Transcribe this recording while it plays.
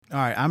All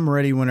right, I'm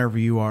ready whenever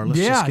you are. Let's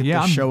just get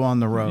the show on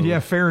the road.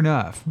 Yeah, fair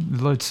enough.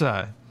 Let's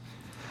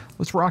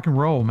rock and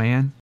roll,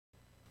 man.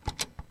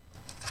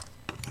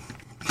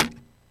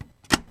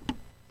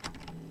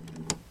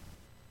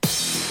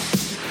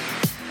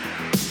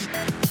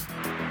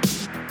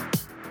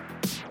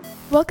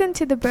 Welcome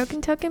to the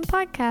Broken Token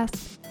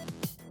Podcast.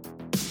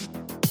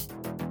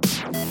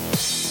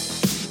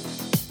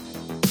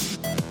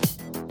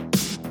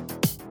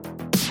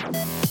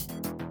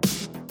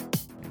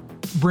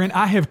 Brent,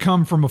 I have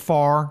come from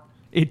afar.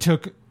 It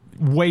took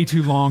way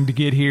too long to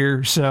get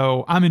here,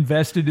 so I'm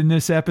invested in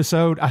this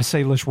episode. I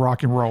say let's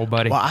rock and roll,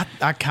 buddy. Well,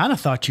 I kind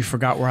of thought you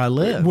forgot where I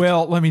live.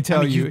 Well, let me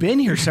tell you. You've been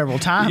here several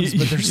times,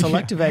 but there's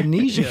selective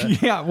amnesia.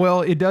 Yeah,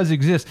 well, it does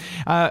exist.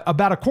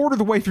 About a quarter of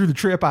the way through the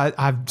trip,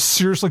 I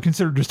seriously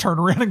considered just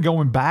turning around and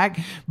going back,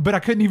 but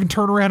I couldn't even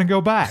turn around and go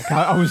back.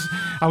 I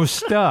was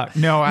stuck.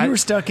 No, you were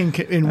stuck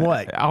in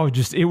what?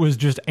 It was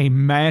just a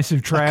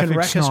massive traffic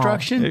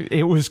reconstruction.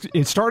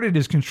 It started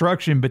as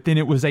construction, but then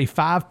it was a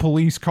 5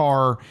 police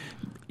car,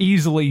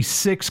 easily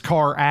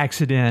 6-car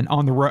accident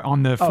on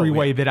the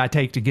freeway that I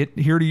take to get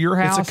here to your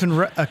house. It's a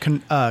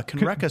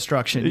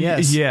reconstruction.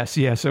 Yes.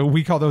 Yes. So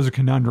we call those a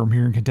conundrum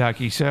here in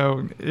Kentucky.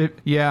 So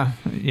yeah.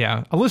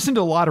 I listened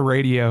to a lot of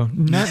radio.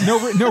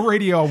 No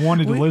radio I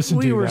wanted to listen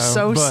to. We were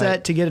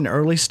set to get an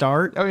early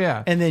start. Oh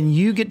yeah. And then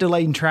you get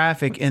delayed in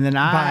traffic, and then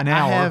I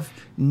have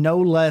no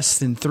less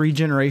than 3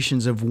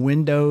 generations of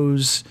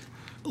Windows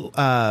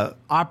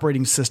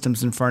operating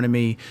systems in front of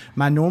me.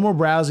 My normal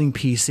browsing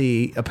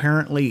PC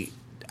apparently.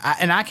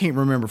 And I can't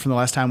remember from the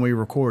last time we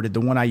recorded,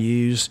 the one I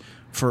use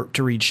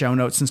to read show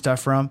notes and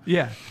stuff from.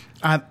 Yeah.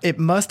 It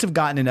must have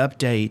gotten an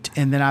update,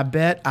 and then I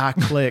bet I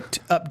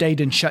clicked update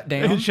and shut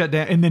down.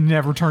 And then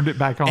never turned it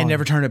back on.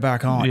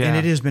 Yeah. And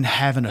it has been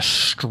having a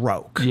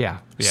stroke. Yeah.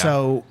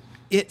 So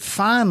it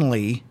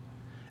finally,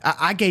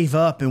 I gave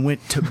up and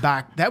went to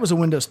back. That was a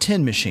Windows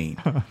 10 machine.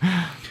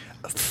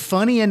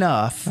 Funny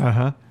enough.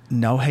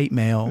 No hate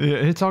mail.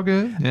 It's all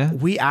good. Yeah.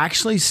 We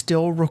actually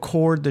still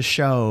record the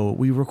show.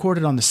 We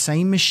recorded on the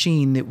same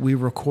machine that we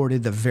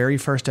recorded the very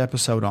first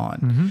episode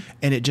on,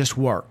 and it just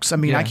works. I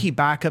mean, I keep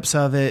backups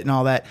of it and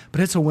all that, but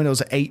it's a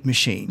Windows 8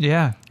 machine.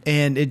 Yeah.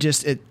 And it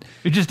just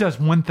does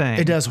one thing.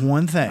 It does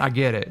one thing. I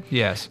get it.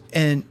 Yes.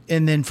 And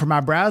then for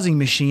my browsing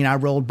machine, I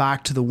rolled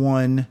back to the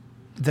one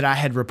that I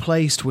had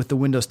replaced with the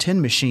Windows 10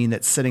 machine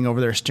that's sitting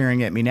over there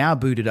staring at me now,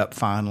 booted up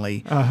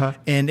finally.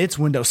 And it's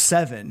Windows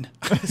 7.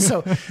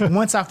 So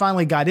once I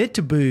finally got it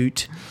to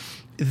boot,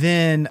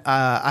 then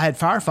I had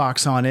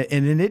Firefox on it,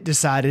 and then it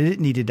decided it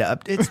needed to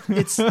update.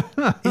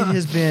 It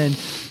has been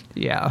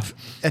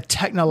a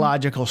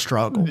technological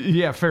struggle.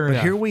 Yeah, fair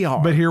enough.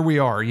 But here we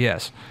are.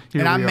 Yes.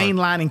 I'm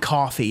mainlining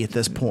coffee at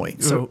this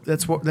point, so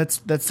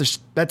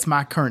that's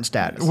my current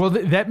status. Well,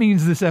 that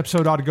means this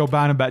episode ought to go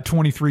by in about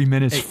 23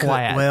 minutes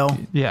flat.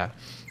 Yeah.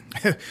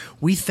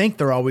 We think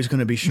they're always going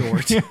to be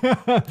short,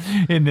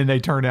 and then they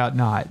turn out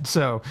not.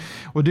 So,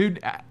 well,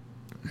 dude,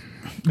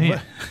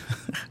 man.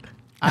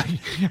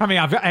 I mean,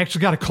 I've actually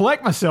got to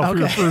collect myself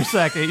here for a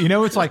second. You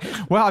know, it's like,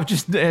 well, I've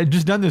just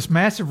done this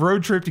massive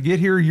road trip to get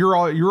here. You're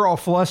all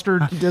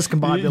flustered,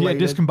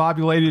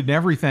 discombobulated, and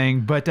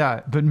everything. But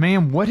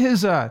man,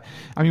 what's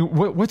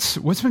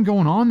been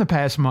going on the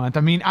past month?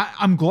 I mean,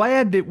 I'm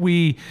glad that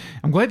we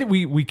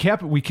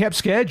kept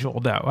schedule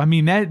though. I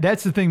mean,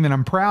 that's the thing that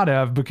I'm proud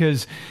of,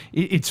 because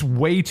it's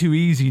way too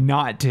easy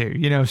not to.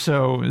 You know,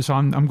 so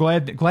I'm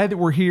glad that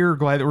we're here.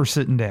 Glad that we're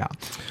sitting down.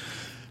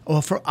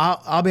 Well,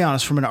 I'll be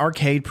honest, from an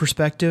arcade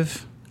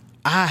perspective,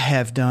 I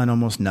have done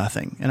almost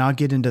nothing. And I'll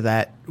get into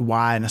that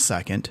why in a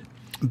second.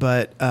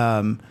 But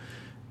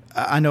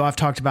I know I've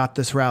talked about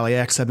this Rally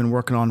X I've been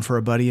working on for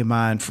a buddy of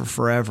mine for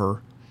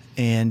forever.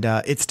 And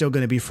it's still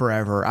going to be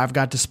forever. I've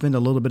got to spend a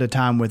little bit of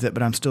time with it,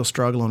 but I'm still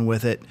struggling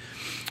with it.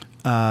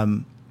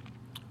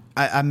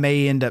 I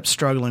may end up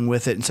struggling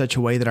with it in such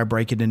a way that I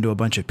break it into a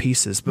bunch of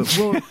pieces. But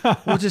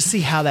we'll just see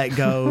how that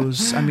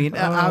goes. I mean,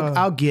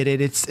 I'll get it.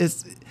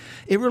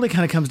 It really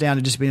kind of comes down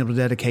to just being able to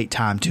dedicate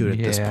time to it at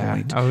this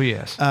point. Oh,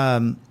 yes.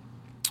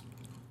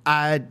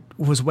 I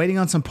was waiting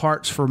on some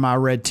parts for my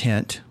red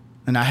tent,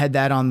 and I had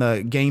that on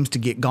the games to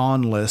get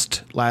gone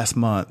list last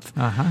month.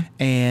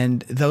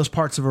 And those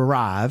parts have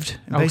arrived.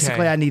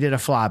 Basically, I needed a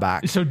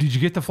flyback. So did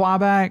you get the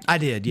flyback? I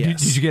did,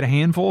 yes. Did you get a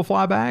handful of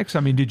flybacks? I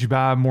mean, did you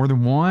buy more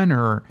than one?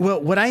 Or? Well,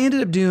 what I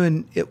ended up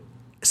doing...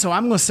 So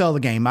I'm going to sell the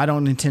game. I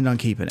don't intend on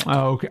keeping it.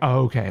 Oh,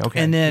 okay.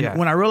 And then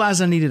when I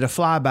realized I needed a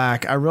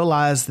flyback, I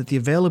realized that the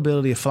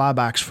availability of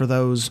flybacks for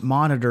those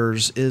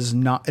monitors it's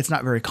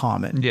not very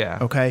common. Yeah.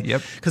 Okay.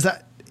 Yep. Because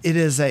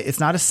it's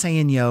not a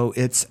Sanyo.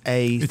 It's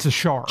a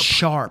Sharp.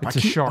 Sharp. I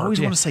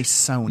always want to say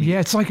Sony. Yeah,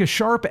 it's like a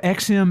Sharp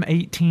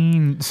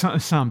XM18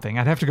 something.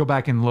 I'd have to go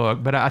back and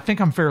look, but I think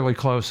I'm fairly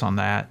close on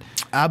that.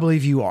 I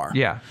believe you are.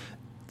 Yeah.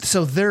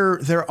 So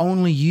they're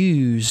only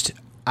used,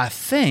 I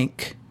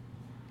think,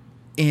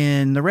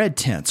 in the red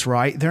tents,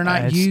 right? They're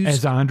not used,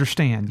 as I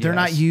understand. They're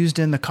not used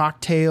in the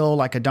cocktail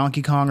like a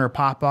Donkey Kong or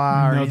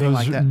Popeye or anything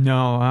like that.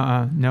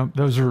 No, no.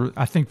 Those are.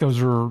 I think those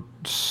are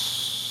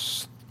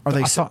Are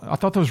they? I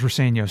thought those were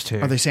Sanyos too.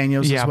 Are they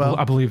Sanyos yeah, as well?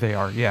 I believe they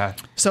are. Yeah.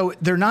 So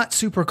they're not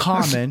super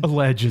common.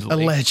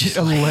 Allegedly. Yes.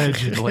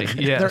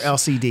 They're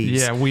LCDs.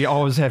 Yeah, we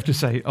always have to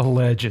say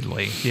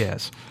allegedly.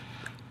 Yes.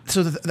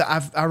 So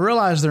I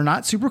realized they're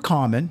not super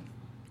common.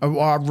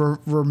 I've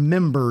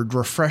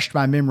refreshed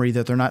my memory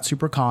that they're not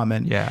super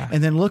common. Yeah.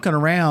 And then looking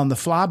around, the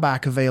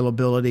flyback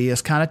availability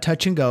is kind of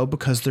touch and go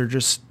because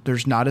there's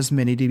not as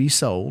many to be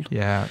sold.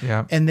 Yeah,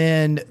 yeah. And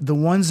then the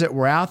ones that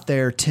were out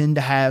there tend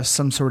to have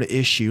some sort of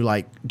issue,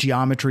 like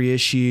geometry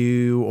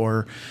issue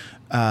or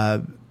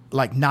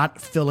like not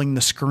filling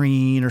the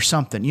screen or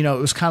something. You know, it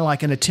was kind of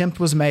like an attempt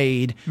was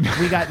made.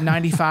 We got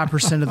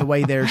 95% of the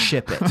way there,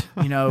 ship it,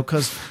 you know,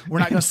 because we're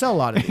not going to sell a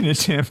lot of these. An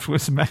attempt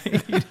was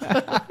made.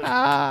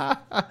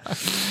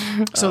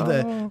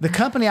 So the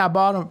company I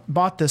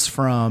bought this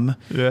from,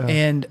 Yeah.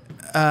 and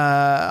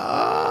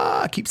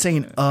I keep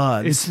saying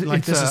It's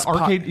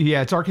arcade.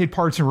 It's Arcade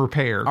Parts and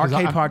Repair.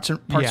 Arcade Parts and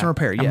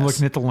Repair. Yes, I'm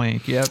looking at the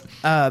link. Yep.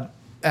 I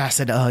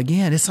said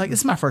again. It's like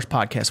this is my first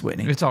podcast,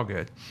 Whitney. It's all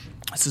good.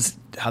 This is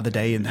how the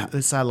day and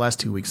this is how the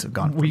last 2 weeks have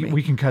gone for me.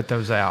 We can cut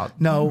those out.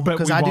 No, but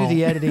because we I do won't.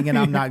 the editing and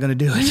I'm not going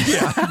to do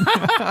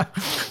it.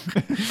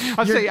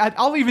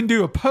 I'll even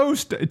do a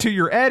post to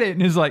your edit,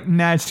 and it's like,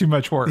 nah, it's too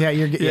much work. Yeah,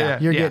 you're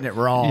getting it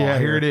raw. Yeah,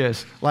 here it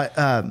is. Like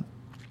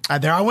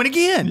there I went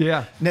again.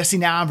 Yeah.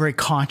 Now I'm very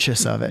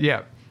conscious of it.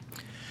 Yeah.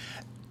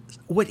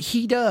 What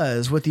he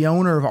does, what the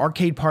owner of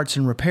Arcade Parts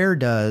and Repair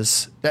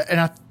does, and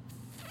I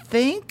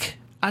think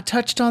I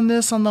touched on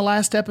this on the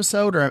last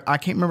episode, or I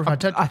can't remember if I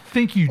touched. I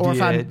think you or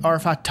did.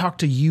 if I talked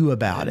to you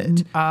about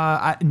it.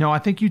 No, I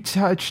think you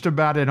touched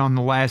about it on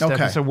the last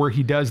episode where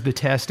he does the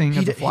testing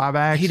of the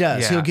flybacks. He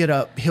does.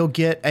 Yeah. He'll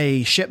get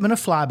a shipment of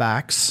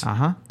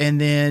flybacks,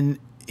 and then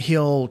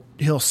he'll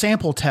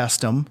sample test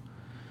them,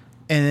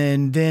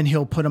 and then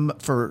he'll put them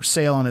for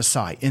sale on his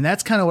site. And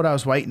that's kind of what I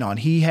was waiting on.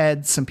 He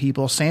had some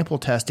people sample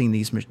testing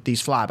these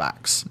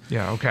flybacks.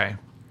 Yeah. Okay.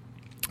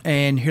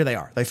 And here they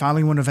are. They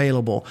finally went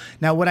available.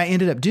 Now, what I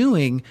ended up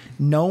doing,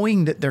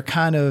 knowing that they're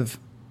kind of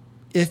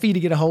iffy to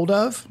get a hold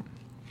of,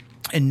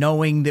 and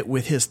knowing that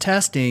with his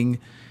testing,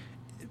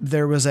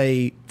 there was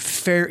a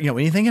fair,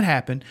 anything can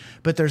happen,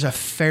 but there's a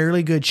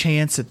fairly good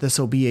chance that this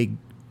will be a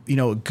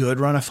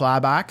good run of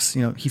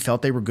flybacks. He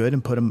felt they were good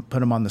and put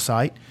them on the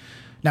site.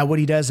 Now, what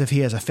he does if he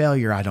has a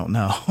failure, I don't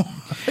know.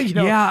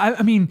 Yeah,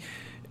 I mean,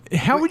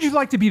 how would you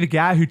like to be the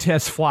guy who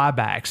tests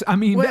flybacks? I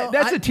mean,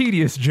 that's a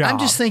tedious job. I'm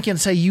just thinking,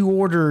 say you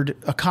ordered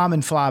a common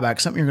flyback,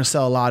 something you're going to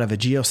sell a lot of, a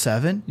Geo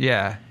 7.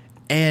 Yeah.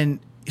 And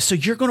so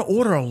you're going to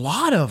order a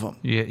lot of them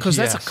because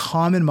that's a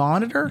common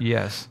monitor.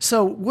 Yes.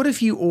 So what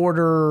if you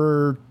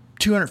order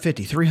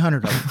 250,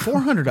 300 of them,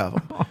 400 of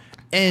them?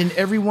 And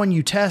every one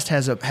you test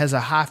has a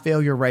high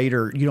failure rate,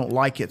 or you don't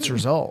like its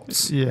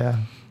results. Yeah.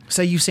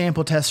 Say you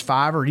sample test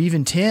 5 or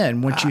even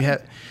 10 once you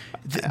have.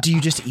 Do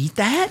you just eat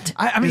that?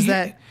 I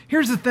mean,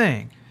 here's the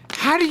thing.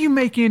 How do you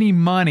make any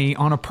money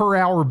on a per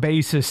hour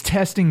basis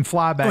testing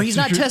flybacks? Well, he's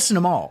not testing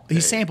them all.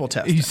 He's sample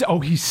testing.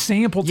 He's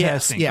sample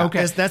testing. Yeah,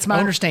 okay, that's my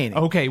understanding.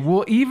 Okay,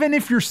 well, even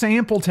if you're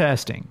sample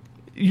testing,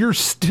 you're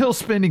still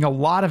spending a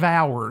lot of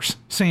hours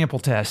sample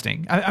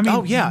testing. I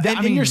mean,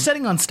 and you're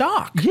sitting on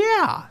stock.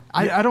 Yeah,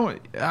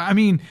 I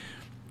mean,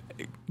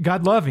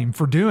 God love him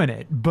for doing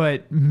it,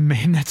 but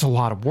man, that's a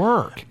lot of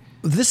work.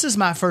 This is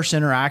my first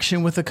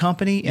interaction with the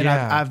company, and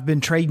I've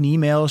been trading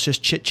emails,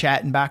 just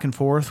chit-chatting back and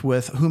forth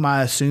with whom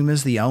I assume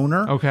is the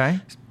owner.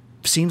 Okay.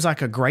 Seems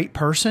like a great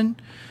person.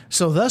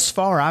 So thus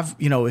far,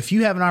 if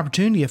you have an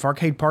opportunity, if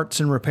Arcade Parts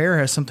and Repair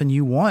has something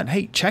you want,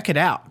 hey, check it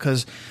out,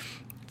 because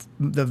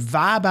the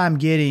vibe I'm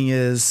getting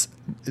is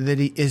that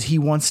he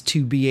wants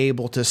to be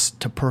able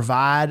to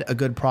provide a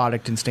good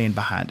product and stand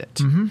behind it.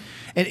 Mm-hmm.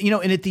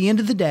 And at the end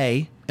of the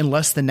day,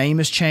 unless the name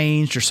has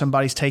changed or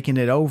somebody's taken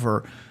it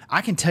over, I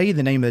can tell you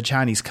the name of the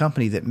Chinese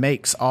company that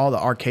makes all the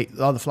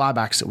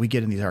flybacks that we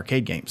get in these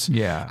arcade games.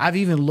 Yeah. I've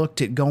even looked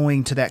at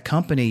going to that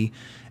company,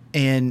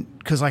 and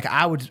because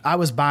I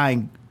was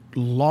buying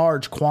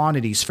large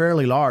quantities,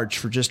 fairly large,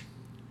 for just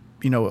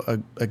a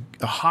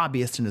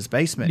hobbyist in his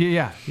basement.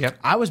 Yeah. Yep.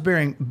 I was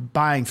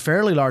buying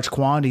fairly large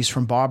quantities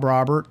from Bob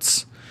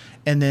Roberts,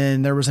 and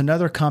then there was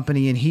another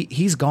company, and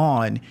he's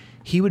gone.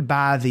 He would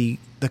buy the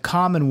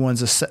common ones,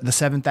 the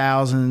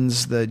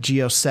 7000s, the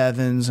Geo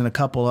 7s, and a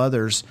couple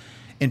others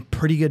in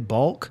pretty good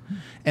bulk.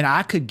 And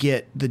I could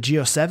get the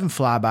Geo 7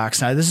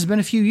 flybacks. Now, this has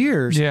been a few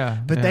years,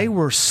 but they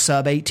were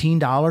sub $18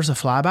 a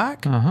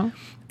flyback,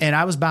 and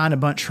I was buying a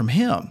bunch from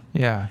him.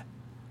 Yeah.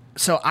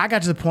 So I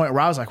got to the point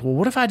where I was like, well,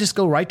 what if I just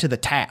go right to the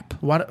tap?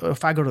 What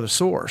if I go to the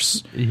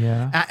source?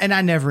 Yeah. And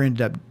I never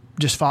ended up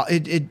just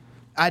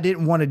I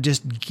didn't want to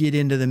just get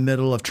into the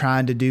middle of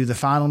trying to do the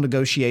final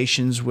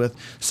negotiations with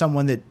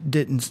someone that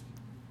didn't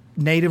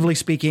natively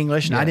speak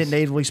English, and I didn't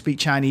natively speak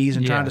Chinese,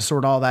 and trying to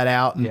sort all that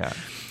out. And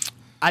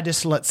I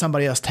just let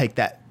somebody else take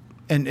that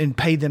and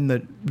pay them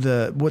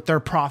the what their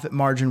profit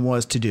margin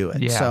was to do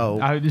it. Yeah.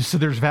 So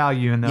there's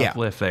value in the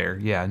uplift there.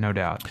 Yeah, no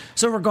doubt.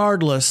 So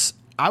regardless,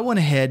 I went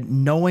ahead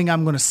knowing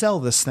I'm going to sell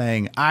this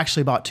thing. I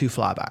actually bought 2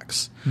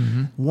 flybacks.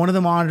 One of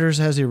the monitors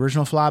has the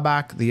original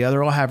flyback. The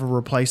other will have a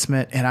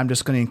replacement, and I'm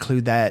just going to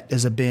include that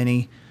as a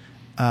Benny,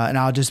 and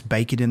I'll just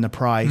bake it in the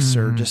price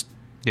or just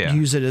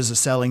use it as a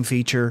selling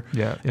feature.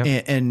 Yeah.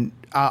 Yep. And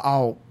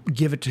I'll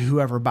give it to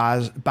whoever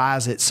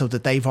buys it so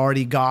that they've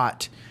already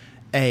got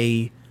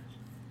I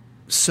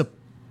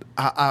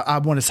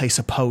want to say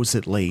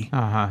supposedly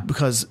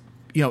because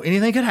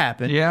anything could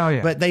happen.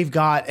 Yeah. But they've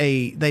got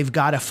a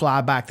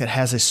flyback that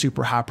has a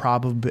super high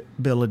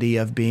probability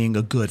of being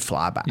a good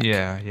flyback.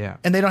 Yeah.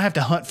 And they don't have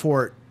to hunt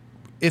for it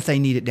if they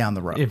need it down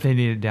the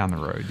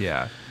road.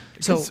 Yeah.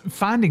 So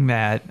finding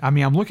that, I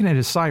mean, I'm looking at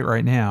his site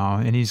right now,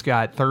 and he's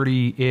got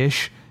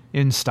 30-ish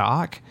in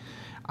stock.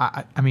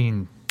 I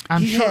mean,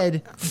 he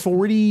had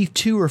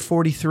 42 or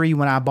 43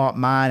 when I bought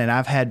mine, and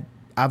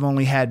I've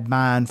only had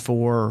mine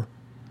for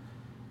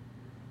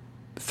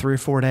 3 or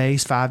 4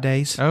 days, 5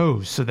 days.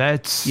 Oh, so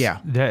that's a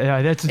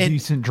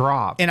decent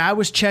drop. And I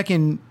was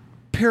checking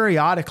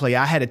periodically.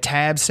 I had a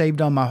tab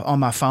saved on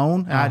my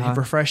phone, and I'd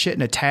refresh it,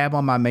 and a tab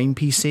on my main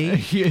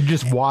PC. And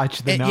just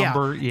watch the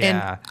number.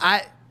 Yeah.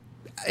 And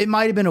it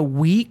might have been a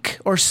week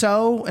or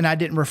so, and I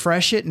didn't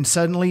refresh it, and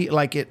suddenly,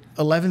 like at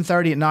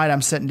 11:30 at night,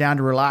 I'm sitting down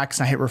to relax,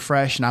 and I hit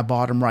refresh, and I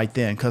bought them right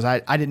then because I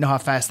didn't know how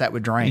fast that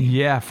would drain.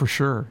 Yeah, for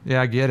sure.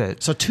 Yeah, I get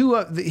it. So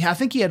I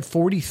think he had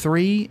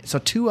 43, so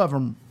 2 of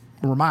them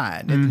were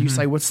mine. And you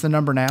say, what's the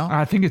number now?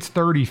 I think it's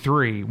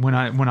 33 when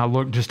I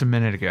looked just a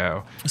minute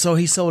ago. So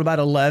he sold about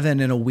 11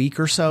 in a week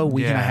or so,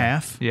 week and a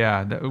half.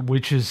 Yeah,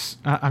 which is,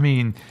 I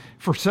mean,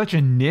 for such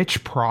a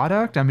niche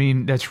product, I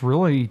mean, that's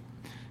really,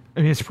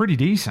 it's pretty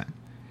decent.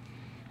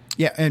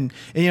 Yeah, and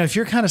if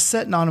you're kind of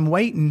sitting on them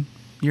waiting,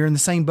 you're in the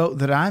same boat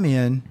that I'm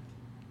in.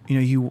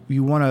 You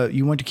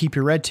want to keep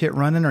your red tent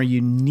running, or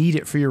you need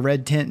it for your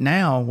red tent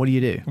now. What do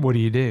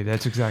you do?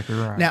 That's exactly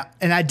right. Now,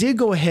 and I did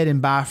go ahead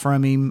and buy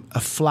from him a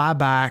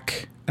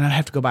flyback, and I'd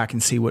have to go back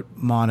and see what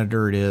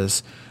monitor it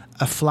is.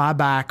 A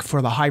flyback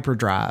for the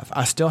hyperdrive.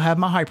 I still have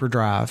my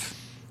hyperdrive.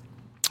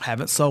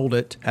 Haven't sold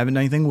it. Haven't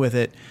done anything with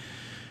it.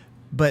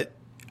 But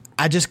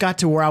I just got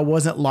to where I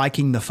wasn't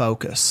liking the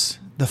focus.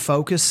 The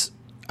focus,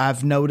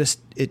 I've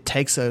noticed it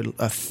takes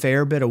a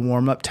fair bit of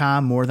warm-up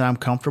time, more than I'm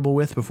comfortable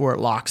with, before it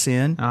locks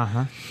in.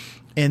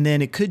 And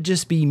then it could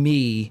just be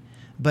me,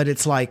 but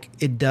it's like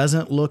it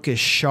doesn't look as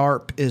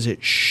sharp as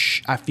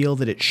I feel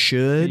that it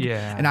should.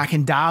 Yeah. And I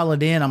can dial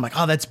it in. I'm like,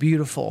 oh, that's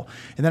beautiful.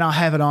 And then I'll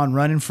have it on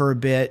running for a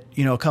bit,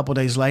 a couple of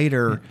days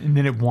later. And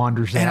then it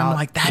wanders out. And I'm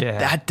like,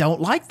 I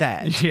don't like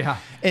that. Yeah.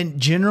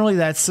 And generally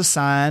that's the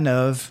sign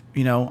of,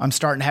 I'm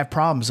starting to have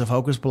problems. The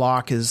focus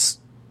block is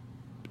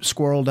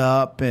squirreled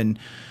up, and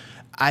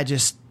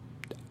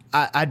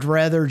I'd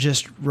rather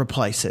just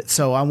replace it.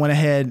 So I went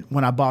ahead,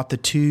 when I bought the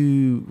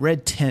 2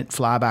 red tent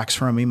flybacks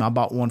from him, I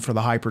bought one for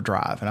the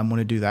hyperdrive, and I'm going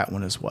to do that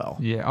one as well.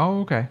 Yeah.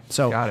 Oh, okay.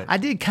 So got it. I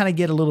did kind of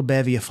get a little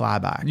bevy of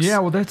flybacks. Yeah.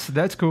 Well,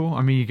 that's cool.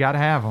 I mean, you got to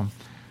have them.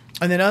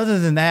 And then other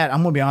than that,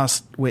 I'm going to be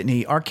honest,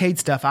 Whitney, arcade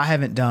stuff I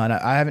haven't done.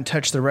 I haven't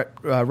touched the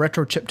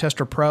Retro Chip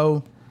Tester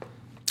Pro.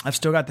 I've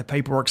still got the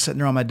paperwork sitting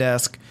there on my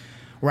desk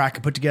where I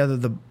could put together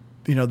the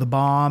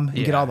bomb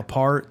and get all the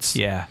parts.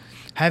 Yeah.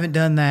 Haven't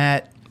done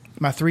that.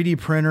 My 3D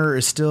printer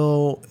is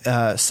still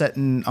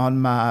sitting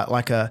on my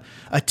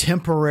a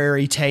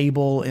temporary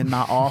table in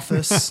my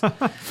office,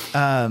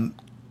 and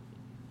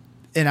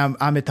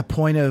I'm at the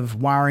point of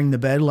wiring the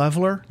bed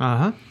leveler.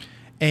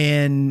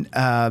 And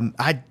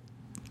I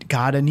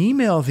got an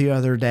email the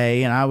other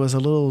day, and I was a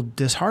little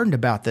disheartened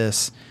about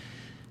this.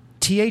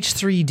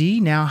 TH3D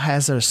now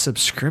has a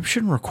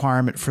subscription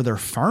requirement for their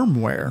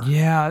firmware.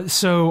 Yeah,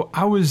 so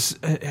I was,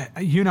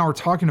 you and I were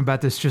talking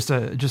about this just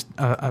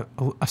a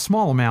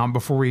small amount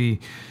before we,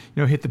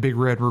 hit the big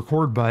red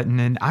record button,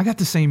 and I got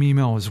the same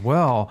email as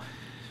well,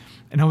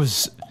 and I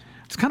was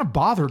kind of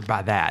bothered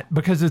by that,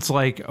 because it's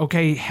like,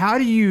 okay, how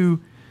do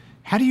you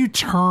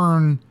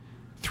turn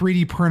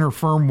 3D printer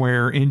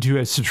firmware into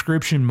a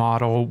subscription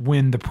model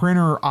when the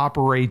printer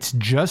operates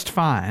just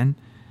fine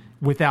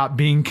without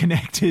being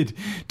connected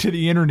to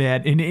the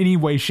internet in any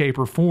way, shape,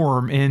 or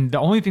form? And the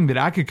only thing that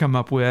I could come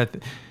up with,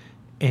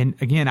 and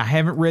again, I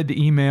haven't read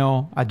the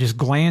email, I just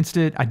glanced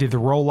it, I did the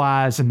roll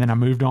eyes, and then I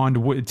moved on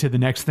to the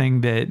next thing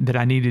that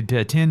I needed to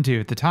attend to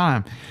at the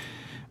time.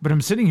 But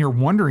I'm sitting here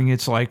wondering,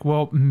 it's like,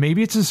 well,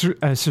 maybe it's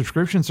a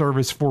subscription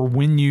service for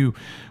when you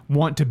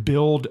want to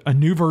build a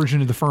new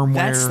version of the firmware.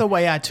 That's the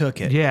way I took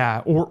it.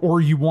 Yeah, or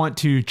you want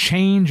to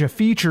change a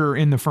feature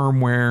in the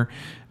firmware.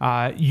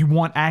 You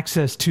want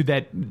access to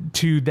that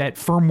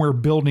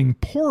firmware building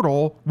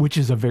portal, which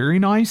is a very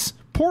nice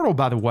portal,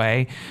 by the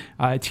way.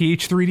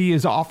 TH3D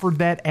has offered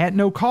that at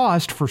no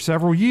cost for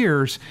several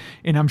years,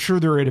 and I'm sure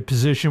they're at a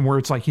position where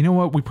it's like, you know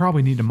what, we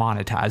probably need to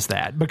monetize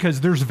that because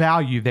there's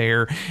value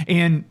there.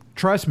 And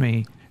trust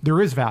me,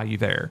 there is value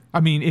there. I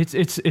mean,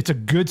 it's a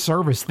good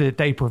service that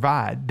they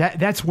provide.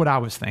 That's what I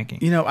was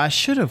thinking. I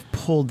should have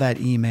pulled that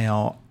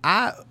email.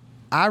 I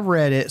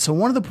read it. So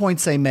one of the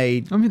points they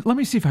made. Let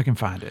me see if I can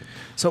find it.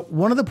 So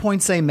one of the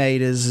points they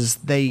made is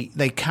they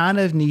kind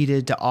of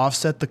needed to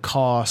offset the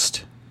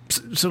cost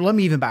so let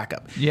me even back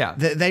up. Yeah.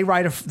 They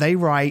write a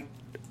firmware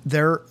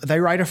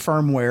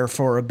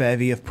for a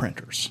bevy of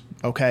printers.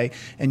 Okay.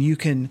 And you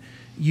can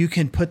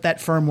put that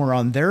firmware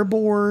on their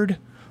board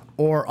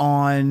or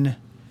on,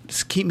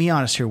 just keep me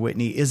honest here,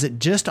 Whitney. Is it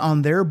just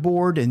on their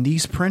board and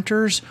these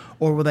printers,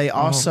 or will they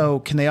also,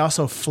 can they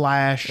also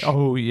flash?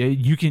 Oh yeah,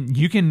 you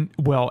can,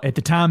 well, at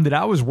the time that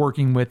I was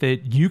working with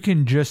it, you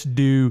can just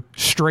do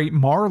straight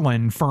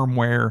Marlin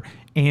firmware.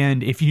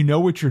 And if you know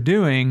what you're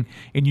doing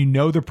and you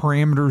know the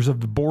parameters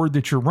of the board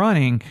that you're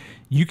running,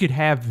 you could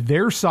have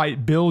their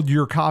site build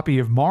your copy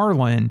of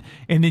Marlin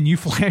and then you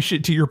flash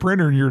it to your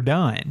printer and you're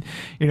done.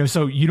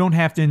 So you don't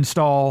have to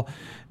install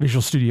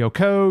Visual Studio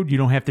Code. You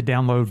don't have to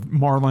download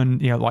Marlin,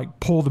 like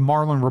pull the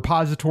Marlin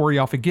repository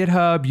off of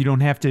GitHub. You don't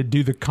have to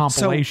do the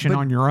compilation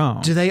on your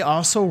own. Do they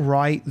also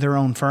write their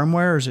own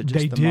firmware, or is it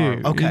just they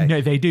do? Okay.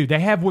 No, they do. They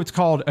have what's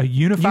called a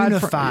unified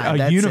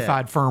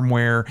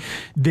firmware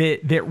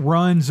that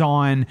runs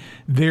on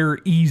their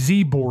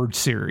EZ board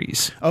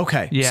series.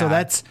 Okay.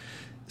 Yeah.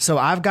 So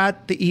I've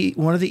got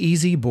one of the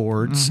EZ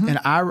boards, and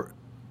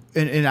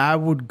I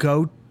would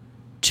go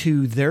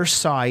to their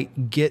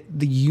site, get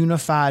the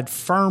unified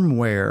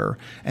firmware,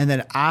 and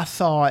then I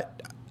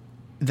thought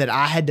that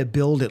I had to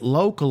build it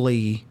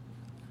locally.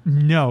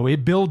 No,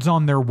 it builds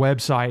on their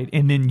website,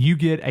 and then you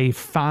get a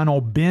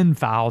final bin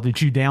file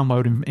that you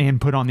download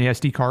and put on the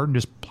SD card and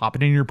just pop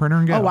it in your printer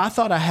and go. Oh, I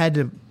thought I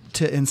had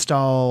to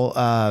install,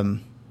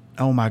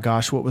 oh my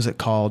gosh, what was it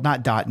called?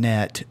 Not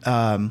 .NET.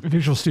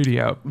 Visual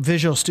Studio.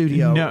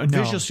 No.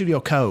 Visual Studio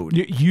Code.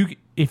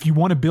 If you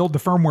want to build the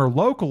firmware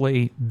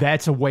locally,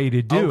 that's a way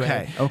to do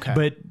it. Okay.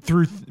 But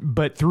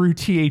through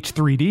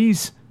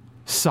TH3D's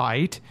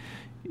site,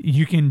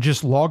 you can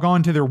just log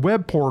on to their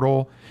web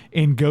portal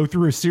and go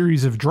through a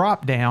series of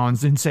drop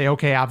downs and say,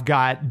 okay, I've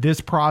got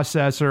this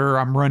processor,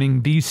 I'm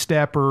running these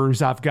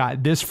steppers, I've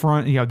got this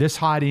front, this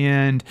hot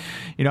end,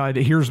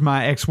 here's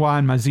my X, Y,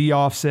 and my Z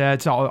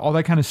offsets, all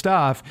that kind of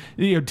stuff,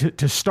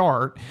 to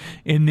start.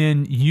 And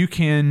then you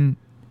can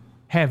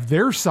have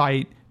their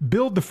site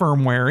build the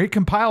firmware, it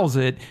compiles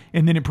it,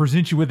 and then it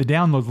presents you with a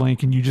download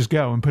link, and you just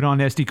go and put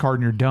on an SD card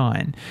and you're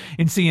done.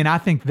 And I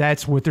think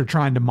that's what they're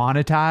trying to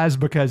monetize,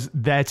 because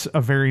that's a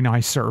very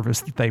nice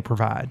service that they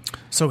provide.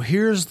 So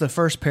here's the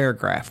first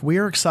paragraph. We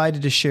are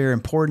excited to share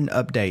important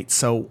updates.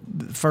 So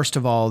first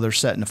of all, they're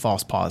setting a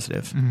false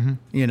positive.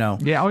 Yeah.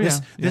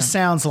 This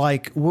sounds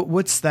like,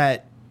 what's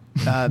that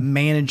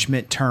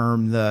management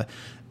term? The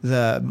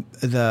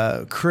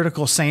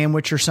critical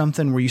sandwich or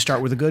something, where you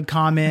start with a good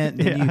comment,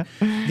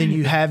 then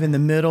you have in the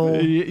middle,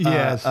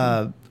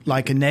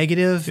 like a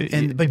negative,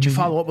 but you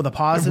follow up with a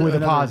positive. With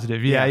a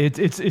positive, yeah.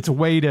 It's a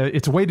way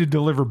to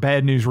deliver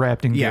bad news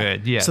wrapped in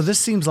good. Yeah. So this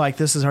seems like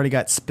this has already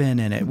got spin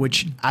in it,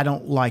 which I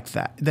don't like.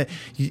 That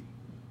you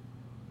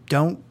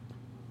don't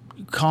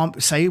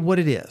say what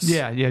it is.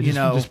 Yeah.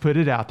 Just put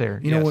it out there.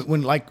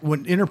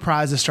 When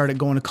enterprises started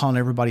going to calling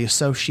everybody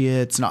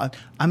associates, and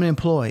I'm an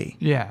employee.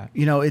 Yeah.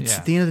 It's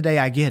at the end of the day,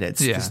 I get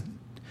it.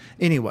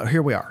 Anyway,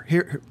 here we are.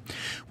 Here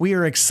we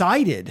are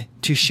excited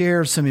to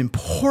share some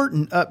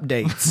important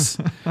updates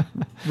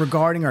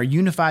regarding our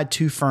Unified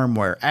 2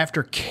 firmware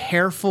after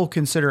careful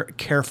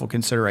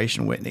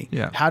consideration, Whitney.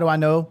 Yeah. How do I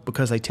know?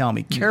 Because they tell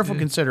me. Careful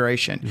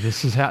consideration.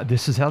 This is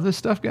how this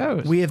stuff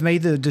goes. We have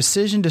made the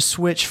decision to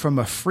switch from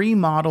a free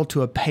model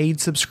to a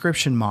paid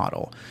subscription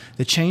model.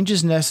 The change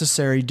is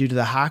necessary due to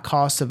the high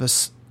costs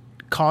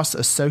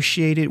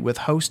associated with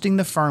hosting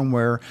the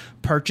firmware,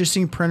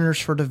 purchasing printers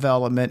for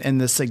development, and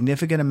the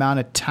significant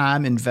amount of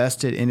time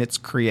invested in its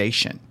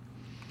creation.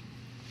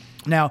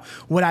 Now,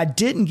 what I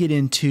didn't get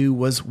into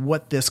was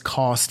what this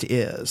cost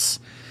is.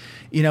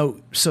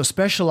 So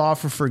special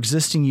offer for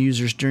existing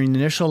users during the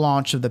initial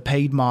launch of the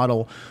paid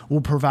model will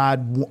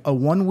provide a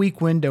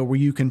 1-week window where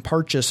you can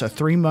purchase a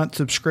 3-month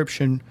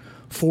subscription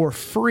for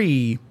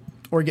free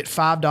or get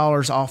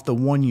 $5 off the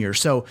 1 year.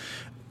 So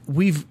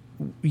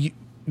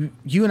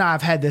you and I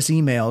have had this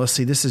email. Let's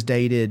see, this is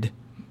dated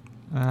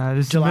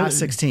July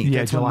 16th. Yeah,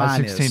 that's July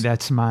 16th.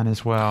 That's mine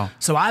as well.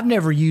 So I've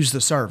never used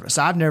the service.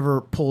 I've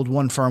never pulled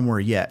one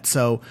firmware yet.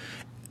 So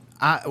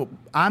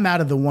I'm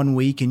out of the 1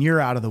 week, and you're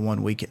out of the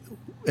 1 week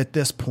at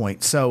this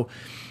point. So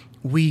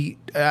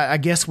I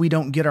guess we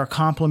don't get our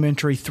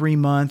complimentary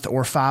 3-month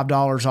or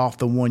 $5 off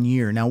the 1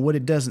 year. Now, what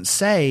it doesn't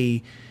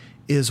say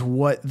is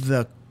what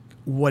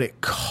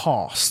it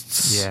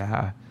costs.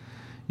 Yeah.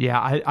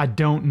 Yeah, I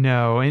don't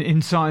know.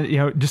 And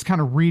so, just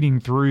kind of reading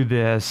through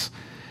this,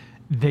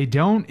 they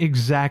don't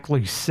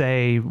exactly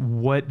say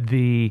what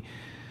the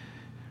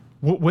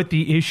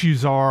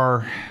issues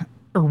are,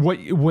 or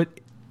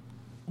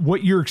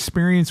what your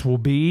experience will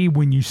be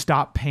when you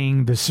stop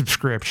paying the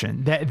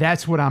subscription.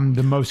 That's what I'm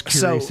the most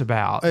curious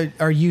about.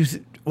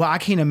 Well, I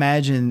can't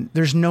imagine.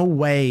 There's no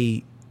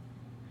way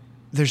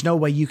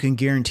you can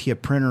guarantee a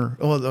printer.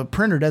 Well, the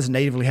printer doesn't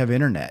natively have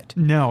internet.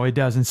 No, it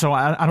doesn't. So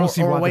I don't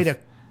see why.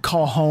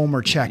 call home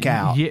or check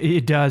out. Yeah,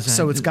 it doesn't.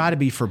 So it's got to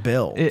be for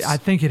builds. I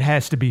think it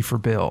has to be for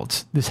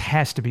builds. This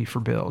has to be for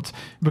builds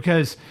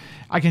because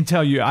I can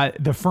tell you,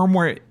 the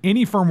firmware,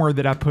 any firmware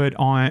that I put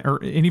on, or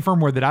any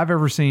firmware that I've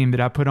ever seen that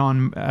I put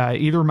on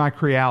either of my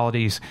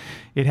Crealities,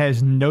 it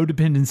has no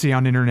dependency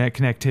on internet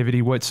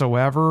connectivity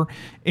whatsoever.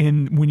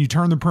 And when you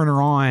turn the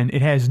printer on,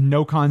 it has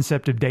no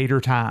concept of date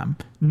or time.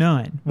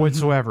 None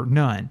whatsoever.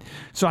 None.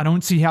 So I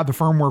don't see how the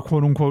firmware,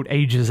 quote unquote,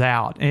 ages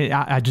out.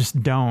 I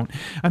just don't.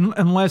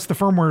 Unless the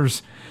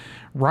firmware's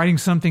writing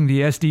something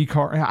the SD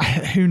card,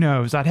 who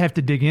knows? I'd have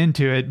to dig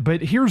into it.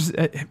 But here's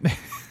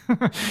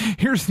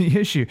here's the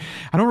issue.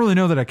 I don't really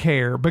know that I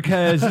care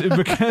because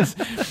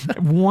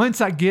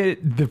once I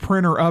get the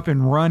printer up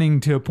and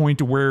running to a point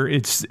to where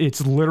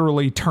it's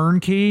literally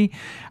turnkey,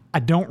 I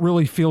don't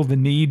really feel the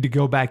need to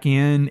go back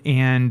in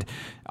and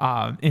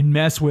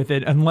mess with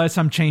it unless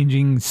I'm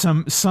changing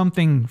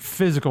something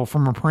physical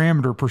from a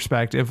parameter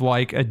perspective,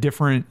 like a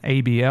different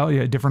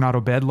ABL, a different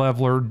auto bed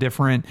leveler,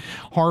 different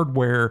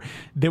hardware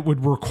that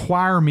would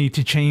require me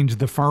to change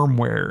the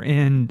firmware.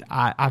 And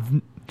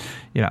I've.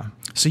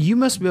 So you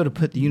must be able to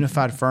put the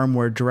unified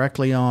firmware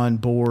directly on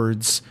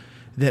boards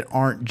that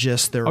aren't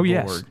just their board.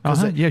 Yes.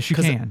 Yes, you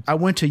can. I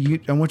went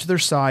to their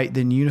site,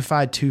 then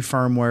Unified 2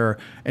 firmware,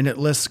 and it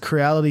lists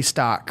Creality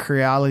stock,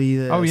 Creality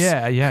this,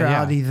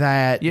 Creality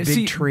that,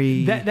 Big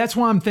Tree. That's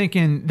why I'm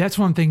thinking.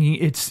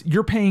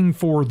 You're paying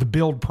for the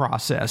build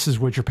process is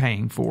what you're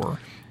paying for.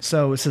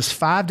 So it says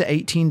 $5 to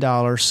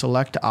 $18.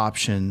 Select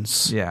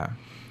options. Yeah.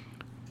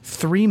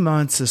 3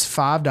 months is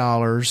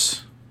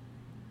 $5.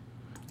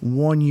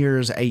 1 year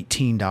is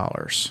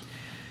 $18.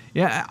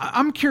 Yeah,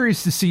 I'm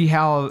curious to see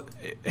how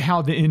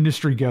the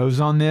industry goes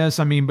on this.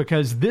 I mean,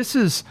 because this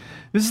is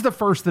the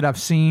first that I've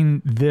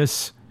seen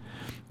this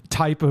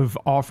type of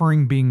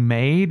offering being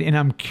made, and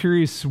I'm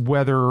curious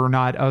whether or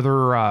not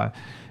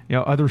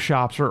other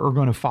shops are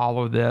going to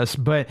follow this.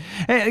 But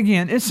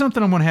again, it's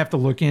something I'm going to have to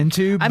look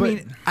into. I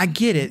mean, I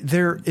get it.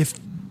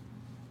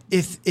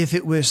 If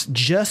it was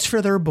just for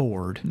their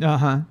board,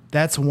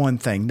 that's one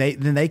thing.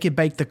 Then they could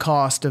bake the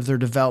cost of their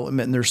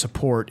development and their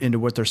support into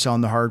what they're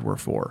selling the hardware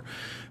for.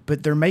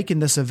 But they're making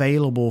this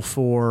available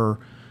for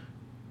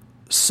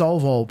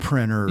Solvo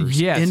printers,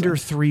 Ender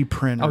 3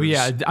 printers. Oh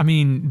yeah, I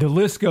mean the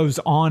list goes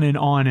on and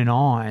on and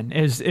on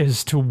as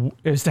to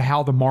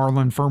how the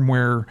Marlin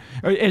firmware,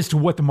 as to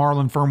what the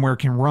Marlin firmware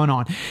can run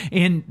on.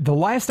 And the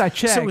last I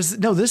checked,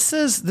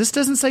 this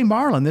doesn't say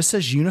Marlin. This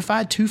says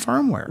Unified 2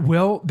 firmware.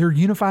 Well, their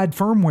Unified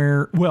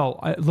firmware. Well,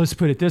 let's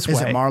put it this way: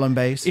 is it Marlin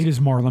based? It is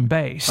Marlin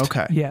based.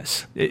 Okay.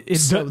 Yes.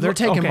 So they're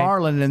taking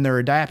Marlin and they're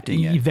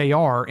adapting it. They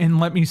are. And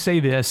let me say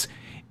this.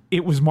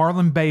 It was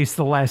Marlin based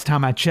the last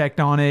time I checked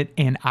on it,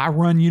 and I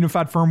run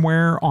Unified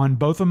firmware on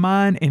both of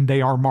mine, and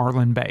they are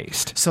Marlin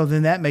based. So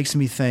then that makes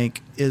me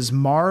think: is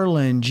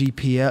Marlin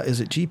GPL? Is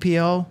it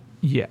GPL?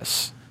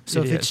 Yes.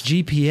 So if it's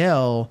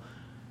GPL,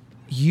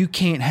 you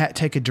can't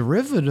take a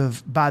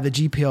derivative by the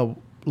GPL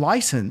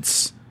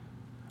license.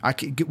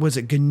 Was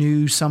it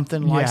GNU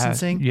something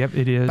licensing? Yep,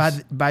 it is.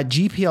 By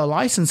GPL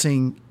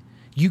licensing,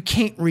 you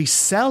can't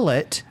resell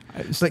it,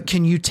 but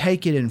can you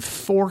take it and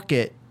fork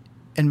it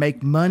and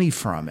make money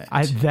from it?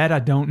 I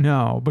don't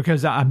know,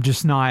 because I'm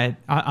just not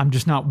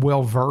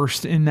well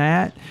versed in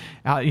that,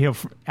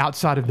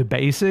 outside of the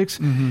basics.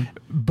 Mm-hmm.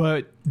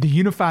 But the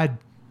Unified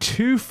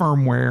 2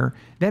 firmware,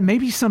 that may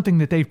be something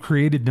that they've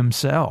created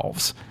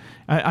themselves.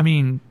 I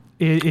mean,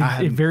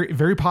 it very,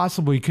 very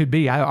possibly could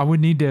be. I would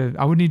need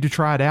to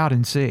try it out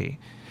and see.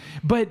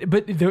 But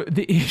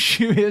the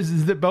issue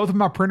is that both of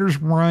my printers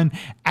run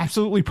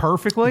absolutely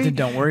perfully. Then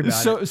don't worry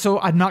about it. So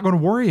I'm not going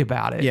to worry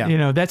about it.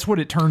 Yeah. That's what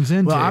it turns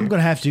into. Well, I'm going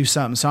to have to do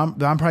something. So I'm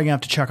probably going to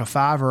have to chuck a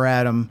 $5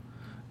 at them,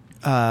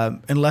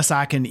 unless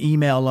I can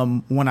email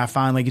them when I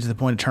finally get to the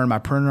point of turning my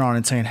printer on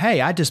and saying, "Hey,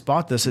 I just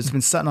bought this. It's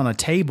been sitting on a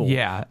table."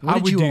 Yeah.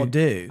 What did you all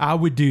do? I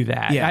would do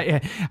that. Yeah.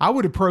 I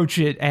would approach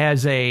it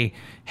as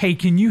hey,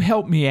 can you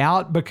help me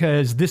out,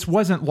 because this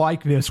wasn't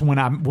like this when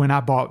I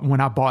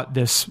bought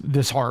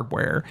this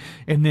hardware,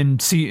 and then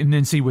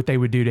see what they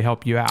would do to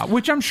help you out,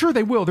 which I'm sure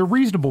they will. They're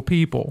reasonable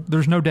people.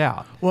 There's no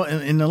doubt. Well,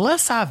 and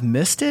unless I've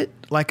missed it,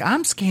 like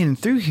I'm scanning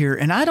through here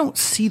and I don't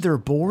see their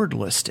board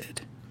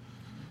listed.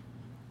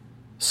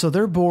 So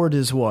their board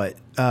is what?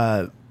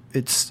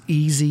 It's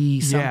Easy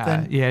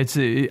something? Yeah.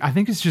 I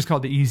think it's just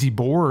called the Easy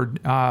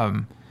board.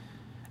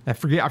 I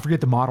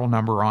forget the model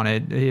number on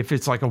it, if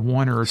it's like a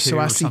 1 or a 2. So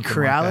I see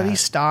Creality like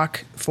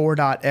stock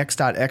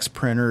 4.x.x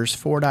printers,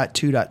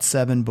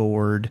 4.2.7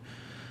 board.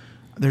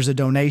 There's a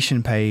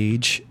donation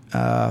page.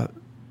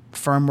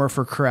 Firmware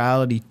for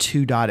Creality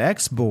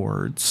 2.x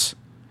boards.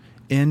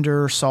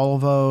 Ender,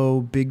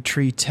 Solvo, Big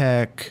Tree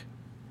Tech,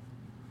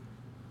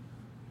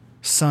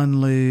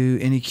 Sunlu,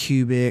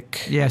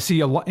 Anycubic. Yeah,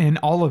 see, and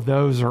all of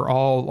those are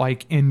all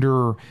like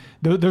Ender.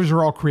 Those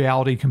are all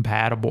Creality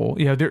compatible.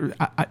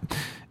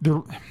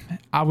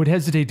 I would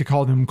hesitate to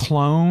call them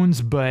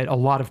clones, but a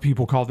lot of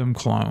people call them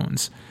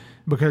clones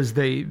because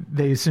they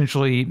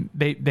essentially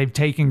they've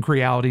taken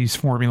Creality's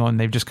formula and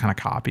they've just kind of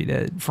copied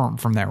it from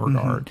that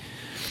regard.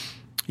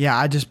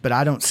 Yeah, but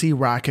I don't see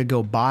where I could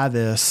go buy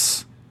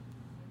this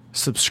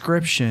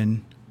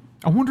subscription.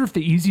 I wonder if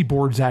the Easy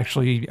Boards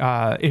actually,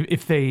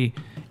 if they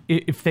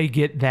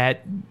get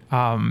that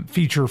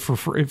feature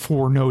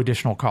for no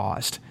additional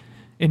cost,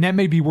 and that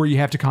may be where you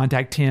have to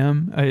contact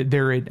Tim.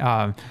 They're at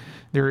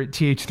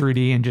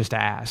TH3D and just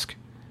ask.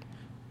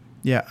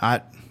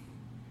 Yeah,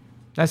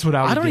 that's what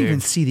I would do. I don't even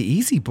see the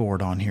Easy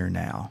Board on here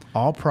now.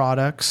 All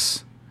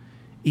products,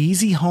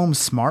 Easy Home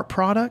Smart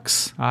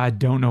Products. I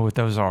don't know what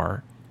those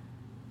are.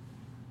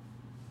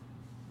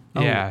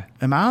 Oh, yeah.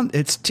 Am I on?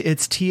 It's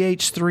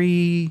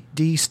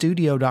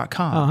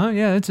th3dstudio.com.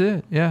 Yeah, that's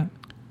it. Yeah.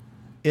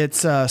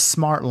 It's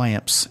smart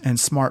lamps and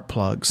smart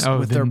plugs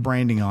with their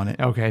branding on it.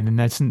 Okay,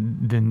 that's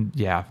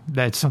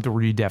something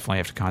where you definitely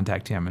have to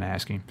contact him and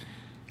ask him.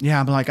 Yeah,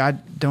 I'm like, I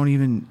don't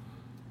even.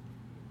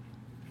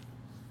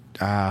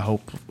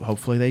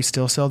 Hopefully they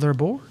still sell their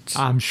boards.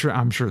 I'm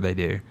sure they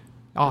do.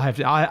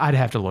 I'd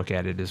have to look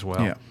at it as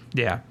well. Yeah.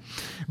 Yeah.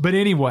 But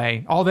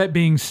anyway, all that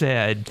being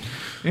said,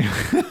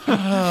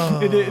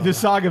 the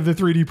saga of the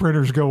 3D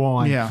printers go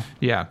on. Yeah.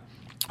 Yeah.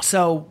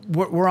 So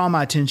where all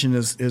my attention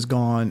is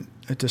gone,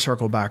 to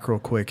circle back real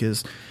quick,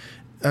 is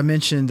I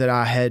mentioned that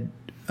I had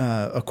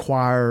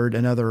acquired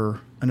a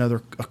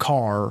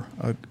car.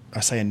 I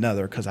say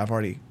another because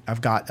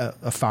I've got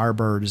a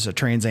Firebird as a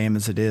Trans Am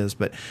as it is,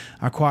 but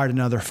I acquired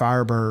another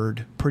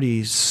Firebird,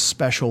 pretty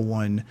special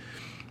one,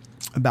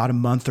 about a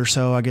month or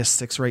so, I guess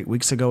 6 or 8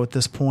 weeks ago at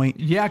this point.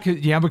 Yeah,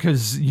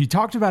 because you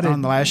talked about it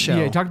on the last show.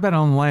 Yeah, you talked about it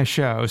on the last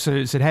show, so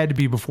it had to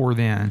be before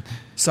then.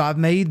 So I've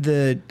made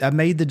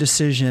the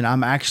decision.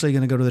 I'm actually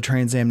going to go to the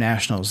Trans Am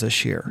Nationals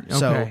this year. Okay.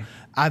 So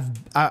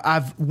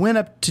I've went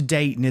up to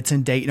Dayton. It's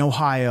in Dayton,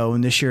 Ohio,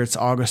 and this year it's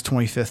August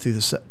 25th through the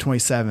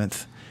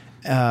 27th.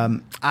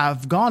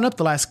 I've gone up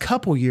the last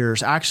couple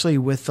years actually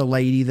with the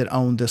lady that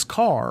owned this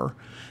car,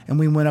 and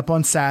we went up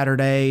on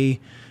Saturday.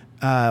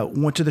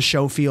 Went to the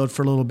show field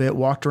for a little bit,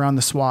 walked around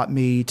the swap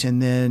meet,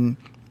 and then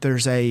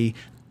there's a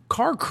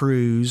car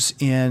cruise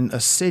in a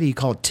city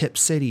called Tip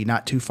City,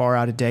 not too far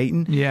out of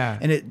Dayton. Yeah.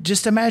 And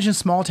just imagine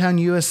small town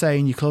USA,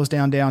 and you close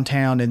down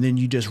downtown, and then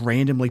you just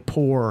randomly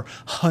pour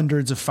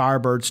hundreds of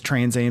Firebirds,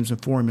 Trans Ams, and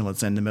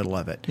Formulas in the middle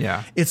of it.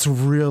 Yeah. It's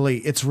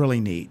really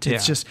neat. Yeah.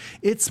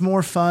 It's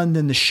more fun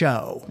than the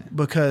show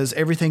because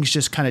everything's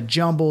just kind of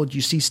jumbled.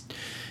 You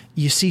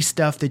see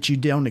stuff that you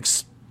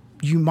don't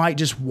you might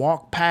just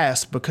walk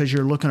past because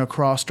you're looking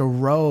across a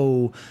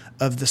row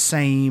of the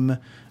same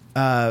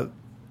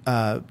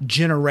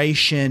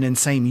generation and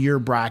same year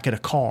bracket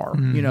of car.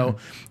 Mm-hmm. You know,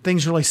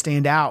 things really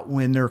stand out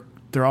when they're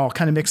all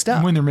kind of mixed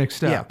up. When they're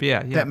mixed up,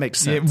 yeah. That makes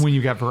sense. Yeah, when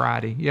you got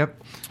variety,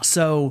 yep.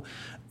 So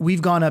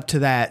we've gone up to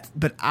that,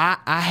 but I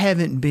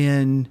haven't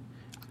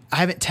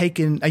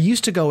taken. I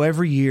used to go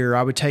every year.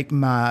 I would take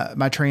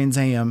my Trans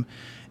Am,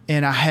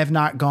 and I have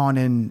not gone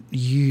in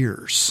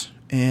years.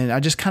 And I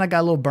just kind of got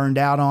a little burned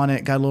out on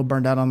it, got a little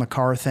burned out on the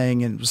car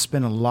thing, and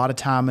spent a lot of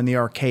time in the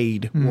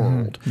arcade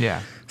world.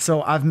 Yeah.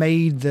 So I've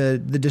made the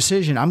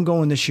decision. I'm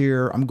going this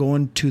year. I'm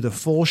going to the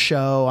full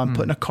show. I'm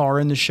putting a car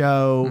in the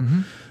show.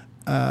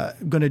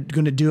 Gonna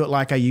do it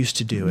like I used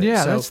to do it.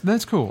 Yeah, so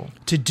that's cool.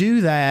 To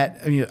do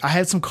that, I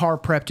had some car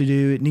prep to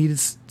do. It needed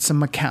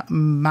some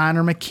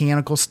minor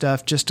mechanical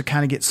stuff just to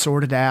kind of get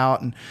sorted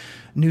out, and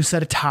new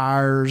set of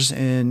tires,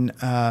 and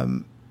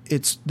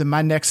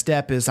my next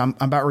step is I'm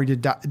about ready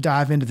to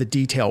dive into the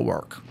detail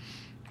work.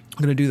 I'm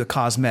going to do the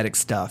cosmetic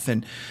stuff,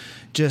 and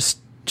just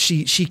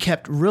she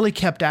kept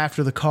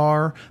after the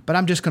car, but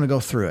I'm just going to go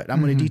through it.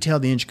 I'm going to detail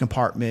the engine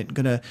compartment,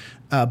 going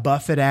to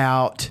buff it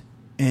out,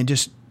 and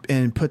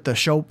put the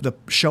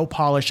show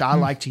polish I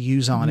like to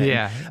use on it.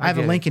 Yeah, I have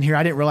a link in here.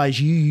 I didn't realize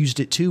you used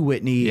it too,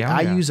 Whitney. Yeah,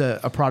 I use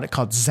a product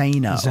called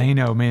Zano.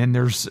 Zano, man,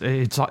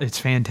 it's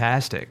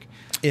fantastic.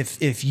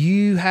 If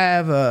you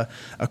have a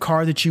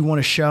car that you want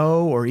to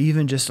show, or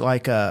even just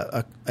like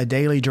a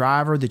daily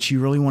driver that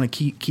you really want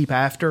to keep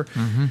after,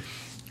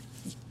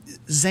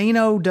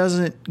 Zano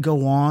doesn't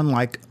go on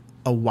like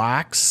a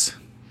wax,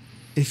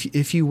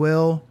 if you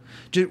will.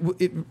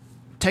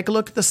 Take a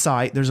look at the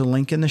site. There's a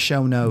link in the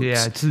show notes.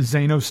 Yeah, it's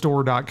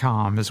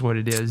zanostore.com is what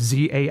it is.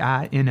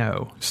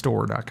 ZAINO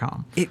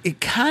store.com. It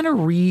kind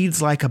of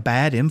reads like a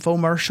bad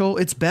infomercial.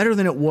 It's better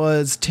than it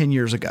was 10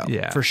 years ago,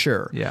 for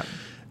sure. Yeah.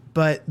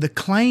 But the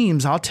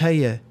claims, I'll tell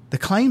you, the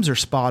claims are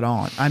spot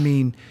on. I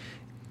mean,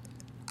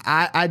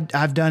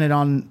 I've done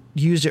it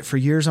used it for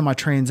years on my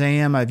Trans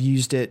Am. I've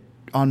used it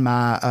on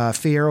my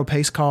Fiero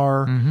pace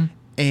car.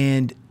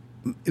 And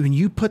when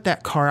you put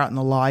that car out in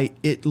the light,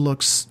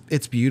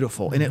 it's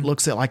beautiful. And it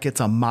looks like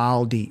it's a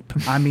mile deep.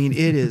 I mean,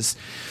 it is.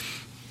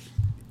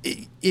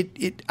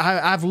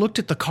 I've looked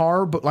at the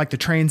car, but like the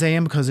Trans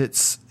Am, because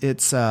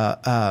it's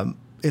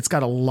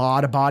got a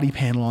lot of body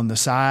panel on the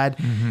side,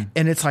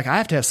 and it's like I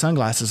have to have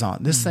sunglasses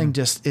on. This thing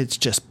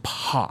just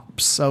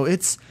pops. So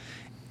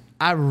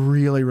I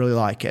really, really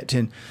like it.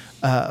 And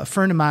a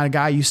friend of mine, a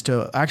guy I used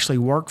to actually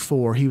work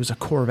for, he was a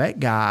Corvette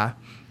guy.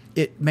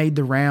 It made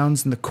the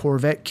rounds in the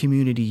Corvette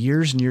community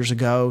years and years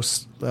ago.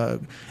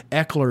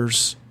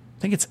 Eckler's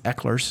think it's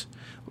Eckler's,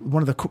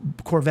 one of the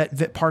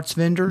Corvette parts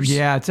vendors.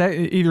 Yeah, it's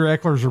either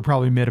Eckler's or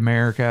probably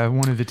Mid-America,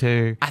 one of the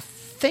two. I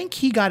think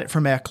he got it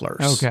from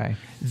Eckler's. Okay.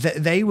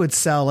 They would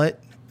sell it.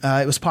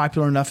 It was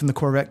popular enough in the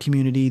Corvette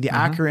community. The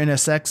Acura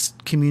NSX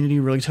community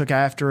really took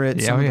after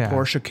it. Some of the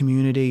Porsche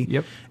community.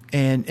 Yep.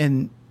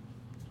 And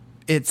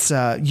it's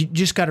you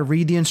just got to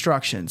read the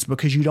instructions,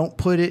 because you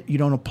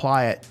don't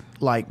apply it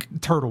like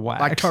turtle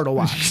wax.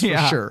 For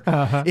sure.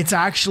 It's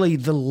actually,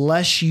 the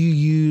less you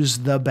use,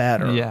 the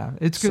better. Yeah,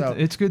 it's good.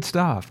 It's good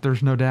stuff.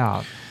 There's no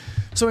doubt.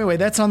 So anyway,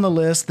 that's on the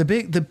list.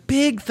 The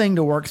big thing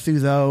to work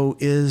through, though,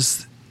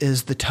 is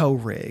the tow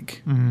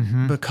rig,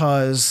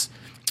 because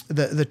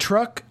the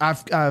truck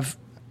the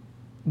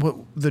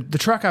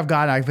truck I've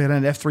got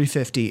an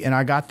F-350, and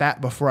I got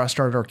that before I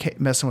started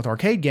messing with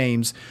arcade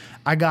games.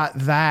 I got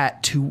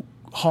that to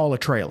haul a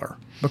trailer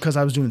because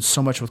I was doing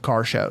so much with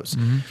car shows.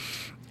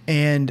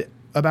 And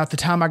about the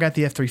time I got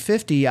the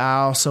F-350,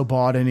 I also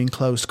bought an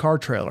enclosed car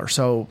trailer.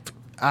 So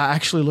I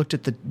actually looked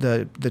at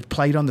the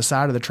plate on the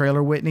side of the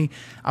trailer, Whitney.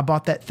 I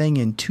bought that thing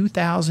in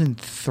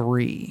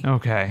 2003.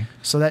 Okay.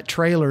 So that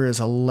trailer is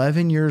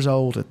 11 years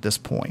old at this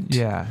point.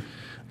 Yeah.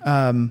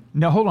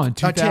 No, hold on.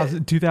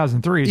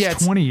 2003.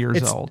 It's 20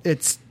 years old.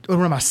 It's, what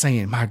am I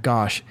saying? My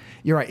gosh.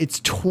 You're right. It's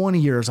 20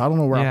 years. I don't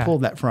know where I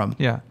pulled that from.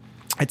 Yeah.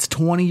 It's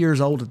 20 years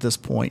old at this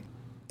point.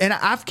 And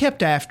I've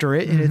kept after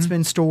it, and it's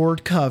been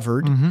stored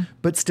covered,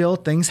 but still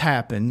things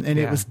happen. And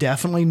it was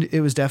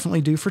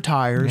definitely due for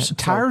tires. Yeah.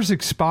 Tires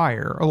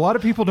expire. A lot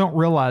of people don't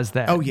realize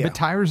that. Oh, yeah. But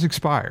tires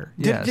expire.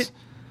 Yes.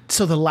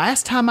 So the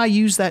last time I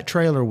used that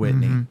trailer,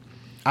 Whitney,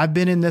 I've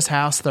been in this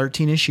house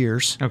 13-ish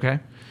years. Okay.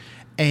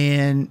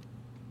 And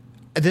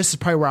this is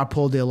probably where I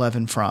pulled the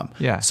 11 from.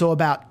 Yeah. So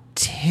about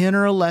 10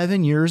 or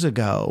 11 years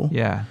ago,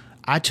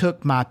 I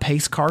took my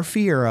pace car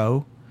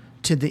Fiero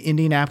to the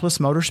Indianapolis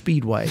Motor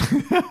Speedway.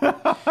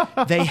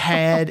 They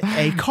had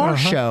a car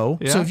show.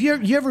 Yeah. So have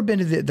you ever been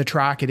to the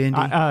track at Indy?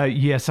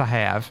 Yes, I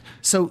have.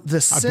 So the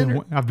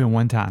center, I've been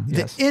one time.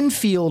 Yes. The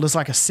infield is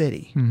like a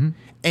city.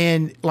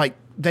 And like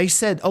they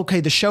said, okay,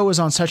 the show is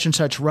on such and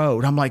such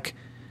road. I'm like,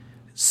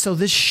 so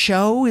this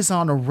show is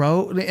on a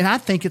road? And I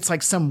think it's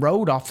like some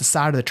road off the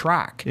side of the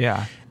track.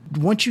 Yeah.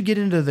 Once you get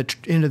into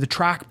the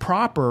track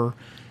proper,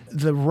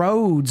 the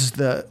roads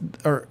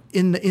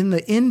in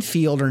the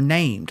infield are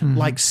named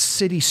like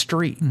city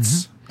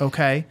streets.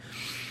 Okay.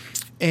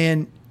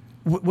 And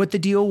what the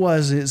deal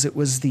was is it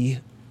was the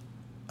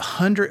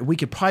 100. We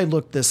could probably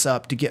look this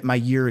up to get my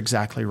year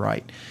exactly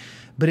right,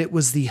 but it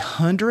was the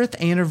 100th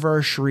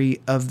anniversary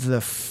of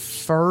the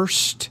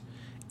first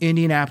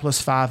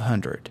Indianapolis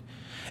 500.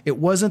 It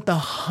wasn't the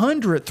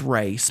 100th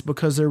race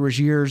because there was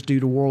years due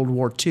to World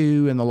War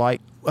II and the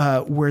like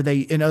where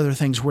they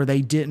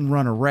didn't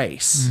run a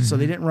race. So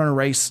they didn't run a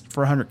race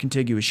for 100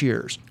 contiguous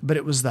years. But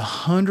it was the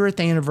 100th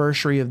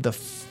anniversary of the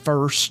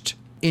first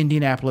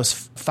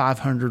Indianapolis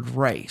 500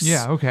 race.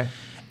 Yeah, okay.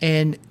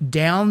 And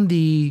down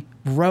the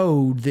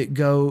road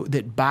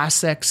that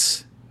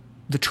bisects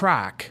the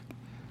track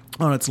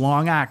on its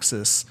long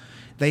axis,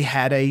 they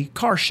had a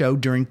car show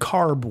during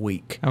Carb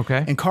Week.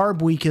 Okay. And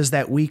Carb Week is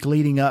that week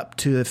leading up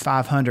to the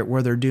 500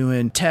 where they're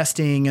doing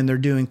testing and they're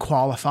doing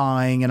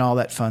qualifying and all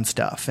that fun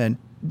stuff. And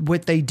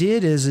what they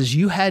did is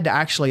you had to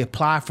actually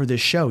apply for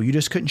this show. You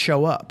just couldn't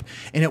show up.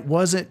 And it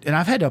wasn't, and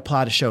I've had to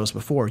apply to shows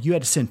before. You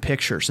had to send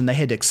pictures and they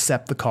had to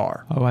accept the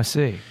car. Oh, I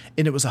see.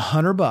 And it was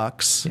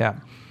 $100. Yeah.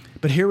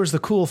 But here was the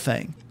cool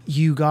thing.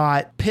 You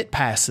got pit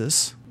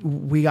passes.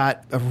 We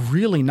got a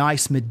really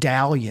nice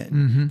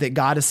medallion that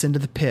got us into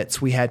the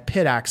pits. We had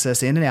pit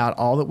access in and out,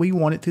 all that we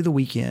wanted through the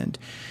weekend.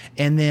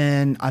 And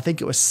then I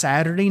think it was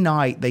Saturday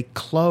night, they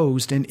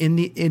closed. And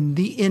in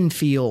the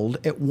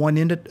infield at one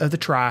end of the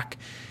track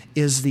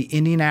is the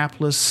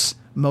Indianapolis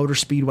Motor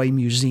Speedway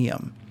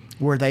Museum,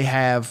 where they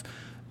have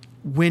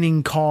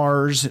winning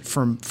cars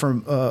from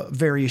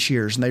various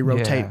years, and they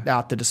rotate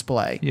out the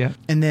display. Yeah.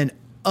 And then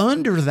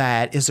under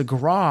that is a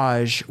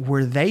garage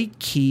where they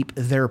keep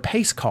their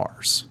pace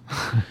cars.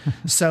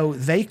 So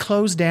they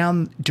closed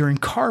down during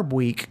Carb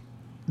Week.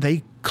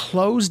 They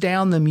closed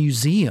down the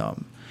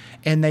museum,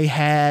 and they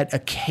had a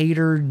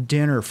catered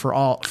dinner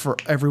for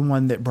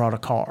everyone that brought a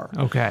car.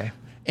 Okay.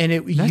 And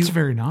that's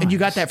very nice. And you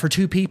got that for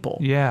two people.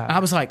 Yeah. I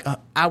was like,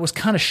 I was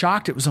kind of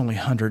shocked it was only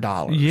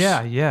 $100.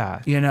 Yeah,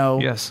 yeah. You know?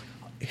 Yes.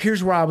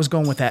 Here's where I was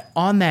going with that.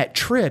 On that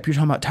trip, you're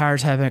talking about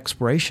tires having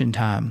expiration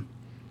time,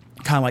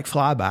 kind of like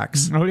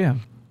flybacks. Oh, yeah.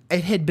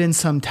 It had been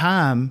some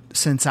time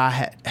since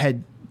I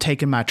had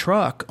taken my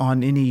truck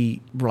on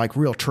any like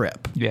real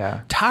trip.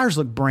 Yeah. Tires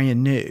look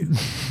brand new.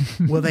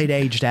 Well, they'd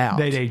aged out.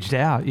 They'd aged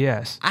out,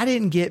 yes. I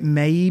didn't get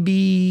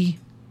maybe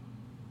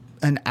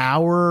an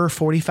hour,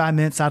 45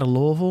 minutes out of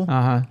Louisville.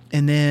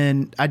 And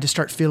then I just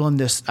started feeling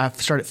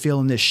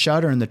this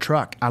shudder in the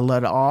truck. I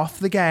let off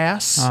the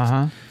gas.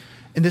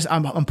 And this,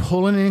 I'm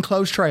pulling an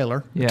enclosed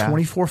trailer, a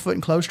 24-foot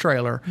enclosed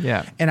trailer.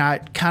 Yeah. And I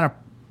kind of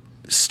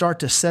start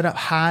to set up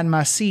high in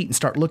my seat and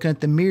start looking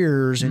at the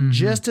mirrors. And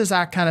just as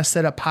I kind of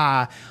set up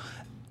high,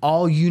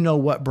 all you know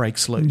what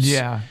breaks loose.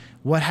 Yeah.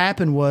 What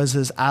happened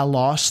was I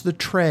lost the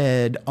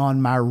tread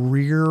on my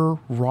rear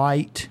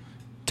right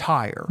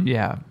tire.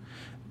 Yeah.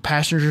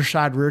 Passenger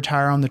side rear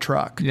tire on the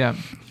truck. Yeah.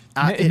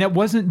 And that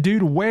wasn't due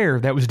to wear.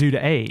 That was due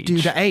to age.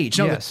 Due to age.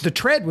 No, yes. the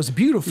tread was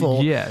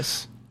beautiful.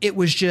 Yes. It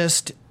was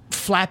just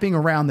flapping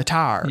around the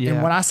tire. Yeah.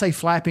 And when I say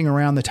flapping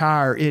around the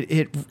tire,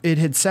 it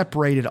had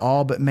separated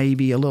all but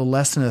maybe a little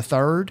less than a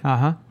third.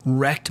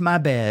 Wrecked my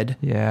bed.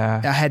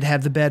 Yeah. I had to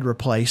have the bed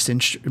replaced.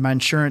 And my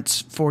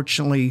insurance,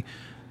 fortunately,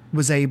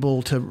 was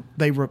able to,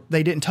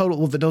 they didn't total,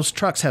 well, those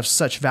trucks have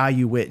such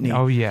value, Whitney.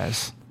 Oh,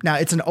 yes. Now,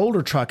 it's an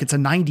older truck. It's a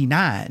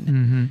 99.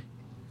 Mm-hmm.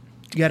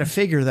 You got to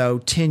figure, though,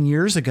 10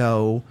 years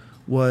ago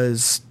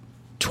was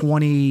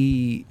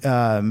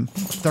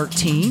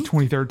 2013.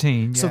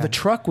 2013. So yeah. the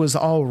truck was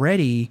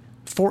already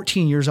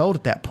 14 years old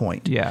at that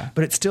point. Yeah.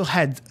 But it still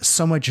had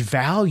so much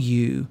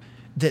value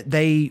that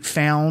they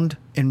found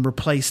and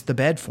replaced the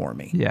bed for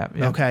me. Yeah.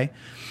 Yeah. Okay.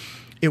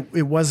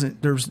 It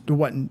wasn't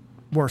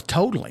worth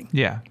totaling.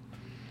 Yeah.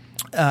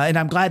 And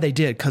I'm glad they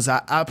did, because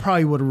I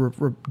probably would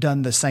have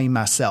done the same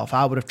myself.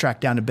 I would have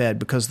tracked down a bed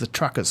because the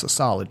truck is a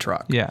solid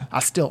truck. Yeah. I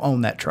still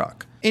own that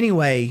truck.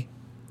 Anyway,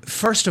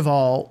 first of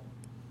all,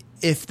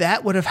 if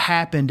that would have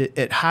happened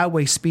at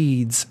highway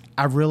speeds,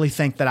 I really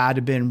think that I'd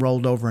have been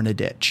rolled over in a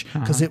ditch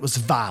because it was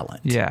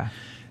violent. Yeah.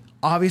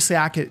 Obviously,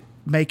 I could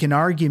make an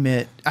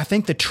argument. I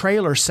think the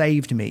trailer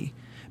saved me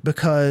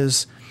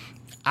because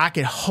I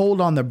could hold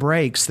on the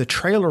brakes. The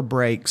trailer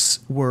brakes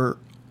were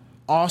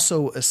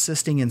also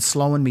assisting in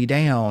slowing me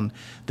down.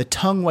 The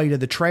tongue weight of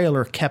the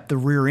trailer kept the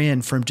rear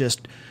end from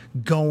just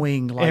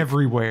going like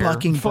everywhere,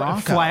 bucking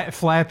bronco.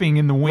 Flapping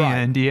in the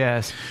wind. Right.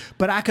 Yes.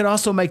 But I could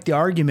also make the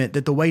argument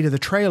that the weight of the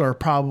trailer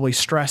probably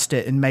stressed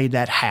it and made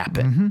that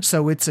happen. Mm-hmm.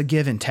 So it's a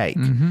give and take.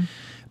 Mm-hmm.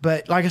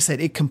 But like I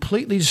said, it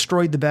completely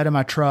destroyed the bed of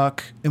my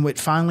truck, and went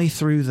finally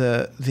through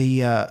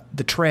the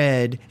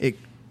tread. It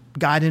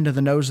got into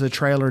the nose of the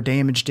trailer,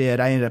 damaged it.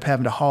 I ended up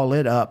having to haul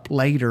it up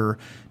later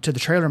to the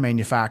trailer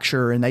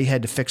manufacturer, and they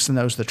had to fix the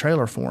nose of the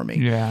trailer for me.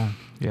 Yeah.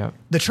 Yeah.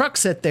 The truck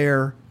sat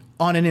there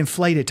on an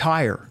inflated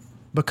tire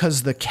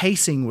because the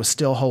casing was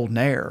still holding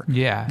air.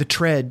 Yeah. The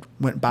tread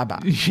went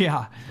bye-bye.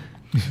 Yeah.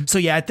 So,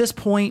 yeah, at this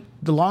point,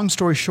 the long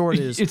story short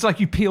is... It's like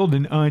you peeled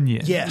an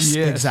onion. Yes,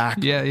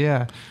 exactly. Yeah,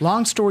 yeah.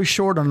 Long story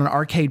short, on an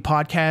arcade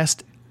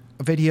podcast,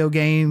 a video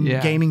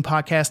gaming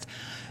podcast,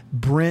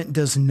 Brent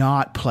does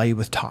not play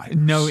with tires.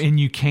 No, and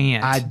you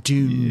can't. I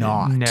do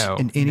not. No.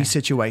 In any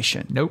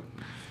situation. Nope.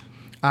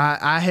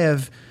 I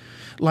have,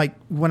 like,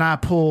 when I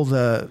pull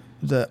the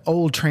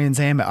old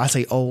Trans Am, I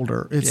say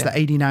older, it's the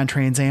 89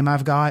 Trans Am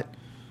I've got.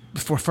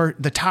 For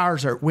the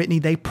tires are, Whitney,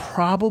 they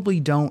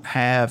probably don't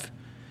have...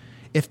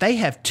 If they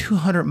have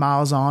 200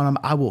 miles on them,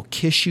 I will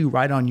kiss you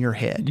right on your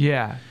head.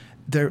 Yeah.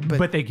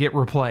 But they get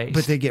replaced.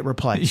 But they get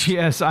replaced.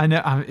 Yes, I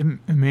know.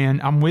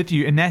 Man, I'm with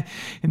you. And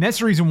that's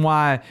the reason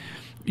why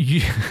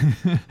you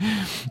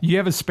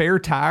have a spare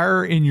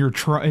tire in your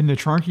in the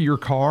trunk of your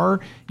car.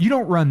 You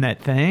don't run that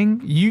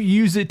thing. You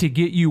use it to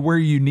get you where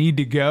you need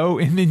to go,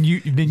 and then you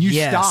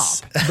yes.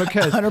 stop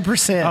because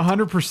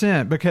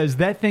 100%, because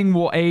that thing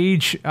will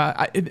age.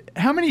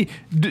 How many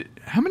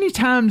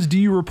times do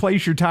you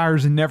replace your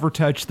tires and never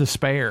touch the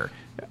spare?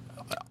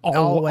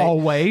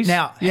 Always.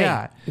 Now,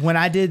 yeah. Hey, when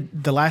I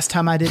did the last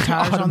time I did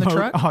tires on the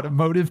truck,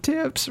 automotive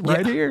tips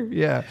right here.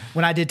 Yeah.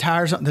 When I did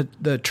tires on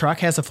the truck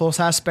has a full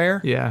size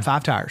spare. Yeah.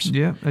 5 tires.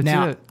 Yeah. That's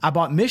now it. I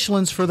bought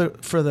Michelin's for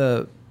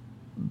the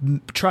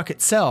truck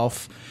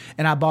itself,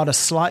 and I bought a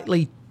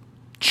slightly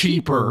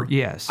cheaper.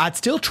 Yes. I'd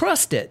still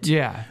trust it.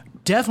 Yeah.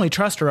 Definitely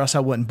trust her, or else I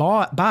wouldn't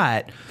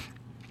buy it.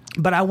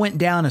 But I went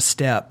down a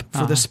step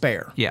for the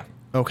spare. Yeah.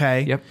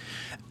 Okay. Yep.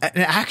 And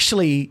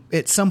actually,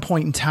 at some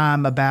point in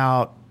time,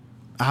 about,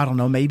 I don't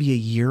know, maybe a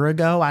year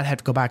ago, I'd have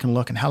to go back and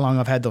look at how long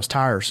I've had those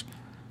tires.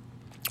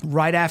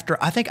 Right after,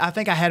 I think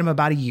I had them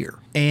about a year.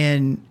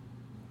 And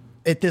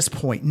at this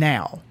point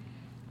now,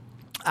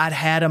 I'd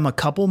had them a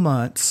couple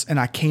months, and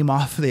I came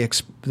off the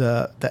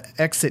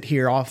exit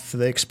here off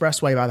the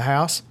expressway by the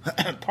house.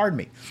 Pardon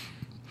me.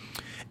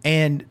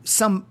 And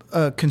some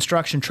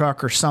construction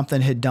truck or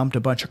something had dumped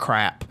a bunch of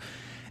crap.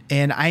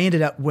 And I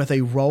ended up with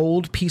a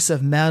rolled piece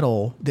of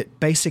metal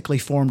that basically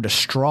formed a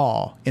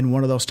straw in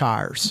one of those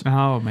tires.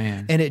 Oh,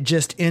 man. And it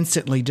just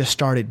instantly just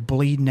started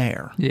bleeding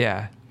air.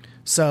 Yeah.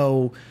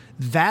 So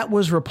that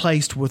was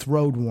replaced with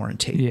road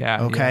warranty.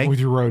 Yeah. Okay. Yeah, with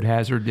your road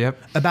hazard. Yep.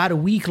 About a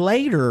week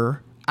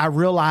later, I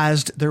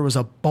realized there was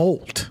a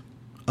bolt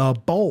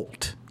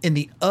in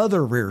the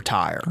other rear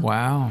tire.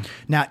 Wow.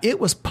 Now, it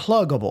was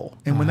pluggable.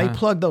 And when they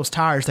plug those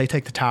tires, they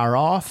take the tire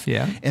off.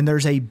 Yeah. And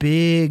there's a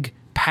big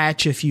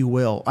patch, if you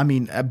will. I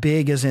mean, a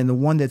big as in the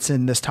one that's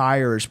in this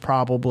tire is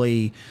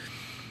probably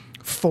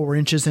 4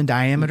 inches in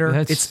diameter.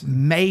 It's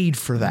made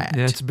for that.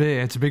 That's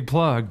big. It's a big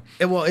plug.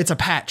 Well, it's a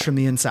patch from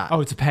the inside. Oh,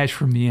 it's a patch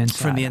from the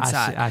inside. From the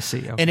inside. I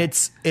see. Okay. And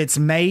it's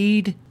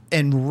made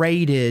and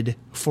rated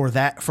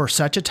for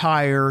such a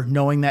tire,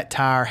 knowing that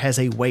tire has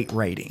a weight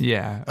rating.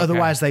 Yeah. Okay.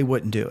 Otherwise, they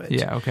wouldn't do it.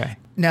 Yeah. Okay.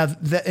 Now,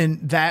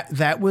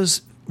 that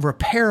was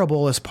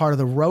repairable as part of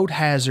the road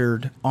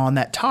hazard on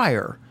that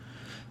tire.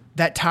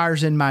 that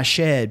tire's in my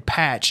shed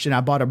patched, and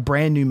I bought a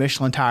brand new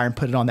Michelin tire and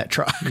put it on that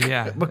truck.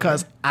 Yeah.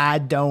 Because I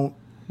don't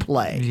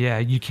play. Yeah,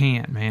 you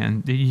can't,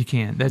 man. You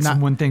can't. That's the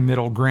one thing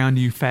that'll ground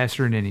you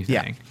faster than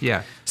anything.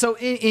 Yeah. So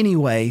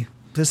anyway,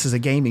 this is a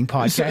gaming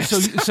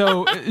podcast.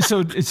 So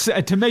it's,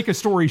 to make a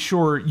story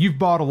short, you've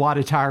bought a lot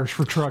of tires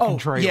for truck and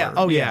trailer.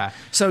 Yeah. Yeah.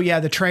 So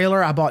the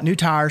trailer, I bought new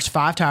tires,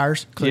 5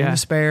 tires, including the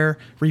spare,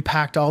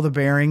 repacked all the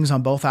bearings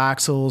on both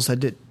axles. I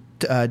did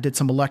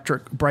some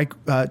electric brake.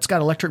 It's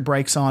got electric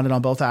brakes on it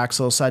on both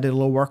axles. So I did a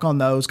little work on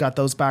those, got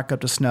those back up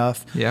to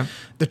snuff. Yeah.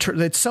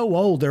 It's so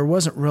old, there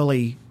was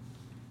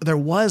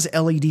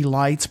LED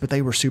lights, but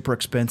they were super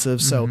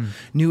expensive. So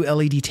new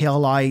LED tail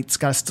lights,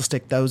 got to still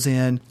stick those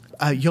in.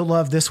 You'll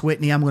love this,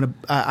 Whitney.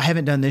 I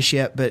haven't done this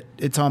yet, but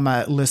it's on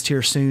my list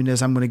here soon.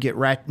 Is I'm going to get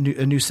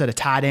a new set of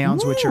tie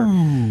downs, which are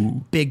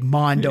big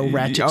Mondo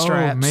ratchet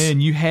straps. Oh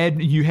man, you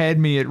had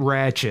me at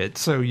ratchet.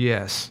 So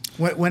yes,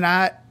 when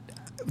I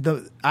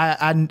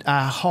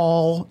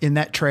haul in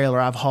that trailer,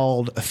 I've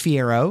hauled a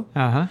Fiero,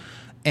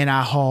 and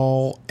I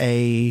haul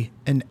a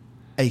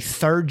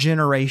 3rd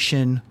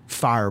generation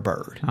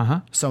Firebird,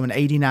 so an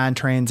 '89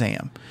 Trans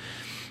Am.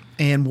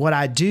 And what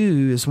I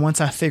do is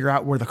once I figure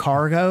out where the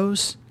car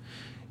goes,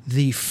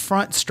 the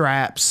front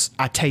straps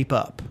I tape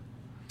up.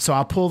 So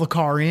I'll pull the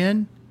car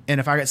in, and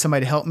if I get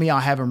somebody to help me, I'll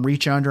have them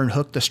reach under and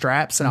hook the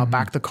straps, and I'll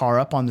back the car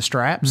up on the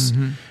straps.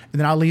 And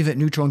then I'll leave it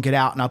neutral and get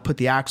out, and I'll put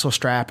the axle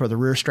strap or the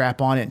rear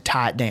strap on it and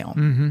tie it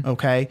down.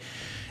 Okay?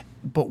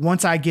 But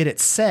once I get it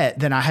set,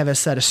 then I have a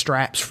set of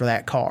straps for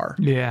that car.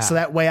 Yeah. So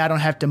that way I don't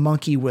have to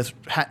monkey with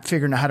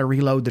figuring out how to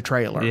reload the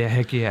trailer. Yeah,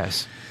 heck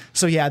yes.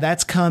 So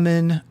that's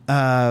coming.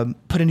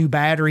 Put a new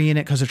battery in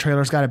it because the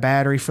trailer's got a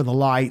battery for the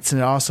lights,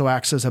 and it also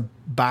acts as a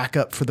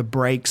backup for the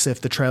brakes.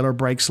 If the trailer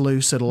breaks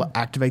loose, it'll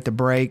activate the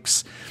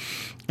brakes.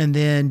 And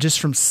then just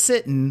from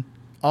sitting,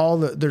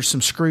 there's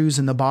some screws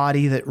in the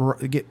body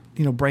that get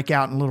break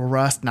out in a little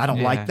rust, and I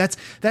don't like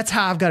that's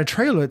how I've got a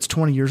trailer that's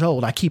 20 years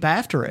old. I keep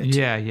after it.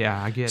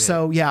 Yeah, I get it.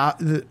 So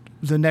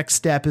the next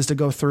step is to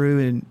go through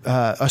and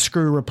a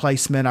screw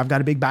replacement. I've got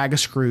a big bag of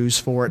screws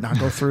for it, and I'll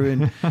go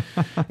through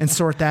and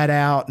sort that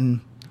out. And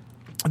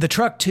the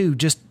truck too,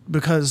 just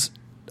because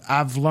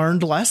I've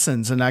learned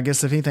lessons, and I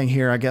guess if anything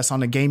here, I guess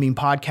on a gaming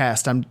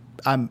podcast,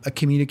 I'm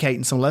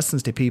communicating some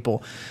lessons to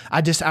people.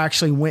 I just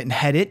actually went and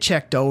had it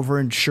checked over,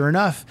 and sure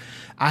enough,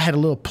 I had a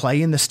little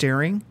play in the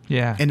steering.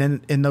 Yeah.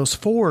 And in those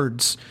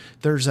Fords,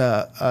 there's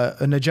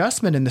an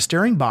adjustment in the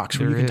steering box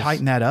where you can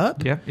tighten that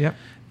up. Yep.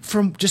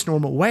 From just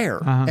normal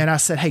wear. And I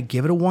said, hey,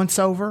 give it a once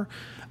over.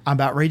 I'm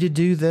about ready to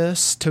do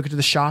this. Took it to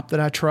the shop that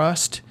I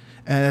trust.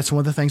 And that's one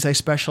of the things they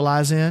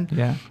specialize in.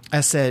 Yeah. I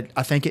said,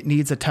 I think it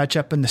needs a touch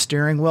up in the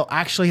steering wheel.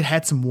 Actually, it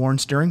had some worn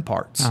steering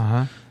parts.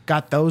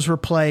 Got those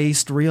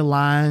replaced,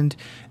 realigned.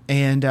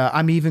 And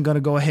I'm even going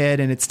to go ahead,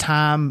 and it's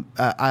time.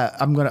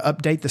 I'm going to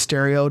update the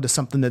stereo to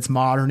something that's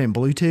modern and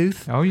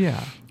Bluetooth. Oh,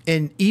 yeah.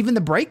 And even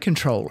the brake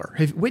controller.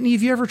 Whitney,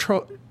 have you ever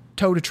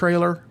towed a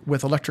trailer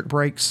with electric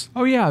brakes?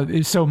 Oh,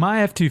 yeah. So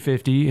my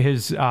F-250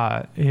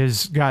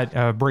 has got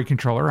a brake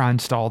controller. I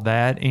installed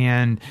that.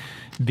 And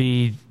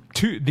the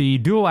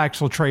dual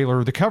axle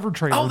trailer, the covered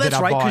trailer that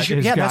I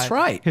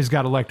bought, has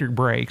got electric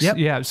brakes. Yep.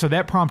 Yeah, so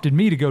that prompted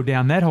me to go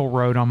down that whole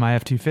road on my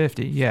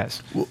F-250.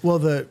 Yes. Well,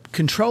 the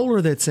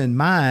controller that's in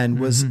mine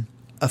was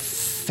a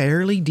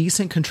fairly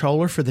decent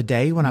controller for the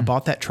day when I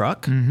bought that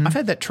truck. I've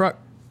had that truck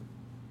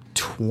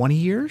 20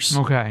 years.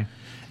 Okay.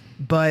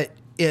 But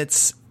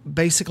it's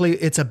basically,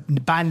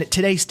 by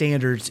today's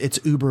standards, it's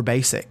uber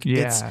basic.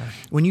 Yeah.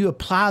 When you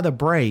apply the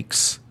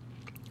brakes,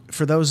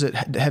 for those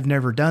that have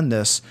never done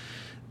this,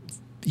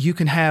 you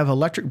can have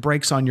electric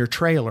brakes on your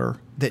trailer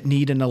that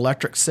need an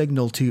electric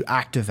signal to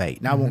activate.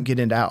 And I won't get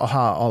into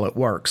how all it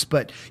works,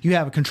 but you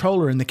have a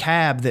controller in the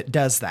cab that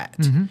does that.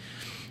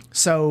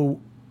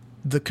 So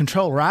the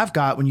controller I've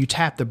got, when you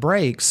tap the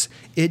brakes,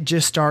 it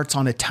just starts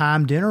on a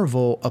timed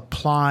interval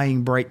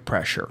applying brake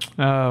pressure.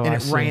 Oh, and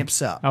it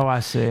ramps up. Oh, I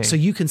see. So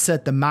you can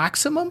set the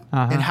maximum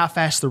and how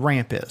fast the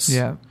ramp is.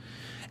 Yeah.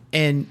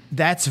 And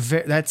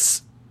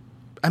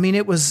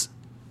it was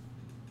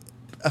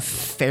a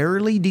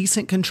fairly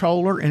decent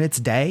controller in its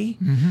day.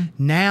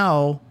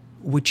 Now,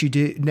 what you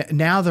do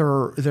now,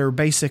 they're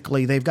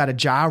basically, they've got a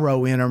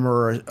gyro in them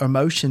or a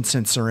motion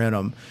sensor in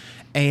them,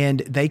 and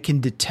they can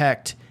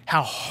detect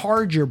how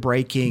hard you're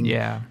braking.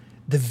 Yeah.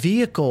 The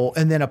vehicle,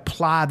 and then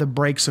apply the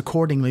brakes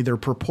accordingly. They're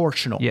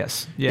proportional.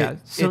 Yes. Yeah.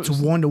 It's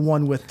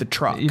 1-to-1 with the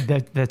truck.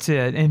 That's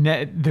it.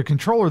 And the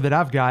controller that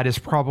I've got is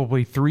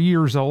probably 3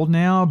 years old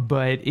now,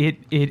 but it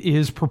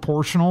is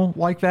proportional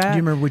like that. Do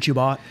you remember what you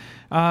bought?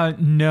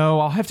 No,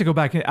 I'll have to go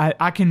back.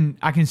 I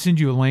can send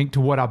you a link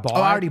to what I bought.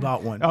 Oh, I already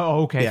bought one.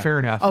 Oh, okay, fair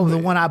enough. Oh, the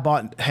one I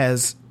bought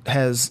has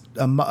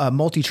a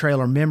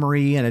multi-trailer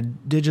memory and a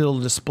digital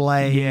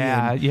display.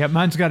 Yeah,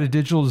 mine's got a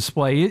digital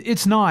display.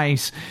 It's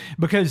nice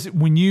because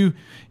when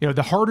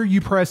the harder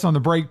you press on the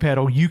brake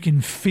pedal, you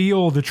can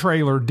feel the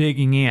trailer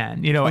digging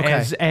in.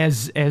 Okay.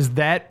 As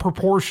that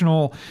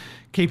proportional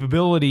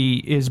capability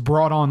is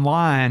brought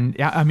online,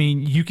 I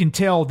mean, you can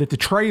tell that the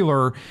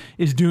trailer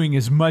is doing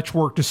as much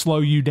work to slow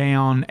you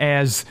down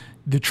as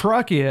the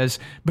truck is,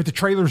 but the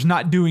trailer's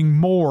not doing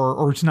more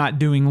or it's not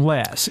doing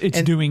less.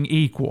 It's doing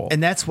equal.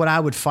 And that's what I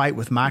would fight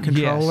with my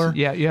controller.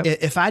 Yes. Yeah.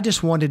 If I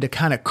just wanted to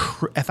kind of,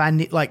 if I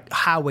need like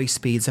highway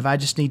speeds, if I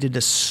just needed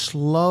to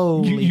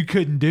slowly. You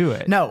couldn't do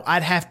it. No,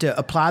 I'd have to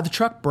apply the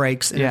truck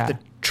brakes. And if the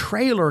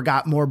trailer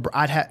got more,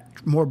 I'd have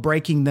more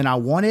braking than I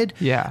wanted.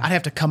 Yeah. I'd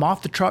have to come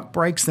off the truck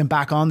brakes, then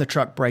back on the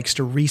truck brakes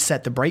to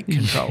reset the brake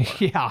controller.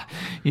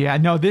 Yeah.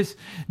 No, the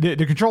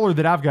controller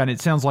that I've got, it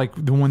sounds like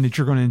the one that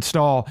you're going to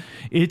install.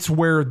 It's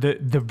where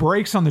the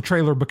brakes on the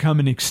trailer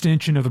become an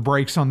extension of the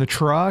brakes on the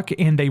truck,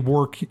 and they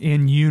work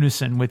in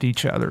unison with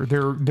each other.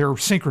 They're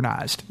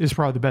synchronized is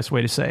probably the best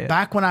way to say it.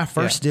 Back when I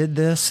first did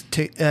this,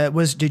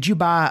 did you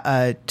buy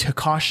a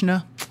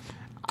Takashna?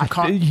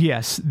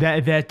 Yes,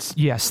 that's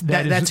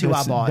who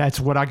I bought. That's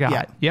what I got.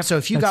 Yeah. Yep. So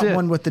if you got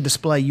one with the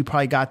display, you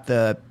probably got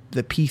the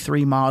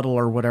P3 model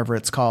or whatever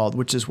it's called,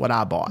 which is what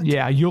I bought.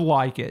 Yeah, you'll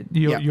like it.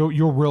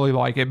 You'll really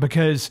like it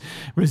because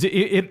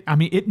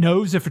it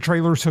knows if a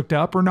trailer's hooked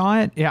up or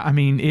not. Yeah, I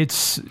mean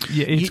it's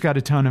got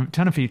a ton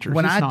of features.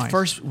 When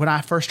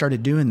I first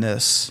started doing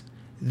this,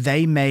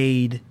 they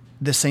made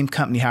the same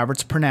company, however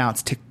it's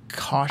pronounced,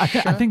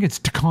 Takasha? I think it's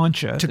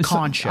Takancha.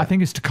 Takancha. I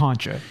think it's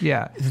Takancha.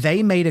 Yeah.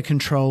 They made a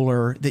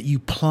controller that you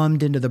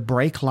plumbed into the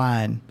brake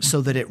line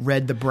so that it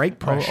read the brake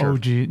pressure. Oh,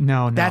 gee.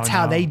 No. That's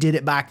how they did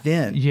it back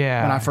then.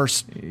 Yeah. When I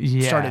first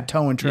started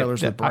towing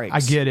trailers with brakes. I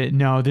get it.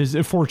 No,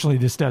 fortunately,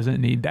 this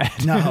doesn't need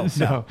that. No.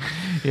 No.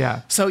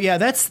 Yeah. So yeah,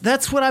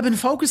 that's what I've been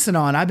focusing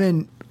on.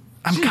 I'm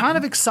kind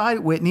of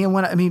excited, Whitney.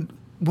 And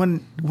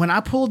when I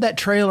pulled that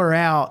trailer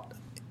out,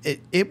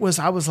 I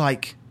was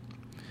like,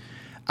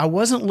 I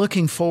wasn't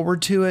looking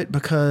forward to it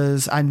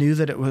because I knew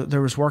that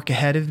there was work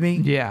ahead of me.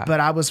 Yeah.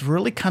 But I was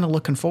really kind of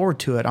looking forward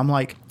to it. I'm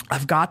like,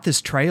 I've got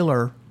this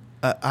trailer.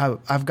 I've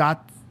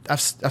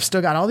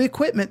still got all the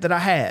equipment that I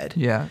had.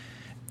 Yeah.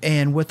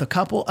 And with a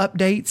couple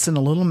updates and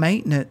a little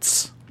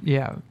maintenance.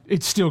 Yeah.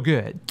 It's still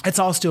good. It's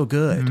all still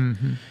good.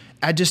 Mm-hmm.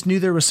 I just knew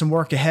there was some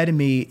work ahead of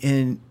me,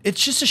 and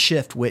it's just a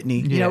shift,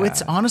 Whitney. Yeah. You know,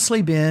 it's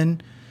honestly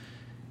been,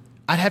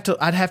 I'd have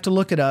to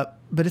look it up,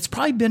 but it's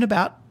probably been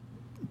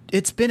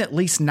it's been at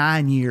least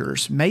 9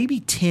 years, maybe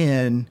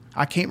 10.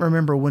 I can't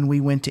remember when we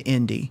went to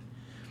Indy.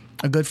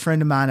 A good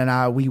friend of mine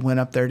and we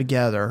went up there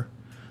together.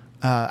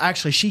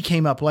 Actually, she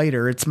came up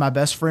later. It's my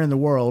best friend in the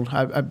world.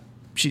 I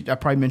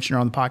probably mentioned her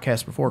on the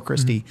podcast before,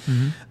 Christy.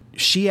 Mm-hmm.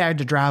 She had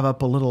to drive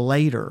up a little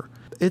later.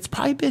 It's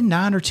probably been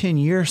 9 or 10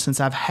 years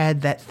since I've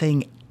had that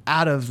thing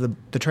out of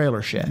the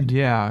trailer shed.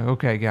 Yeah.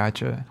 Okay.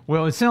 Gotcha.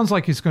 Well, it sounds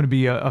like it's going to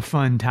be a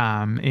fun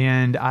time.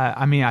 And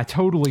I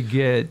totally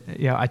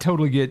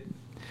get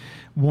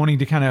wanting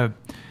to kind of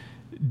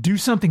do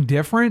something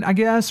different, I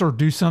guess, or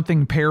do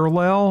something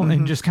parallel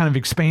and just kind of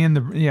expand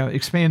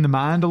the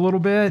mind a little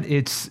bit.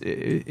 It's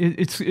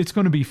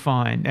going to be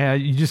fun.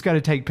 You just got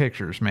to take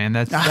pictures, man.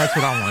 That's what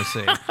I want to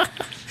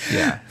see.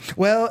 Yeah.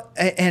 Well,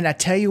 and I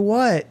tell you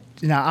what,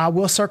 now I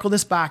will circle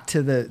this back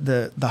to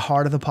the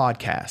heart of the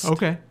podcast.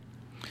 Okay.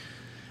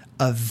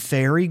 A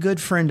very good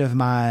friend of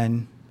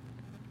mine,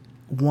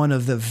 one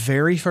of the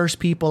very first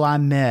people I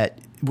met,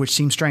 which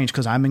seems strange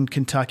because I'm in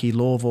Kentucky,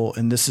 Louisville,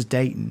 and this is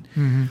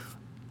Dayton,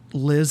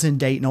 lives in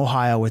Dayton,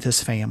 Ohio with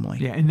his family.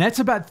 Yeah, and that's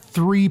about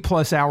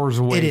 3+ hours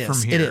away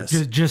from here. It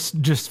is.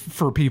 Just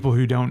for people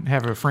who don't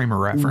have a frame of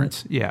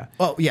reference. Yeah.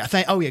 Oh, yeah.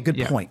 Good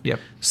point. Yep.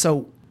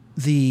 So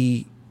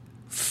the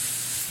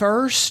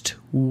first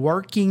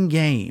working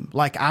game,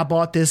 like I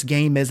bought this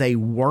game as a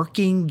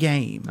working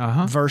game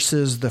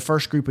versus the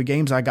first group of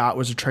games I got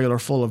was a trailer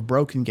full of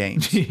broken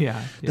games.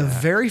 Yeah. The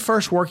very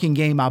first working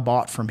game I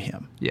bought from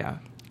him. Yeah.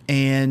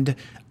 And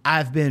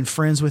I've been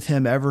friends with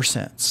him ever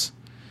since.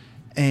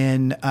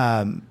 And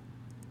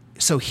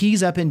so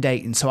he's up in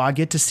Dayton. So I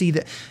get to see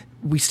that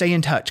we stay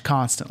in touch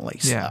constantly.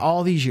 Yeah.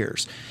 All these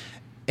years.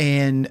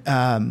 And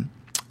I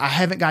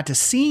haven't got to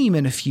see him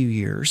in a few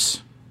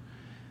years,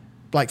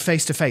 like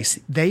face to face.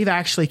 They've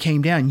actually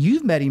came down.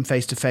 You've met him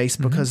face to face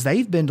because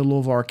they've been to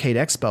Louisville Arcade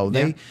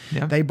Expo.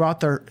 They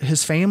brought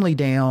his family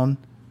down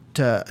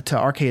to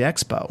Arcade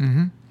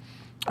Expo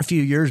a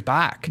few years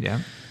back. Yeah.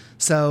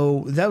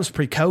 So that was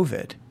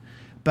pre-COVID.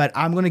 But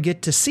I'm going to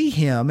get to see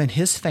him and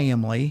his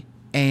family,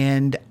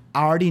 and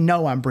I already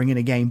know I'm bringing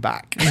a game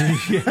back.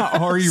 Yeah,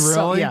 are you really?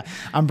 So, yeah,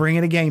 I'm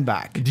bringing a game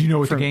back. Do you know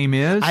what the game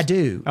is? I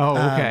do. Oh,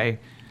 okay.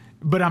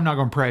 But I'm not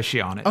going to press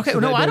you on it. Okay,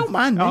 I don't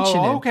mind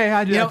mentioning. Oh, okay.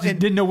 I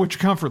didn't know what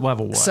your comfort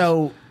level was.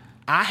 So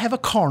I have a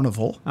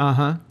Carnival,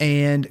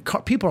 and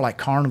people are like,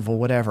 Carnival,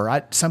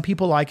 whatever. Some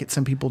people like it,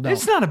 some people don't.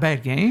 It's not a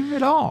bad game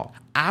at all.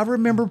 I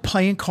remember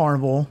playing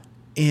Carnival.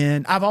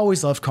 And I've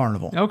always loved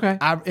Carnival. Okay.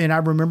 I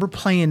remember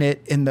playing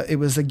it, it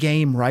was a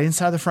game right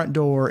inside the front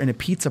door in a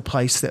pizza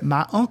place that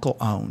my uncle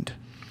owned.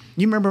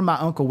 You remember my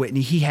Uncle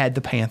Whitney? He had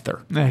the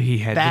Panther. He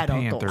had That the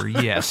uncle. Panther.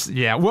 Yes.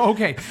 Yeah. Well,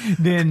 okay.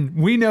 Then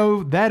we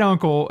know that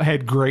uncle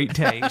had great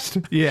taste.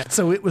 Yeah.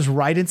 So it was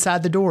right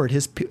inside the door at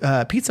his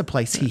pizza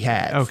place he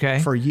had. Okay.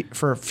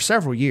 For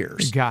several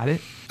years. Got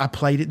it. I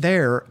played it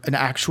there, an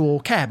actual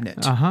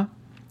cabinet. Uh-huh.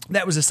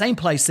 That was the same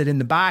place that in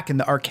the back in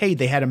the arcade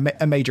they had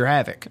a Major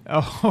Havoc.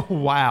 Oh,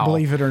 wow.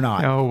 Believe it or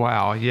not. Oh,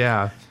 wow.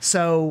 Yeah.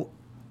 So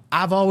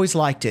I've always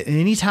liked it. And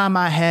anytime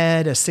I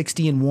had a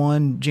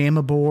 60-in-1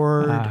 JAMA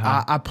board,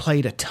 I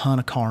played a ton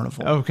of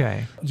Carnival.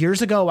 Okay.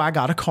 Years ago, I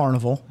got a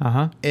Carnival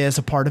as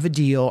a part of a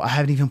deal. I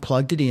haven't even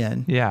plugged it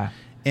in. Yeah.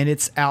 And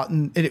it's out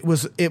in it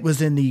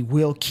was in the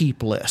will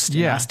keep list.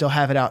 Yeah. And I still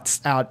have it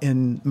out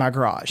in my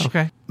garage.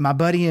 Okay. My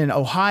buddy in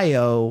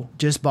Ohio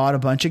just bought a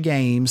bunch of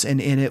games, and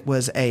it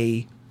was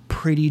a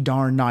pretty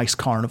darn nice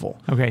Carnival.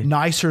 Okay.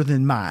 Nicer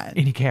than mine.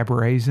 Any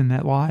cabarets in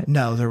that lot?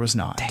 No, there was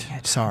not. Dang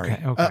it. Sorry.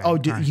 Okay, okay. All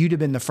right. You'd have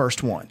been the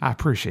first one. I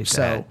appreciate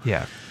that.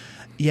 Yeah.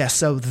 Yeah,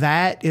 so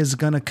that is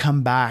going to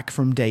come back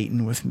from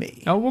Dayton with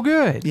me. Oh, well,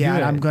 good. Yeah,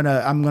 Good. and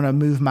I'm gonna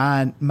move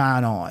mine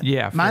on.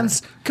 Yeah, fair.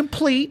 mine's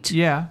complete.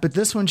 Yeah. but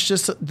this one's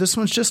just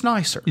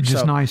nicer. It's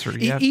just nicer,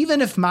 yeah.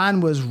 Even if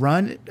mine was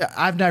run,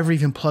 I've never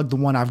even plugged the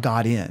one I've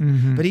got in.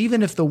 Mm-hmm. But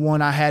even if the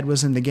one I had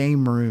was in the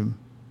game room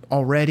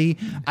already,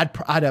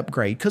 I'd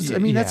upgrade because I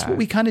mean that's Yeah. what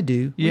we kind of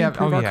do. We Yeah.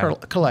 improve our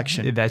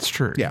collection. That's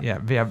true. Yeah.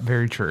 Yeah.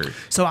 Very true.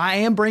 So I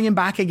am bringing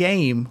back a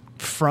game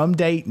from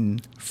Dayton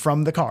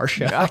from the car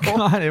show. I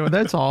got it. Well,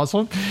 that's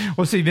awesome.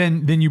 Well, see,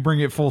 then you bring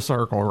it full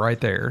circle right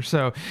there.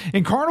 So,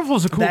 and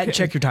Carnival's a cool. That and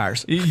check your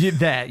tires.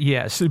 That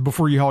yes,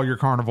 before you haul your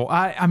Carnival.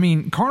 I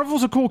mean,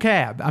 Carnival's a cool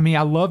cab. I mean,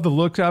 I love the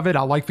look of it.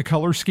 I like the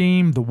color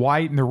scheme, the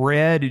white and the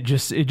red. It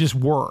just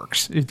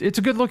works. It's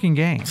a good looking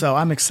game. So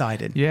I'm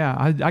excited. Yeah,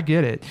 I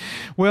get it.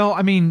 Well,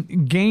 I mean,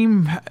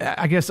 game.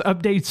 I guess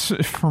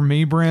updates for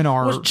me, Brent,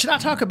 are. Well,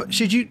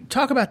 should you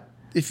talk about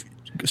if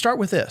start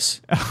with this?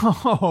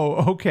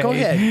 Oh, okay. Go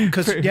ahead,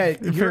 because your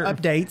Fair-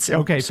 updates.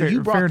 Okay, so you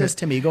brought this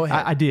to me. Go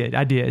ahead. I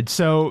did.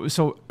 So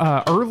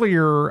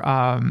earlier,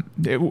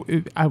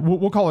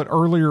 we'll call it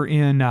earlier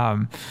in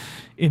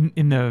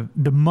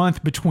the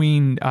month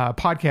between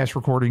podcast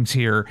recordings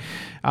here,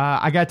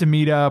 I got to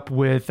meet up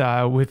with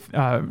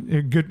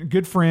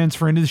good friends,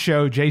 friend of the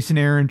show, Jason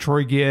Aaron,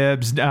 Troy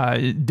Gibbs,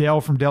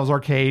 Dale from Dale's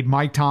Arcade,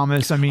 Mike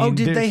Thomas. I mean,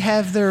 did they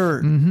have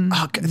their?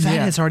 Oh, that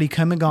has already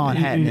come and gone,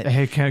 hadn't it?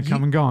 It had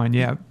come and gone.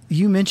 Yeah.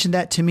 You mentioned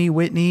that to me,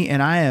 Whitney,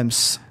 and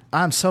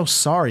I'm so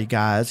sorry,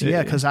 guys.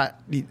 Yeah, because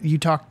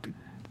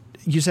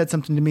you said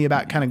something to me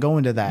about kind of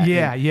going to that.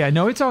 Yeah.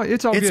 No, it's all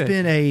It's good.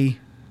 been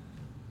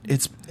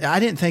I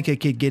didn't think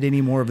it could get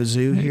any more of a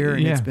zoo here,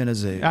 and it's been a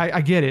zoo.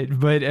 I get it,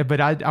 but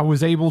I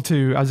was able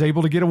to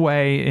get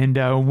away and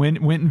went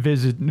and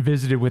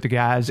visited with the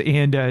guys,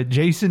 and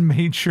Jason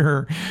made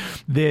sure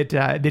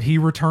that he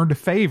returned a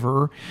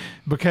favor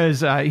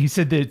because he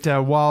said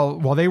that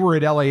while they were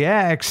at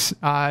LAX,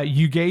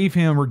 you gave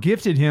him or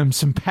gifted him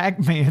some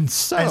Pac-Man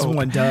soap, As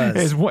one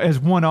does. as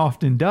one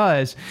often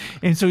does,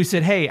 and so he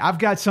said, "Hey, I've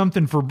got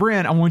something for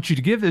Brent. I want you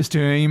to give this to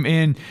him."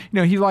 And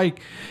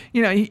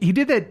he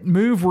did that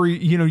move where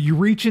you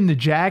reach in the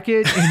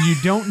jacket and you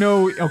don't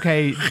know.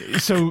 Okay,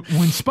 so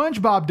when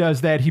SpongeBob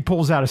does that, he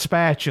pulls out a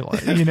spatula.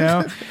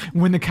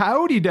 When the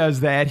Coyote does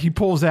that, he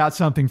pulls out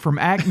something from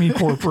Acme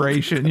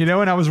Corporation. And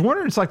I was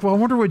wondering, it's like, well, I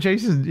wonder what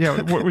Jason's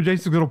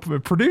going to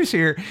produce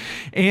here,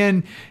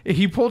 and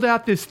he pulled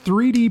out this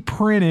 3D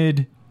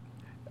printed.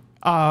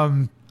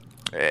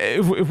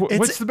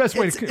 What's the best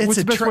way to say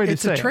it?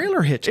 It's a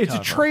trailer hitch It's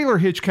cover. a trailer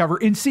hitch cover.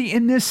 And see,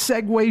 in this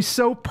segues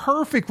so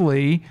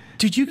perfectly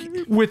Did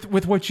you?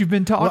 with what you've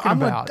been talking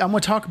I'm about. going to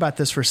talk about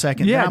this for a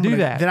second. Yeah, then I'm do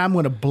gonna, that. Then I'm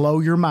going to blow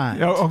your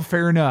mind. Oh,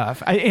 fair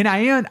enough. I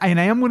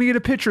am going to get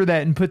a picture of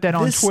that and put that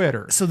on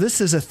Twitter So this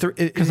is a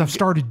because I've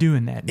started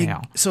doing that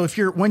now. So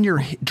when your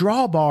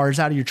drawbars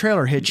out of your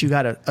trailer hitch, you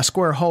got a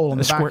square hole in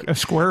the back. A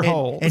square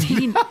hole. And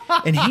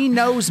he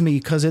knows me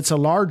because it's a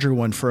larger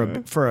one for a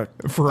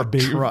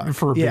big truck.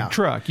 Big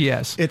truck.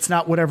 Yes. It's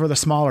not whatever the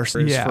smaller is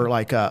Yeah. for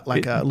like a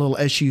little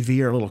SUV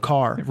or a little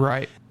car.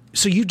 Right.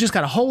 So you just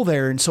got a hole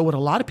there, and so what a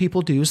lot of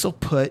people do is they'll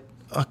put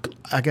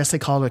I guess they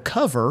call it a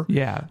cover.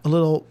 Yeah. A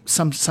little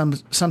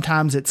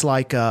sometimes it's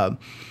like a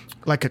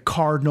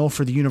cardinal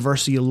for the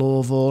University of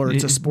Louisville, or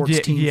it's a sports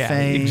team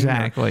thing.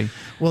 Exactly.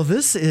 Well,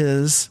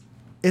 it's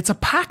a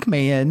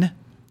Pac-Man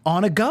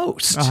on a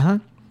ghost.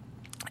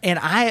 And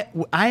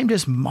I'm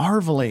just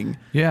marveling.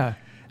 Yeah.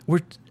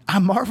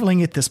 I'm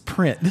marveling at this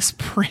print. This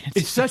print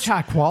It's such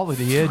high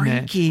quality, isn't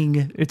it?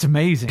 freaking It's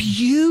amazing.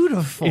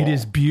 beautiful. It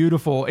is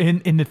beautiful.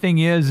 And the thing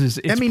is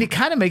it's, I mean, it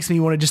kind of makes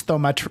me want to just throw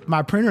my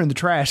printer in the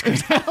trash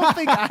because I don't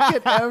think I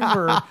could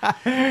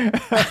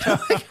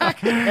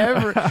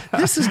ever.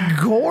 This is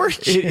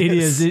gorgeous. it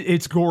is.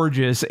 It's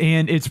gorgeous,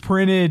 and it's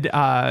printed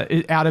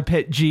out of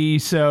PET G.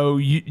 So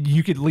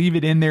you could leave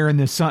it in there in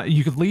the sun.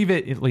 You could leave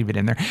it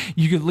in there.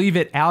 You could leave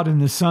it out in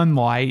the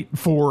sunlight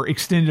for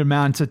extended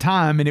amounts of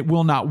time, and it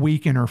will not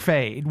weaken or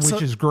fade,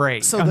 which is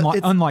great. so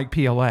unlike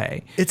PLA.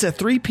 It's a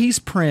 3-piece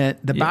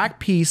print. The back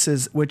piece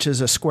which is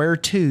a square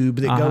tube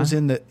that goes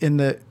in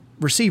the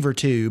receiver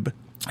tube.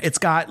 It's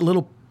got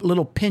little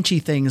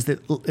pinchy things that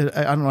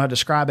I don't know how to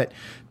describe it.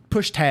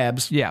 Push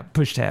tabs. Yeah,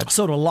 push tabs.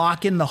 So to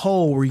lock in the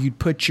hole where you'd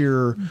put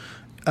your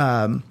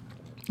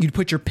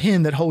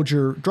pin that holds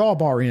your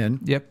drawbar in.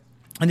 Yep.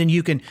 And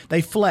then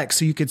they flex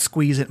so you could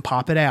squeeze it and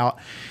pop it out.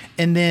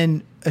 And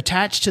then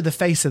attached to the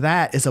face of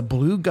that is a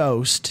blue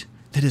ghost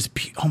that is,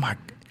 oh my.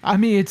 I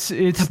mean, it's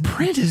the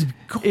print is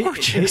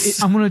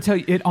gorgeous. I'm going to tell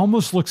you, it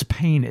almost looks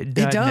painted.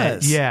 It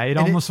does. Yeah, it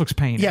almost looks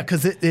painted. Yeah,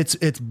 because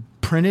it's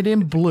printed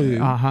in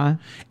blue.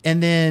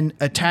 And then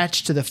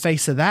attached to the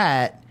face of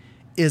that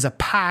is a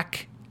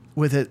pack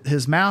with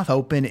his mouth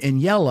open in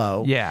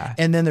yellow. Yeah.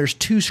 And then there's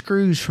 2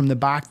 screws from the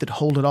back that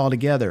hold it all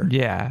together.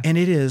 Yeah. And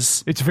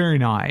it's very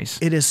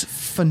nice. It is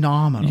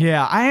phenomenal.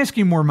 Yeah. I asked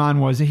him where mine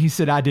was, and he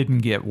said I didn't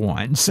get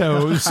one.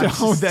 So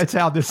that's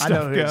how this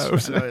stuff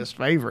goes. I know his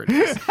favorite.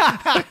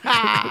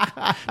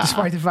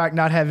 Despite the fact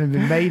not having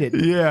been made it.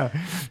 Yeah.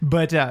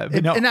 But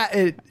no,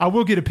 I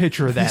will get a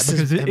picture of that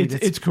because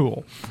it's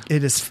cool.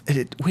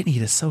 Whitney,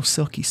 it is so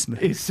silky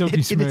smooth. It's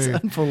silky smooth.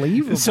 It's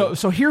unbelievable.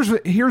 So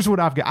here's what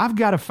I've got. I've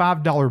got a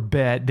 $5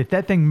 bet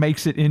that thing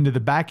makes it into the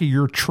back of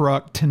your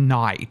truck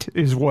tonight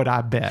is what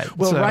I bet.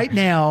 Well, right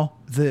now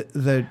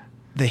the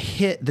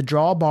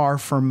drawbar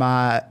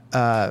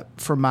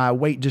for my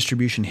weight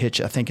distribution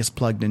hitch I think is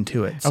plugged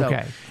into it.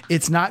 So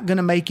it's not going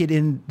to make it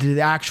into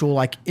the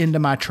actual into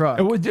my truck.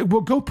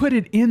 Well, go put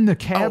it in the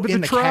cab of the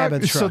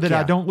truck so that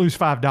I don't lose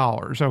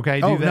 $5.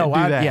 Okay. Do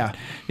that.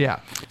 Yeah.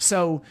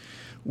 So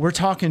we're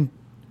talking.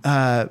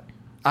 I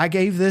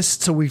gave this.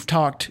 So we've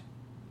talked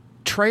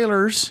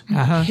trailers,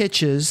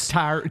 hitches,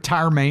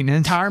 tire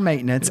maintenance.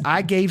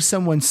 I gave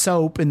someone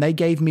soap, and they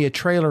gave me a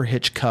trailer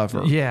hitch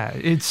cover. Yeah,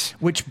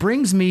 which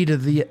brings me to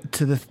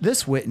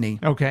this Whitney.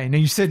 Okay, now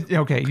you said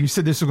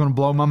this is going to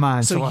blow my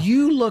mind. So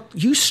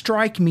you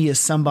strike me as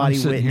somebody,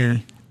 Whitney,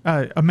 here.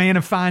 A man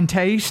of fine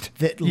taste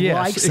that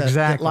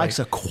likes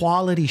a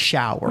quality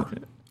shower.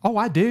 Oh,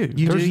 I do.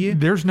 You?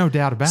 There's no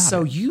doubt about it.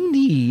 So you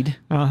need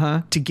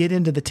to get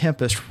into the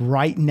Tempest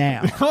right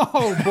now.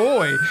 Oh,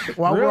 boy.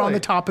 While we're on the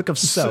topic of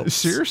soap.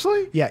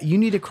 Seriously? Yeah, you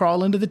need to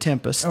crawl into the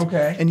Tempest.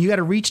 Okay. And you got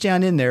to reach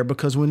down in there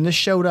because when this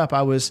showed up,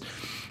 I'm going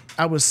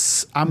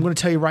to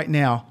tell you right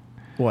now.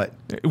 What?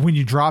 When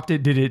you dropped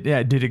it, did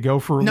it go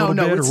for a little bit?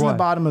 No, it's in the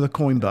bottom of the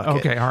coin bucket.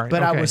 Okay, all right.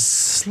 But I was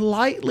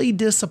slightly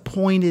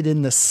disappointed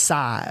in the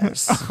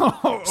size.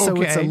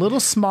 So it's a little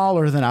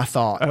smaller than I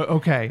thought.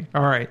 Okay,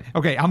 all right.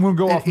 Okay, I'm going to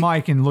go off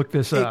mic and look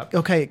this up.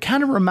 Okay, it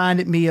kind of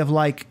reminded me of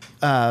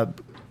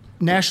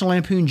National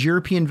Lampoon's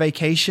European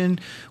Vacation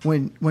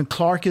when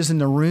Clark is in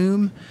the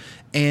room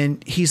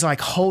and he's like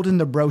holding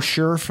the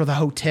brochure for the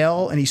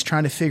hotel and he's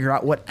trying to figure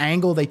out what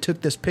angle they took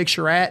this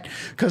picture at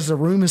because the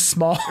room is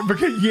small.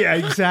 Yeah,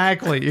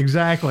 exactly.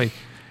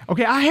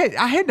 Okay, I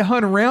had to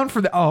hunt around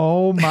for the.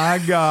 Oh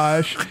my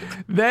gosh,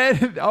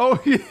 it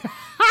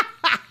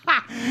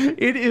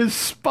is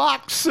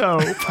Spock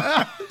soap.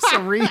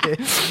 So read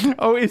it.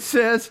 Oh, it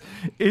says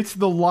it's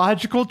the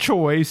logical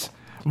choice.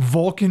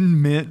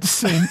 Vulcan mint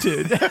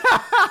scented.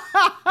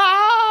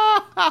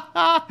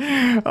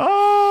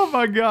 Oh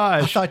my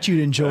gosh! I thought you'd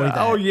enjoy that.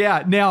 Oh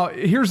yeah. Now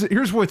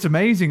here's what's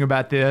amazing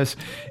about this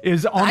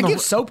is I give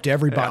soap to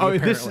everybody. Oh,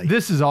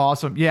 this is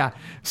awesome. Yeah.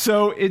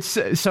 So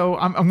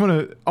I'm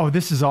gonna. Oh,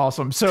 this is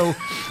awesome. So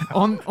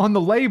on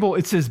the label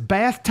it says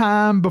bath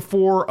time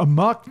before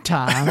amok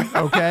time.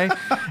 Okay.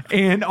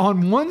 And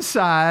on one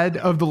side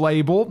of the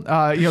label,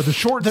 the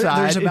short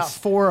side, there's about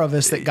 4 of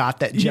us that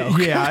got that joke.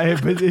 Yeah,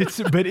 but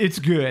it's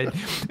good.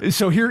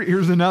 So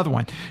here's another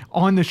one.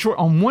 On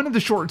one of the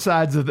short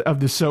sides of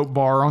the soap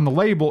bar on the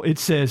label, it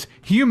says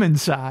human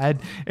side,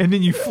 and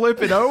then you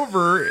flip it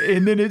over,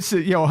 and then it's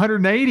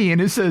 180,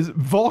 and it says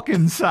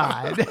Vulcan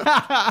side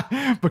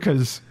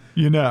because.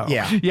 Yeah,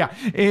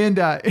 and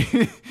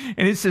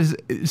it says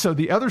so.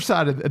 The other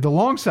side of the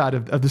long side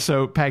of the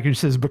soap package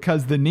says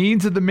because the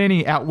needs of the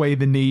many outweigh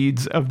the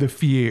needs of the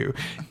few.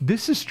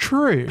 This is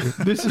true.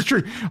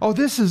 Oh,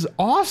 this is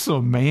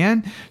awesome,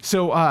 man.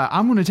 So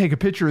I'm going to take a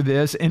picture of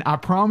this, and I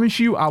promise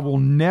you, I will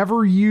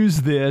never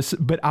use this,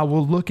 but I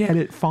will look at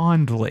it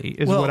fondly.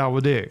 What I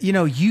will do.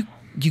 You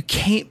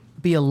can't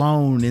be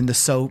alone in the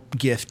soap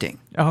gifting.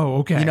 Oh,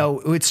 okay.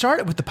 It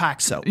started with the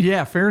Pax soap.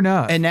 Yeah, fair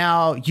enough. And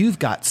now you've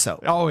got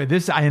soap. Oh,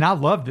 and I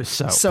love this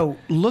soap. So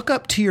look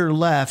up to your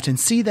left and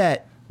see the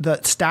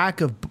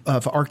stack of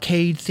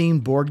arcade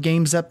themed board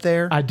games up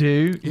there. I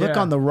do. Look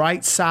on the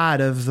right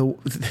side of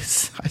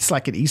it's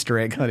like an Easter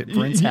egg hunt at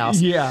Brent's house.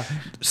 Yeah.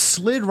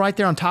 Slid right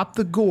there on top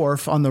of the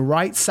Gorf on the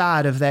right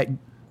side of that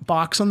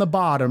box on the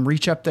bottom.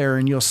 Reach up there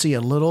and you'll see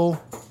a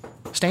little.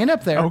 Stand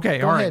up there. Okay,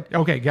 Go all ahead.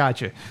 right. Okay,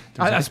 gotcha.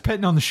 I was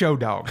petting on the show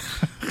dog.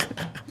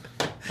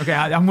 Okay,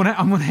 I'm gonna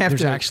have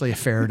There's to. There's actually a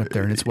ferret up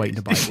there, and it's waiting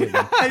to bite Whitney.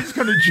 It's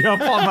gonna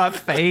jump on my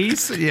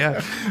face.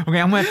 Yeah. Okay,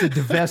 I'm gonna have to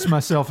divest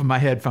myself of my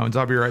headphones.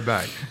 I'll be right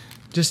back.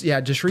 Just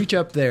reach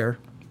up there,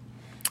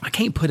 I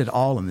can't put it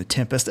all in The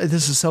Tempest.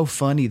 This is so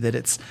funny that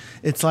it's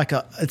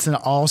an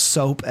all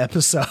soap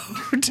episode.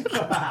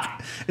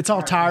 It's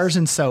all tires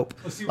and soap.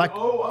 Like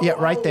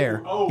right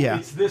there. Yeah,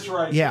 it's this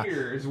right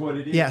here is what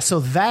it is. Yeah, so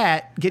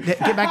that get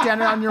back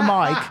down on your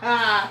mic.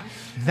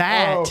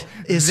 That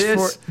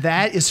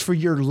is for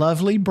your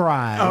lovely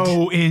bride.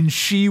 Oh, and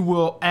she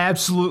will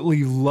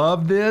absolutely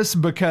love this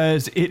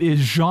because it is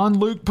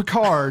Jean-Luc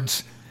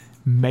Picard's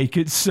Make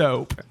It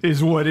Soap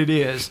is what it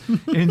is.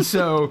 And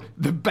so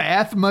the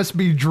bath must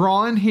be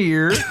drawn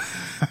here.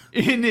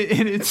 And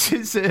it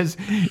says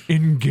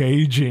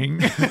engaging.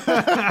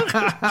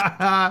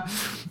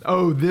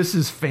 Oh, this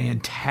is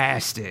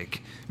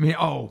fantastic. I mean,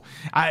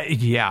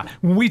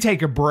 when we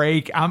take a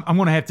break, I'm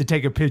going to have to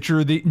take a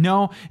picture of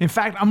in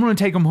fact, I'm going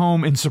to take them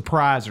home and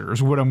surprise her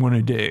is what I'm going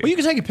to do. Well, you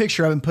can take a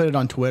picture of it and put it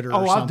on Twitter.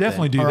 Oh, or I'll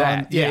definitely do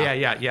that.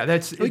 Yeah.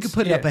 We could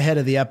put it up ahead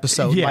of the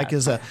episode,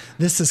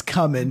 this is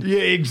coming. Yeah,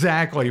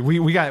 exactly.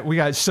 We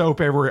got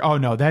soap everywhere. Oh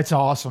no, that's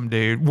awesome,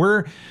 dude.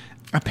 Where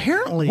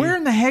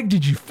in the heck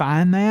did you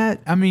find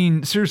that? I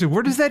mean, seriously,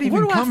 where does that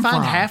even come from? Where do I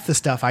find half the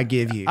stuff I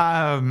give you?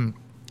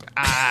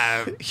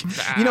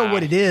 You know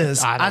what it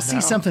is? I see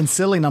something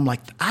silly and I'm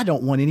like, I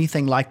don't want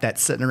anything like that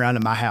sitting around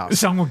in my house.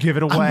 So I'm going to give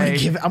it away.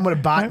 I'm going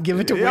to buy it and give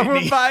it to Whitney. I'm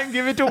going to buy it and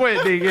give it to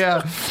Whitney.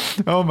 Yeah.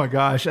 Oh my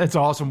gosh, that's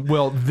awesome.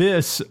 Well,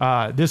 this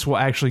will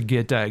actually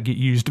get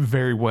used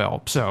very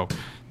well. So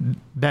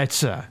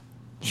that's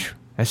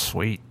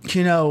sweet.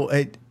 You know,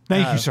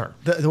 thank you, sir.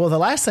 The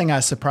last thing I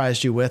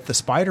surprised you with, the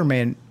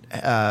Spider-Man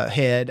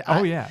head.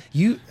 Oh, yeah.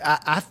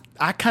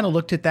 I kind of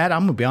looked at that.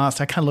 I'm going to be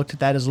honest. I kind of looked at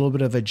that as a little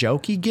bit of a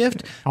jokey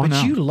gift.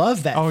 You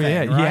love that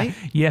thing, right?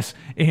 Yeah. Yes.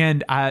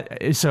 And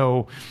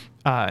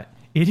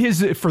it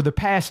is for the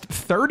past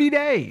 30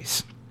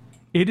 days.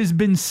 It has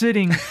been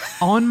sitting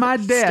on my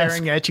desk.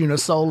 Staring at you in a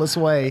soulless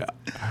way.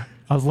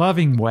 A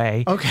loving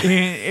way.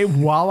 Okay.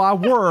 And while I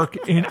work,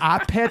 and I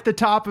pet the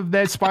top of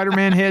that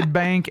Spider-Man head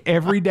bank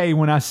every day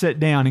when I sit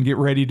down and get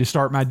ready to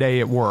start my day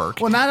at work.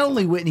 Well, not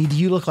only, Whitney, do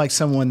you look like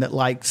someone that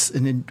likes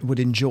and would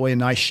enjoy a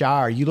nice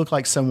shower, you look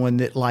like someone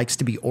that likes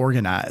to be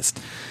organized.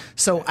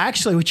 So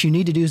actually what you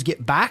need to do is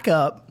get back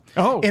up.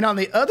 Oh, and on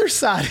the other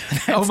side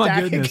of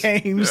that stack of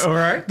games, all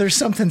right, there's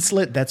something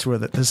slit. This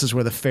is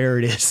where the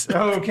ferret is.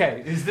 Oh,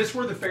 okay. Is this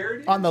where the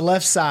ferret is? On the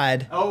left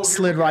side,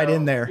 slid right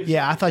in there.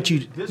 I thought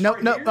you. No.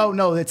 Oh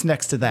no, it's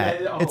next to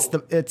that. Yeah,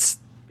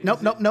 Nope.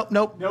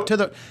 To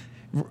the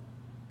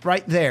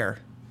right there,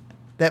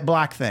 that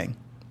black thing.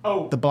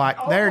 Oh, the black.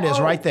 There it is,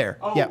 right there.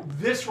 Oh, yeah.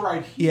 This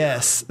right here.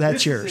 Yes,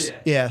 that's yours.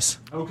 Yes.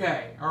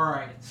 Okay. All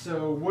right.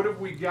 So what have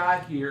we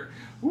got here?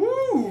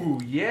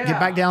 Ooh, yeah. Get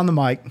back down the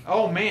mic.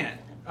 Oh man.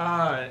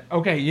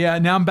 Okay, yeah,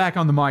 now I'm back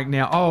on the mic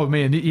now. Oh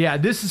man, yeah,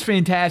 this is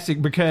fantastic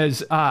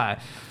because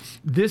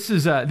this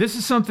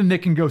is something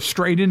that can go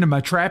straight into my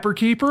Trapper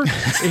Keeper,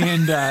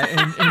 and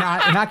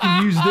I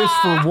can use this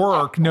for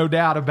work, no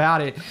doubt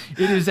about it.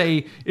 It is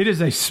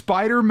a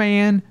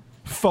Spider-Man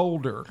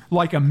folder,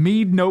 like a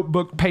Mead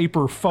notebook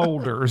paper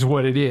folder is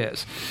what it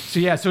is.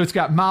 So it's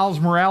got Miles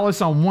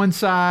Morales on one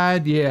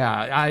side.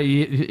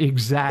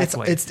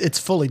 Exactly. It's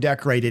fully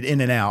decorated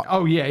in and out.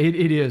 Oh yeah,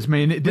 it is,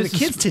 man. The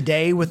kids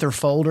today with their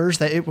folders,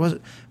 that it was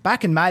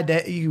back in my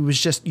day. It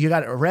was just you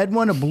got a red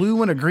one, a blue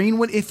one, a green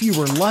one, if you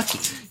were lucky.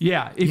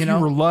 Yeah, if you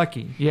were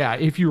lucky. Yeah,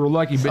 if you were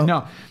lucky. But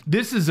no,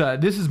 this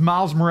is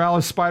Miles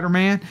Morales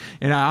Spider-Man,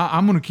 and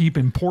I'm going to keep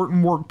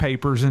important work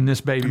papers in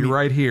this baby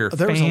right here.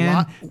 There was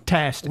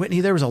fantastic.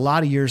 Whitney, there was a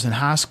lot of years in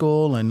high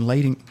school and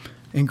late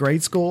in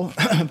grade school.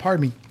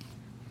 Pardon me.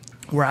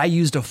 Where I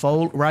used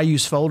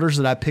folders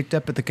that I picked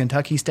up at the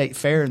Kentucky State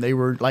Fair, and they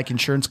were like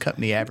insurance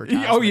company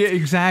advertisements. Oh yeah,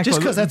 exactly. Just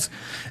because that's,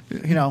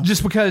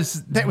 just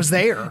because that was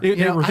there.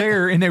 They were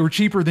there, and they were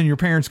cheaper than your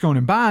parents going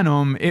and buying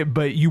them.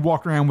 But you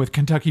walked around with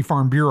Kentucky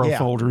Farm Bureau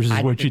folders,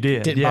 is what you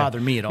did. It didn't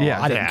bother me at all.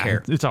 I didn't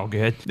care. It's all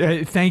good.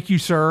 Thank you,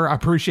 sir. I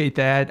appreciate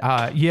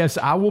that. Yes,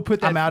 I will put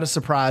that. I'm out of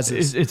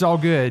surprises. It's all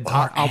good.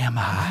 Or am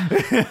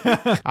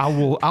I?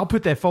 I'll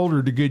put that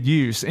folder to good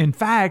use. In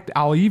fact,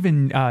 I'll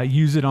even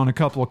use it on a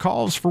couple of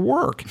calls for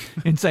work.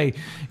 And say,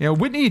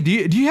 Whitney, do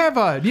you have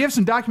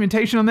some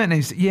documentation on that? And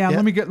they say,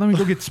 let me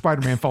go get the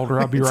Spider-Man folder.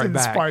 I'll be right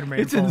back.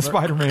 It's in the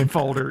Spider-Man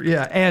folder.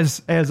 Yeah,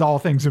 as all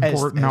things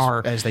important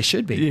are, as they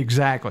should be.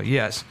 Exactly.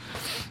 Yes.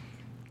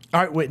 All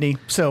right, Whitney.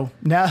 So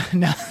now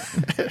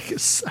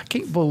I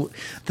can't believe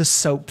the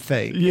soap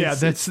thing. Yeah,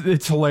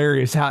 it's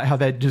hilarious how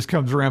that just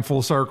comes around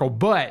full circle.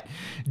 But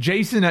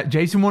Jason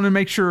wanted to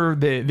make sure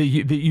that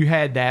you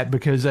had that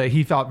because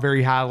he thought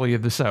very highly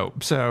of the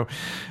soap. So,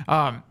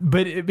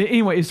 but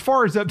anyway, as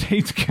far as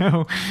updates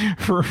go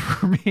for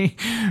me,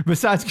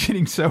 besides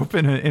getting soap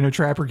in a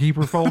Trapper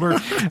Keeper folder,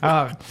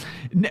 not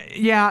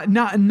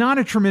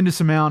a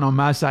tremendous amount on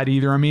my side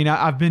either. I mean,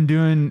 I've been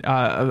doing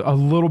a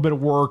little bit of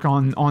work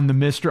on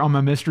my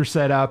Mister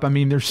setup. I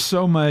mean, there's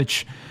so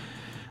much.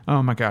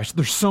 Oh my gosh,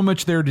 there's so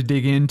much there to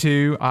dig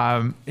into,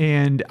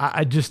 and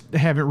I just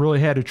haven't really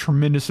had a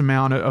tremendous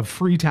amount of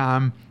free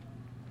time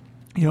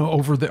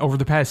over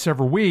the past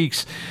several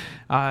weeks,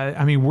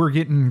 we're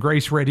getting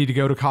Grace ready to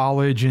go to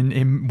college,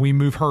 and we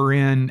move her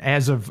in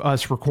as of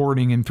us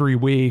recording in 3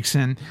 weeks,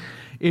 and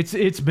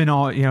it's been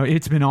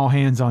all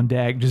hands on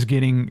deck, just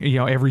getting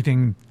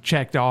everything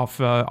checked off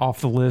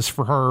the list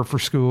for her for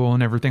school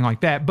and everything like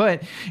that.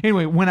 But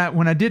anyway, when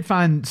I did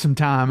find some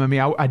time,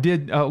 I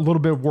did a little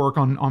bit of work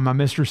on my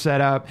Mr.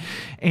 setup,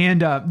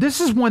 and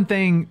this is one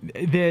thing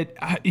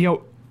that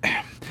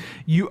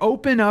you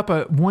open up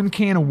one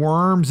can of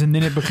worms, and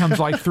then it becomes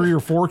like 3 or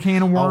 4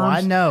 can of worms. Oh,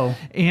 I know.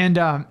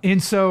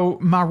 And so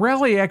my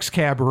Rally X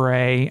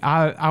Cabaret,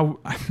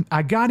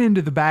 I got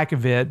into the back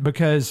of it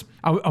because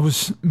I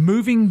was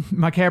moving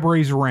my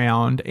cabarets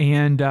around,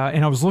 and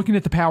I was looking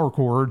at the power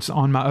cords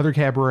on my other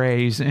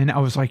cabarets, and I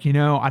was like,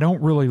 I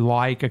don't really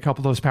like a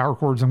couple of those power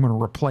cords. I'm going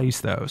to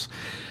replace those.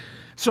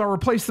 So I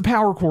replaced the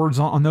power cords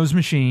on those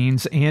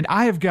machines, and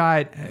I have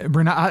got,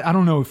 Brent, I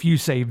don't know if you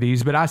save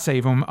these, but I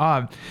save them.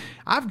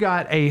 I've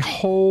got a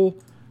whole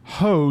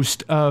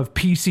host of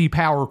PC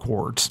power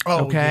cords.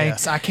 Oh, okay?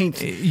 Yes. I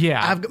can't. Yeah.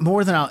 I've got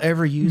more than I'll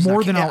ever use.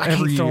 More than I'll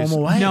ever use. Throw them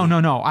away.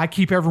 No. I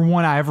keep every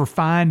one I ever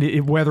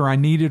find, whether I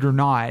need it or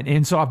not.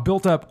 And so I've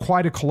built up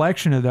quite a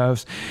collection of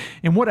those.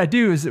 And what I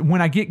do is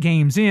when I get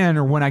games in,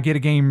 or when I get a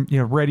game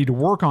ready to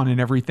work on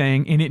and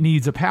everything, and it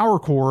needs a power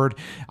cord,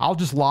 I'll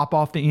just lop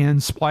off the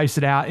end, splice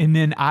it out, and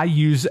then I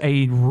use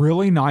a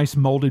really nice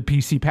molded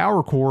PC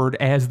power cord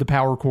as the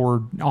power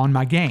cord on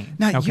my game.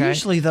 Now,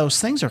 usually those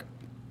things are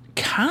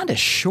kind of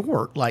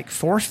short, like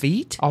 4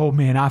 feet. Oh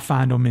man, I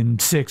find them in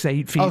 6,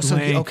 8 feet. Oh, so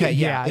length. okay,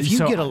 yeah. If you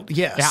get a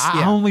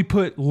I only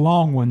put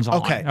long ones on.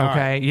 Okay,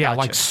 right, gotcha.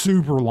 Like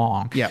super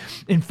long. Yeah.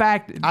 In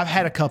fact, I've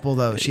had a couple of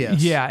those.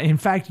 Yes. Yeah. In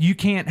fact, you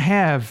can't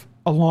have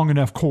a long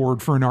enough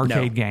cord for an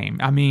arcade game.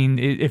 I mean,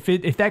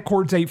 if that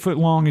cord's 8 foot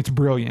long, it's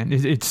brilliant.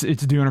 It's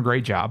doing a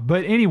great job.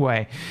 But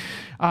anyway.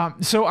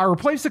 So I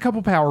replaced a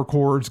couple power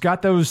cords,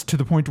 got those to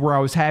the point where I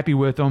was happy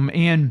with them,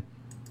 and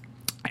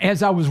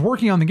as I was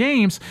working on the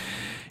games,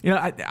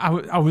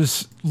 I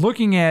was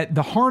looking at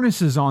the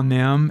harnesses on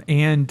them,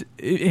 and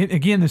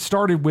again, it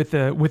started with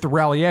the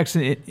Rally X,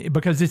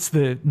 because it's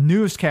the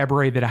newest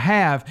Cabaret that I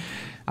have.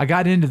 I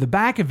got into the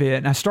back of it,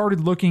 and I started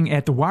looking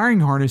at the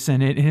wiring harness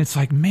in it, and it's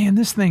like, man,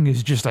 this thing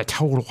is just a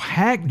total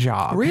hack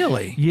job.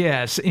 Really?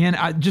 Yes, and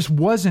I just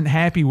wasn't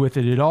happy with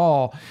it at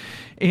all,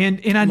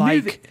 and I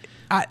knew that.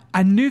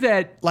 I knew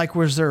that. Like,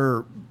 was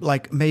there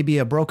maybe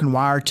a broken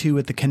wire too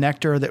with the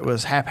connector that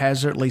was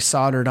haphazardly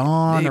soldered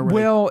on,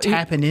 or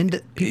tapping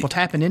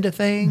into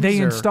things? They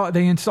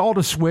installed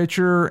a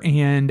switcher,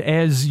 and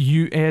as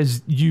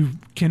you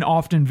can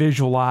often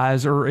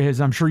visualize, or as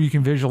I'm sure you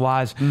can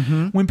visualize,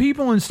 when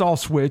people install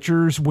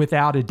switchers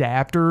without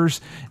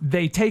adapters,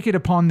 they take it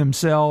upon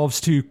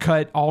themselves to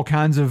cut all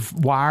kinds of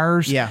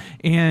wires. Yeah,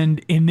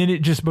 and then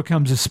it just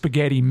becomes a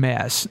spaghetti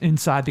mess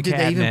inside the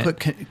cabinet. Did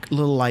they even put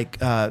little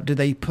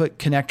did they put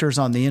connectors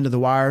on the end of the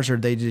wires, or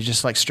did they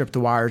just strip the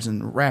wires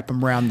and wrap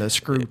them around the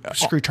screw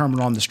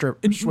terminal on the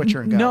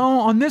switcher and go?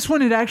 No, on this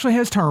one it actually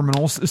has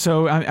terminals.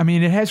 So I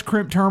mean, it has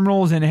crimp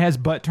terminals, and it has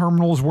butt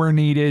terminals where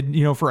needed,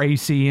 for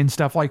AC and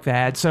stuff like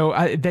that. So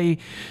they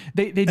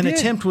an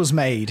attempt was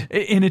made.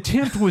 An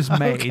attempt was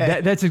made. Okay.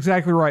 That's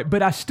exactly right.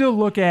 But I still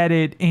look at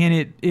it,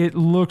 and it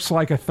looks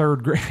like a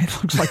third grade.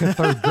 It looks like a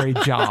third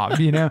grade job,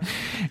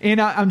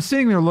 And I'm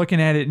sitting there looking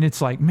at it, and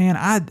it's like, man,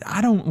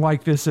 I don't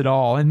like this at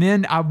all. And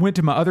then I went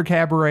to my other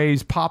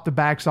cabarets, popped the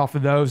backs off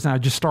of those, and I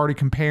just started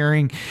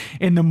comparing.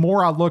 And the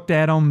more I looked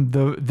at them,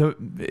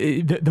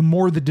 the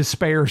more the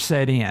despair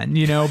set in,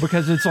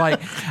 because it's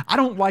like, I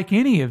don't like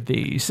any of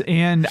these.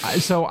 And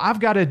so I've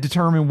got to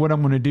determine what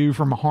I'm going to do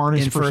from a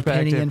harness perspective. In for a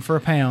penny, in for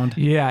a pound.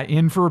 Yeah,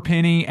 in for a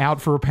penny,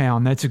 out for a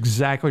pound. That's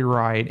exactly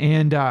right.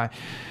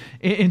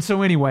 And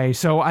so anyway,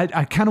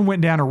 I kind of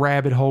went down a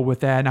rabbit hole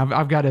with that, and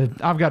I've got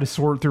to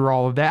sort through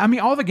all of that. I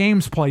mean, all the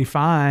games play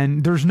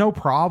fine. There's no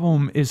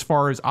problem as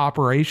far as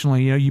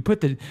operationally. You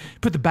put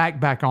the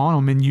back on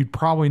them, and you'd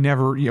probably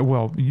never.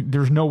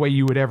 There's no way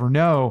you would ever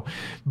know.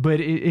 But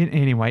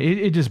anyway,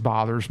 it just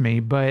bothers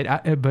me.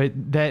 But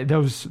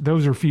those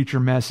are future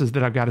messes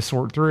that I've got to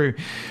sort through.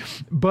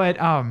 But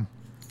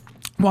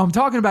Well, I'm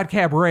talking about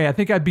Cabaret. I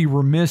think I'd be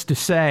remiss to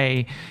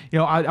say,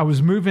 I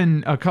was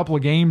moving a couple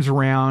of games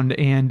around,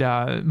 and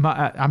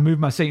I moved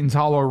my Satan's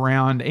Hollow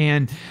around,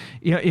 and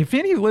if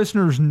any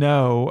listeners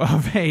know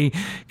of a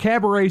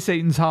Cabaret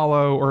Satan's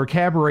Hollow or a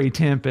Cabaret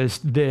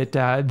Tempest that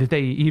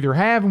they either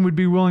have and would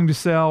be willing to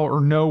sell, or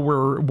know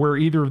where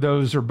either of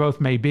those or both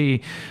may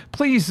be,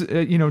 please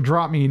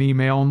drop me an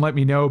email and let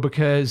me know,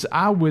 because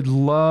I would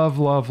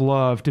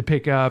love to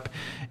pick up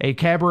a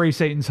Cabaret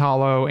Satan's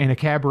Hollow and a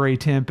Cabaret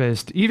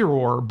Tempest, either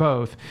or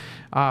both,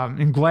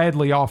 and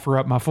gladly offer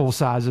up my full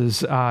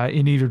sizes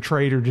in either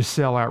trade or just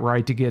sell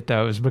outright to get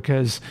those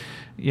because,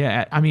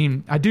 yeah, I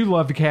mean, I do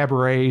love the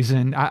cabarets,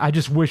 and I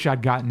just wish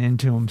I'd gotten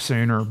into them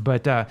sooner.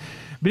 But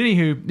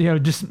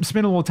anywho, just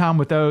spend a little time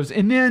with those.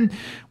 And then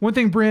one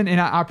thing, Brent, and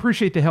I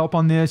appreciate the help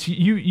on this.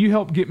 You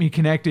helped get me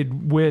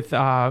connected with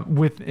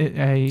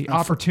a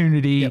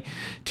opportunity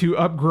to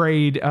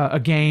upgrade a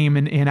game,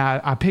 and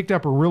I picked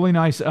up a really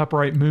nice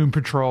upright Moon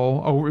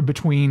Patrol over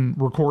between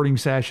recording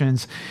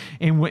sessions,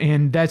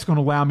 and that's going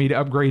to allow me to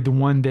upgrade the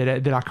one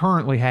that I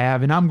currently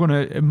have. And I'm going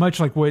to, much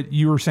like what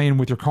you were saying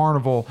with your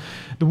Carnival,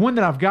 the one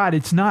that I've got,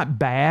 it's not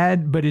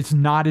bad, but it's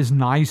not as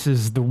nice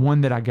as the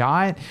one that I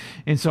got,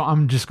 and so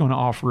I'm just going to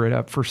offer it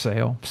up for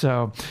sale.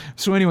 So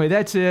anyway,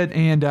 that's it.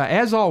 And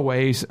as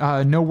always,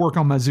 no work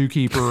on my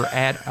Zookeeper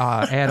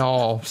at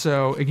all.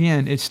 So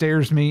again, it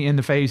stares me in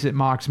the face, it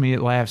mocks me,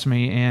 it laughs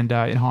me, and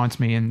it haunts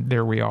me, and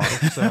there we are.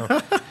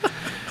 So.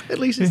 At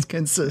least it's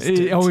consistent.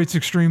 It's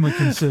extremely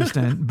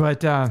consistent.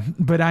 But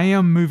I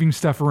am moving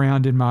stuff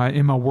around in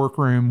my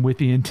workroom with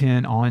the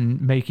intent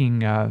on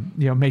making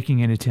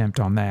an attempt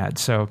on that.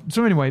 So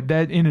anyway,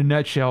 that in a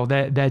nutshell,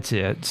 that's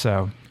it.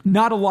 So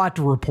not a lot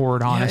to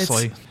report,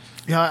 honestly.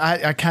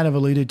 I kind of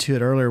alluded to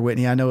it earlier,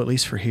 Whitney. I know at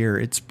least for here,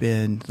 it's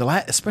been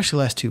especially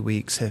the last 2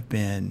 weeks have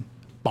been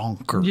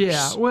bonkers.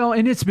 Yeah, well,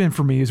 and it's been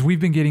for me as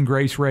we've been getting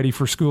Grace ready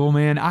for school,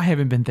 man. I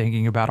haven't been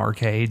thinking about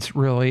arcades,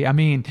 really. I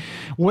mean,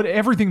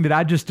 everything that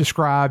I just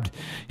described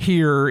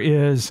here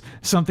is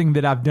something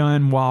that I've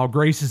done while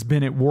Grace has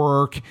been at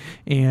work,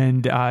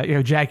 and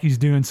Jackie's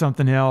doing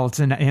something else,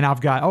 and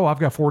I've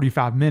got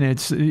 45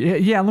 minutes.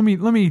 Yeah, let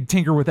me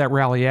tinker with that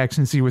Rally X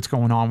and see what's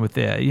going on with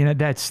it.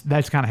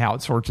 That's kind of how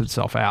it sorts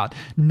itself out.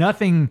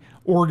 Nothing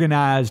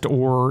organized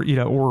or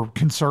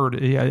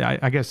concerted,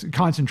 I guess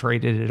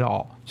concentrated at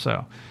all.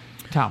 So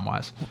time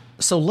wise.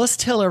 So let's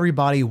tell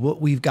everybody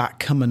what we've got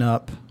coming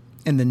up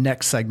in the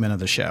next segment of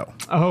the show.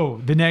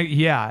 Oh,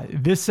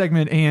 this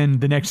segment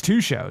and the next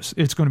two shows.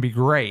 It's going to be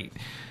great.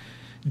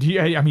 Do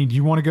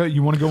you want to go?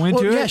 You want to go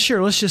into it? Yeah,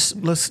 sure.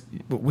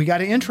 We got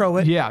to intro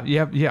it.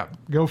 Yeah.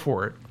 Go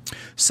for it.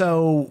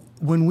 So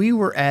when we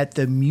were at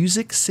the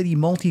Music City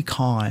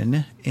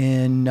Multicon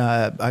in,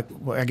 I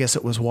guess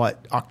it was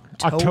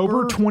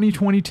October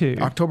 2022.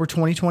 October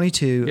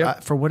 2022.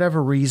 Yep. For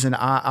whatever reason,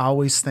 I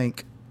always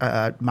think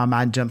my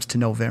mind jumps to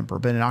November.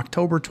 But in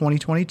October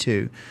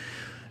 2022,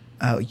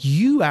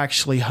 you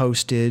actually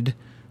hosted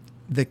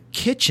the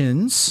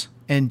Kitchens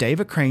and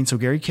David Crane. So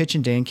Gary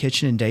Kitchen, Dan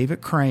Kitchen, and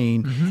David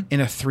Crane in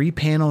a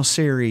 3-panel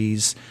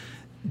series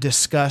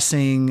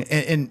discussing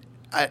and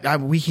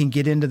we can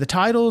get into the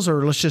titles,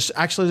 or let's just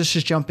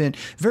jump in.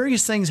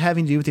 Various things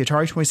having to do with the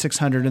Atari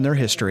 2600 and their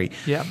history.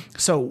 Yeah.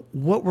 So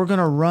what we're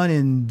going to run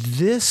in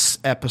this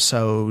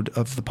episode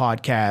of the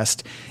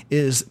podcast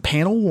is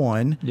panel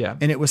 1. Yeah.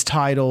 And it was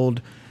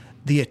titled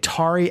The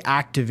Atari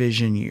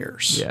Activision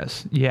Years.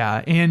 Yes.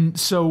 Yeah. And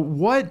so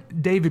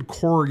what David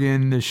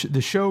Corrigan, the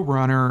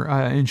showrunner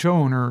and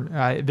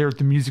showowner there at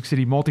the Music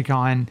City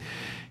Multicon,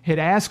 had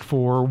asked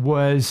for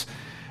was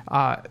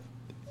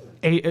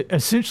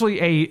essentially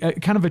a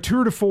kind of a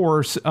tour de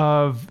force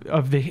of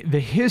the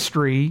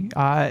history,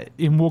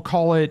 and we'll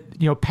call it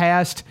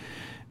past.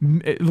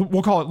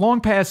 We'll call it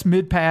long past,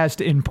 mid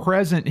past, and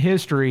present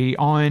history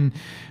on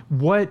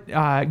what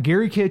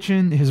Gary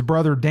Kitchen, his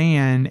brother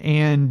Dan,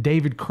 and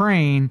David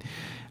Crane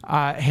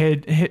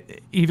had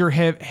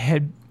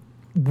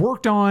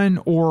worked on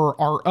or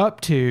are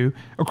up to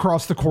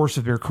across the course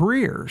of their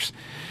careers.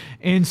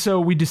 And so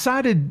we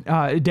decided,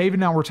 David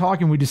and I were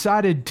talking, we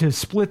decided to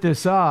split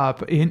this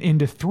up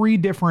into three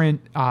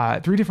different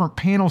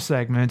panel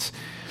segments.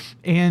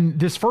 And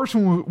this first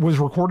one was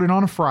recorded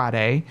on a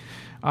Friday.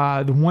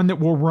 The one that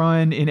we'll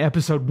run in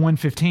episode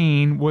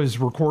 115 was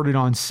recorded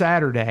on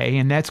Saturday,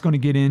 and that's going to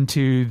get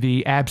into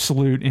the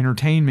absolute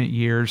entertainment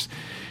years.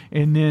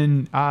 And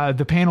then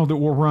the panel that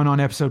we'll run on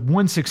episode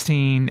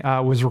 116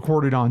 was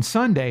recorded on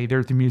Sunday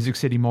there at the Music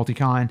City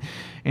Multicon,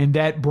 and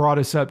that brought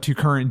us up to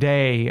current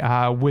day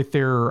with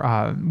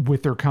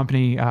their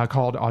company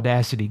called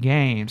Audacity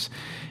Games.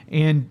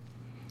 And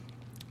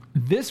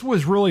this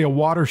was really a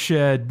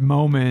watershed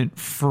moment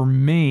for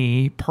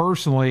me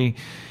personally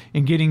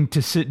in getting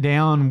to sit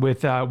down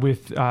with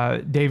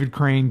David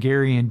Crane,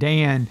 Gary, and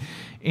Dan.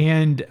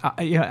 And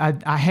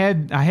I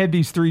had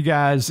these three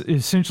guys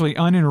essentially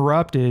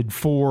uninterrupted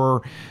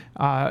for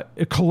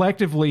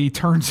collectively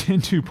turns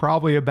into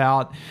probably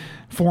about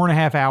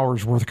 4.5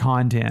 hours worth of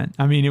content.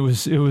 I mean, it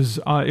was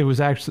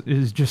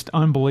just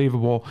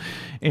unbelievable.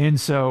 And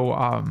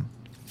so,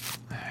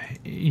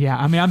 yeah,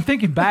 I mean, I'm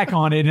thinking back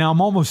on it and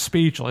I'm almost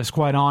speechless,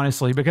 quite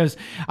honestly, because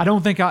I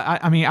don't think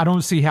I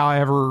don't see how I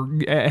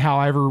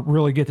ever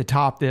really get to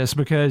top this,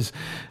 because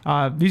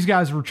these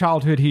guys were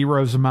childhood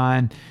heroes of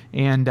mine,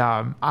 and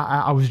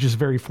I was just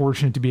very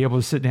fortunate to be able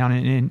to sit down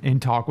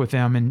and talk with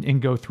them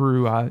and go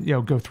through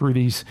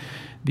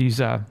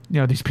these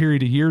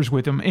period of years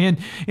with them. And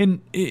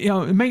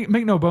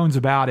make no bones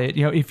about it.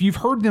 If you've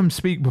heard them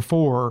speak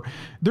before,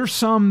 there's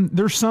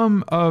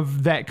some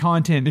of that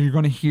content that you're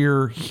going to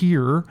hear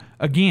here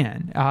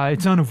again.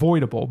 It's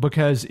unavoidable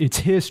because it's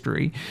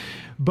history.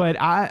 But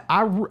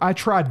I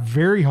tried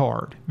very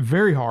hard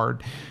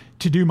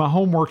to do my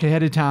homework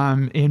ahead of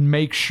time and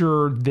make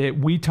sure that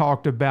we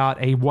talked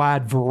about a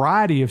wide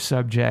variety of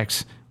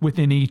subjects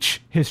within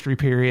each history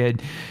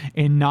period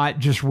and not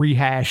just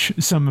rehash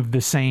some of the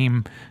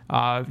same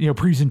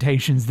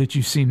presentations that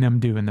you've seen them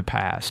do in the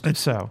past.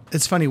 So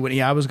it's funny,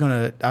 Whitney, I was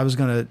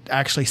gonna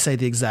actually say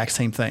the exact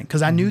same thing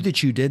because I knew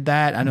that you did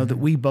that. I know that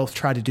we both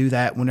try to do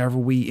that whenever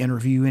we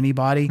interview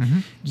anybody.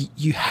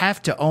 You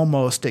have to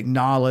almost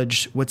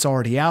acknowledge what's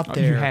already out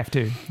there. You have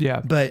to,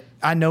 yeah. But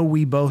I know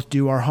we both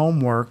do our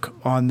homework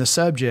on the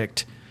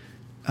subject.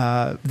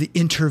 The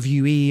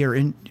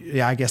interviewee,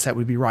 I guess that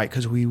would be right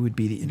because we would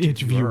be the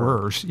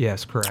interviewers.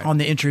 Yes, correct. On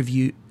the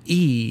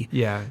interviewee,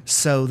 yeah,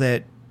 so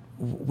that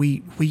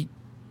we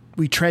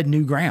tread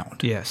new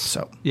ground. Yes.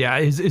 So yeah,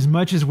 as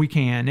much as we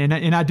can,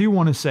 and I do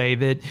want to say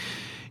that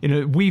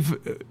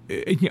we've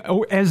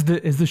as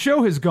the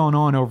show has gone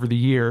on over the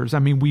years. I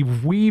mean,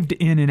 we've weaved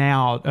in and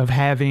out of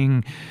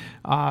having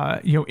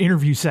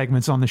interview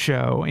segments on the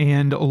show,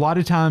 and a lot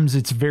of times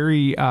it's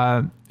very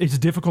it's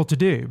difficult to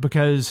do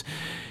because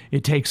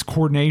it takes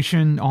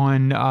coordination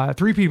on at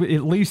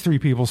least three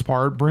people's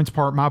part, Brent's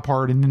part, my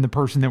part, and then the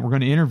person that we're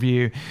going to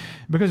interview,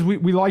 because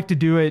we like to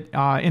do it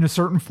in a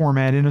certain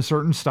format, in a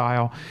certain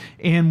style.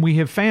 And we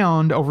have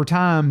found over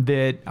time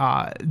that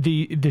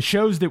the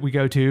shows that we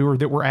go to or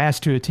that we're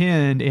asked to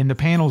attend and the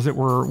panels that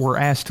we're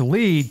asked to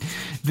lead,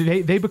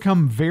 they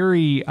become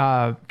very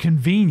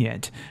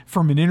convenient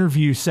from an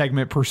interview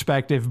segment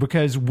perspective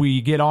because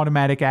we get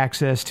automatic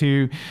access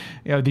to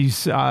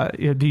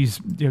these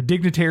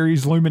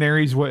dignitaries,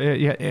 luminaries,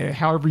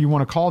 however you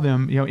want to call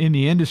them, in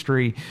the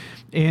industry,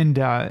 and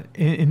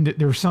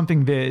there's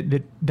something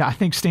that I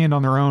think stand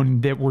on their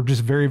own that we're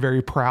just very,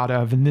 very proud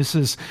of, and this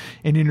is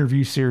an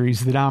interview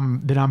series that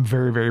I'm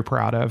very, very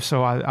proud of.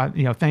 So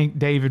I thank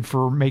David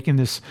for making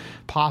this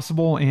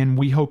possible, and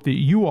we hope that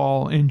you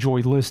all enjoy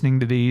listening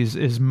to these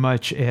as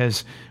much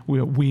as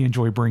we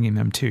enjoy bringing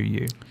them to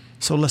you.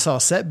 So let's all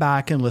sit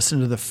back and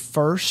listen to the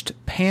first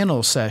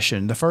panel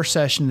session, the first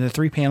session in the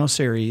 3-panel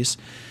series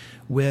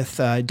with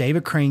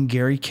David Crane,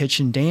 Gary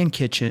Kitchen, Dan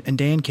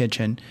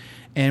Kitchen,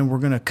 and we're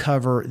going to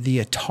cover the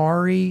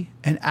Atari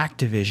and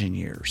Activision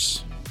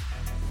years.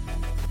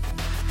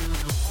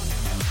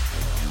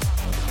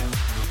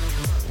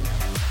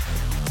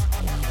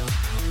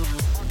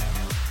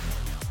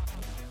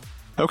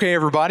 Okay,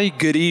 everybody,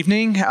 good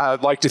evening.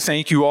 I'd like to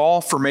thank you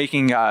all for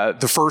making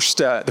the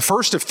first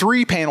of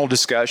 3 panel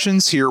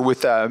discussions here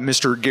with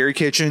Mr. Gary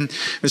Kitchen,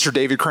 Mr.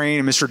 David Crane,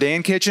 and Mr.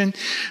 Dan Kitchen.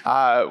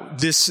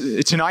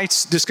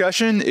 Tonight's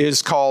discussion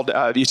is called the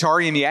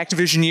Atari and the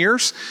Activision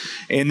years.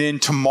 And then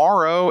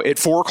tomorrow at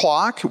 4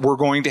 o'clock, we're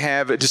going to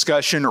have a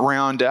discussion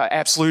around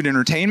Absolute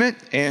Entertainment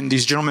and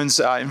these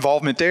gentlemen's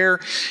involvement there.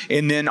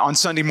 And then on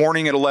Sunday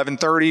morning at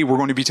 11:30, we're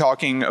going to be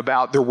talking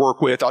about their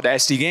work with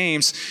Audacity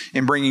Games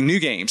and bringing new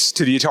games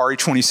to the Atari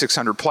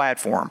 2600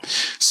 platform.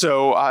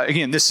 So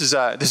again, this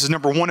is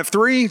number 1 of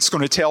 3. It's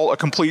going to tell a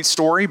complete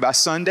story by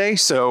Sunday.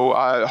 So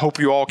I hope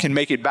you all can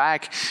make it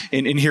back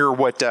and hear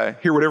what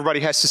everybody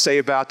has to say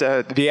about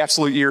the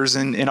Absolute years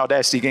in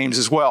Audacity Games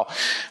as well.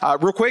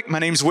 Real quick, my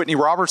name is Whitney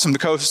Roberts. I'm the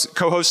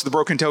co-host of the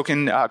Broken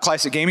Token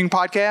Classic Gaming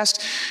Podcast.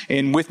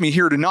 And with me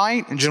here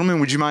tonight, gentlemen,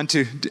 would you mind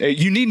to,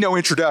 you need no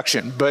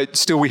introduction, but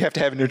still we have to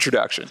have an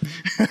introduction.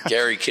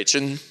 Gary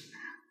Kitchen.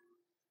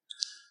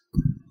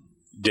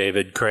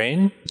 David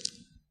Crane.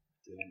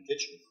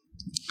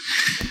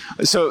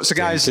 So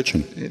guys,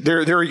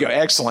 there we go.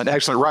 Excellent.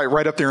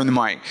 Right up there in the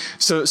mic.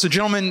 So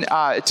gentlemen,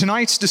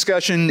 tonight's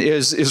discussion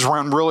is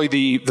around really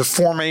the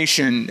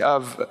formation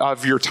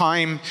of your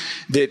time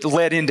that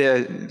led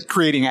into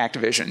creating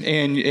Activision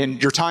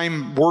and your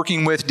time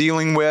working with,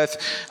 dealing with,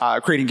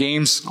 creating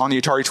games on the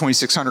Atari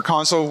 2600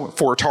 console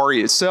for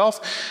Atari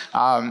itself.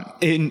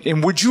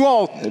 And would you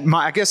all,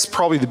 I guess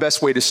probably the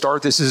best way to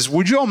start this is,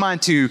 would you all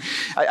mind to,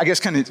 I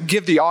guess, kind of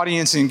give the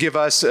audience and give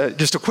us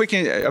just a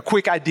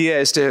quick idea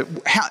as to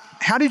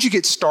how did you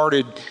get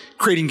started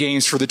creating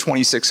games for the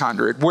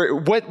 2600?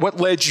 What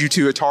led you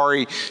to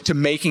Atari, to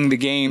making the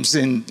games?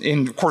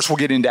 And of course, we'll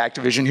get into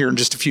Activision here in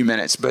just a few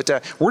minutes. But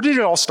where did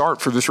it all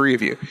start for the 3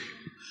 of you?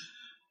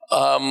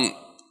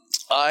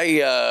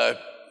 I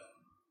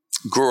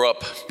grew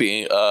up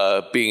being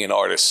an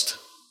artist,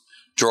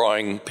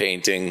 drawing,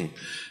 painting.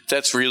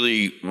 That's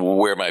really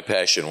where my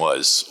passion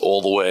was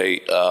all the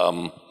way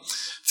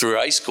through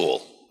high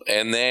school.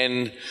 And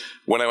then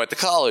when I went to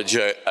college,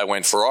 I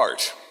went for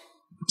art.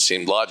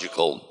 Seemed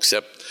logical,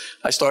 except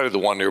I started to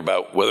wonder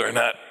about whether or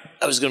not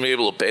I was going to be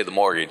able to pay the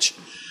mortgage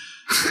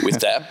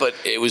with that, but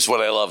it was what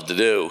I loved to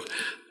do.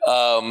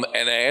 And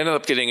I ended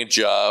up getting a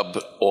job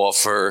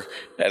offer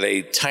at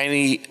a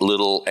tiny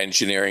little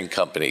engineering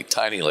company,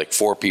 tiny, like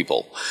 4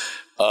 people.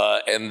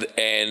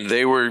 And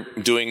they were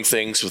doing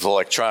things with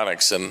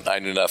electronics, and I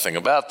knew nothing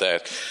about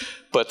that.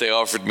 but they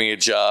offered me a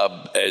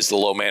job as the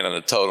low man on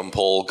the totem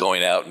pole,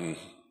 going out and,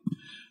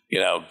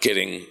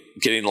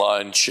 getting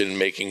lunch and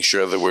making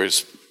sure there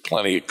was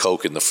plenty of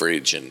Coke in the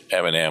fridge and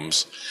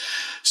M&Ms.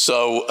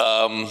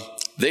 So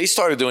they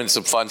started doing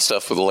some fun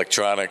stuff with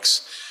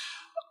electronics.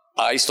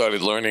 I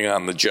started learning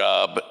on the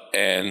job,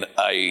 and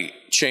I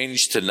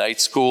changed to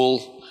night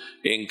school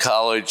in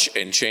college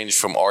and changed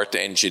from art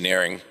to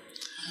engineering,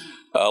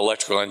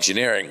 electrical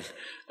engineering.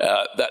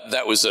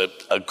 That was a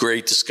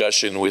great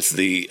discussion with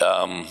the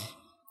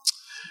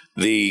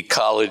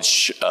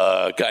college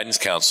guidance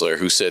counselor,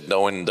 who said,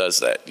 no one does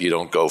that. You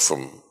don't go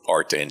from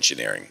art to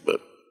engineering.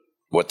 But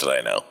what did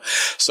I know?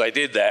 So I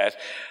did that,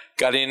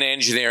 got into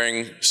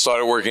engineering,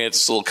 started working at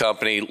this little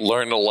company,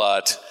 learned a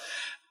lot,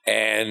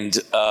 and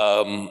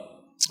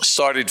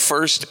started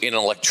first in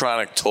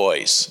electronic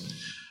toys.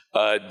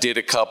 Did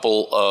a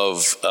couple of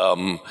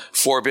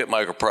 4-bit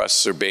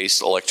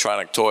microprocessor-based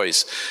electronic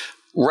toys.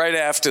 Right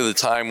after the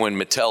time when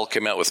Mattel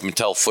came out with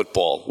Mattel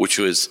Football, which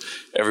was,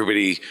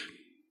 everybody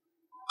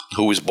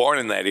who was born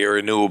in that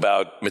era knew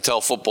about.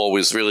 Mattel Football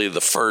was really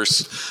the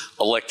first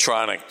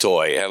electronic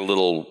toy. It had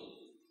little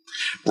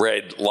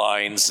red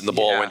lines and the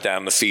ball went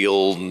down the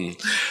field. And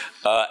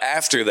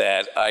after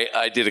that,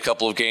 I did a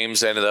couple of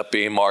games, ended up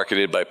being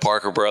marketed by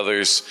Parker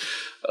Brothers.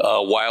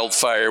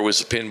 Wildfire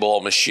was a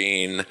pinball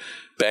machine.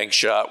 Bank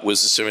Shot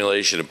was a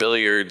simulation of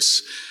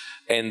billiards.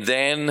 And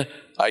then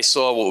I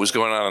saw what was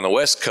going on the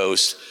West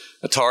Coast.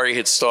 Atari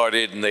had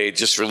started, and they had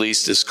just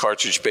released this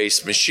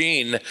cartridge-based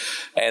machine,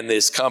 and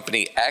this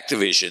company,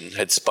 Activision,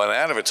 had spun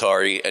out of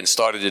Atari and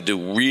started to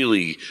do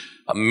really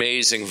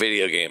amazing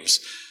video games.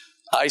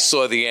 I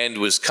saw the end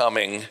was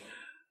coming,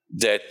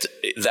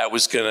 that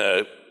was going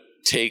to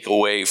take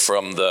away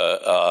from the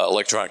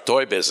electronic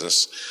toy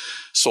business.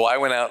 So I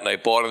went out and I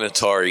bought an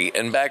Atari,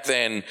 and back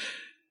then,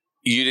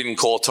 you didn't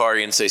call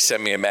Atari and say,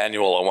 send me a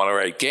manual, I want to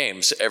write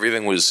games.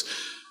 Everything was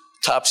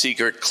top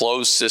secret,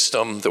 closed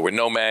system. There were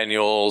no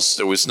manuals.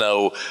 There was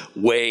no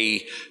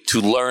way to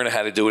learn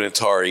how to do an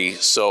Atari.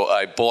 So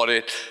I bought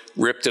it,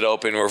 ripped it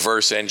open,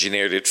 reverse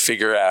engineered it,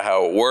 figured out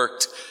how it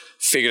worked,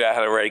 figured out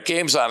how to write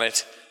games on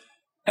it.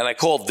 And I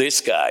called this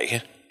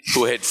guy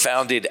who had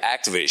founded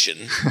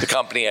Activision, the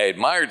company I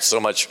admired so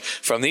much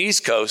from the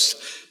East Coast.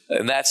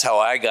 And that's how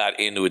I got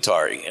into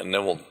Atari. And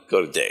then we'll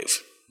go to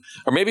Dave.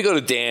 Or maybe go to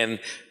Dan,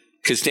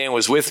 because Dan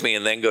was with me,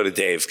 and then go to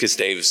Dave, because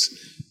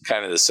Dave's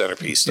kind of the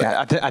centerpiece.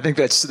 Yeah, I think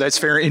that's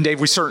fair. And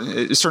Dave, we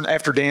certainly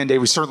after Dan, Dave,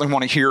 we certainly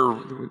want to hear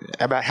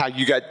about how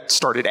you got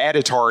started at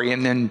Atari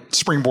and then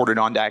springboarded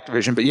onto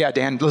Activision. But yeah,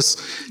 Dan,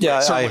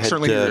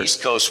 certainly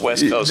East Coast,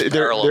 West Coast,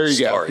 parallel there you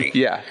story. Go.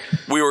 Yeah,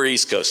 we were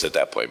East Coast at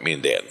that point, me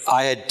and Dan.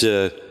 I had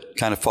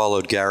kind of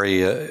followed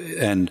Gary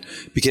and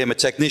became a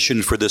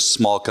technician for this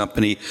small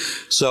company.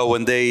 So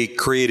when they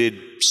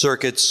created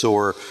circuits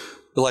or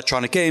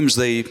electronic games,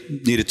 they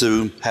needed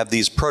to have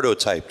these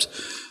prototyped.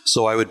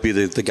 So I would be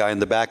the guy in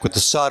the back with the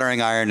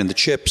soldering iron and the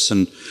chips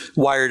and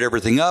wired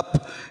everything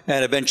up.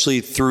 And eventually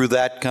through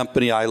that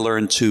company, I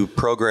learned to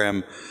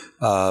program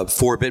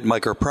 4-bit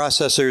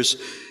microprocessors.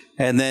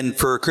 And then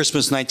for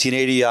Christmas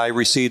 1980, I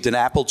received an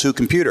Apple II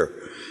computer.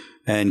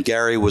 And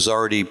Gary was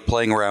already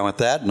playing around with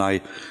that. And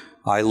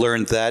I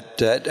learned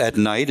that at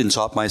night and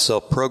taught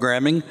myself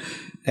programming.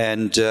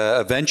 And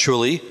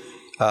eventually,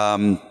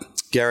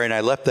 Gary and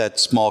I left that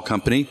small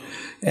company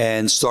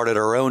and started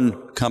our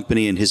own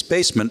company in his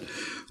basement,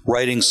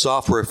 writing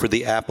software for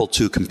the Apple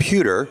II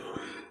computer.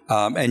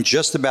 And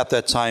just about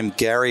that time,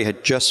 Gary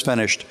had just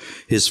finished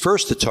his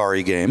first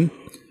Atari game,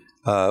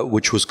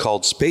 which was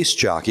called Space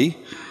Jockey.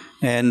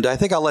 And I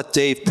think I'll let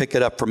Dave pick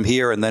it up from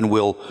here, and then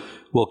we'll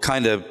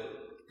kind of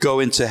go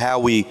into how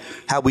we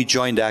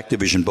joined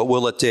Activision. But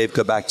we'll let Dave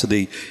go back to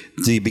the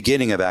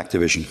beginning of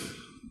Activision.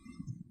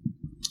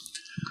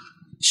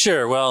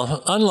 Sure.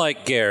 Well,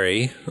 unlike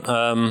Gary,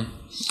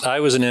 I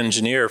was an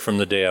engineer from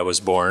the day I was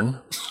born.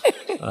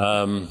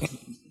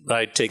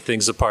 I'd take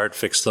things apart,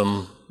 fix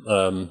them.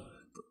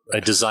 I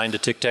designed a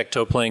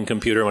tic-tac-toe playing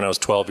computer when I was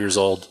 12 years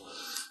old.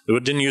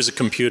 It didn't use a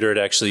computer, it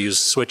actually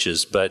used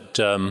switches.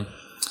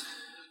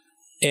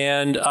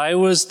 And I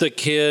was the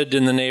kid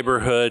in the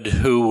neighborhood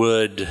who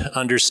would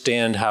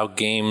understand how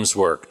games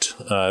worked.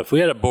 If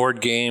we had a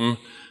board game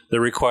that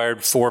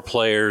required 4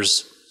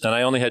 players, and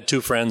I only had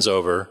 2 friends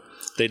over,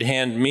 they'd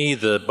hand me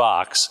the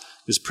box.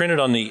 It was printed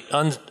on the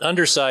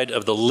underside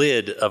of the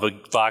lid of a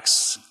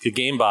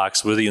game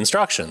box with the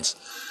instructions.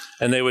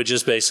 And they would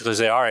just basically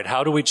say, all right,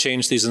 how do we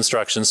change these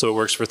instructions so it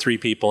works for 3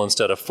 people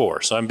instead of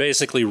 4? So I'm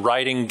basically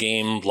writing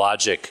game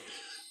logic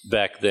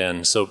back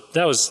then. So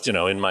that was,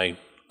 in my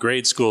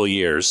grade school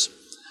years.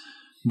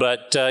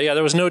 But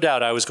there was no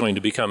doubt I was going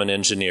to become an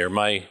engineer.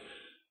 My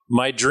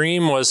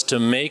dream was to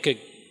make a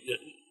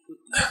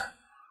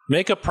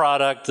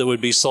product that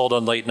would be sold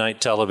on late night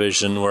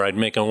television, where I'd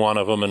make one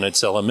of them and I'd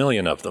sell 1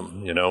 million of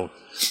them.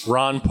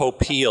 Ron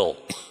Popeil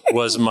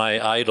was my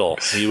idol.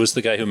 He was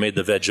the guy who made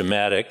the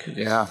Vegematic.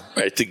 Yeah.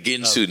 Right, the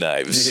Ginsu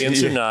knives.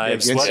 Ginsu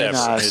knives, whatever.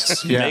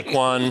 Knives. Make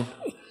one,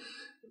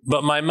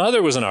 But my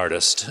mother was an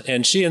artist,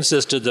 and she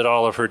insisted that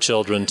all of her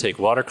children take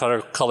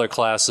watercolor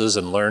classes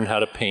and learn how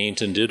to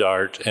paint and do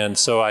art. And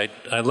so I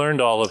learned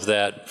all of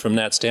that from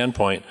that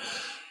standpoint.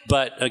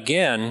 But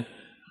again,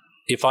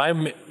 if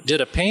I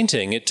did a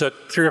painting, it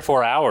took 3 or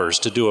 4 hours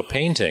to do a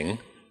painting.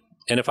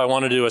 And if I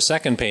wanted to do a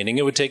second painting,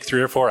 it would take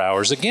 3 or 4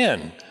 hours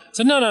again.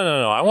 So no.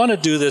 I want to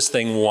do this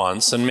thing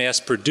once and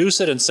mass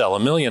produce it and sell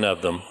 1 million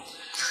of them.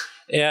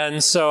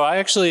 And so I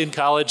actually, in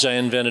college, I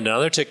invented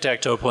another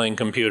tic-tac-toe playing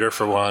computer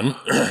for one.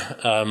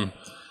 There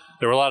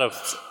were a lot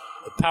of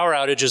power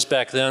outages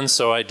back then,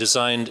 so I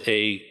designed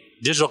a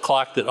digital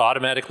clock that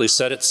automatically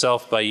set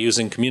itself by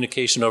using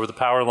communication over the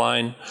power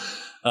line.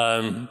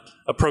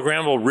 A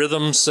programmable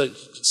rhythm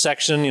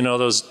section,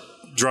 those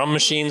drum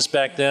machines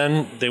back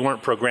then, they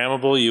weren't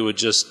programmable. You would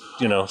just,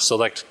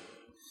 select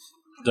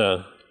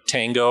the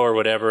tango or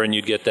whatever, and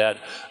you'd get that.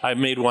 I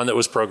made one that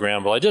was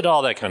programmable. I did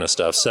all that kind of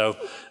stuff. So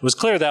it was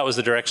clear that was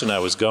the direction I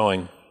was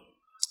going.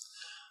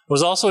 I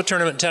was also a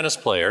tournament tennis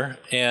player,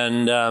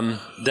 and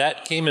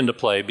that came into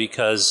play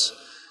because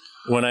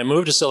when I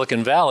moved to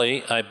Silicon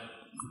Valley, I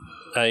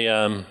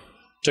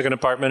took an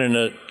apartment in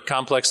a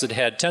complex that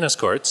had tennis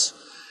courts,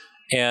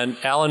 and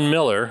Alan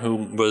Miller, who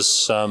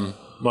was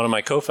one of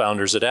my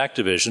co-founders at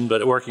Activision,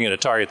 but working at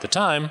Atari at the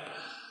time,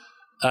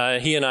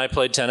 he and I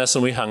played tennis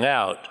and we hung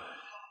out.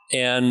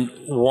 And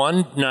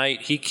one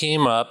night he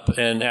came up,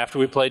 and after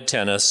we played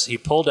tennis, he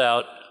pulled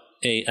out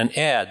an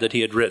ad that he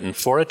had written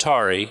for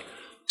Atari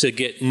to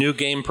get new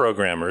game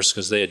programmers,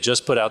 because they had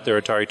just put out their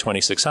Atari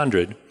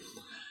 2600,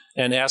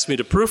 and asked me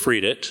to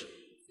proofread it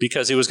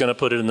because he was going to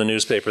put it in the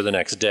newspaper the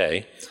next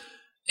day.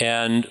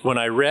 And when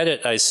I read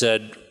it, I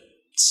said,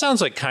 sounds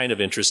like kind of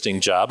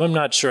interesting job. I'm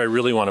not sure I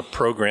really want to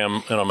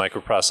program in a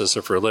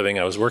microprocessor for a living.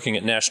 I was working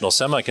at National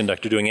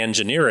Semiconductor doing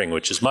engineering,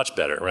 which is much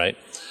better, right?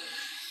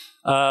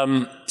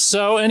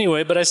 So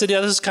anyway, but I said,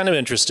 yeah, this is kind of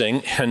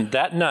interesting. And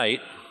that night,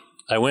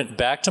 I went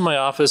back to my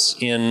office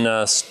at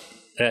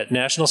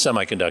National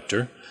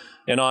Semiconductor,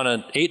 and on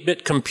an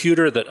 8-bit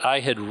computer that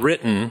I had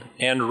written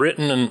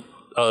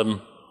a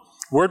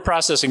word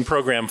processing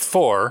program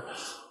for,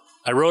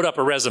 I wrote up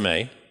a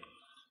resume,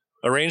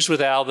 arranged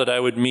with Al that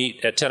I would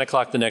meet at 10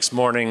 o'clock the next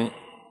morning,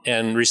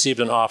 and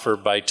received an offer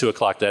by 2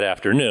 o'clock that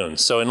afternoon.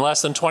 So in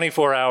less than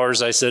 24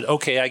 hours, I said,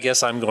 okay, I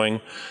guess I'm going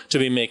to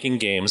be making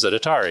games at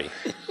Atari.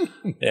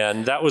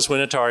 And that was when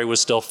Atari was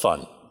still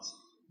fun.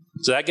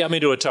 So that got me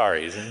to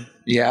Atari.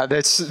 Yeah,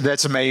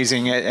 that's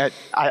amazing.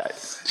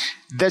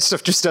 That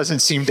stuff just doesn't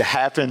seem to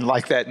happen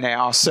like that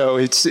now. So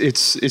it's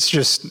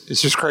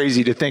just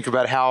crazy to think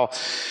about how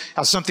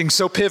something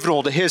so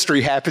pivotal to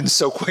history happens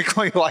so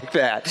quickly like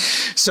that.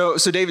 So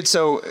David,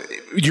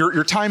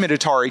 your time at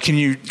Atari, can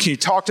you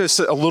talk to us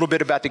a little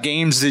bit about the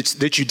games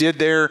that you did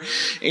there,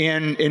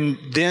 and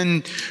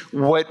then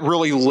what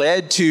really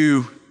led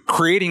to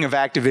creating of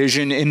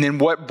Activision, and then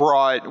what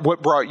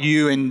brought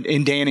you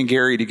and Dan and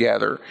Gary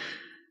together?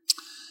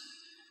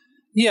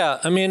 Yeah,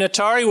 I mean,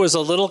 Atari was a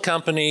little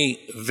company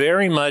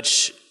very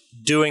much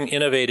doing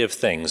innovative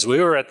things. We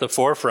were at the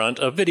forefront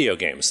of video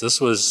games. This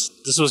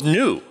was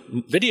new.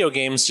 Video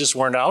games just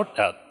weren't out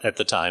at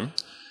the time.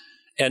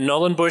 And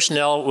Nolan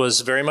Bushnell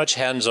was very much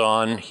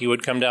hands-on. He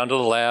would come down to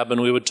the lab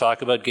and we would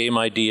talk about game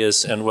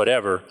ideas and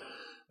whatever.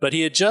 But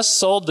he had just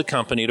sold the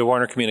company to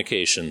Warner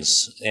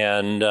Communications,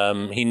 and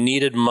he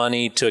needed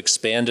money to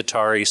expand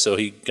Atari, so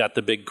he got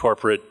the big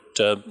corporate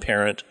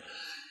parent.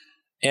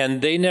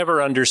 And they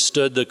never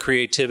understood the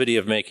creativity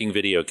of making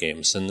video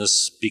games, and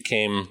this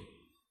became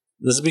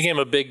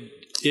a big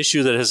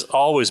issue that has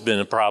always been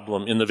a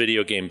problem in the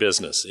video game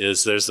business.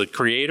 Is there's the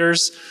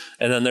creators,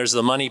 and then there's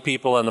the money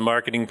people and the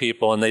marketing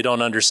people, and they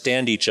don't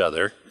understand each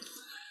other.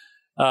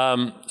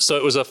 So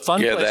it was a fun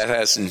place. Yeah, that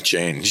hasn't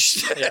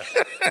changed. Yeah.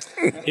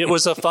 It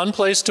was a fun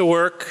place to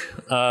work.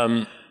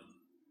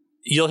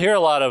 You'll hear a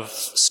lot of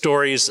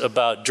stories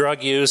about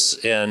drug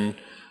use and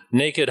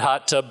naked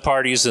hot tub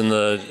parties in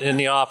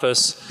the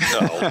office.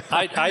 No.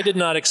 I did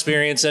not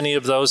experience any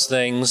of those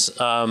things.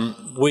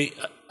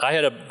 I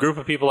had a group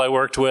of people I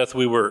worked with.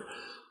 We were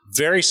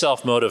very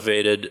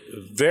self-motivated,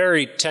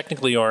 very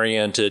technically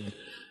oriented,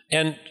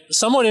 and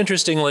somewhat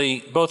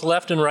interestingly, both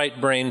left and right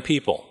brain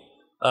people.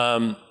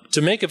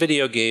 To make a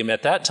video game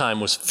at that time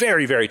was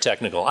very, very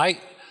technical.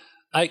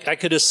 I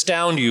could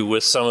astound you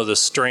with some of the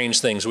strange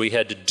things we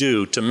had to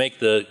do to make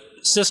the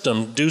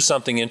system do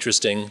something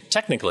interesting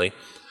technically.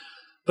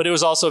 But it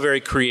was also very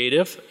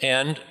creative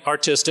and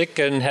artistic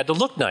and had to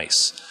look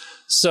nice.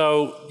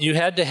 So you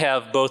had to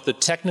have both the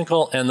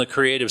technical and the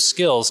creative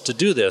skills to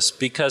do this,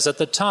 because at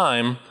the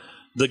time,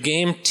 the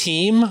game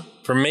team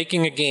for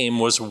making a game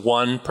was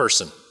one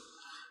person.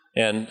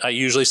 And I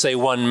usually say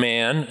one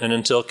man, and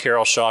until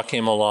Carol Shaw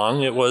came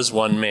along, it was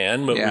one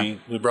man, but Yeah.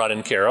 we brought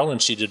in Carol,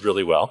 and she did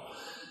really well.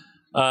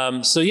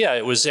 So yeah,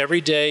 it was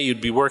every day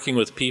you'd be working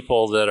with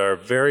people that are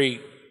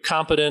very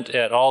competent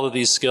at all of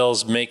these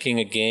skills, making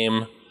a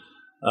game,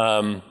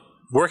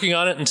 working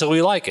on it until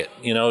we like it.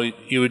 You know,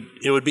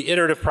 it would be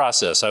iterative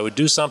process. I would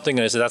do something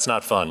and I said, that's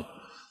not fun.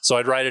 So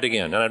I'd write it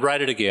again and I'd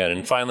write it again.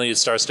 And finally it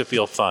starts to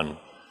feel fun.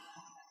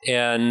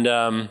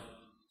 And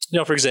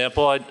For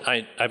example,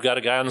 I've got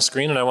a guy on the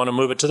screen and I want to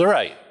move it to the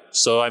right.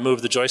 So I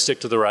move the joystick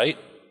to the right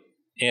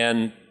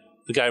and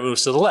the guy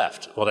moves to the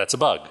left. Well, that's a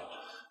bug.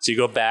 So you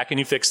go back and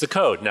you fix the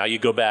code. Now you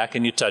go back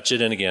and you touch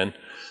it and again.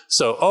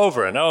 So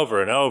over and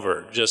over and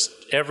over, just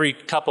every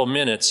couple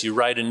minutes, you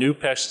write a new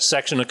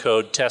section of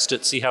code, test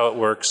it, see how it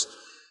works,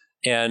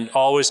 and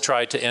always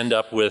try to end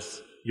up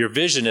with your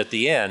vision at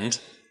the end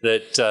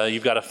that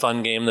you've got a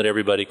fun game that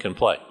everybody can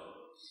play.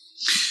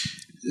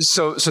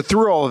 So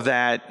through all of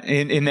that,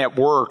 in that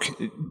work,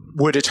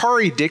 would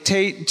Atari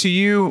dictate to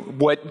you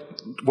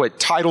what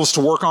titles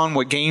to work on,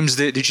 what games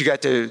that you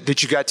got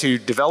to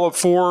develop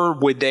for?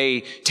 Would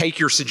they take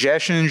your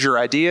suggestions, your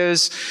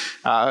ideas?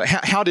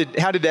 How did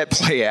that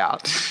play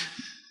out?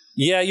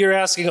 Yeah, you're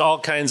asking all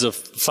kinds of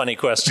funny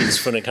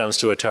questions when it comes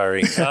to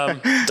Atari.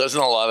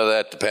 Doesn't a lot of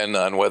that depend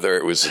on whether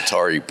it was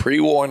Atari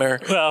pre-Warner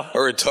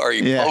or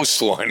Atari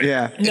post-Warner?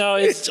 Yeah. No,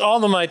 it's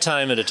all of my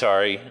time at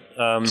Atari.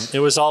 It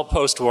was all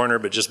post-Warner,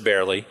 but just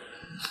barely.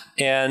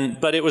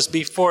 But it was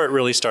before it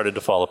really started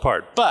to fall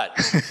apart. But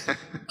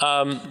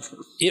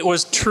it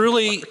was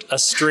truly a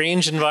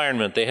strange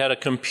environment. They had a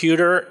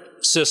computer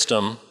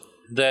system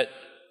that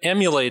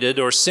emulated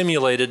or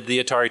simulated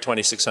the Atari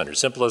 2600.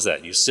 Simple as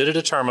that. You sit at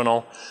a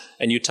terminal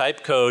and you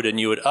type code and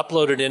you would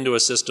upload it into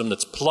a system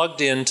that's plugged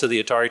into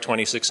the Atari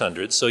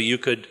 2600 so you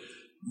could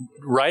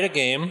write a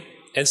game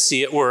and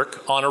see it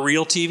work on a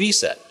real TV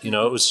set. It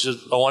was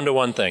just a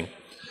one-to-one thing.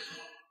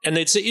 And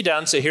they'd sit you down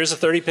and say, here's a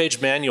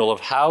 30-page manual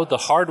of how the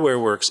hardware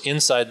works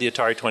inside the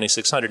Atari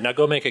 2600. Now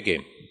go make a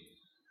game.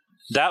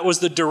 That was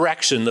the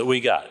direction that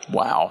we got.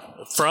 Wow.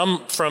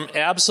 From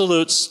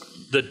absolutes,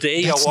 the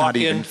day That's I walked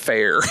in. Not even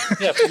fair.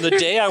 Yeah, from the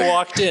day I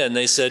walked in,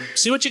 they said,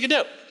 see what you can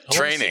do.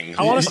 Training.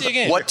 I want to see a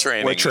game. What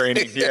training? What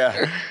training,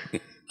 yeah.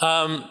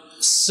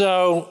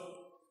 So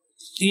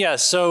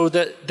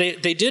that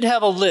they did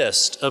have a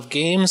list of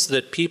games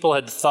that people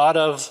had thought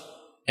of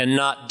and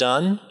not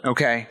done.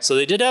 Okay. So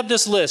they did have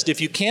this list.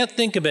 If you can't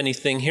think of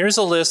anything, here's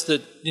a list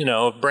that,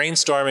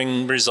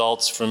 brainstorming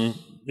results from,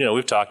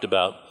 we've talked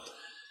about.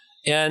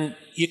 And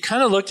you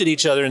kind of looked at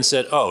each other and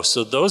said, oh,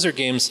 so those are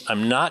games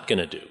I'm not going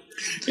to do.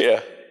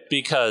 Yeah.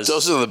 Because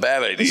those are the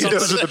bad ideas.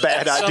 Those are the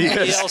bad ideas.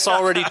 Somebody else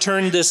already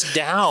turned this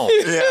down,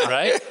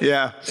 right?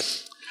 Yeah.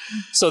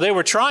 So they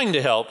were trying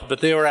to help,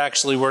 but they were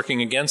actually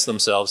working against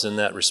themselves in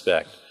that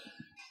respect.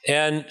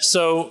 And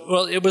so,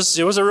 well, it was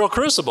a real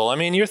crucible. I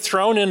mean, you're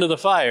thrown into the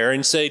fire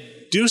and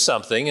say, do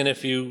something, and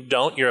if you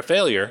don't, you're a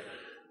failure.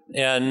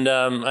 And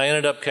I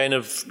ended up kind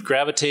of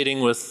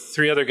gravitating with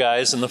three other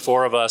guys, and the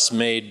four of us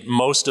made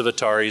most of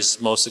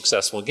Atari's most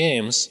successful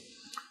games,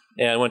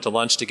 and went to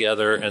lunch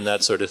together and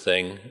that sort of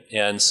thing.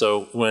 And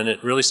so when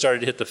it really started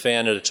to hit the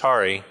fan at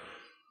Atari,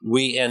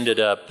 we ended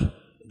up,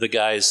 the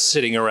guys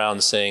sitting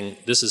around saying,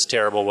 this is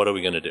terrible, what are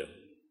we going to do?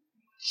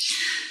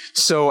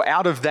 So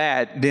out of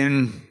that,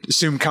 then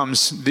soon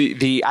comes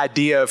the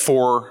idea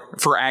for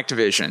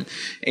Activision.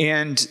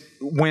 And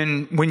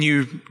when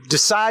you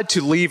decide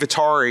to leave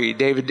Atari,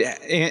 David,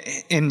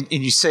 and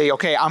you say,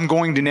 okay, I'm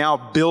going to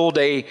now build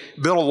a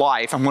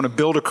life. I'm going to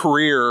build a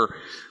career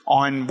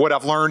on what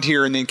I've learned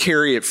here and then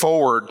carry it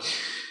forward.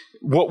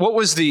 What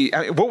was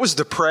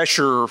the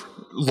pressure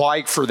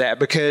like for that?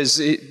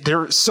 Because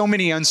there are so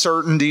many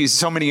uncertainties,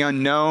 so many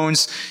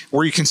unknowns.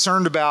 Were you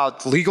concerned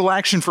about legal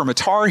action from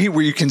Atari?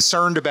 Were you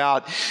concerned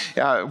about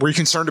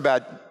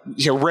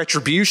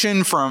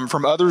retribution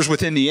from others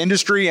within the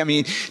industry? I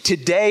mean,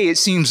 today it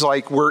seems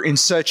like we're in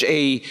such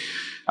a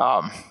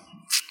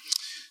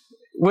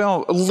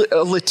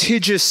a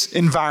litigious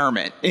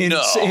environment.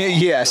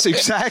 Yes,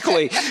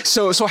 exactly.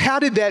 So how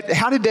did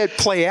that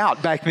play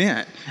out back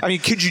then? I mean,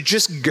 could you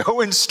just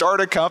go and start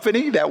a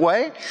company that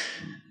way?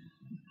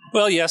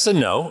 Well, yes and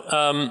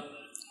no.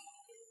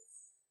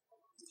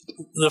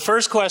 The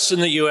first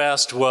question that you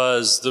asked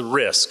was the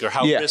risk, or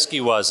how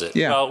risky was it?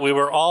 Yeah. Well, we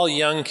were all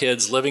young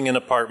kids living in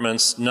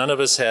apartments. None of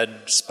us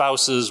had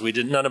spouses.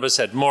 None of us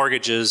had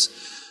mortgages.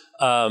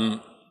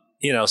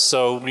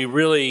 So we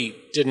really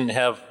didn't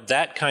have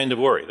that kind of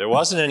worry. There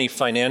wasn't any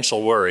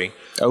financial worry.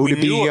 Oh, we to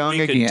be knew young what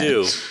we again. could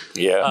do.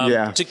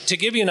 Yeah. To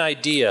give you an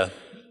idea,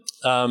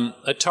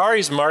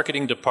 Atari's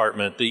marketing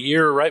department, the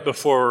year right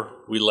before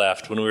we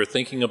left, when we were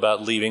thinking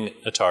about leaving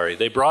Atari,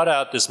 they brought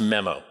out this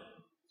memo.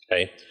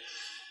 Okay,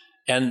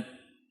 and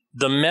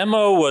the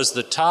memo was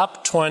the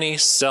top 20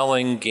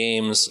 selling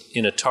games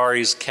in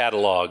Atari's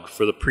catalog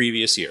for the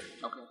previous year.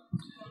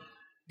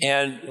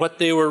 And what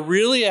they were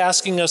really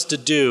asking us to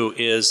do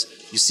is,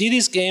 you see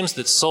these games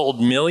that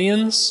sold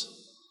millions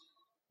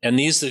and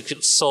these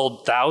that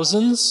sold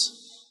thousands?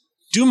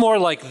 Do more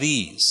like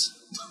these.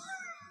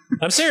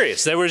 I'm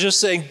serious. They were just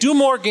saying, do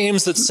more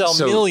games that sell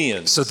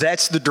millions. So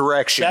that's the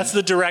direction. That's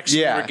the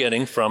direction we're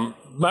getting from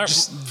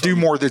just do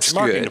more that's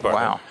marketing good.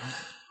 Department. Wow.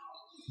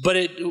 But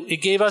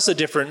it gave us a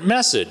different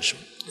message.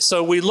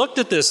 So we looked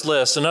at this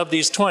list, and of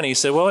these 20,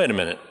 said, well, wait a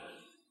minute.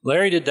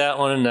 Larry did that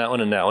one and that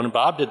one and that one, and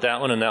Bob did that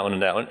one and that one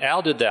and that one,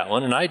 Al did that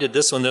one, and I did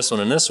this one, this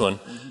one, and this one.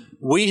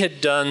 We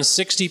had done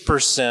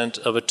 60%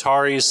 of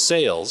Atari's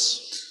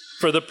sales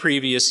for the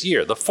previous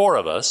year, the four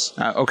of us.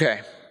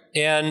 Okay.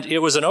 And it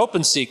was an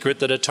open secret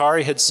that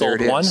Atari had sold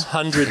There it is.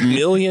 $100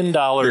 million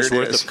worth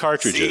is. of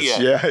cartridges.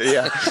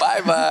 Yeah.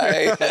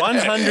 Bye-bye.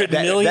 $100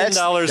 million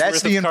worth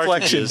that's the of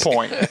inflection cartridges.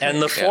 point. And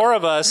the four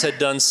of us had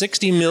done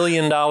 $60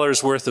 million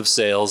worth of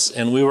sales,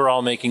 and we were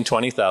all making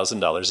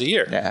 $20,000 a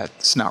year.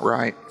 That's not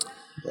right.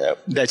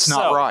 Yep. That's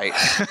not So- right.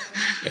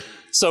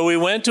 So we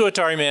went to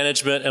Atari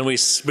management, and we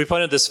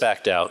pointed this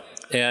fact out.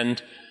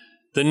 And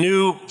the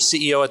new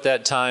CEO at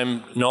that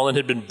time, Nolan,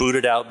 had been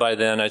booted out by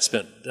then. I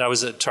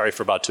was at Atari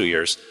for about 2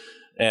 years,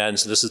 and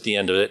so this is the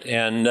end of it.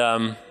 And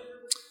the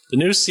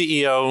new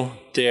CEO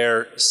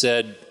there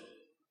said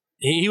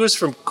he was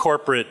from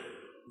corporate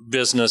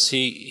business.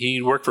 He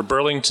worked for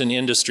Burlington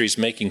Industries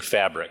making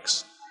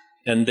fabrics,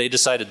 and they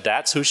decided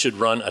that's who should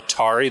run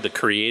Atari, the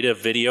creative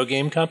video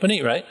game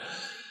company, right?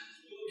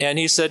 And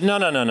he said,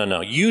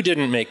 no, you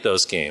didn't make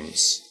those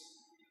games.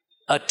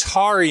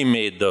 Atari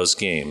made those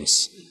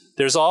games.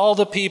 There's all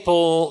the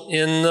people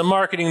in the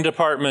marketing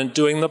department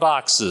doing the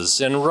boxes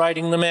and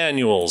writing the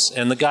manuals,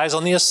 and the guys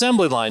on the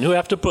assembly line who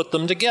have to put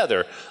them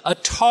together.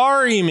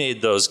 Atari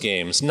made those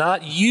games,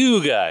 not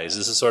you guys.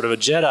 This is sort of a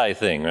Jedi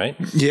thing, right?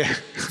 Yeah.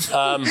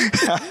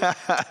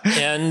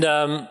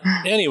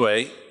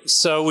 Anyway,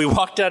 so we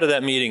walked out of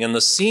that meeting, and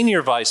the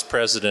senior vice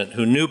president,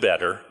 who knew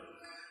better,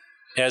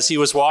 as he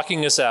was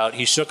walking us out,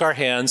 he shook our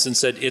hands and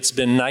said, "It's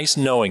been nice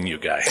knowing you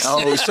guys."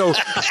 Oh, so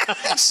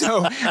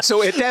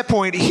at that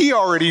point, he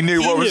already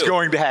knew what was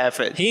going to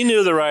happen. He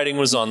knew the writing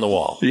was on the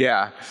wall.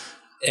 Yeah.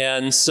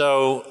 And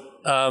so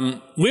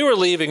we were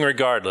leaving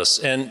regardless.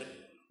 And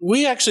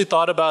we actually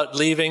thought about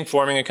leaving,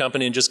 forming a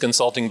company, and just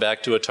consulting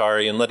back to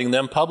Atari and letting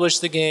them publish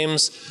the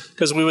games,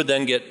 because we would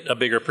then get a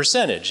bigger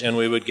percentage and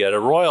we would get a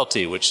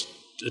royalty, which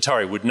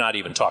Atari would not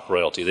even talk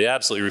royalty. They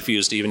absolutely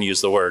refused to even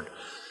use the word.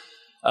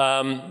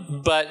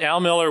 But Al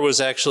Miller was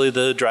actually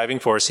the driving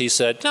force. He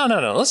said, no,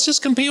 let's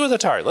just compete with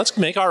Atari. Let's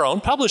make our own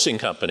publishing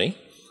company.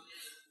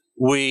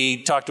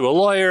 We talked to a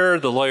lawyer.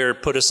 The lawyer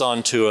put us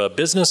on to a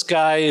business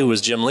guy who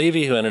was Jim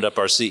Levy, who ended up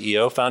our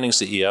CEO, founding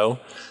CEO.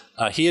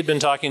 He had been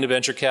talking to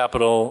venture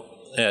capital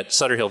at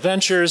Sutter Hill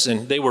Ventures,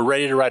 and they were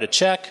ready to write a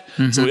check.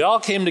 Mm-hmm. So we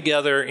all came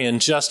together in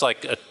just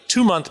like a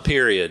 2-month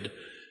period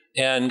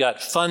and got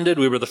funded.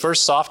 We were the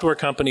first software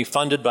company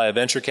funded by a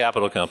venture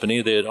capital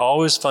company. They had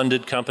always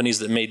funded companies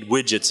that made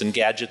widgets and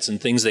gadgets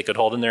and things they could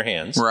hold in their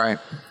hands. Right.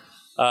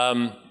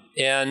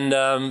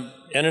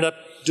 Ended up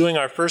doing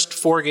our first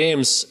 4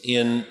 games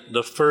in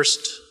the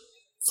first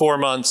 4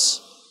 months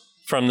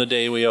from the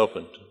day we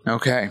opened.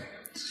 Okay.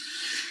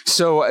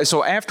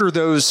 So after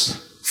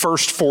those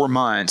first 4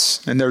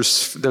 months and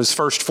those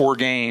first 4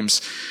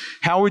 games,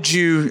 how would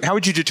you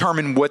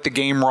determine what the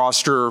game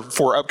roster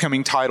for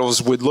upcoming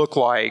titles would look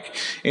like,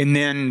 and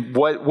then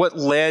what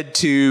led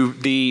to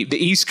the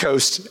East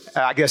Coast,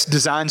 I guess,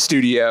 design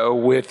studio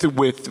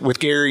with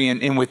Gary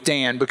and with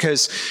Dan?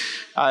 Because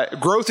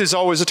growth is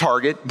always a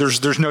target.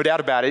 There's no doubt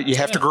about it. You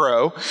have to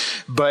grow,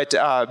 but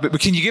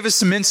can you give us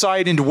some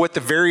insight into what the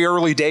very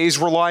early days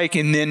were like,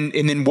 and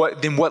then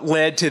what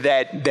led to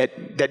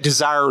that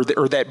desire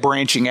or that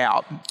branching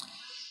out?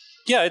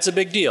 Yeah, it's a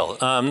big deal.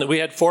 We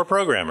had 4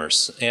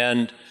 programmers,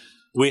 and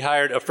we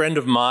hired a friend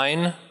of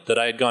mine that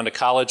I had gone to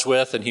college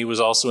with, and he was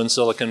also in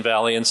Silicon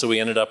Valley, and so we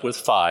ended up with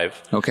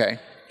 5. Okay.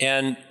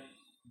 And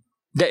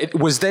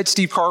was that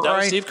Steve Cartwright? That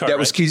was Steve Cartwright. That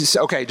was Keys.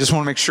 Okay, just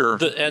want to make sure.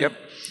 Yep.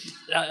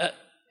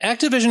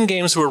 Activision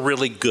games were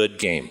really good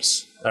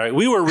games. All right,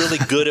 we were really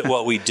good at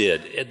what we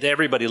did.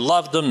 Everybody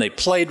loved them. They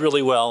played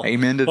really well.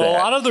 Amen to that. A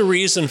lot of the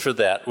reason for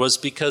that was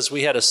because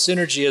we had a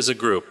synergy as a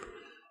group.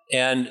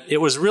 And it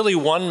was really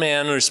one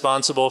man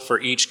responsible for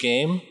each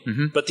game,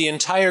 but the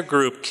entire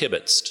group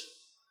kibitzed.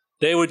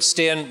 They would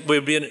stand,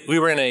 we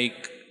were in a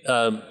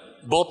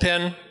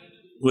bullpen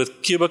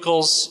with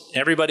cubicles.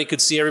 Everybody could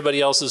see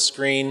everybody else's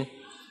screen.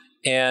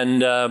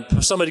 And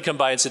somebody would come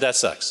by and say, "That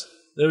sucks."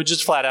 They would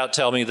just flat out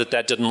tell me that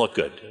didn't look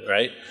good,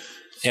 right?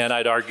 And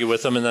I'd argue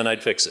with them, and then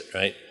I'd fix it,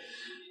 right?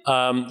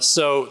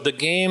 So the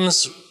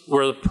games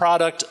were the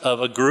product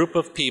of a group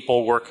of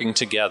people working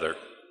together.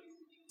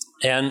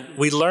 And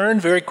we learned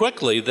very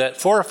quickly that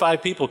 4 or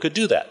 5 people could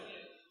do that.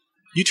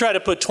 You try to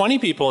put 20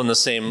 people in the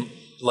same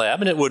lab,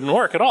 and it wouldn't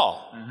work at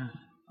all.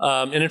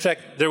 And in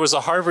fact, there was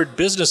a Harvard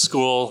Business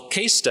School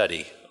case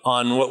study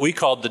on what we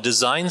called the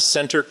design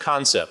center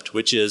concept,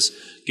 which is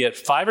get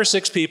 5 or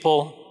 6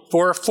 people,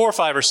 4,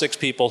 5 or 6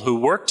 people who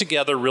worked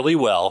together really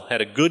well,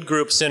 had a good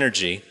group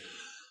synergy,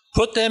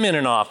 put them in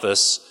an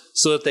office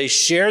so that they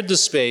shared the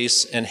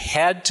space and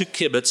had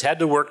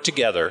to work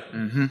together,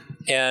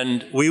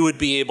 and we would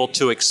be able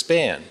to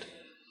expand.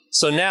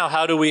 So now,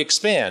 how do we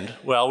expand?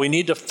 Well, we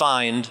need to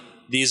find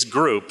these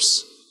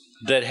groups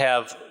that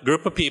have a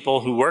group of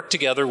people who work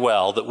together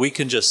well that we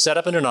can just set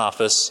up in an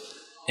office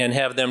and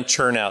have them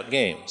churn out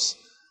games.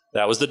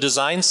 That was the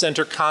design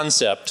center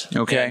concept.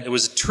 Okay. And it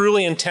was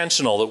truly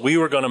intentional that we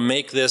were going to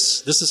make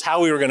this is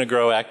how we were going to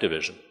grow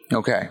Activision.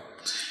 Okay.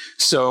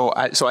 So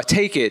I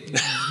take it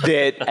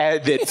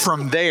that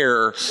from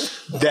there,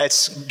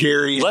 that's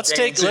Gary. Let's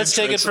take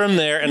it from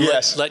there and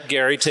let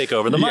Gary take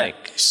over the mic.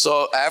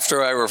 So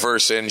after I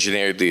reverse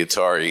engineered the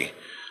Atari,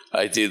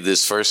 I did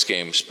this first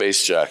game,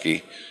 Space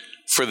Jockey,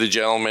 for the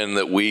gentleman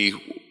that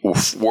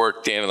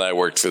Dan and I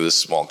worked for this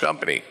small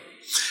company.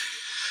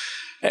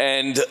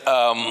 And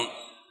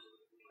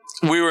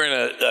we were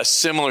in a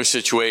similar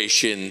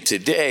situation to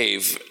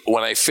Dave.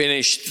 When I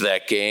finished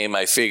that game,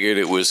 I figured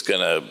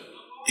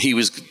he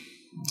was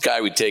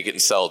guy would take it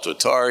and sell it to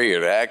Atari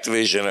or to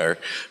Activision or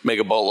make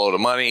a boatload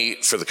of money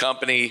for the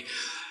company.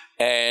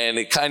 And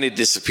it kind of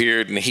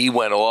disappeared, and he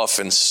went off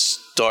and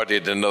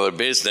started another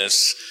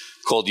business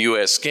called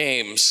US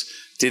Games.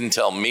 Didn't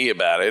tell me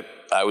about it.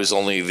 I was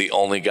the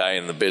only guy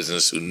in the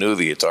business who knew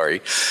the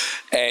Atari,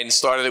 and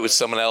started it with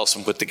someone else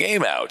and put the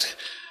game out.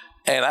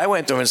 And I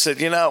went to him and said,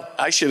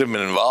 I should have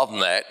been involved in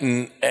that.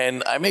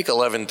 And I make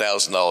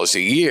 $11,000 a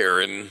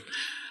year, and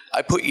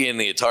I put you in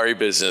the Atari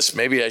business.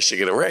 Maybe I should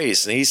get a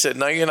raise. And he said,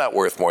 no, you're not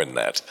worth more than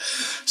that.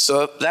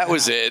 So that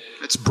was it.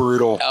 It's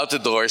brutal. Out the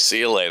door. See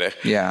you later.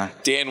 Yeah.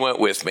 Dan went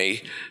with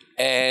me.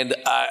 And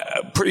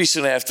pretty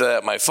soon after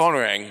that, my phone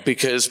rang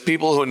because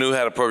people who knew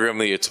how to program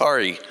the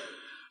Atari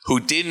who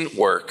didn't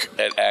work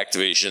at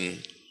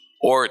Activision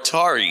or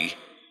Atari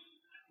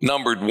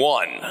numbered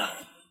one.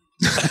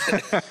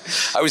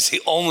 I was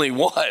the only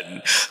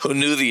one who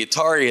knew the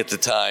Atari at the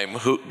time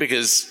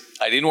because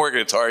I didn't work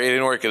at Atari, I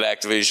didn't work at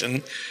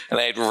Activision, and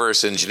I had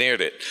reverse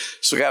engineered it.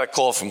 So I got a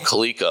call from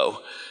Coleco,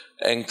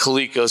 and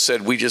Coleco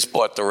said, we just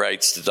bought the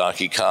rights to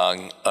Donkey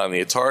Kong on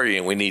the Atari,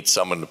 and we need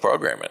someone to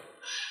program it.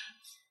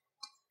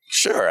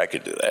 Sure, I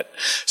could do that.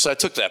 So I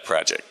took that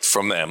project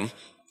from them,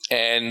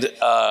 and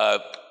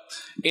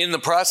in the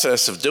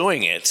process of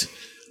doing it,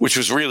 which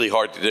was really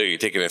hard to do, you're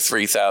taking a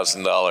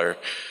 $3,000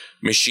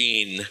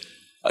 machine,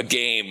 a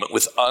game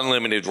with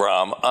unlimited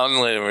ROM,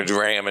 unlimited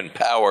RAM and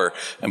power,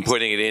 and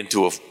putting it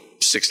into a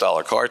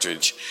 $6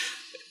 cartridge.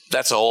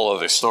 That's a whole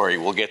other story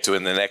we'll get to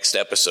in the next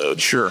episode.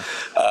 Sure.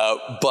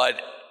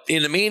 But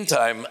in the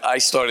meantime, I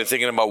started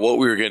thinking about what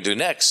we were going to do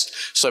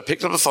next. So I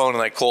picked up the phone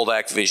and I called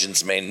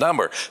Activision's main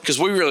number because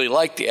we really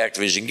liked the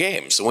Activision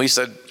games. And we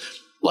said,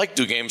 like,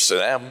 do games to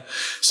them.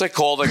 So I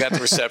called, I got the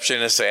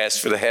receptionist, I asked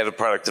for the head of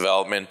product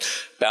development,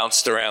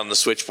 bounced around the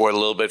switchboard a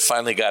little bit,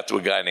 finally got to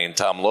a guy named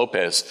Tom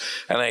Lopez.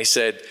 And I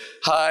said,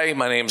 hi,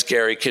 my name's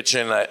Gary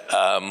Kitchen.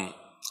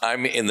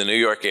 I'm in the New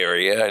York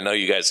area. I know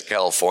you guys are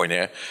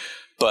California,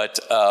 but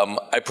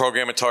I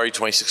program Atari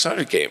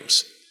 2600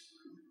 games.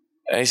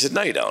 And he said,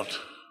 no, you don't.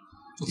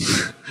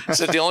 He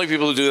said, the only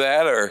people who do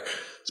that are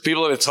the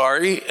people at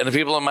Atari and the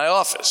people in my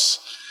office.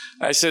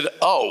 I said,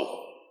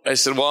 oh. I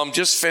said, well, I'm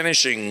just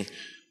finishing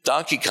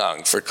Donkey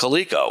Kong for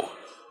Coleco.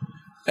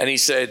 And he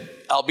said,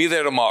 I'll be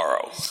there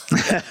tomorrow.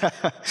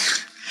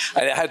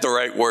 I had the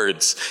right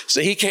words.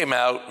 So he came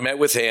out, met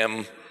with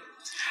him,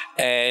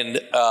 and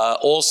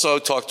also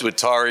talked to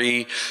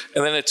Atari.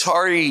 And then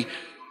Atari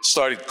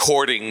started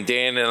courting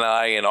Dan and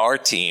I and our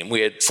team.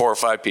 We had 4 or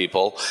 5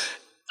 people,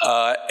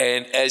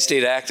 and as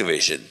did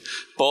Activision.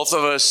 Both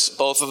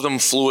of them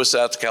flew us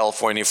out to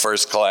California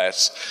first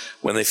class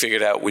when they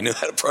figured out we knew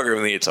how to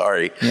program the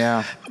Atari.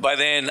 Yeah. By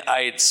then,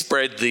 I had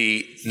spread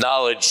the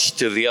knowledge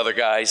to the other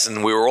guys,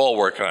 and we were all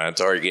working on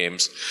Atari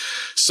games.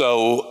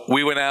 So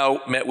we went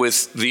out, met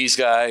with these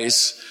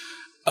guys,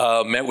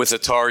 met with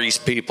Atari's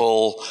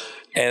people,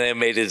 and then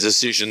made a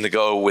decision to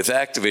go with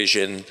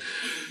Activision.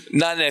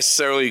 Not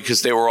necessarily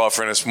because they were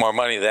offering us more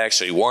money. They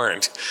actually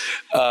weren't.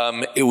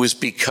 It was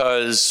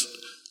because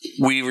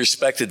we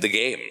respected the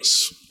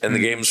games, and the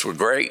games were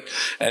great,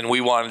 and we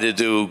wanted to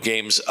do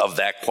games of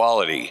that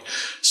quality.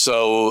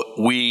 So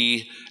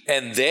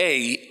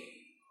they,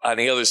 on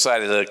the other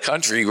side of the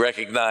country,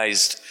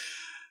 recognized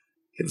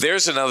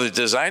there's another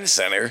design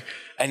center,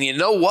 and you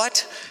know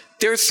what?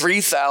 They're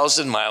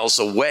 3,000 miles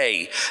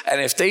away,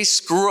 and if they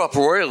screw up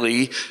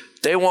royally,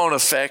 they won't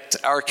affect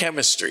our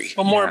chemistry.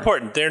 Well, more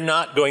important, they're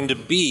not going to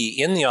be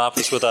in the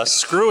office with us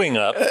screwing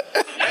up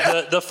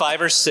the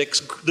 5 or 6,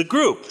 the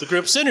group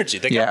synergy.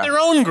 They got their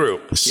own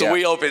group. So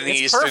we opened the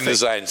Eastern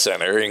Design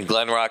Center in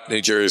Glen Rock,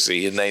 New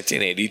Jersey in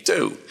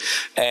 1982.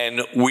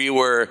 And we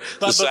were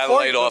the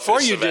satellite office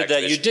before you of did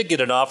that, Activision. you did get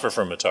an offer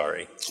from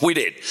Atari. We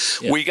did.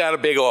 Yeah. We got a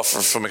big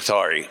offer from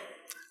Atari.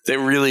 They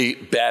really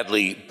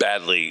badly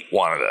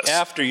wanted us.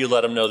 After you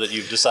let them know that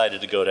you've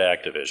decided to go to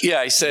Activision. Yeah,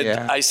 I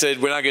said,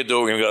 we're not going to do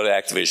it. We're going to go to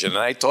Activision. And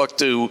I talked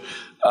to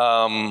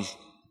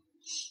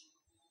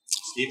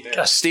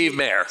Steve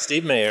Mayer.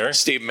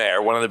 Steve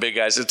Mayer, one of the big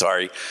guys at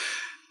Atari.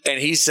 And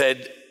he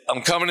said,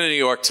 I'm coming to New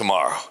York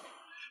tomorrow.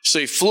 So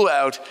he flew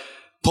out,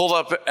 pulled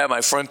up at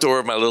my front door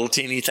of my little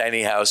teeny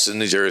tiny house in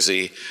New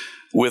Jersey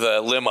with a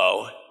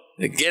limo.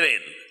 Get in.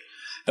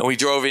 And we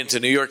drove into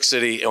New York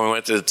City, and we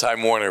went to the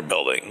Time Warner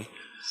building.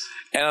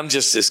 And I'm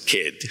just this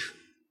kid.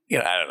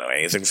 I don't know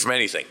anything from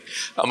anything.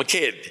 I'm a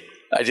kid.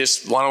 I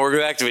just want to work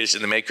with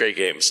Activision to make great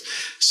games.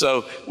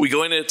 So we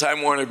go into the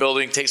Time Warner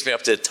building, takes me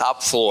up to the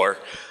top floor,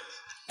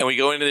 and we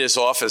go into this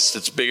office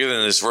that's bigger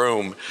than this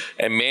room,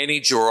 and Manny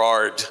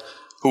Gerard,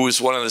 who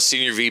was one of the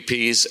senior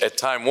VPs at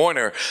Time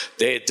Warner,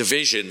 they had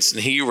divisions,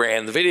 and he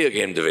ran the video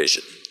game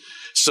division.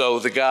 So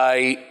the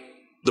guy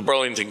the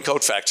Burlington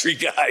Coat Factory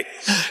guy.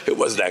 It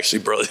wasn't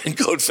actually Burlington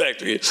Coat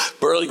Factory.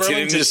 Burlington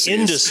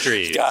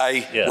Industries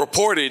guy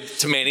reported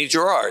to Manny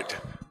Gerard,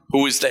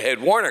 who was the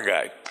head Warner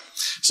guy.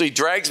 So he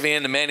drags me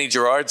into Manny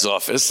Gerard's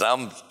office.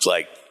 I'm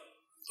like,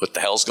 what the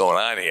hell's going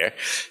on here?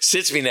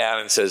 Sits me down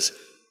and says,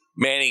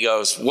 Manny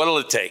goes, what'll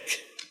it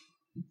take?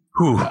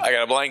 Whew. I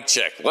got a blank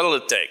check. What'll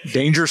it take?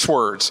 Dangerous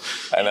words.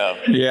 I know.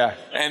 Yeah.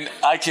 And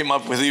I came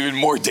up with even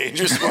more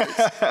dangerous words.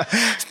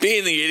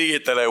 Being the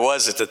idiot that I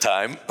was at the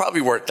time,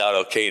 probably worked out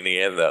okay in the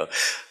end, though.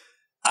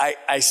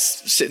 I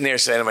sitting there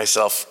saying to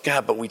myself,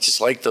 God, but we just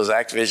like those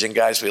Activision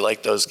guys. We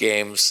like those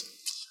games.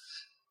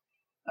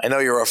 I know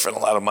you're offering a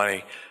lot of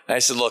money. And I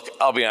said, look,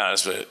 I'll be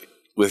honest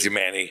with you,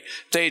 Manny.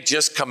 They had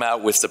just come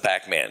out with the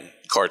Pac-Man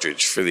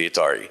cartridge for the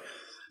Atari.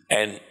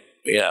 And,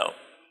 you know,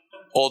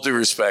 all due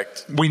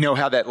respect, we know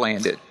how that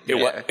landed.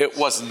 It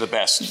wasn't the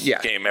best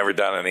game ever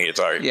done on the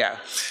Atari. Yeah.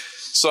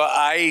 So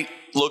I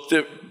looked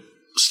at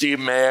Steve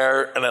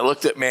Mayer and I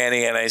looked at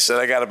Manny and I said,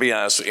 I got to be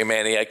honest with you,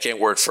 Manny, I can't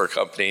work for a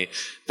company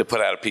that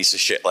put out a piece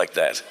of shit like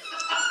that.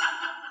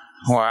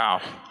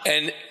 Wow.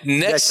 And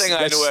next thing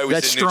I knew, I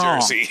was in New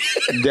Jersey.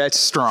 That's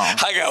strong.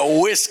 I got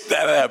whisked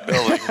out of that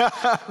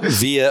building.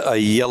 Via a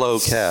yellow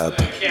cab.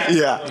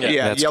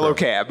 Yeah, yellow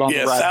cab on the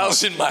ride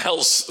 1,000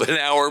 miles an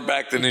hour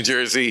back to New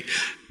Jersey.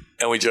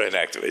 And we joined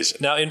Activision.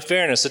 Now, in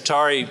fairness,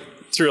 Atari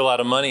threw a lot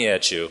of money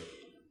at you,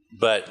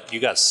 but you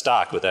got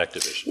stock with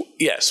Activision.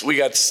 Yes, we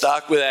got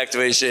stock with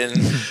Activision.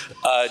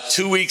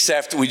 2 weeks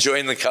after we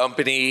joined the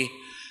company,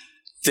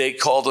 they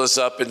called us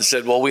up and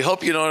said, well, we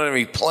hope you don't have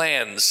any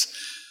plans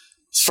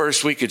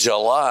first week of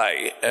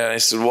July. And I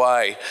said,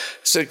 why? I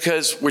said,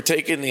 because we're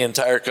taking the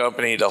entire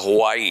company to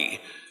Hawaii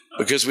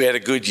because we had a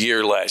good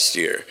year last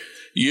year.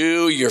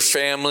 You, your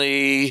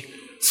family,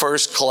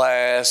 first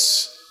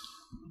class,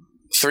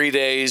 3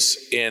 days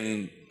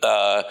in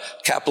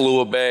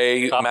Kapalua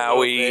Bay,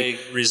 Maui. Bay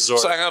Resort.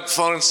 So I hung up the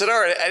phone and said,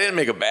 all right, I didn't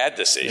make a bad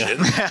decision.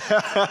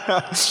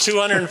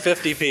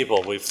 250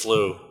 people we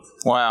flew.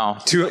 Wow.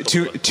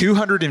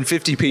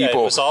 250 people. Yeah, it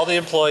was all the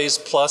employees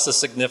plus a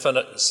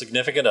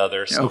significant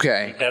other. So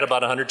okay. We had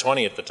about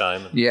 120 at the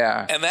time.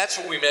 Yeah. And that's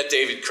when we met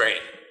David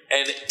Crane.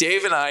 And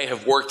Dave and I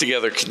have worked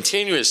together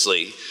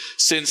continuously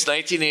since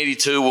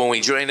 1982 when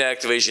we joined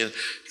Activision,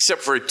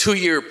 except for a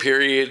 2-year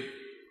period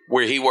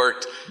where he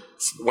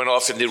went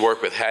off and did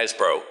work with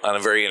Hasbro on a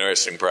very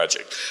interesting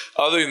project.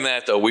 Other than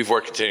that, though, we've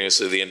worked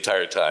continuously the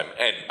entire time,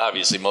 and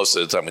obviously most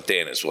of the time with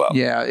Dan as well.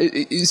 Yeah.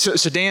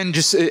 So Dan,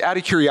 just out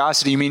of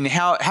curiosity, I mean,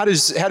 how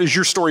does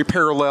your story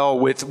parallel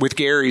with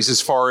Gary's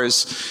as far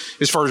as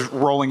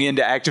rolling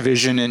into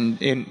Activision and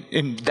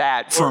in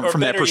that from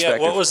that perspective?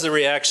 Yet, what was the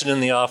reaction in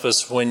the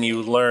office when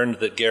you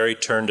learned that Gary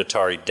turned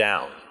Atari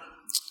down?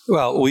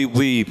 Well,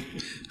 we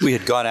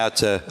had gone out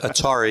to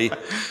Atari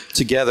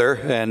together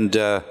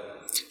and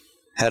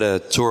had a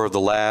tour of the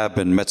lab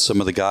and met some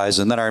of the guys.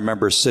 And then I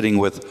remember sitting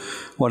with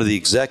one of the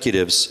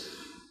executives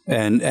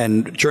and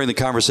during the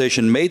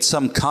conversation made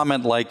some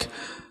comment like,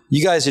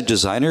 you guys are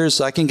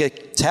designers, I can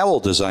get towel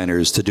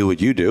designers to do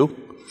what you do.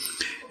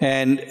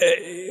 And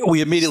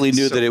we immediately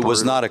knew that it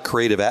was not a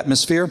creative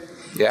atmosphere.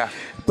 Yeah.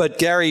 But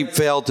Gary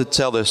failed to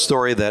tell the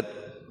story that,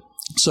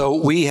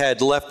 so we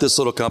had left this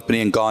little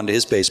company and gone to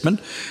his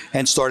basement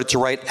and started to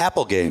write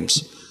Apple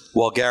games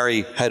while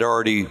Gary had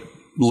already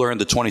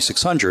learned the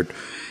 2600.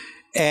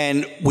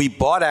 And we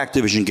bought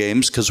Activision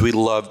games because we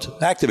loved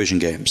Activision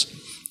games.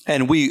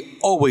 And we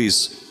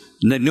always,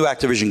 the new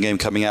Activision game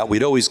coming out,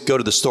 we'd always go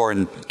to the store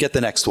and get the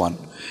next one.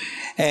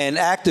 And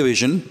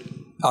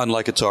Activision,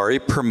 unlike Atari,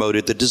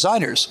 promoted the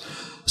designers.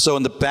 So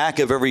in the back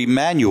of every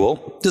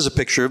manual, there's a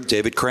picture of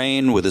David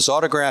Crane with his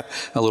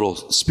autograph, a little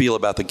spiel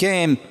about the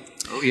game.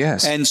 Oh,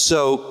 yes. And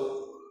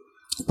so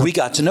we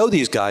got to know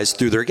these guys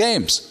through their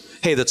games.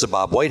 Hey, that's a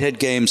Bob Whitehead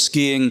game,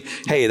 skiing.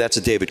 Hey, that's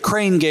a David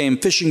Crane game,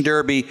 fishing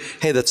derby.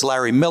 Hey, that's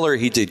Larry Miller.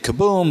 He did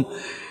Kaboom.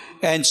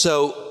 And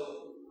so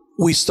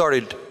we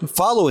started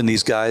following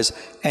these guys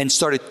and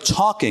started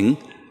talking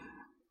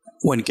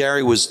when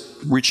Gary was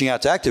reaching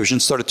out to Activision,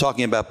 started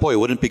talking about, boy,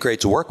 wouldn't it be great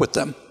to work with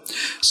them?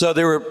 So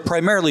there were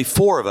primarily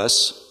 4 of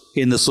us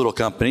in this little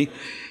company.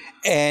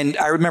 And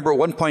I remember at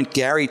one point,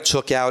 Gary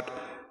took out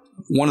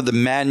one of the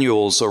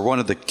manuals or one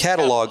of the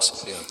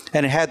catalogs,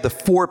 and it had the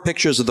 4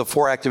 pictures of the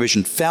 4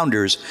 Activision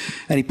founders,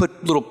 and he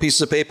put little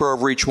pieces of paper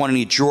over each one, and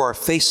he drew our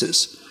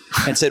faces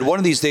and said, one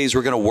of these days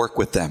we're going to work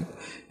with them,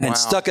 and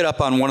stuck it up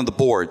on one of the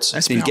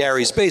boards in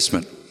Gary's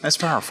basement. That's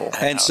powerful.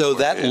 And so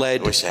that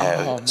led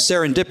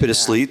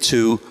serendipitously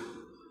to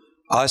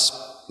us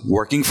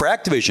working for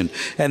Activision.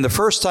 And the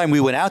first time we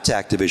went out to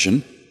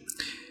Activision,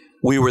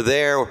 we were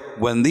there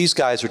when these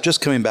guys were just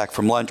coming back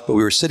from lunch, but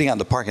we were sitting out in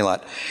the parking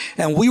lot,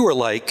 and we were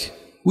like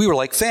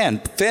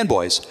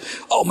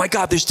fanboys. Oh my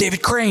God, there's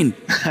David Crane.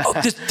 Oh,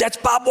 that's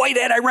Bob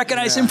Whitehead. I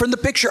recognize him from the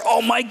picture.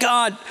 Oh my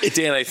God. Hey,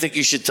 Dan, I think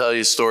you should tell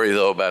your story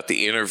though about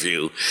the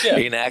interview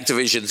in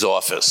Activision's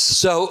office.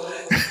 So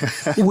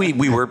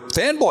we were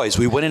fanboys.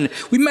 We went in,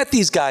 we met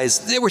these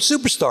guys. They were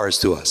superstars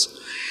to us.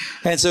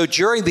 And so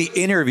during the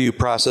interview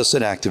process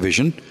at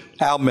Activision,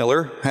 Al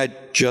Miller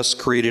had just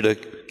created a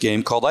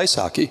game called ice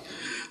hockey.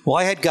 Well,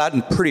 I had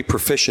gotten pretty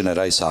proficient at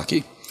ice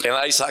hockey. And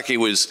ice hockey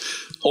was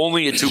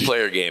only a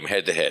 2-player game,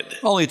 head-to-head.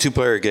 Only a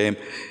 2-player game.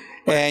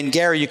 And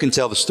Gary, you can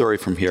tell the story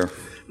from here.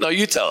 No,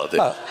 you tell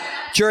it.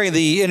 During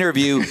the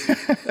interview,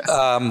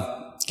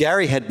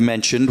 Gary had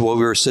mentioned, while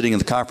we were sitting in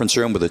the conference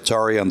room with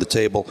Atari on the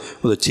table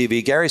with a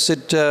TV, Gary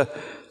said to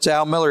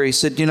Al Miller, he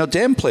said,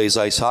 Dan plays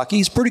ice hockey.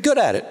 He's pretty good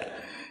at it.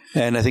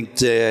 And I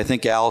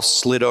think Al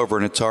slid over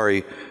an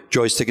Atari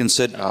joystick and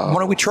said, why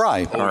don't we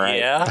try? All right.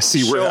 Yeah? I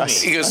see where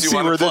this is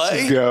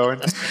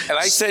going. And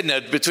I said,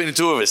 no, between the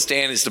two of us,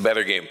 Dan is the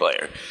better game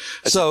player.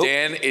 I said,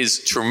 Dan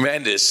is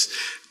tremendous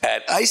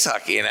at ice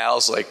hockey. And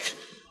Al's like...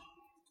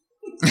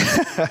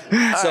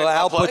 So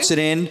Al puts it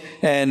in,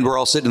 and we're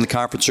all sitting in the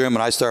conference room,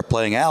 and I start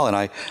playing Al, and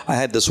I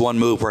had this one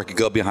move where I could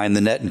go behind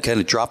the net and kind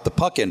of drop the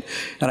puck in.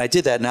 And I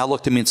did that, and Al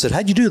looked at me and said,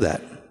 how'd you do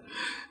that?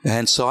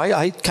 And so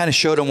I kind of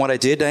showed him what I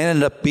did. I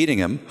ended up beating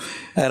him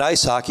at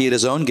ice hockey at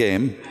his own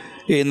game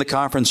in the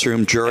conference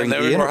room during the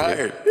interview. And then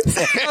we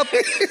were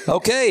hired.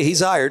 Okay,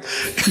 he's hired.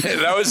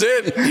 That was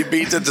it. He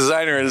beat the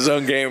designer at his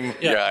own game.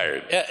 You're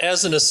hired.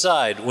 As an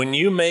aside, when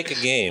you make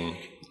a game,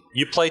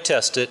 you play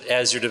test it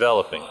as you're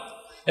developing.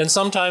 And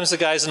sometimes the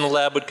guys in the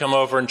lab would come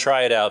over and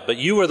try it out, but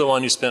you were the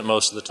one who spent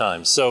most of the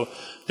time. So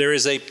there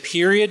is a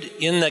period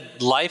in the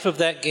life of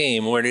that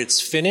game where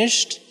it's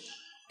finished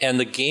and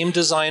the game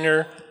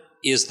designer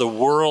is the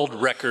world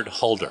record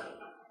holder.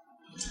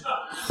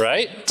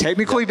 Right?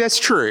 Technically, that's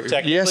true.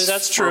 Technically,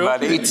 that's true. For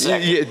about 8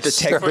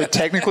 seconds. But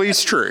technically,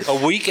 it's true.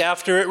 A week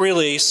after it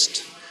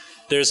released,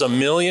 there's 1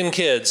 million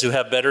kids who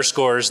have better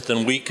scores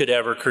than we could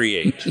ever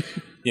create.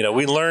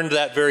 We learned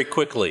that very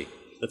quickly.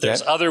 That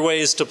there's other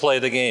ways to play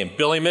the game.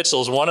 Billy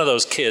Mitchell's one of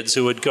those kids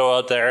who would go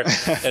out there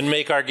and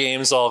make our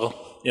games all,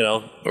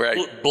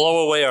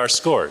 blow away our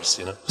scores.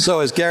 So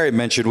as Gary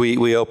mentioned,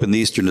 we opened the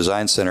Eastern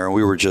Design Center, and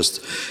we were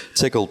just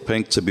tickled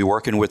pink to be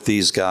working with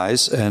these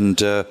guys. And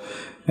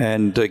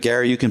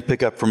Gary, you can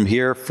pick up from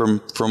here,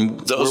 from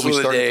those where we were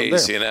the started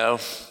days, from there.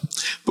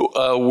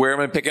 But, where am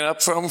I picking up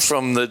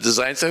from the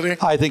Design Center?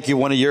 I think you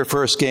one of your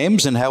first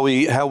games, and how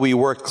we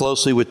worked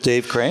closely with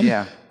Dave Crane.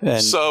 Yeah.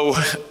 And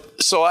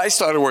So I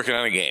started working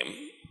on a game.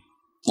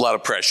 A lot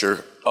of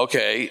pressure.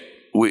 Okay,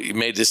 we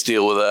made this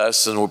deal with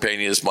us, and we're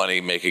paying you this money,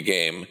 make a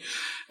game.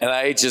 And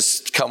I had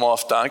just come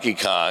off Donkey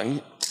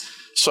Kong,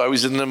 so I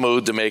was in the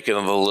mood to make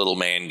another little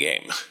man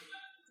game.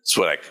 That's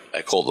what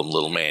I called them,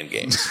 little man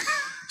games.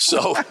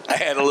 So I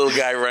had a little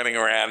guy running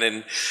around,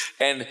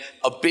 and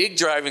a big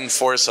driving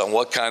force on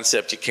what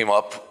concept you came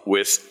up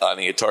with on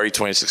the Atari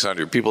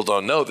 2600. People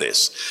don't know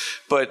this,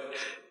 but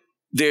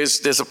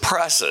there's a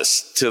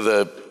process to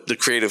the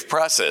creative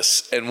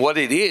process. And what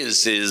it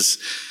is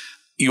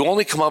you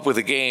only come up with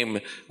a game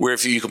where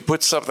if you can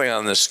put something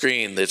on the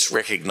screen that's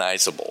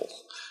recognizable.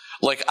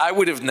 Like, I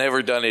would have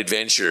never done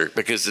Adventure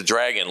because the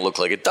dragon looked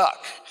like a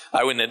duck.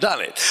 I wouldn't have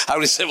done it. I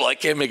would have said, well, I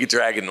can't make a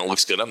dragon that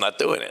looks good. I'm not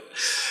doing it.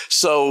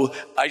 So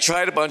I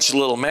tried a bunch of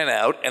little men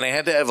out, and I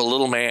had to have a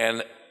little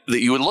man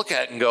that you would look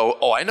at and go,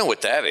 oh, I know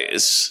what that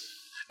is.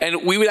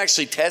 And we would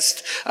actually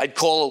test. I'd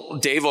call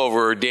Dave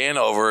over or Dan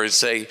over and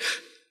say,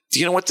 do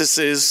you know what this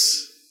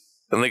is?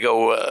 And they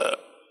go,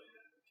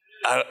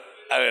 I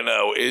don't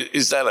know.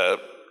 Is that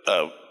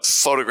a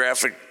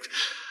photographic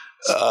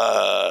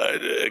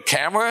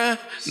camera?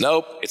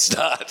 Nope, it's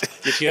not.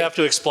 If you have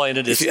to explain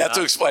it, it's not. If you have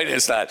to explain it,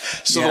 it's not.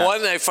 So the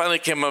one that I finally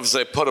came up with is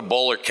I put a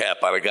bowler cap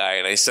on a guy,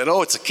 and I said,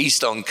 oh, it's a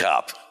Keystone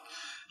Cop.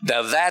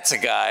 Now that's a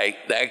guy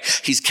that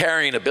he's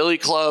carrying a billy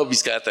club.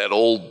 He's got that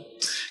old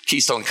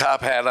Keystone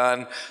Cop hat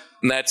on,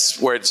 and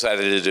that's where I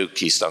decided to do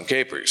Keystone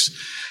Capers.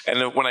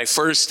 And when I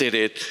first did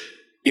it,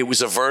 it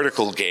was a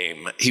vertical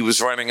game. He was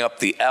running up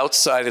the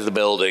outside of the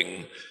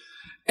building,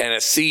 and a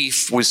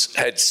thief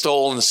had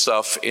stolen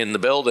stuff in the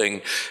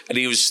building, and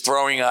he was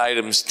throwing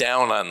items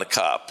down on the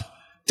cop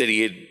that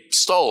he had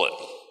stolen.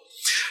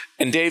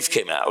 And Dave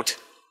came out,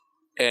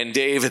 and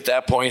Dave at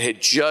that point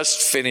had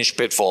just finished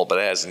Pitfall, but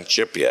it hasn't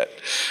shipped yet.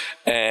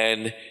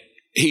 And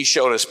he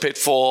showed us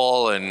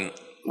Pitfall, and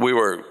we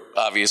were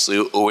obviously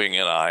oohing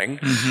and eyeing.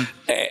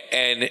 Mm-hmm.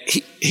 And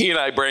he and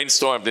I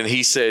brainstormed, and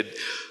he said,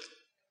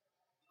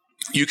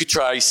 you could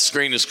try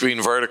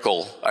screen-to-screen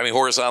vertical. I mean,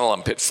 horizontal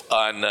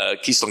on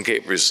Keystone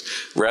Capers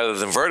rather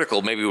than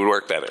vertical. Maybe it would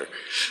work better.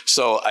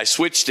 So I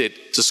switched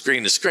it to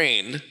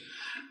screen-to-screen,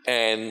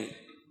 and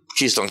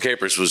Keystone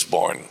Capers was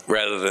born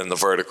rather than the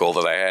vertical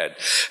that I had.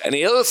 And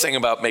the other thing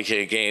about making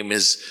a game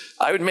is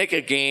I would make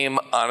a game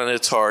on an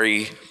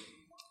Atari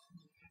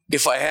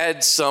if I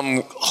had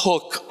some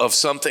hook of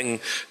something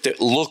that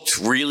looked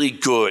really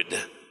good.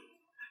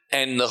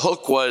 And the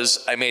hook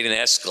was I made an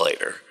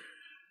escalator.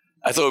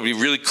 I thought it would be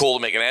really cool to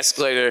make an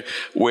escalator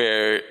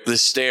where the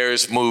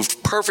stairs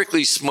moved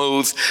perfectly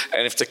smooth,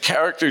 and if the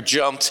character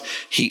jumped,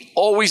 he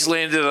always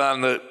landed on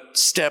the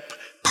step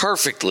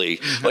perfectly,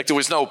 like there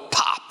was no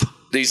pop.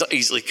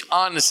 He's like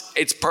on this,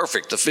 it's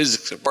perfect. The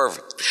physics are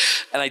perfect.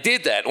 And I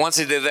did that. Once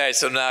I did that, I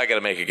said, now I got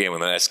to make a game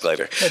with an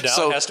escalator. And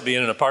now it has to be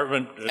in an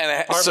apartment.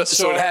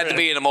 So it had to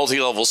be in a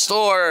multi-level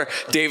store.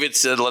 David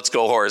said, let's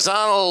go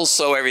horizontal.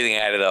 So everything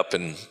added up,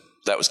 and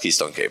That was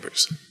Keystone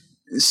Capers.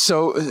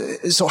 So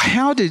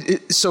how did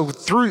it, so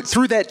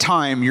through that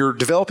time you're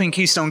developing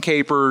Keystone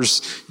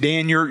Capers.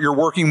 Dan, you're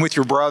working with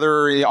your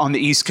brother on the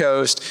East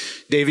Coast.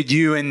 David,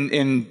 you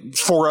and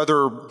 4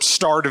 other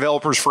star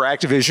developers for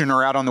Activision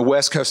are out on the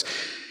West Coast.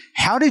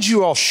 How did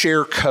you all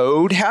share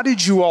code? How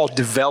did you all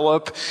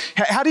develop?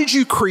 How did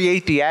you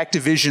create the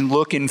Activision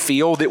look and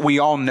feel that we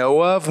all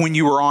know of when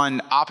you were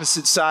on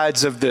opposite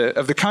sides of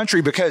the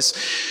country? Because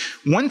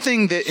one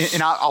thing that,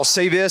 and I'll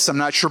say this, I'm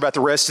not sure about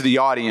the rest of the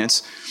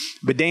audience,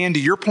 but Dan, to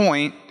your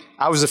point,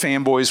 I was a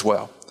fanboy as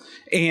well.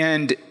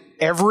 And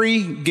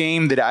every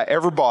game that I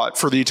ever bought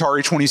for the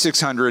Atari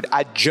 2600,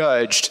 I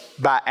judged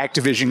by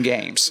Activision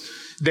games.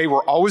 They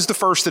were always the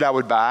first that I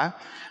would buy.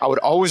 I would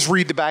always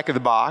read the back of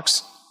the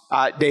box.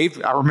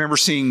 Dave, I remember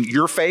seeing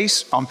your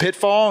face on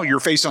Pitfall,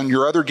 your face on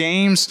your other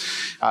games,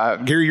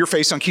 Gary, your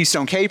face on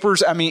Keystone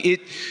Capers. I mean,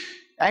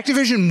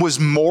 Activision was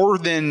more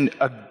than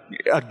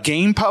a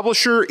game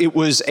publisher. It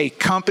was a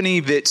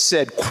company that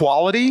said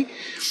quality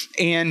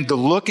and the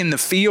look and the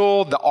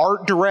feel, the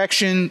art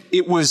direction.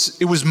 It was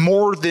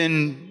more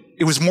than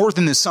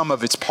the sum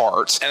of its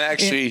parts. And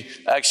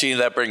actually,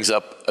 that brings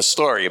up a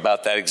story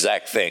about that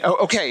exact thing.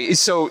 Okay,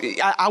 so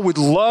I would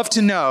love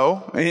to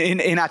know,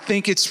 and I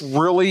think it's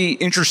really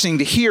interesting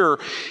to hear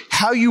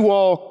how you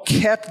all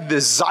kept the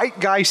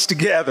zeitgeist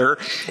together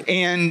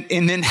and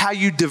then how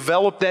you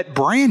developed that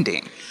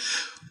branding.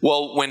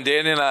 Well, when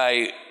Dan and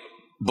I,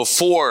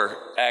 before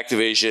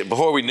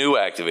we knew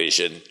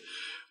Activision,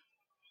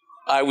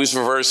 I was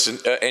reverse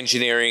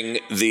engineering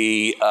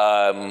the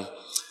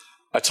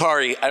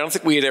Atari. I don't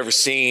think we had ever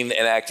seen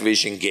an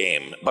Activision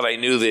game, but I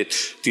knew that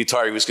the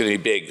Atari was going to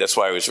be big. That's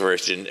why I was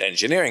reverse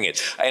engineering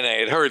it. And I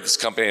had heard this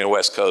company on the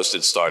West Coast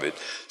had started.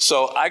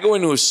 So I go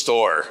into a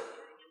store,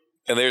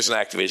 and there's an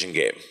Activision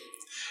game.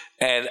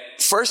 And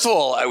first of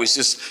all, I was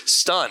just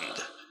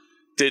stunned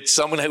that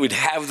someone would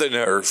have the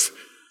nerve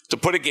to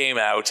put a game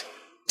out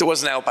that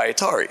wasn't out by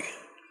Atari.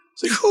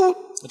 It's like, who?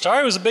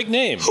 Atari was a big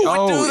name. Who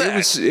would do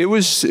that? It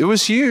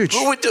was huge.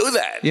 Who would do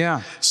that?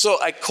 Yeah.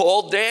 So I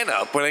called Dan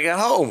up when I got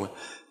home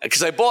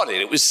because I bought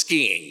it. It was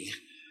skiing.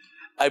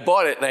 I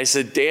bought it and I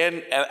said,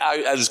 Dan, and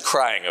I was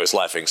crying. I was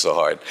laughing so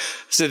hard. I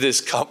said,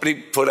 this company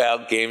put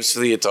out games for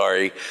the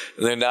Atari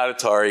and they're not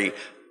Atari.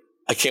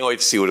 I can't wait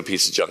to see what a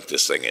piece of junk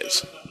this thing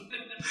is.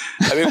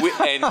 I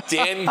mean, and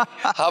Dan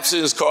hops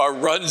in his car,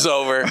 runs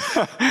over.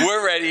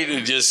 We're ready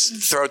to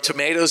just throw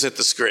tomatoes at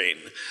the screen.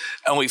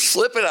 And we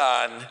flip it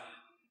on.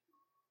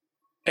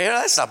 And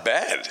that's not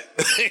bad.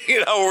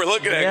 We're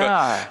looking at it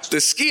going, the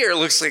skier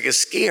looks like a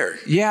skier.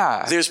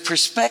 Yeah. There's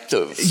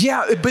perspective.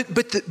 Yeah,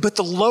 but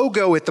the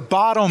logo at the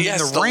bottom and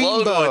the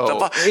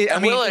rainbow.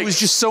 It was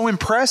just so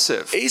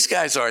impressive. These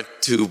guys aren't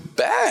too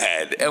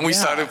bad. And we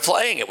started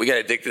playing it. We got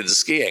addicted to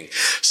skiing.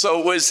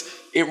 So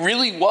it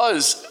really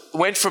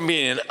went from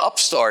being an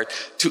upstart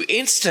to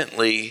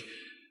instantly.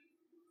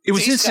 It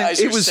was These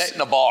guys are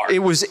setting a bar. It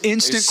was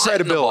instant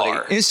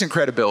credibility. Instant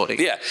credibility.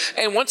 Yeah.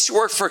 And once you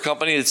work for a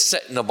company that's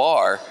setting a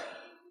bar,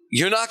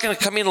 you're not going to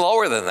come in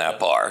lower than that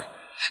bar.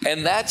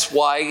 And that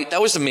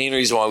was the main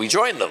reason why we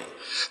joined them.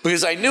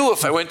 Because I knew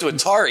if I went to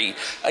Atari,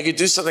 I could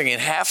do something in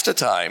half the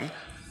time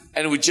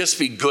and it would just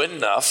be good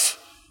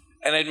enough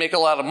and I'd make a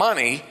lot of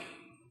money.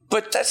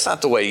 But that's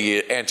not the way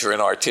you enter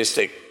an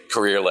artistic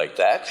career like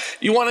that.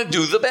 You want to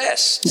do the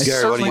best. It's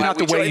certainly not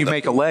the way you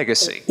make a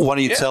legacy. Why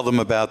don't you tell them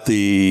about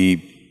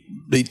the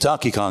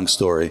Donkey Kong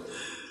story?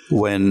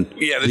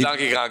 The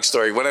Donkey Kong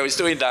story. When I was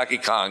doing Donkey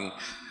Kong,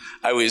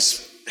 I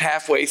was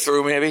halfway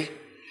through maybe.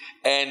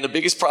 And the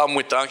biggest problem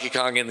with Donkey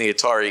Kong and the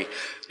Atari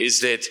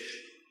is that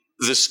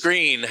the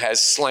screen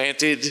has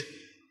slanted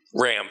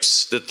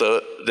ramps that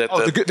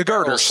the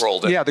girders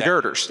rolled in. Yeah, the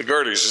girders. The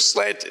girders are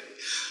slanted.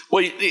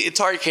 Well, the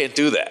Atari can't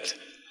do that.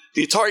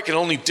 The Atari can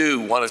only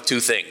do one of two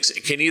things.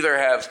 It can either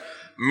have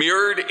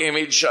mirrored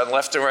image on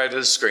left and right of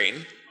the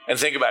screen, and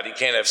think about it, you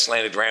can't have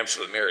slanted ramps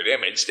with a mirrored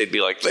image. They'd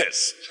be like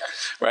this,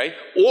 right?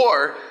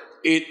 Or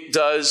it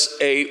does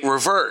a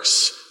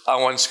reverse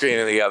on one screen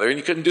and the other, and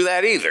you couldn't do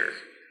that either.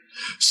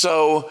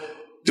 So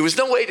there was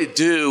no way to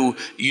do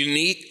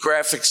unique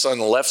graphics on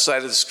the left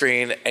side of the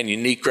screen and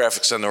unique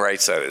graphics on the right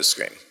side of the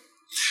screen.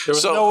 There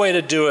was no way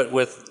to do it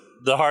with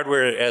the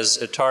hardware as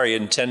Atari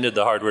intended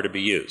the hardware to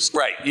be used.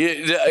 Right.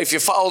 If you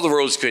follow the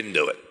rules, you couldn't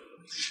do it.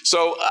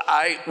 So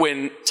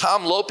when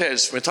Tom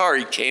Lopez from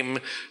Atari came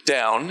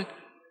down,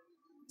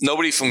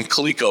 nobody from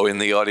Coleco in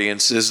the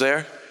audience is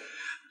there.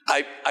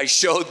 I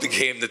showed the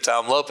game to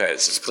Tom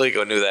Lopez. If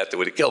Coleco knew that, they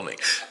would have killed me.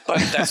 But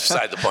that's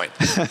beside the point.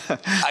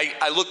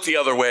 I looked the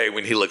other way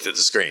when he looked at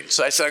the screen.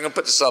 So I said, I'm going to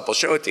put this up. I'll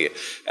show it to you.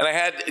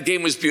 And the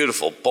game was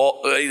beautiful.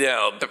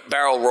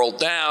 Barrel rolled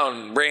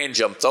down, Ran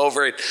jumped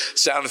over it,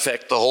 sound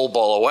effect, the whole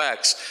ball of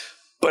wax.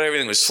 But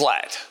everything was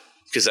flat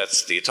because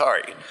that's the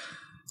Atari.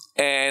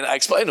 And I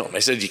explained to him. I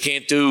said, you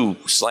can't do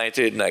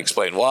slanted. And I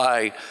explained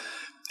why.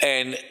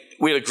 And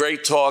we had a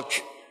great talk.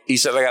 He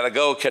said, I got to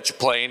go catch a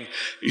plane.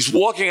 He's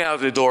walking out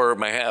the door of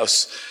my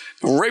house.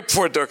 Right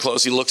before the door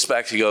closed, he looks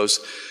back. He goes,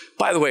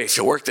 by the way, if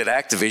you worked at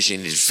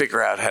Activision, you'd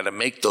figure out how to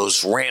make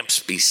those ramps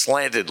be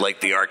slanted like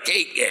the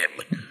arcade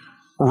game.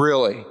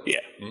 Really? Yeah.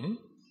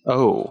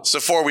 Oh. So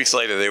 4 weeks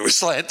later, they were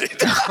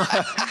slanted.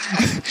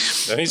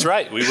 No, he's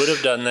right. We would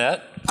have done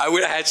that. I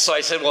would have had, so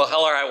I said, well,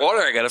 hell or high water,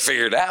 I got to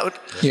figure it out.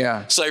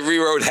 Yeah. So I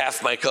rewrote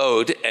half my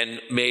code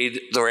and made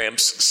the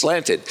ramps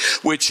slanted,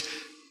 which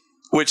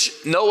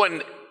no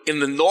one in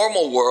the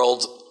normal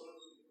world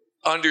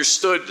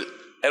understood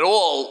at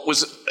all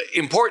was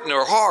important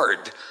or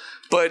hard.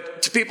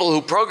 But to people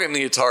who programmed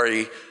the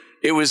Atari,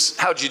 it was,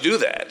 how'd you do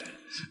that?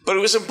 But it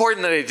was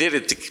important that I did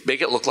it to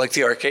make it look like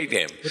the arcade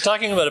game. We're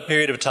talking about a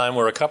period of time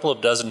where a couple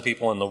of dozen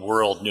people in the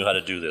world knew how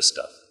to do this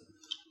stuff.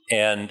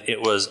 And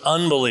it was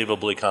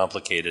unbelievably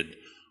complicated.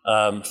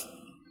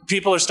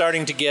 People are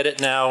starting to get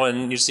it now,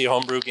 and you see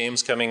homebrew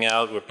games coming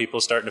out where people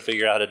are starting to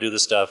figure out how to do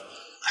this stuff.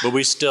 But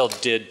we still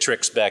did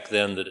tricks back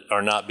then that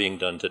are not being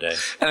done today.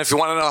 And if you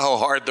want to know how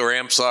hard the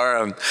ramps are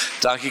on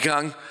Donkey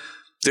Kong,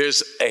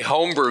 there's a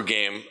homebrew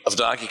game of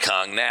Donkey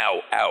Kong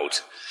now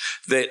out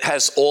that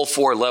has all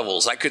 4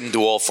 levels. I couldn't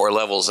do all 4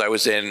 levels. I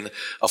was in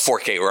a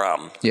 4K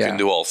ROM. Yeah. Couldn't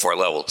do all 4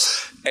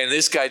 levels. And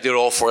this guy did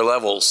all 4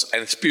 levels,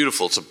 and it's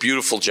beautiful. It's a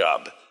beautiful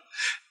job.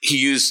 He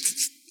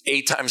used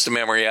 8 times the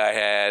memory I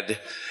had,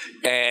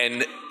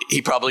 and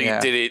he probably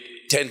did it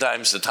 10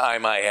 times the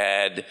time I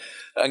had.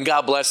 And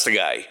God bless the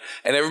guy.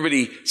 And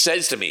everybody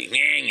says to me,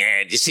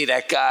 did you see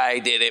that guy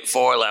did it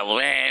 4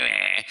 levels?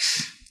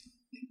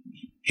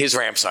 His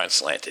ramps aren't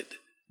slanted.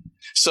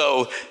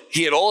 So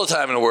he had all the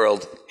time in the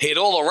world, he had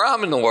all the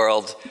ROM in the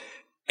world,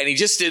 and he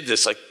just did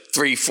this like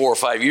 3, 4,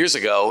 5 years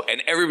ago,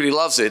 and everybody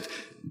loves it,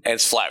 and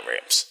it's flat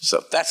ramps.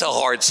 So that's how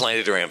hard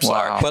slanted ramps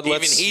are. But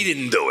even he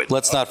didn't do it.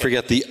 Let's not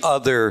forget the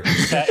other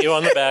Pat you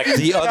on the back.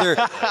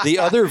 the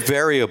other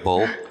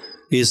variable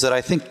is that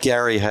I think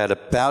Gary had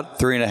about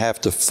 3.5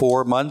 to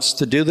 4 months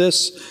to do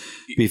this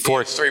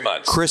before 3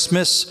 months.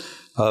 Christmas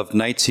of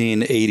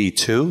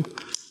 1982.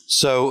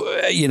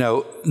 So,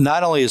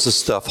 not only is this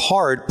stuff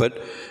hard,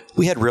 but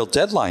we had real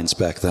deadlines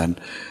back then.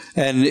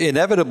 And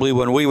inevitably,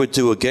 when we would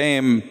do a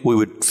game, we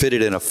would fit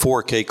it in a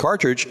 4K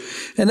cartridge.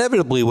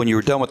 Inevitably, when you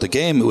were done with the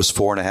game, it was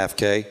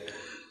 4.5K,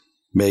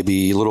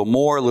 maybe a little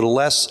more, a little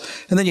less.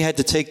 And then you had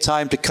to take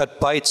time to cut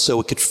bytes so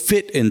it could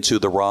fit into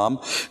the ROM.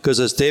 Because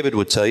as David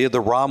would tell you, the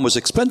ROM was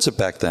expensive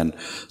back then.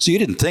 So you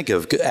didn't think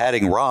of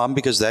adding ROM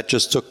because that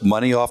just took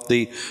money off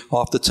the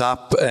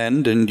top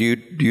end and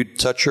you'd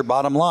touch your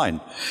bottom line.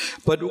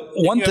 But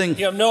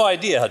You have no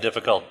idea how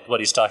difficult what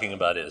he's talking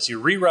about is. You're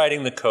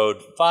rewriting the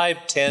code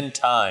 5, 10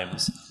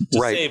 times to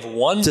save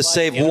one byte. To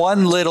save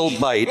one little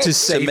byte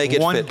to make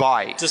it fit.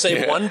 byte. To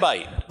save one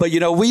byte. But,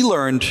 we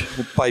learned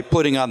by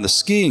putting on the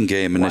skiing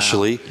game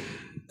initially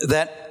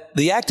that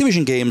the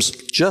Activision games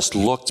just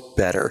looked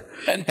better.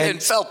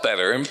 And felt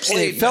better and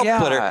played. It felt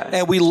better.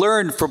 And we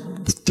learned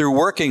through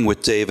working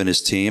with Dave and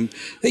his team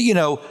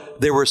that,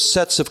 there were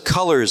sets of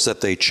colors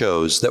that they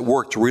chose that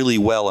worked really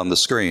well on the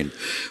screen.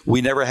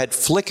 We never had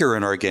flicker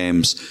in our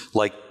games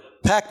like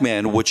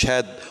Pac-Man, which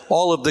had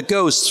all of the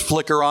ghosts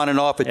flicker on and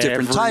off at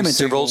different time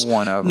intervals.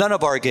 None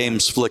of our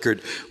games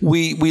flickered.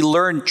 We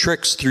learned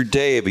tricks through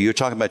Dave. You're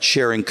talking about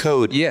sharing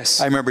code. Yes.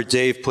 I remember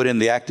Dave put in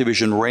the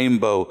Activision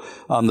Rainbow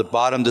on the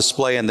bottom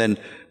display, and then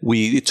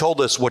he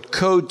told us what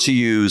code to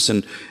use.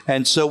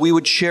 And so we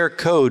would share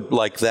code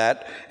like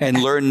that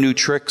and learn new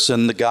tricks,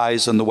 and the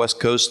guys on the West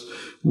Coast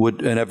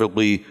would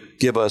inevitably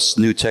give us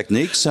new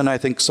techniques, and I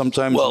think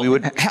sometimes we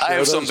would. I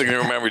have something to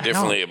remember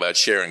differently about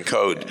sharing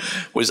code.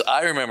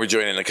 I remember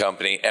joining the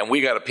company, and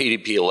we got a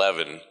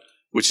PDP-11,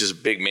 which is a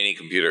big mini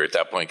computer at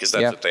that point, because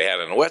that's what they had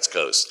on the West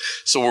Coast.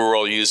 So we were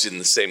all using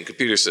the same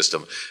computer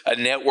system, a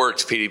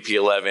networked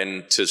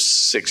PDP-11 to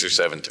 6 or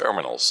 7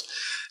 terminals.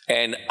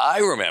 And I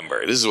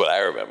remember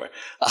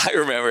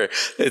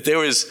that there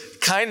was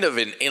kind of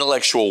an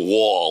intellectual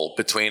wall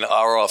between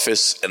our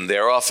office and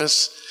their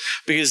office,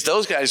 because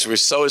those guys were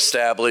so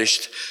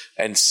established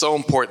and so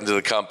important to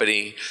the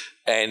company.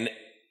 And,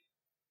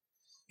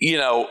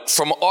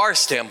 from our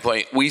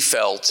standpoint, we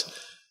felt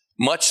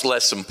much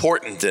less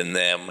important than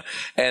them,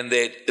 and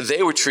that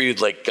they were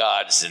treated like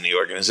gods in the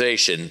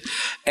organization.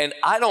 And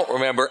I don't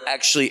remember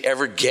actually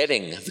ever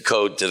getting the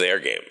code to their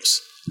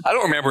games. I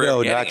don't remember.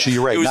 No, actually,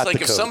 you're right. It was not like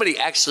the if code. somebody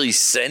actually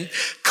sent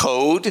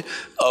code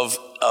of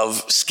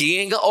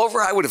skiing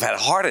over, I would have had a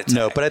heart attack.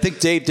 No, but I think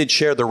Dave did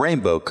share the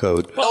Rainbow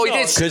code. Oh, he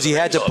did. Because he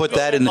had to put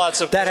that in. Lots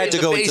of- That had to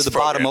go into the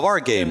bottom of our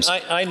games.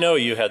 I know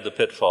you had the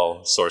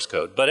Pitfall source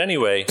code, but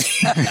anyway,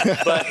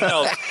 but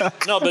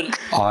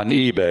On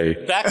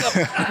eBay.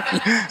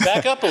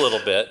 back up a little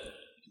bit.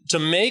 To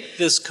make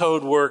this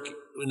code work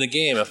in the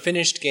game, a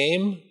finished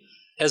game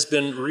has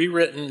been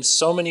rewritten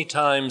so many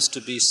times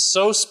to be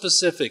so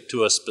specific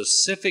to a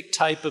specific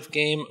type of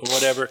game or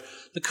whatever.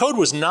 The code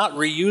was not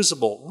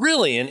reusable,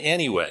 really, in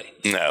any way.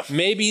 No.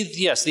 Maybe,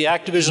 yes, the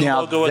Activision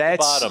logo at the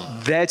bottom.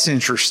 That's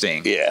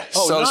interesting. Yeah.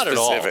 Oh, so not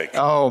specific. at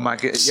all. Oh my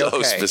goodness. So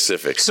okay.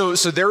 specific. So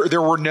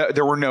there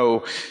were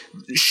no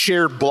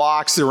shared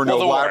blocks. There were no Well,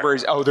 there were.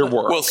 libraries. Oh, there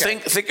were. Well, Okay.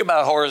 think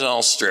about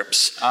horizontal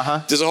strips.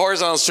 There's a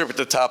horizontal strip at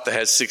the top that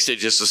has 6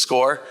 digits to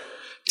score.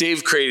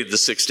 Dave created the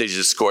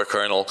 6-digit score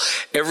kernel.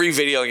 Every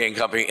video game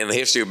company in the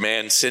history of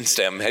man since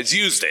then has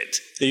used it.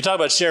 You talk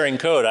about sharing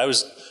code. I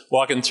was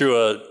walking through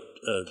a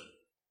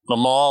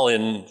mall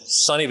in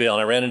Sunnyvale,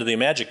 and I ran into the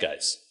Magic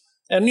guys.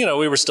 And,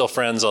 we were still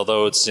friends,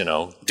 although it's,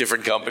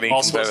 different company.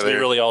 All supposed to be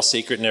really all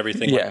secret and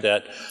everything like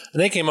that. And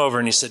they came over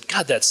and he said,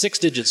 God, that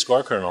 6-digit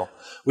score kernel,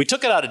 we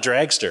took it out of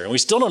Dragster, and we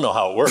still don't know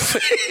how it works.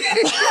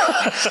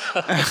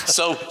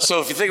 So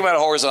if you think about a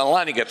horizontal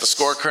line, you got the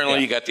score kernel,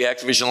 you got the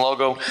Activision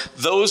logo.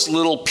 Those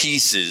little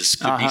pieces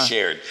could be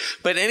shared.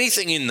 But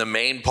anything in the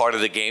main part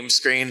of the game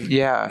screen,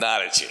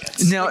 not a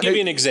chance. Now, I'll give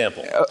you an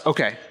example.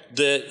 Okay.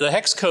 The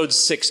hex code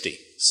 60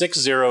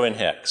 in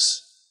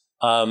hex,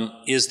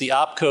 is the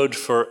opcode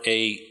for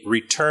a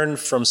return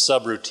from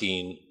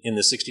subroutine in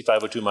the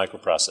 6502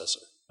 microprocessor.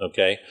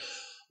 Okay,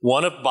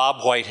 one of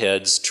Bob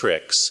Whitehead's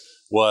tricks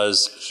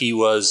was he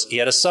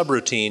had a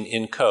subroutine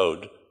in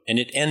code, and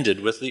it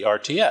ended with the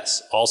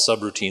RTS. All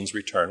subroutines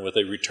return with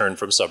a return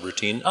from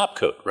subroutine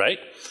opcode, right?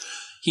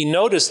 He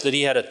noticed that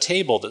he had a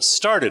table that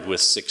started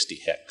with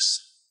 60 hex,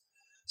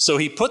 so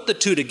he put the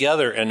two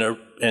together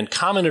and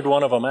commented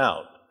one of them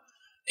out.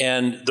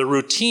 And the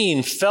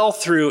routine fell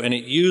through, and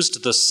it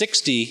used the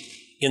 60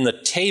 in the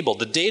table,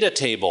 the data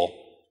table,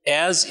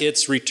 as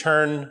its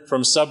return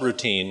from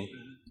subroutine.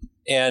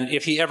 And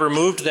if he ever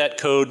moved that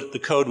code, the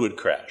code would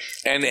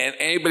crash. And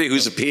anybody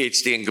who's a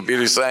PhD in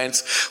computer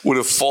science would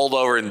have fallen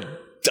over and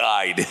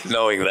died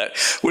knowing that.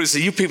 Would have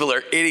said, you people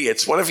are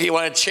idiots. What if you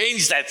want to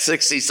change that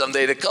 60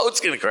 someday? The code's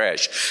going to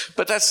crash.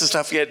 But that's the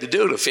stuff you had to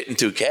do to fit in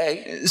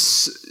 2K.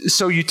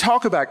 So you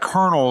talk about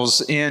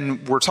kernels,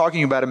 and we're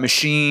talking about a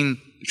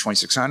machine,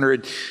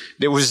 2600,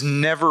 that was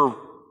never,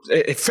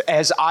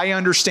 as I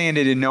understand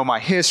it and know my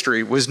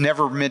history, was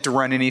never meant to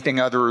run anything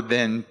other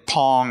than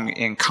Pong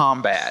and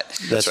Combat.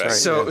 That's right.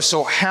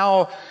 So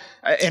how,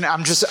 and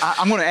I'm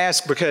going to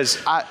ask because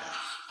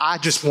I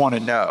just want to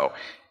know,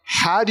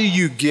 how do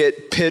you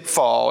get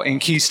Pitfall and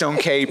Keystone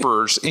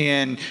Capers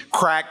and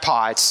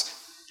Crackpots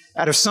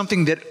out of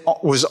something that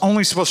was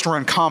only supposed to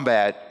run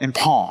Combat and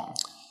Pong?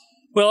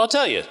 Well, I'll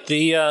tell you,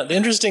 the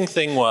interesting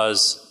thing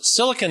was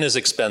silicon is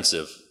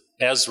expensive.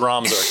 As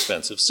ROMs are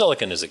expensive,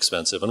 silicon is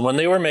expensive. And when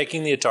they were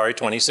making the Atari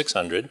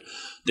 2600,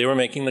 they were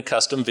making the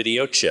custom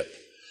video chip.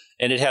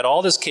 And it had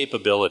all this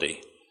capability.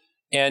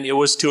 And it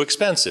was too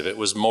expensive. It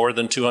was more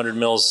than 200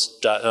 mils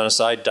on a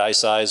side die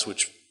size,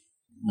 which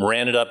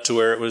ran it up to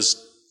where it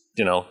was,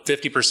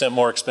 50%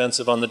 more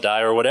expensive on the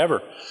die or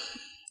whatever.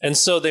 And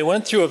so they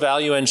went through a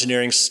value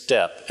engineering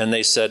step, and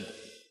they said,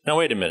 now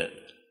wait a minute.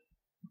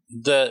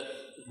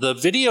 The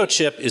video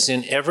chip is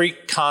in every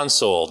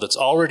console that's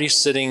already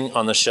sitting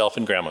on the shelf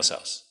in Grandma's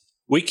house.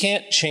 We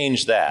can't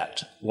change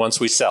that once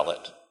we sell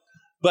it.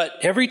 But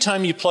every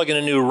time you plug in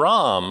a new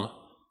ROM,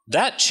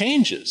 that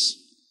changes.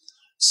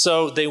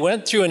 So they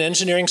went through an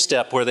engineering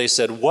step where they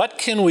said, what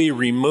can we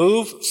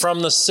remove from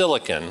the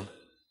silicon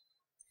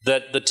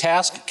that the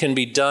task can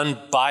be done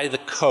by the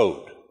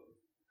code?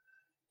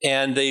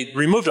 And they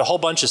removed a whole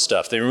bunch of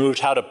stuff. They removed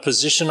how to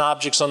position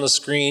objects on the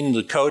screen.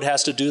 The code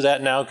has to do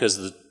that now because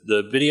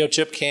the video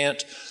chip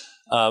can't.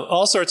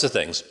 All sorts of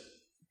things.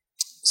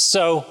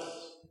 So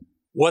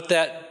what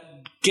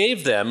that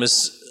gave them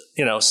is,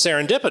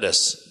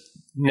 serendipitous.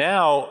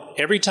 Now,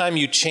 every time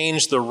you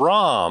change the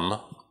ROM,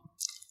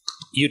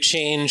 you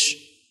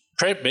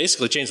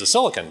basically change the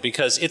silicon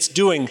because it's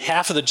doing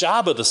half of the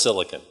job of the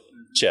silicon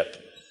chip.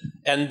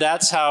 And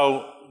that's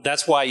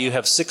why you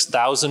have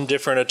 6,000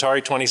 different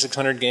Atari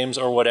 2600 games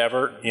or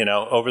whatever,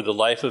 over the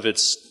life of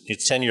its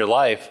 10-year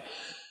life,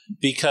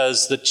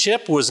 because the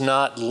chip was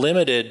not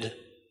limited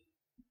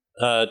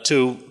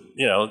to,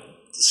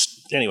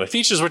 anyway,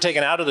 features were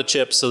taken out of the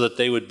chip so that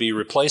they would be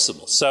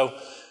replaceable. So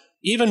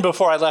even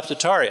before I left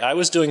Atari, I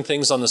was doing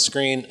things on the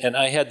screen, and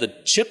I had the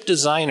chip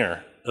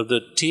designer of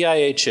the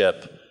TIA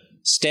chip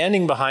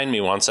standing behind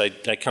me once. I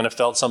kind of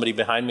felt somebody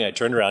behind me. I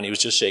turned around. He was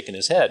just shaking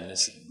his head. And I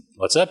said,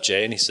 "What's up,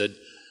 Jay?" And he said,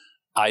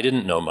 "I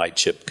didn't know my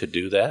chip could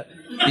do that."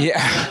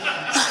 Yeah.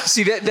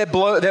 See, that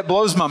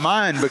blows my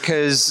mind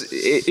because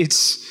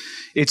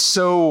it's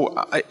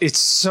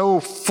so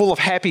full of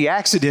happy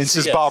accidents,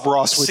 as Bob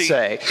Ross would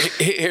say.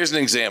 Here's an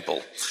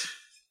example.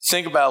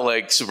 Think about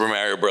like Super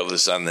Mario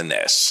Brothers on the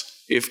NES.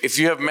 If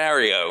you have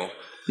Mario,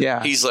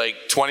 he's like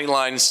 20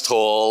 lines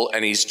tall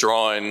and he's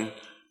drawn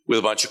with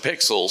a bunch of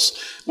pixels.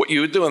 What you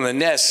would do on the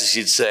NES is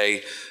you'd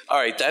say, all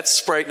right, that's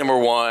sprite number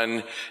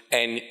 1,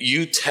 and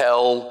you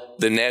tell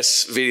the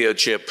NES video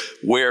chip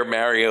where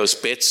Mario's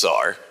bits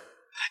are,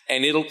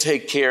 and it'll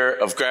take care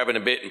of grabbing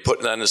a bit and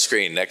putting it on the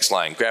screen. Next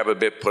line, grab a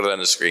bit, put it on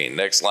the screen.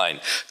 Next line,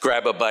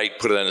 grab a byte,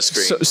 put it on the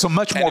screen. So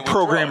much more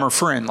programmer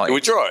friendly. It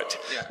would draw it.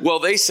 Yeah. Well,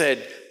 they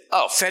said,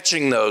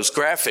 fetching those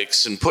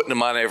graphics and putting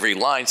them on every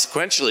line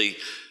sequentially,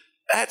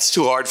 that's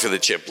too hard for the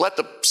chip. Let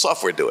the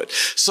software do it.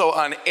 So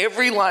on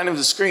every line of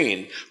the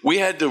screen, we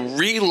had to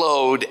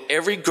reload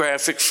every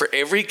graphic for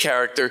every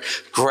character,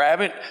 grab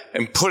it,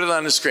 and put it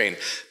on the screen.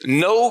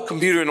 No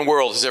computer in the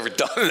world has ever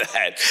done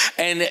that.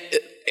 And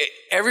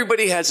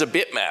everybody has a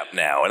bitmap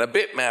now, and a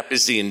bitmap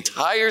is the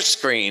entire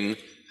screen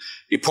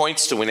It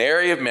points to an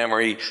area of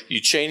memory.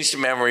 You change the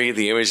memory,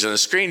 the image on the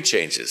screen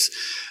changes.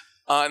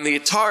 On the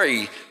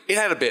Atari, it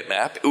had a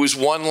bitmap. It was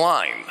one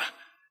line.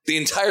 The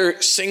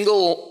entire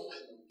single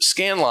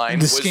scan line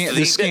was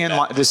the scan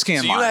line. So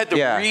you had to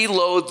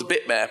reload the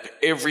bitmap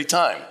every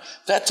time.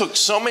 That took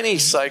so many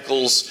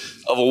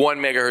cycles of a 1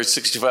 megahertz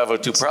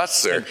 6502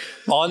 processor.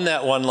 On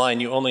that one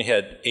line, you only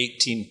had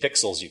 18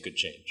 pixels you could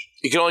change.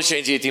 You can only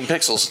change 18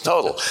 pixels in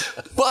total.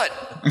 But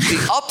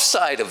the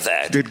upside of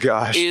that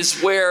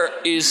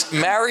is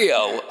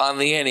Mario on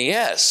the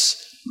NES.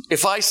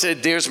 If I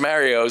said, there's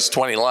Mario's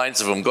 20 lines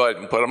of them, go ahead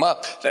and put them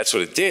up, that's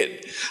what it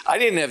did. I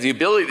didn't have the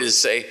ability to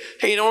say,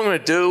 hey, you know what I'm going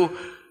to do?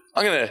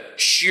 I'm going to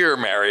shear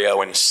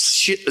Mario and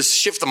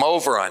shift them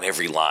over on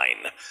every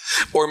line,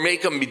 or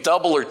make them be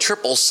double or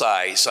triple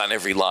size on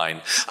every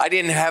line. I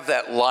didn't have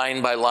that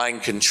line-by-line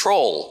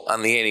control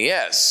on the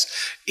NES.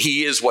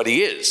 He is what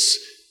he is,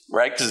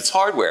 right? Because it's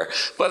hardware.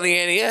 But on the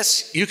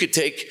NES, you could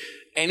take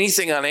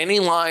anything on any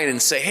line and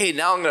say, hey,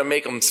 now I'm going to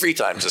make them 3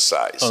 times the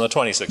size. On the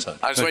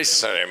 2600. On the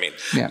 2600, I mean.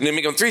 Yeah. I'm going to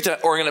make them 3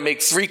 times, or I'm going to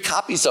make 3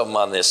 copies of them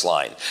on this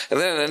line. And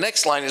then on the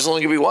next line, there's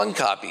only going to be 1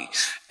 copy.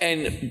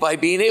 And by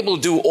being able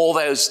to do all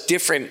those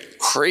different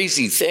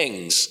crazy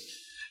things,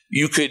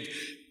 you could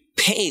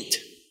paint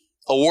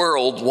a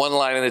world 1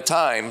 line at a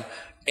time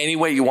any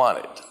way you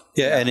wanted.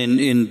 Yeah, and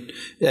in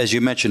as you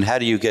mentioned, how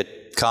do you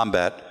get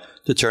combat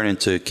to turn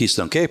into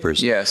Keystone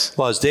Capers? Yes.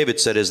 Well, as David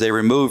said, as they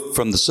removed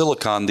from the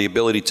silicon the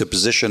ability to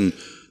position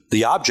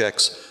the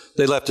objects,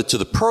 they left it to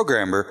the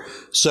programmer.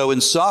 So in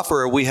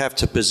software, we have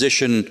to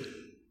position,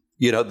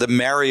 the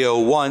Mario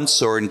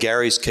once, or in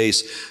Gary's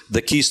case,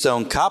 the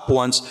Keystone Cop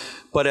once.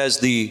 But as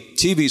the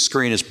TV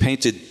screen is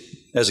painted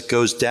as it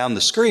goes down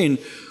the screen,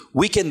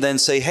 we can then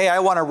say, hey, I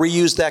want to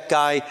reuse that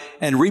guy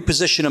and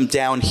reposition him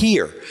down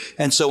here.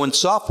 And so in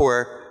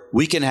software,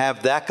 we can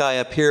have that guy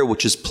up here,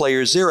 which is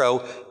player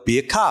 0, be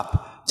a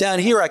cop. Down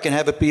here, I can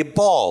have it be a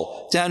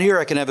ball. Down here,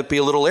 I can have it be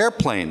a little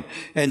airplane.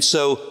 And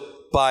so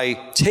by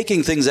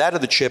taking things out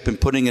of the chip and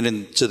putting it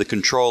into the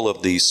control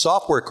of the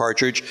software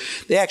cartridge,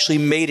 they actually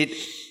made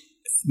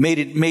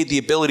the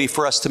ability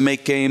for us to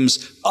make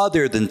games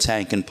other than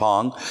Tank and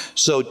Pong.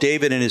 So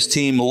David and his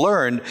team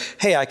learned,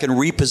 hey, I can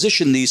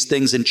reposition these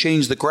things and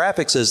change the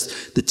graphics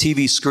as the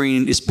TV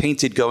screen is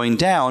painted going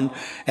down,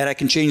 and I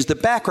can change the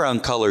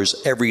background colors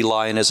every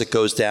line as it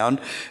goes down.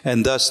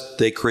 And thus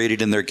they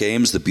created in their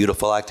games the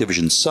beautiful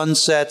Activision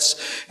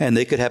sunsets, and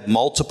they could have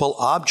multiple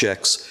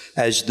objects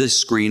as the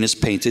screen is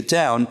painted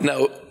down.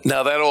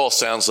 Now that all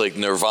sounds like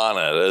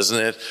Nirvana, doesn't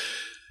it?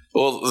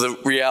 Well, the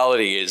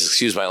reality is,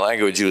 excuse my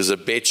language, it was a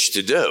bitch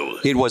to do.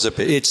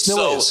 It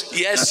still is.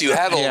 Yes, you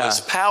had all this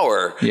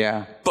power.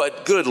 Yeah.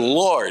 But good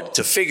Lord,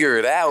 to figure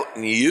it out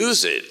and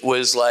use it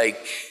was like,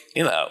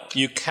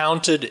 You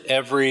counted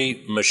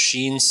every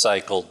machine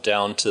cycle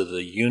down to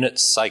the unit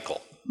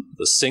cycle,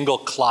 the single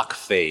clock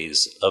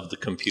phase of the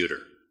computer.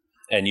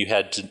 And you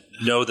had to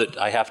know that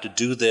I have to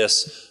do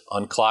this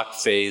on clock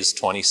phase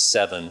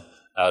 27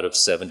 out of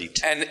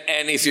 72.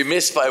 And if you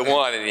missed by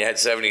 1 and you had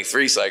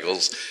 73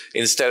 cycles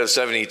instead of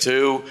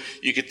 72,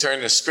 you could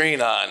turn the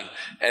screen on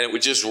and it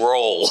would just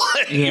roll.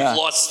 You've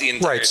lost the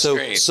entire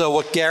screen. So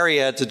what Gary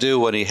had to do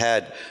when he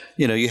had,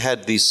 you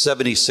had these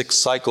 76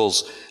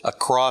 cycles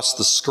across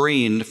the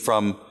screen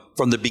from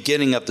the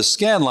beginning of the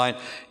scan line,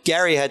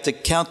 Gary had to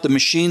count the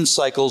machine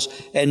cycles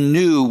and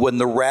knew when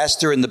the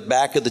raster in the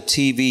back of the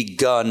TV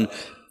gun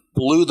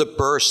blew the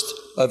burst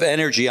of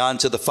energy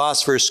onto the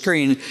phosphor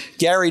screen,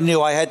 Gary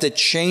knew I had to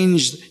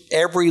change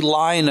every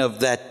line of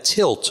that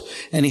tilt,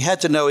 and he had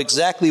to know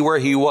exactly where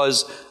he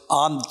was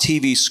on the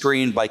TV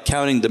screen by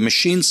counting the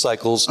machine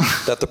cycles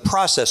that the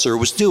processor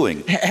was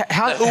doing.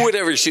 Who would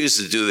ever choose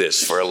to do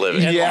this for a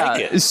living? And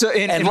like it. So,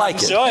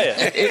 Enjoy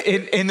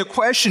it. And the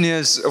question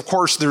is, of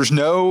course, there's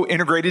no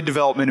integrated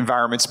development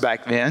environments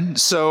back then.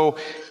 So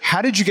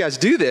how did you guys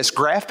do this?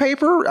 Graph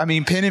paper? I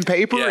mean, pen and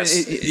paper?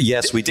 Yes,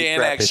 yes, we did.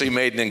 Dan actually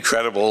made an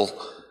incredible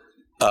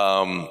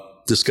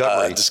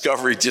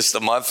discovery just a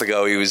month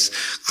ago. He was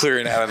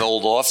clearing out an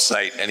old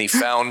offsite, and he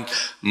found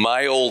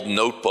my old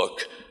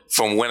notebook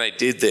from when I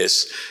did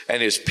this,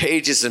 and there's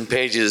pages and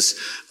pages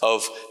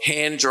of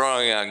hand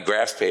drawing on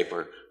graph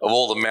paper of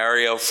all the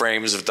Mario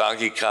frames of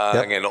Donkey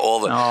Kong and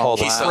all the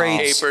piece of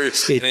paper,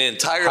 and an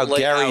entire how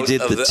layout Gary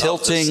did the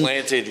tilting,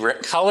 slanted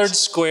colored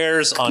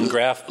squares on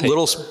graph paper.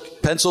 Little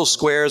pencil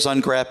squares on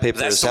graph paper.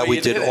 That's how we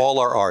did all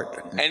our art.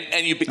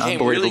 And you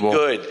became really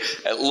good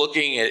at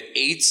looking at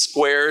 8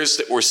 squares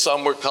that were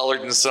some were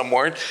colored and some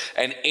weren't,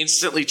 and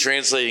instantly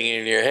translating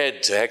it in your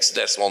head to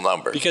hexadecimal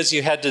numbers. Because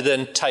you had to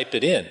then type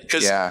it in.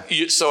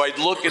 So I'd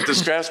look at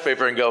this graph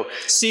paper and go,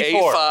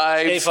 C4,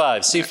 A5,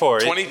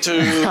 C4,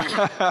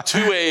 22,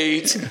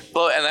 28,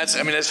 well, and that's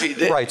what you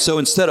did. Right, so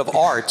instead of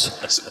art,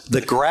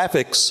 the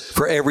graphics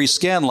for every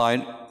scan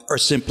line are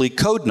simply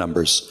code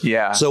numbers.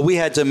 Yeah. So we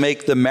had to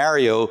make the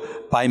Mario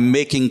by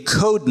making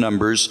code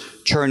numbers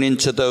turn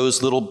into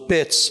those little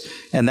bits,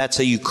 and that's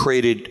how you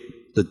created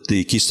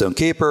the Keystone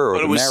Keeper or But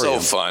the it was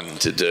Mariam. so fun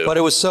to do. But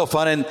it was so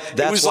fun, and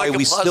that's was why like a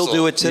we still puzzle.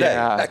 do it today,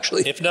 Yeah.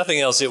 actually. If nothing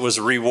else, it was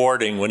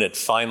rewarding when it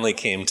finally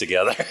came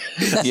together.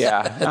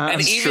 Yeah, I'm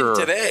and even sure.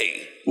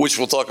 today, which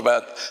we'll talk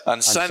about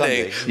on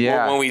Sunday, Sunday.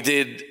 Yeah. when we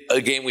did a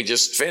game we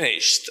just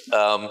finished,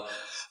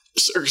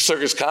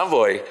 Circus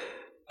Convoy.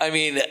 I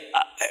mean,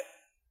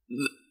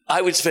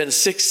 I would spend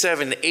 6,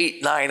 7,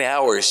 8, 9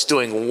 hours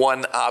doing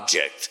one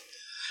object.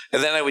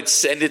 And then I would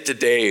send it to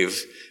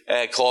Dave and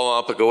I'd call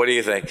him up and go, what do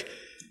you think?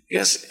 He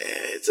goes,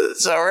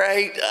 it's all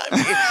right. I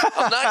mean,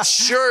 I'm not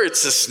sure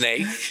it's a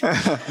snake.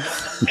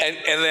 And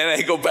then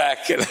I go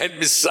back and I'd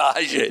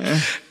massage it.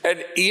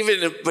 And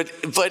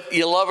but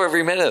you love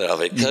every minute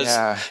of it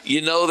because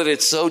you know that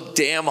it's so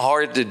damn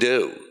hard to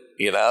do,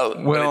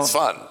 but it's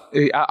fun.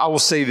 I will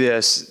say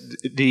this,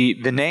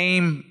 the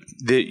name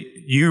that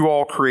you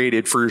all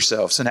created for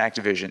yourselves in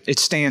Activision, it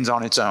stands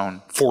on its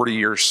own 40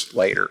 years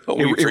later. Oh,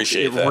 we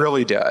appreciate that. It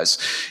really does.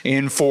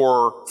 And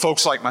for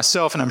folks like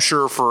myself, and I'm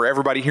sure for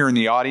everybody here in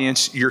the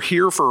audience, you're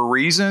here for a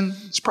reason.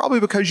 It's probably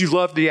because you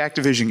love the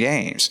Activision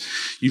games.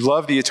 You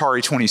love the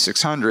Atari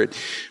 2600.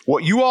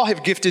 What you all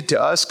have gifted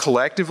to us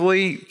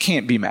collectively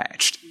can't be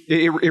matched.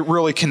 It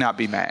really cannot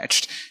be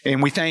matched.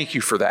 And we thank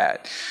you for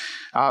that.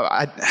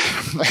 I'm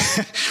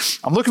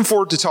looking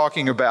forward to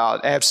talking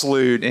about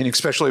Absolute and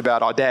especially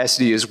about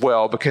Audacity as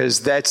well, because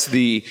that's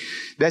the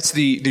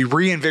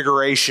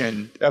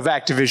reinvigoration of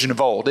Activision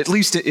of old, at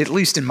least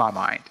in my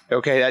mind.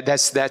 Okay,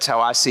 that's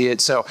how I see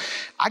it. So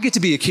I get to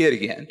be a kid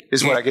again,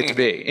 is what I get to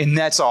be, and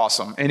that's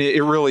awesome. And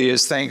it really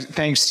is.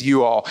 Thanks to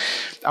you all.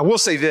 I will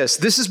say this: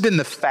 this has been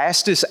the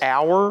fastest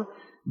hour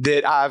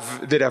that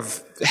I've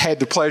had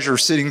the pleasure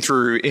of sitting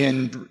through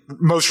in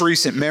most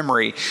recent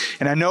memory.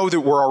 And I know that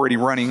we're already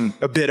running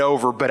a bit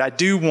over, but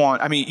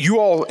you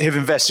all have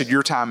invested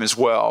your time as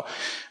well.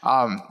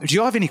 Do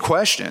you all have any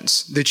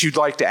questions that you'd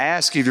like to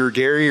ask either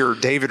Gary or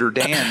David or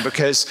Dan?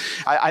 Because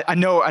I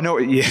know I know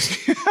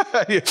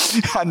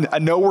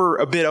we're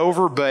a bit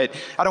over, but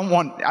I don't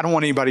want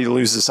anybody to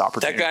lose this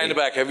opportunity. That guy in the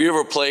back, have you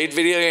ever played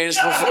video games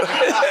before?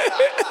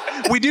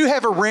 We do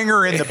have a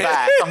ringer in the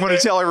back. I'm going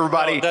to tell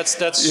everybody. Oh, that's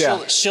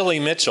Shilly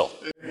Mitchell.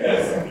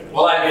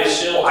 Well,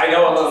 I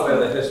know a little bit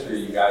of the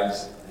history, you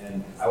guys,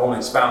 and I won't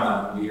expound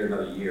on it. We'll be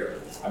here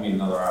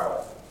another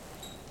hour.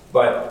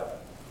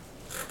 But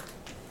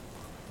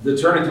to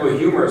turn into a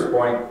humorous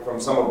point from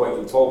some of what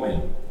you told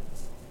me,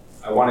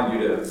 I wanted you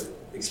to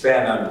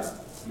expand on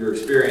your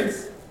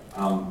experience.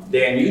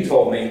 Dan, you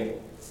told me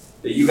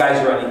that you guys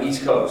are on the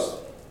East Coast,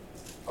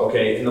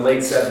 okay, in the late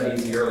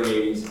 70s, the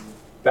early 80s,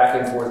 back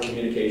and forth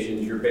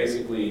communications. You're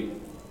basically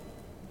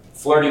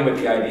flirting with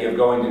the idea of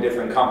going to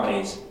different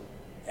companies,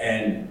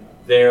 and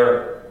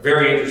they're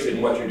very interested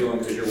in what you're doing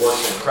because your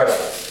work's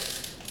incredible.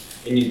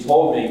 And you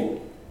told me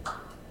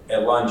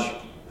at lunch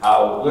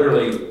how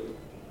literally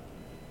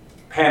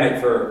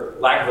panic, for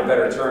lack of a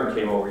better term,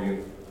 came over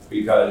you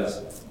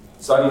because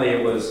suddenly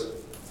it was,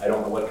 I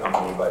don't know what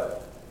company,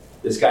 but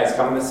this guy's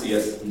coming to see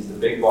us. He's the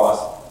big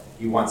boss.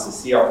 He wants to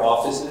see our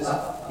offices.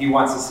 He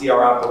wants to see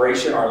our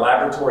operation, our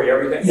laboratory,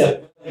 everything.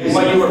 Yeah.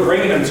 What you were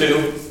bringing him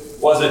to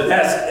was a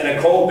desk in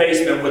a cold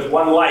basement with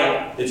one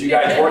light that you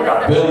guys work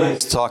on.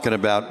 Talking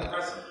about,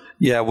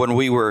 when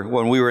we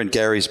were in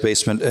Gary's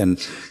basement, and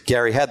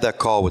Gary had that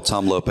call with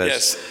Tom Lopez.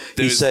 Yes,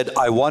 he said,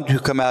 "I want to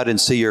come out and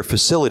see your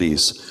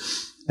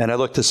facilities." And I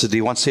looked and said, "Do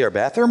you want to see our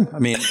bathroom?" I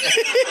mean,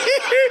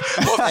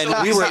 and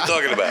we were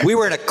talking about. We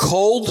were in a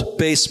cold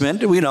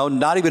basement,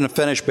 not even a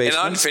finished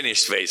basement, An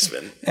unfinished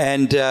basement,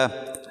 and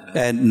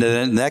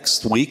the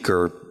next week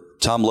or.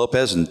 Tom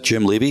Lopez and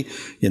Jim Levy,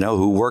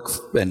 who work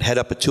and head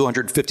up a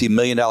 $250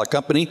 million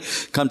company,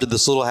 come to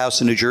this little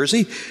house in New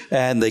Jersey,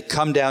 and they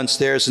come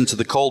downstairs into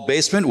the cold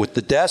basement with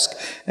the desk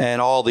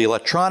and all the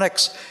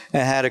electronics,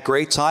 and had a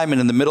great time. And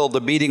in the middle of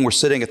the meeting, we're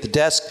sitting at the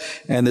desk,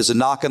 and there's a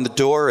knock on the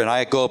door, and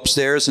I go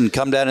upstairs and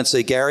come down and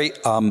say, "Gary,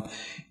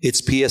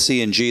 it's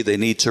PSE&G. They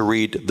need to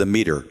read the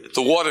meter."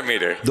 The water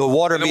meter. The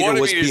water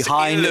meter was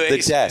behind the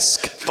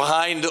desk.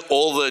 Behind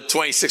all the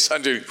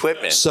 2600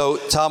 equipment. So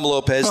Tom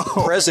Lopez,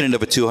 the president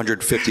of a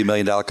 $250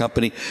 million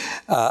company,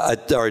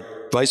 our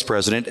vice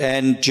president,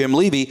 and Jim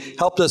Levy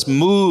helped us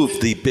move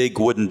the big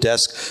wooden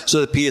desk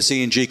so that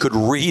PSE&G could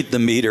read the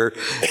meter,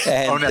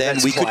 and then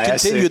we could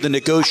continue the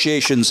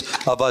negotiations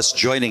of us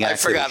joining Activision. I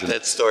forgot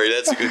that story.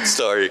 That's a good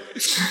story.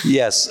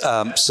 Yes.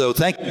 So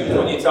thank you.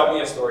 When you tell me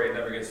a story, it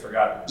never gets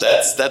forgotten.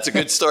 That's a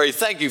good story.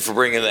 Thank you for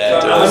bringing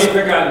that. Now let me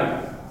pick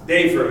on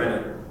Dave for a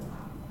minute.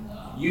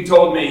 You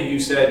told me, you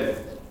said,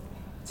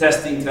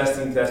 testing,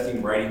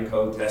 writing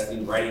code.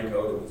 It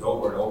was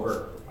over and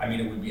over. I mean,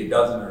 it would be a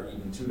dozen or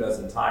even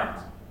 24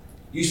 times.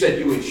 You said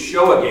you would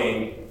show a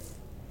game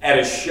at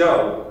a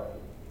show,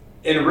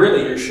 and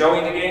really you're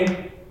showing the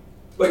game,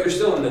 but you're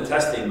still in the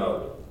testing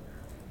mode.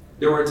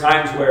 There were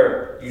times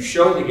where you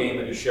showed the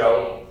game at a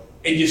show,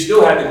 and you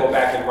still had to go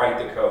back and write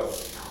the code.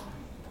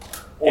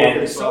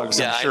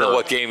 I know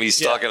what game he's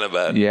talking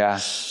about. Yeah.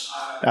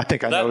 I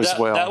think I know as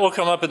well. That will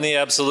come up in the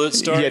Absolute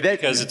story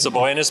because it's a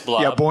boy in his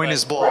blob. Yeah, boy in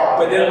his blob.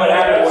 But then what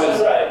happened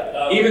was,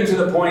 even to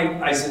the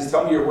point, I said,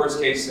 tell me your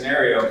worst case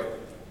scenario.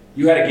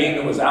 you had a game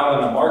that was out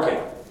on the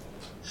market.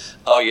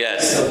 Oh,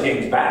 yes. Those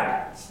games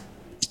back.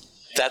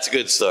 That's a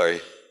good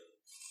story.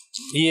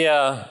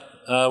 Yeah.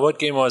 What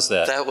game was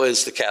that? That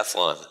was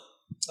Decathlon.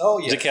 Oh,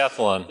 yeah.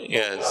 Decathlon.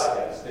 Yes.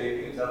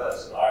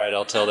 All right,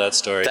 I'll tell that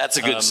story. That's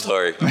a good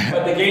story.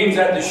 But the games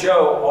at the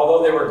show,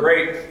 although they were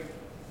great,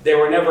 they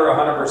were never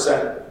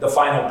 100% the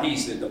final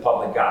piece that the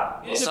public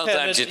got.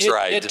 Sometimes you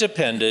tried. It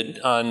depended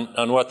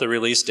on what the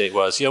release date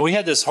was. We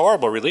had this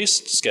horrible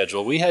release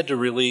schedule. We had to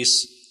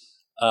release,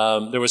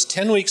 there was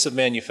 10 weeks of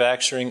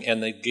manufacturing,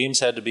 and the games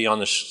had to be on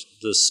the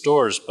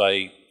stores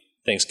by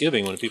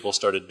Thanksgiving when people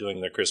started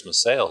doing their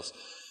Christmas sales.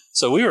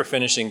 So we were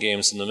finishing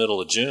games in the middle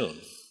of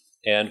June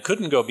and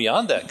couldn't go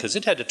beyond that because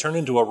it had to turn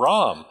into a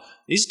ROM.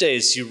 These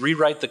days, you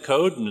rewrite the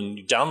code and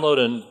you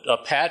download a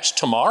patch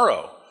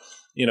tomorrow.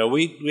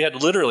 We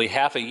had literally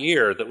half a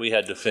year that we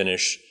had to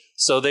finish.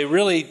 So they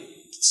really,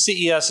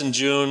 CES in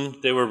June,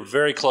 they were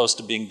very close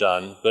to being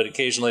done, but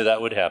occasionally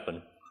that would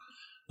happen.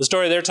 The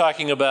story they're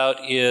talking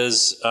about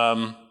is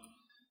the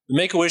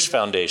Make-A-Wish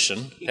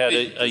Foundation had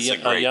a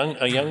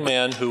young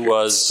man who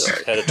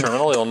had a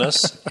terminal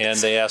illness, and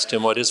they asked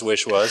him what his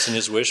wish was, and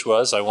his wish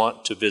was, I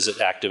want to visit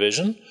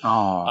Activision.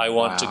 I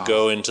want to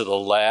go into the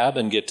lab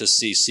and get to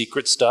see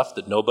secret stuff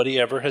that nobody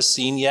ever has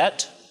seen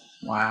yet.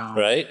 Wow.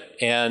 Right?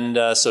 And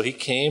so he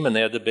came, and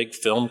they had the big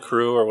film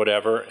crew or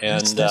whatever.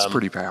 And That's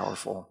pretty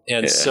powerful.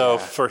 And so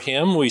for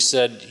him, we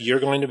said, you're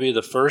going to be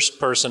the first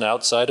person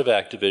outside of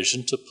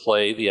Activision to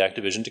play the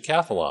Activision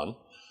Decathlon,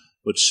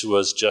 which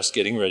was just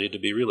getting ready to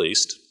be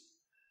released.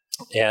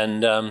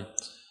 And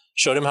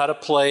showed him how to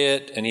play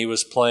it, and he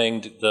was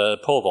playing the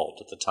pole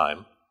vault at the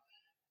time.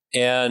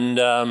 And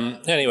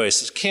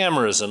anyways,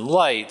 cameras and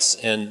lights,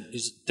 and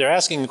they're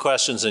asking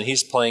questions, and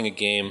he's playing a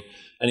game,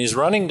 and he's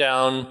running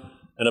down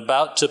and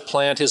about to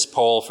plant his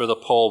pole for the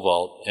pole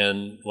vault,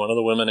 and one of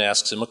the women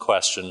asks him a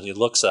question, and he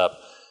looks up,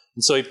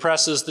 and so he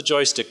presses the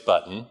joystick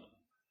button,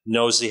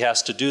 knows he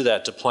has to do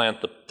that to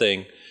plant the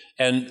thing,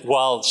 and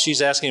while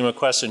she's asking him a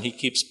question, he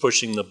keeps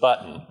pushing the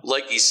button.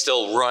 Like he's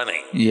still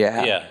running.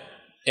 Yeah.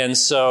 And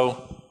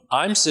so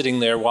I'm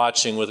sitting there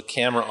watching with a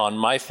camera on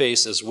my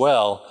face as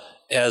well,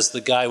 as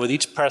the guy with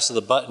each press of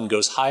the button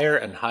goes higher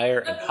and higher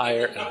and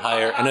higher and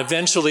higher, and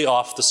eventually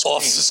off the screen.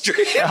 Off the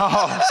screen.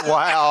 Oh,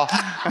 wow.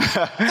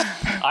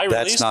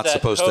 That's not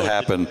supposed to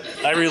happen.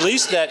 I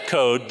released that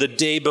code the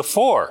day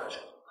before.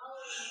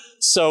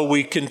 So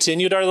we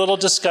continued our little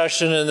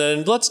discussion, and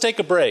then let's take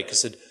a break. I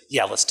said,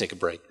 yeah, let's take a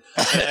break.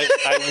 And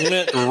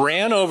I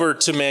ran over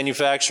to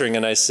manufacturing,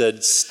 and I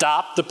said,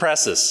 stop the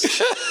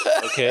presses.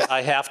 Okay,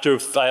 I have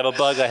a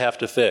bug I have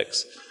to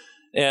fix.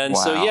 And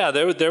so, yeah,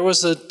 there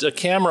was a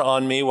camera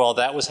on me while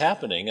that was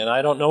happening, and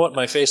I don't know what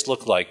my face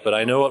looked like, but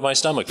I know what my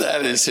stomach looked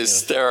like. That is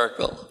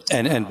hysterical.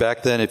 And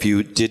back then, if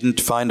you didn't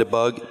find a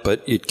bug,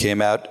 but it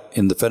came out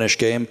in the finished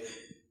game,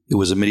 it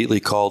was immediately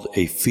called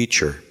a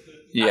feature.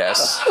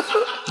 Yes.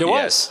 It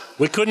was.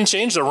 We couldn't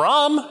change the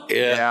ROM.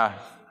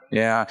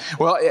 Yeah.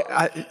 Well,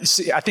 I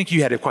think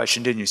you had a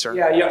question, didn't you, sir?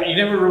 Yeah, you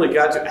never really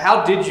got to.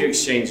 How did you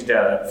exchange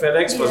data?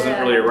 FedEx wasn't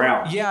really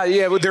around.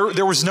 Yeah. Well,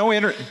 there was no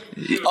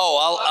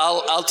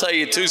Oh, I'll tell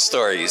you two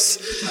stories.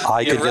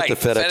 I You're could get to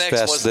FedEx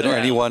faster wasn't than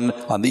around. anyone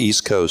on the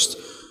East Coast.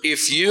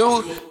 If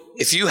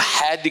you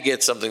had to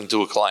get something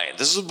to a client,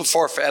 this was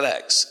before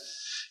FedEx.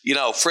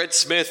 Fred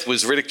Smith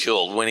was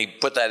ridiculed when he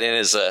put that in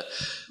as a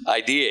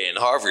idea in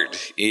Harvard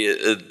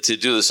to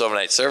do this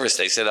overnight service.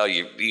 They said, "Oh,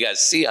 you guys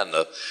see on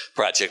the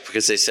project,"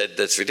 because they said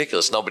that's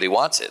ridiculous. Nobody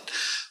wants it.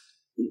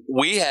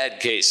 We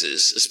had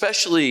cases,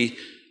 especially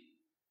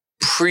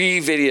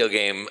pre-video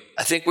game.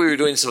 I think we were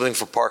doing something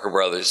for Parker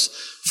Brothers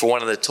for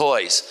one of the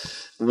toys.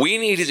 We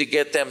needed to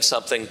get them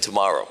something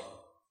tomorrow.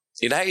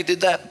 You know how you did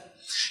that?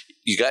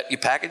 You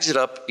packaged it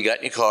up, you got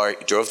in your car, you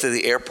drove to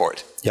the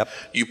airport. Yep.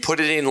 You put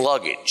it in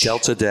luggage.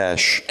 Delta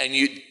Dash. And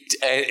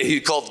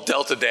you called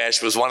Delta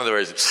Dash was one of the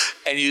reasons.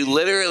 And you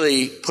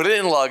literally put it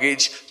in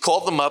luggage,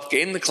 called them up,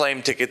 gave them the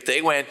claim ticket.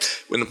 They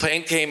went, when the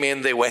plane came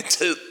in, they went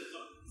to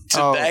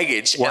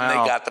baggage and they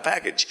got the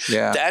package.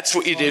 Yeah. That's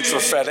what you did for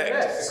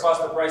FedEx. It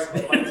cost the price of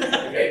the plane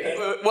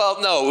ticket.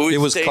 Well, no. It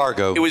was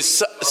cargo. It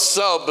was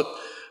sub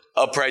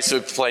a price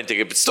of a plane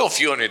ticket, but still a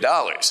few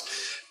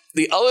 $100s.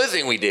 The other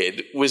thing we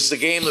did was the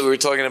game that we were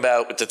talking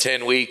about with the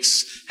 10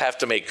 weeks, Have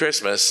to Make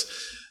Christmas.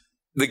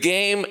 The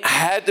game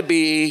had to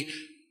be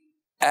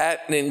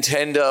at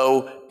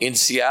Nintendo in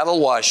Seattle,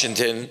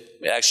 Washington,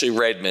 actually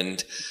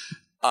Redmond,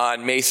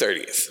 on May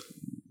 30th.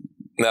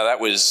 Now, that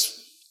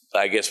was,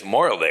 I guess,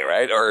 Memorial Day,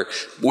 right? Or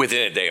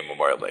within a day of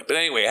Memorial Day. But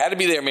anyway, it had to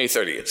be there May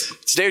 30th.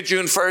 It's there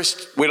June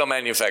 1st. We don't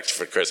manufacture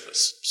for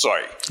Christmas.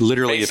 Sorry.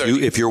 Literally,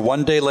 if you're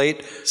one day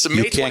late, so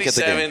you May can't get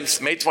the game.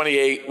 27th, May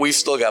 28th, we've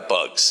still got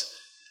bugs.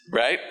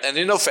 Right? And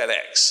there's no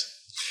FedEx.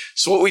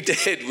 So what we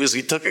did was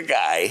we took a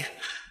guy,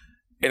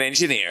 an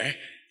engineer,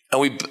 and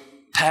we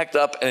packed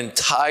up an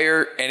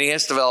entire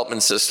NES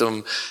development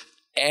system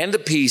and a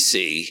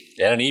PC.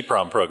 And an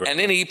EEPROM programmer. And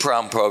an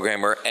EEPROM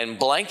programmer and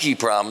blank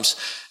EEPROMs.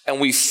 And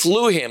we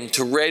flew him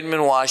to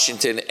Redmond,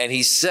 Washington, and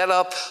he set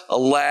up a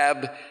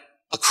lab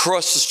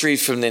across the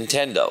street from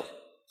Nintendo.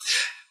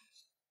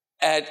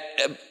 at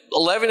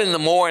 11 in the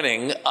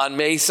morning on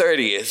May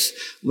 30th,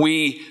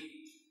 we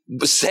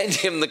sent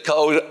him the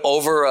code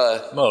over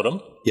a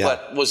Modem. Yeah.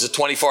 What was it,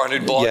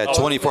 2400 baud? Yeah,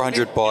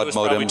 2400 baud It was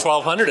probably modem.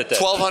 1200 at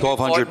that.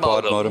 1200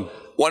 baud modem.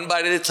 1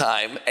 byte at a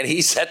time, and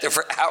he sat there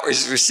for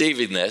hours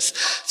receiving this.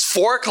 It's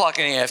 4 o'clock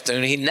in the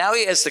afternoon. Now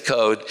he has the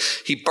code.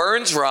 He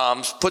burns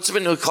ROMs, puts them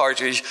into a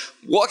cartridge,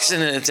 walks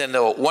into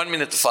Nintendo at 1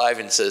 minute to 5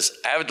 and says,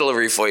 I have a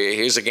delivery for you.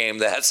 Here's a game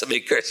that has to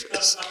make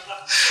Christmas.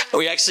 And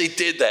we actually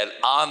did that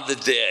on the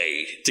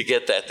day to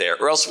get that there,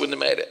 or else we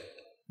wouldn't have made it.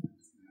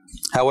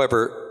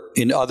 However,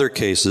 in other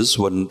cases,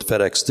 when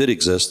FedEx did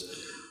exist,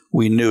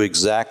 we knew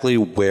exactly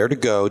where to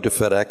go to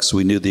FedEx.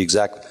 We knew the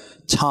exact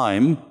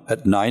time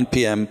at 9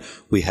 p.m.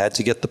 we had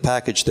to get the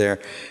package there,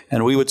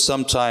 and we would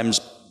sometimes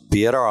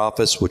be at our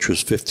office, which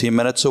was 15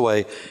 minutes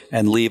away,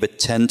 and leave at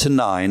 10 to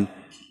 9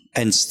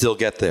 and still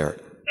get there.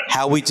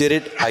 How we did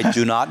it, I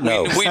do not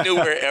know. We knew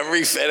where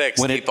every FedEx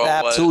When it depot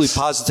absolutely was.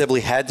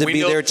 positively had to We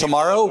be know there people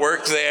tomorrow, that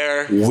work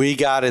there. we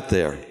got it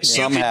there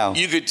somehow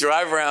You could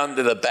drive around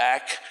to the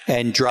back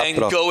and drop and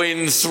it off. go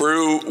in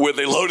through where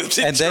they loaded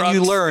the And then trucks,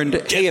 you learned,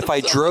 get hey, if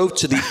I them. drove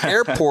to the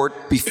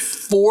airport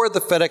before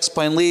the FedEx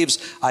plane leaves,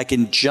 I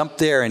can jump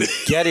there and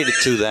get it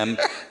to them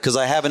because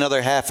I have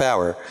another half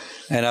hour.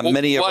 And on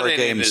many of what our an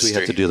games, we industry.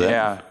 have to do that.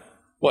 Yeah.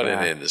 What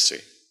Yeah. an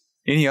industry.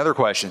 Any other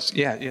questions?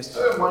 Yeah, yes.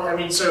 I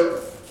mean,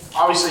 so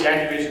obviously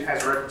Activision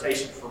has a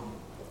reputation for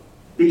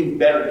being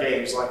better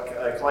games,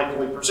 like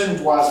collectively,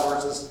 percentage-wise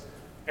versus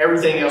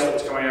everything else that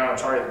was coming out on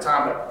Atari at the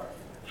time. But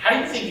how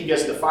do you think you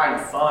guys define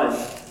fun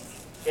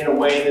in a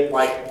way that,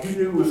 like, you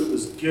knew if it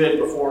was good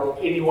before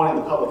anyone in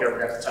the public ever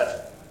got to touch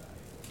it?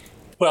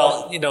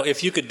 Well,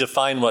 if you could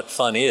define what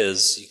fun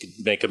is, you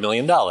could make $1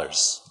 million.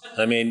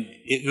 I mean,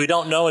 we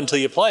don't know until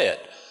you play it.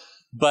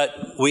 But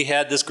we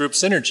had this group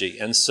synergy,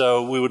 and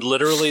so we would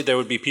there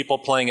would be people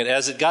playing it.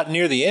 As it got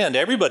near the end,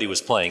 everybody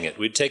was playing it.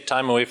 We'd take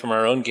time away from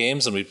our own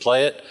games and we'd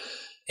play it.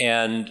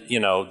 And,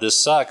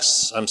 this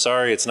sucks. I'm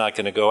sorry, it's not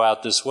going to go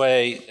out this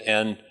way.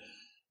 And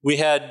we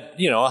had,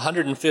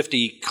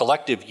 150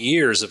 collective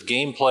years of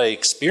gameplay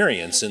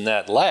experience in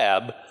that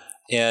lab,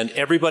 and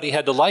everybody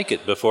had to like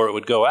it before it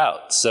would go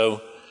out.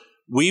 So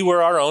we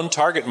were our own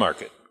target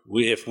market.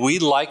 If we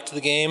liked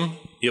the game,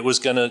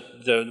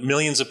 the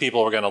millions of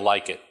people were going to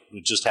like it.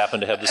 We just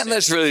happened to have this. And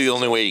that's really the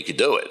only way you could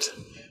do it,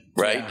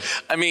 right? Yeah.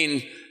 I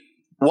mean,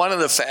 one of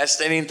the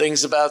fascinating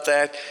things about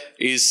that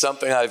is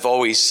something I've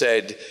always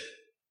said.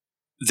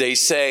 They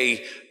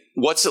say,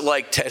 what's it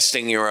like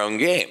testing your own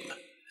game?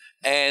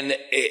 And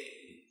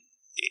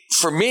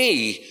for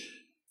me,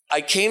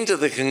 I came to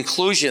the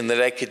conclusion that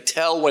I could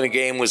tell when a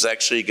game was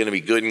actually going to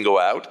be good and go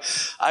out.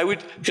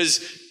 Because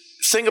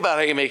think about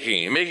how you make a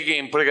game. You make a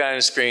game, put a guy on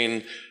a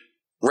screen,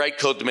 write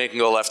code to make him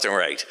go left and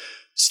right.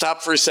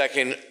 Stop for a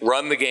second,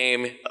 run the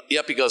game.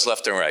 Yep, he goes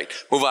left and right.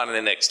 Move on to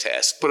the next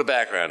task. Put a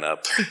background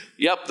up.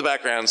 Yep, the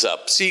background's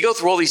up. So you go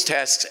through all these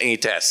tasks and you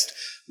test.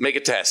 Make a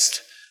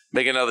test.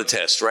 Make another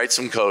test. Write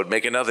some code.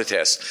 Make another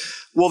test.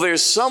 Well,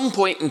 there's some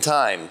point in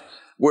time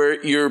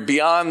where you're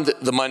beyond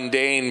the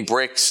mundane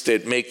bricks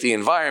that make the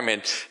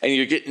environment and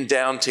you're getting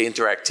down to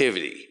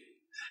interactivity.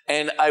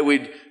 And I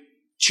would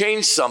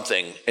change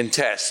something and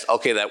test.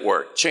 Okay, that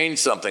worked. Change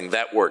something,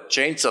 that worked.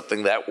 Change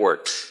something, that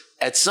worked.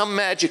 At some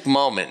magic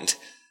moment,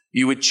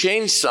 you would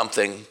change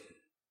something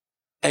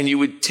and you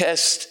would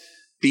test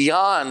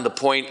beyond the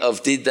point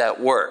of did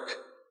that work?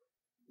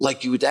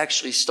 Like you would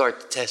actually start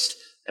to test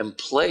and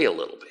play a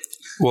little bit.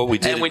 What we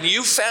did. And when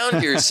you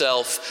found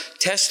yourself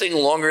testing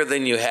longer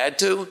than you had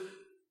to,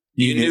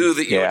 you knew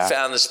that you had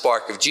found the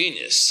spark of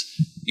genius.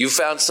 You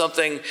found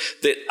something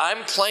that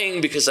I'm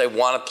playing because I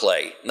want to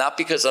play, not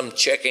because I'm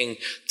checking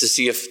to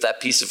see if that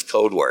piece of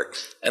code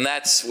worked. And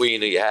that's where you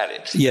knew you had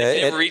it. Yeah,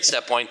 if you ever reach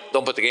that point,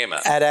 don't put the game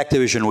out. At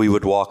Activision, we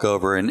would walk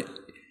over, and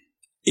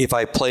if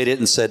I played it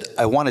and said,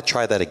 I want to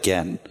try that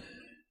again.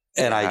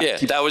 And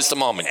that was the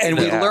moment. And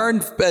we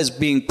learned as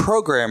being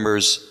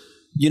programmers,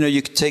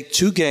 you could take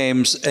two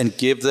games and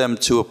give them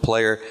to a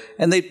player,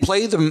 and they'd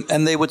play them,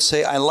 and they would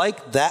say, I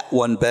like that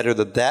one better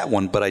than that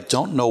one, but I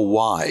don't know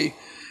why.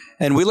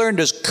 And we learned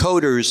as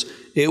coders,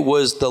 it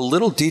was the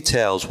little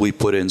details we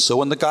put in. So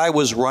when the guy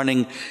was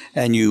running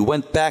and you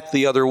went back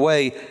the other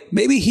way,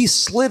 maybe he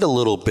slid a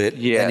little bit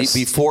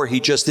before he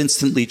just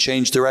instantly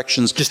changed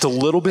directions. Just a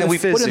little bit and of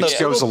physics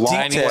goes a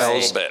long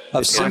details way.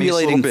 Of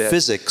simulating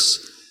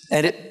physics.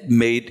 And it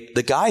made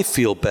the guy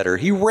feel better.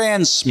 He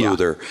ran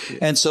smoother. Yeah.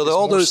 And so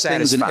all those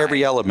things in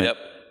every element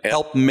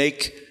help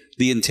make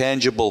the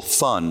intangible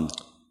fun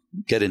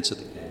get into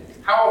the game.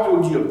 How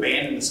often would you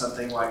abandon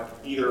something like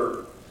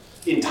either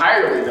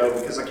entirely, though?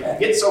 Because like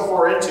if you get so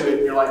far into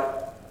it, you're like,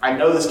 I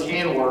know this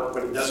can work,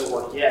 but it doesn't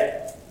work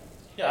yet.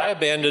 Yeah, I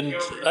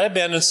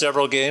abandoned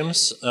several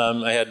games.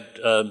 I had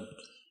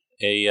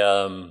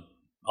a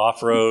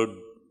off-road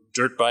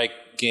dirt bike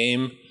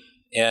game,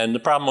 and the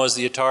problem was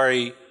the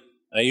Atari.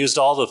 I used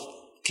all the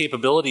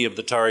capability of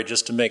the Atari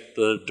just to make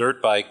the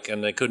dirt bike,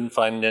 and they couldn't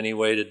find any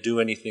way to do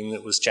anything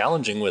that was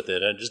challenging with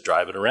it. I'd just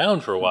drive it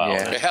around for a while.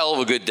 A hell of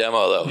a good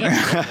demo, though.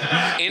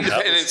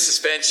 Independent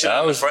suspension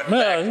on the front and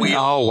back wheels.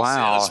 Oh,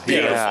 wow. It was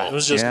beautiful. Yeah. It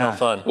was just no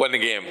fun. Wasn't a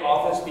game.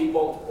 Office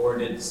people, or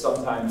did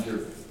sometimes your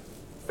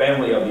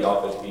family of the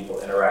office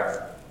people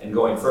interact? And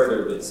going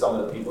further, did some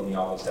of the people in the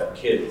office have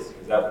kids?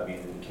 Because that would be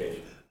an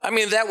indication. I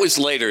mean, that was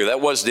later.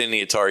 That wasn't in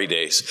the Atari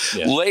days.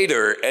 Yeah.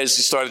 Later, as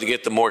you started to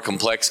get the more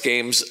complex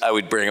games, I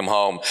would bring them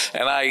home.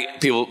 And a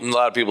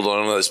lot of people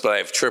don't know this, but I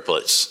have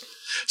triplets.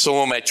 So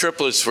when my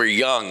triplets were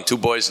young, 2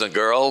 boys and a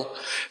girl,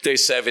 they're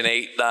 7,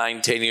 8,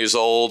 9, 10 years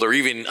old, or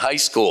even high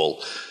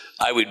school,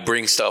 I would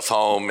bring stuff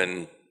home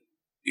and,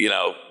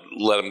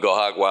 let them go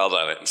hog wild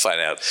on it and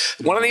find out.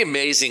 One of the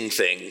amazing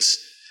things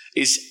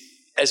is,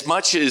 as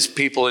much as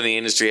people in the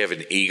industry have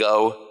an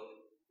ego,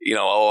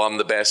 I'm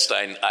the best,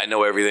 I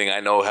know everything, I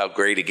know how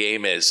great a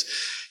game is.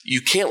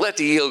 You can't let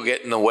the ego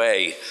get in the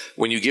way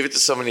when you give it to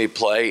somebody to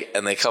play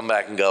and they come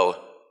back and go,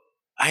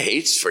 I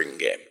hate this freaking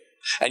game.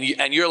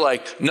 And you're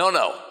like,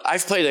 no,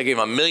 I've played that game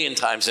 1,000,000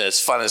 times and it's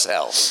fun as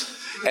hell.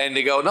 And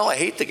they go, no, I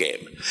hate the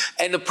game.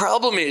 And the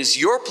problem is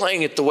you're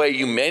playing it the way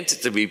you meant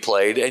it to be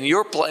played, and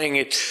you're playing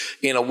it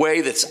in a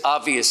way that's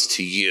obvious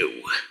to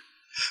you.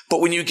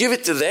 But when you give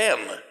it to them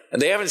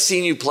and they haven't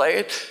seen you play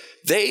it,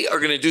 they are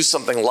going to do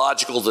something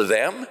logical to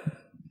them.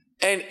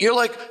 And you're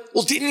like,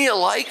 well, didn't you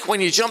like when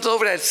you jumped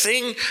over that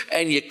thing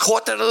and you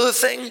caught that other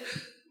thing? And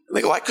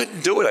they go, I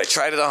couldn't do it. I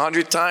tried it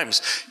 100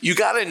 times. You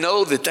got to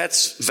know that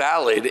that's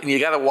valid, and you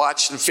got to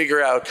watch and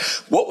figure out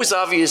what was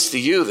obvious to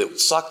you that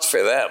sucked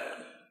for them.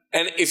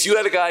 And if you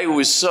had a guy who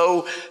was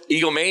so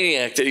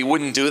egomaniac that he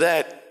wouldn't do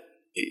that,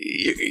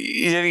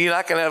 you're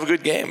not going to have a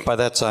good game. By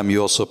that time,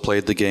 you also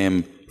played the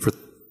game for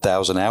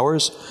 1,000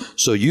 hours,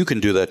 so you can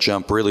do that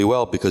jump really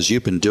well because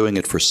you've been doing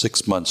it for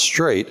 6 months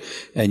straight,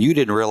 and you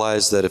didn't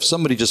realize that if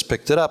somebody just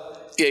picked it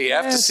up, you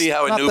have to see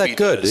how a not newbie that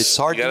good. does. It's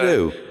hard to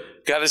do.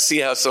 Got to see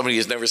how somebody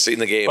who's never seen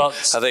the game,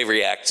 how they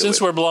react to it. Since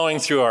we're blowing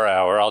through our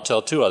hour, I'll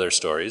tell 2 other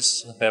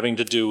stories having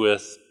to do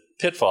with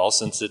Pitfall,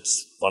 since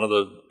it's one of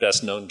the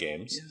best-known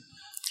games.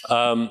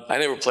 I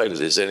never played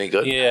it. Is it any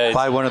good? Yeah.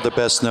 By one of the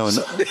best-known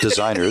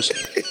designers.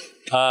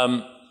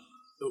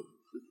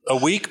 A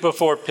week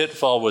before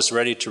Pitfall was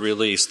ready to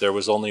release, there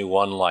was only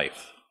one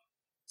life.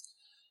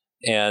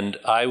 And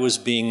I was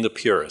being the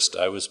purist.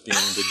 I was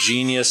being the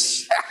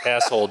genius,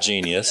 asshole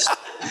genius.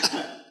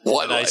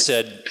 And I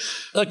said,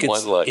 look,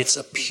 it's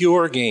a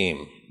pure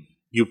game.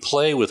 You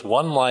play with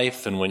one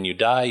life, and when you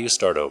die, you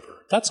start over.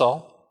 That's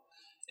all.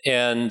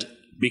 And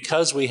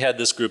because we had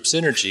this group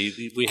synergy,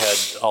 we had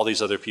all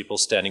these other people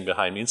standing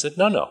behind me and said,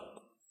 no,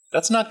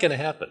 that's not going to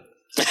happen.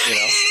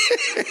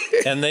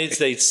 And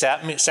they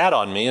sat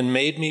on me and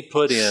made me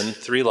put in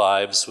 3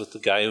 lives with the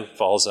guy who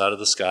falls out of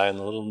the sky and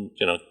the little,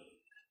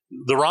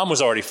 the ROM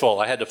was already full.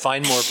 I had to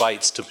find more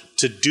bytes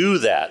to do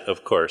that,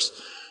 of course.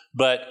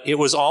 But it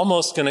was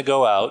almost going to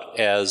go out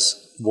as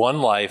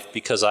one life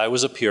because I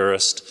was a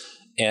purist,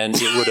 and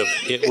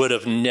it would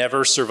have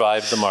never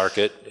survived the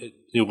market.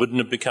 It wouldn't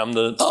have become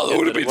the. Oh, there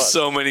would have been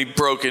so many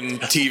broken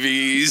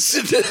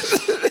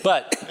TVs.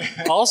 But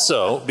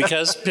also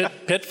because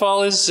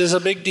Pitfall is a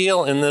big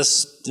deal in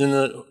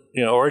the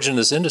origin of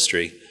this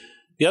industry.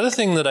 The other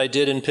thing that I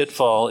did in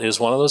Pitfall is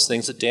one of those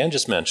things that Dan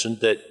just mentioned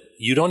that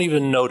you don't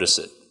even notice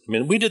it. I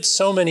mean, we did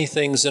so many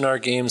things in our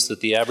games that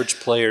the average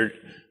player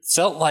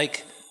felt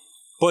like,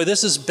 boy,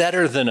 this is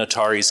better than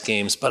Atari's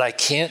games, but I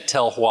can't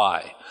tell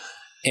why.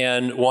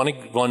 And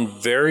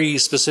one very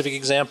specific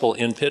example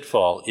in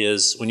Pitfall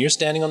is when you're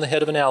standing on the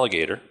head of an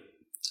alligator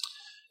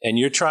and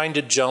you're trying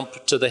to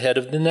jump to the head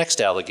of the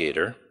next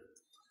alligator,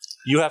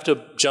 you have to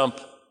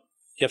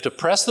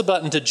press the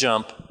button to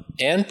jump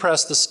and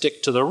press the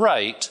stick to the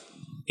right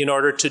in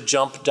order to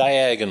jump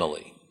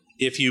diagonally.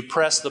 If you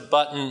press the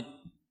button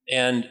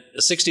and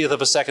a 60th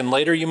of a second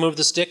later you move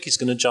the stick, he's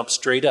going to jump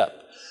straight up.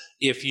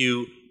 If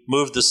you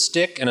move the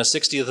stick and a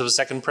 60th of a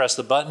second press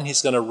the button,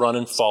 he's going to run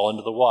and fall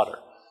into the water.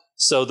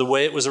 So the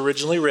way it was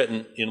originally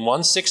written, in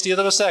 1/60th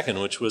of a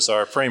second, which was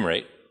our frame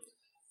rate,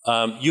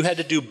 you had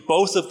to do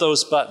both of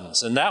those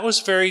buttons. And that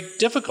was very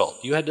difficult.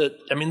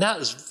 That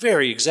was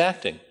very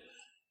exacting.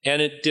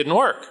 And it didn't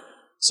work.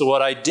 So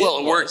what I did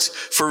it worked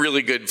for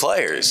really good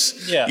players.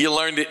 Yeah. You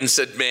learned it and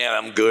said, man,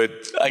 I'm good.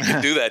 I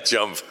can do that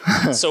jump.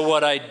 So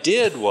what I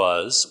did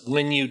was,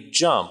 when you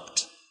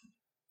jumped,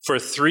 for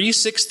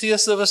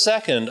 3/60ths of a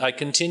second, I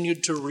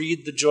continued to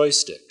read the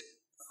joystick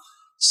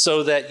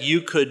so that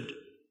you could,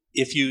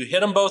 if you hit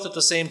them both at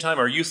the same time,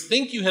 or you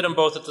think you hit them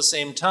both at the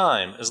same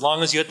time, as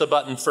long as you hit the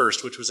button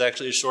first, which was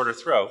actually a shorter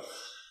throw.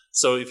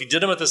 So if you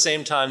did them at the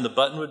same time, the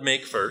button would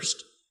make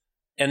first.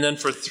 And then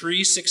for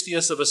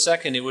 3/60ths of a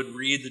second, it would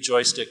read the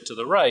joystick to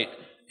the right.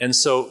 And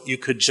so you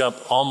could jump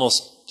it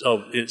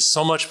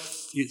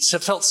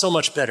felt so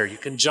much better. You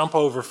can jump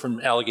over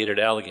from alligator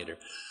to alligator.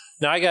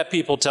 Now, I got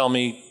people tell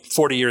me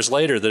 40 years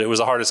later that it was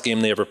the hardest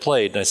game they ever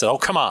played. And I said, oh,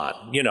 come on,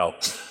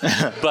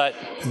 But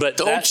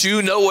don't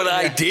you know what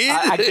I did?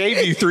 I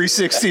gave you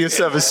 3/60ths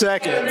of a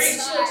second.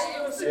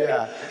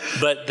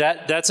 But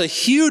that's a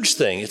huge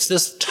thing. It's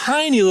this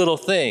tiny little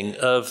thing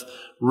of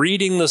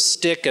reading the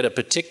stick at a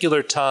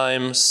particular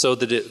time so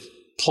that it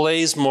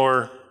plays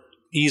more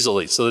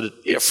easily, so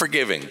that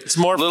forgiving. It's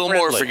more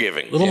more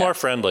forgiving. A little more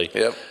friendly.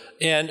 Yep.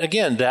 And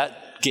again,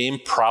 that game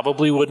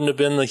probably wouldn't have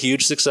been the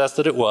huge success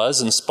that it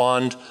was and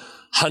spawned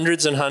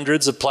hundreds and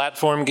hundreds of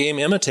platform game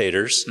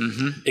imitators,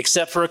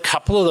 except for a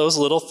couple of those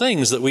little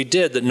things that we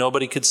did that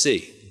nobody could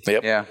see.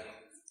 Yep. Yeah.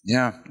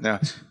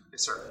 Yes,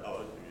 sir.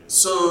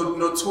 So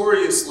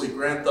notoriously,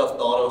 Grand Theft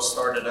Auto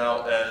started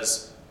out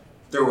as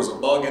there was a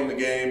bug in the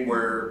game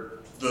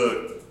where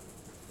the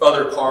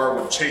other car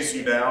would chase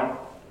you down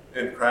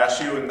and crash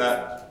you, and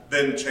that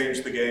then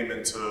changed the game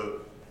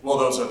into, well,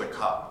 those are the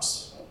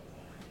cops.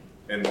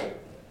 And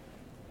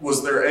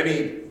was there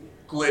any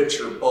glitch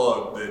or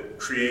bug that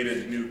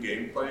created new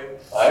gameplay?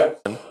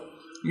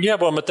 Yeah,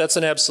 well, but that's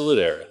an absolute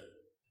error.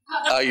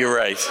 Oh, you're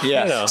right.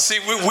 Yeah. You know. See,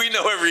 we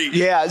know every.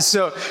 Yeah.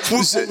 So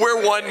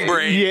we're one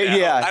brain.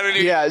 now. I don't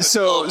even,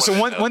 So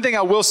one thing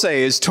I will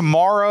say is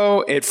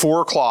tomorrow at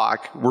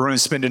 4:00, we're going to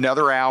spend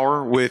another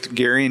hour with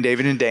Gary and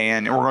David and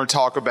Dan, and we're going to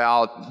talk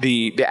about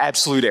the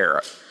absolute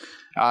era.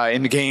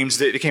 In the games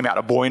that came out,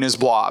 A Boy and His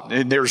Blob,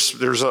 and there's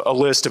a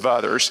list of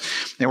others,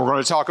 and we're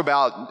going to talk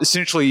about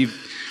essentially,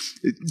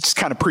 just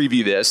kind of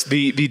preview this,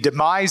 the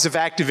demise of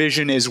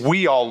Activision as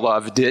we all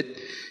loved it,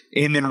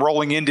 and then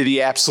rolling into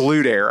the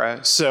absolute era.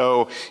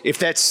 So if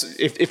that's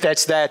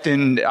that,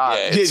 then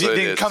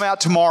then come out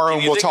tomorrow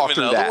and we'll talk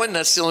through that. One?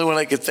 That's the only one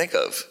I could think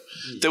of.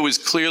 There was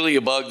clearly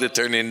a bug that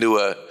turned into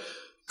a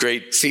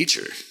great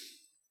feature.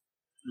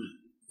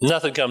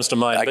 Nothing comes to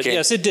mind, but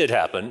yes, it did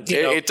happen.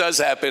 It does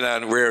happen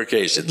on rare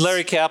occasions.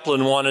 Larry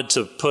Kaplan wanted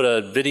to put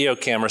a video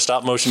camera,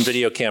 stop-motion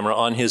video camera,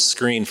 on his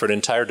screen for an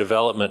entire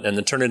development and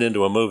then turn it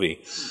into a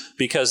movie.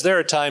 Because there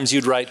are times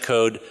you'd write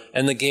code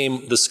and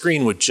the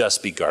screen would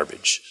just be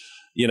garbage.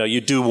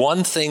 You'd do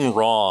one thing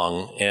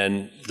wrong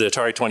and the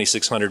Atari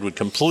 2600 would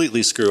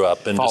completely screw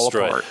up and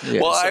destroy it.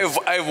 Yeah. Well,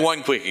 I have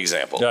one quick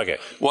example. Okay.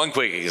 One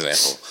quick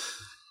example.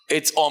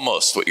 It's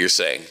almost what you're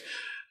saying.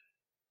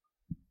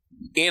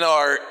 In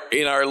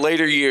our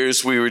later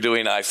years, we were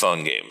doing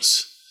iPhone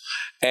games,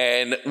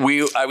 and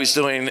I was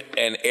doing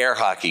an air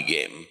hockey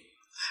game,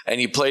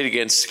 and you played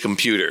against a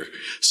computer.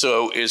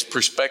 So it's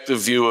perspective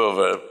view of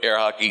an air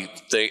hockey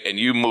thing, and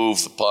you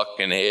move the puck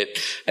and hit,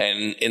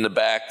 and in the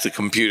back, the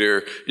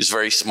computer is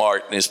very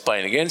smart and is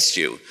playing against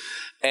you.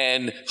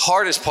 And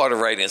hardest part of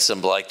writing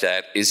something like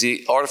that is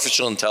the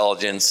artificial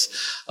intelligence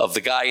of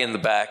the guy in the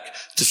back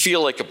to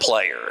feel like a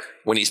player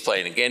when he's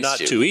playing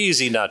against you. Not too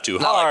easy, not too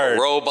hard. Not like a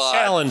robot,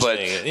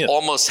 challenging, but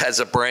almost has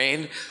a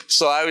brain.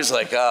 So I was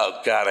like, oh,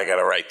 God, I got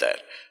to write that.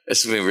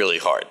 It's going to be really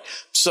hard.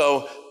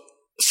 So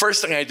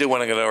first thing I do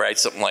when I'm going to write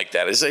something like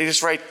that is I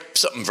just write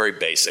something very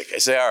basic. I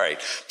say, all right,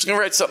 I'm just going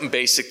to write something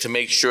basic to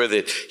make sure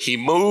that he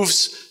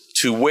moves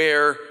to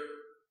where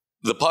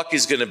the puck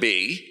is going to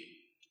be,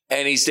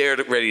 and he's there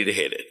ready to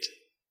hit it.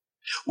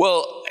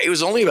 Well, it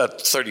was only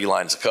about 30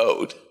 lines of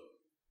code.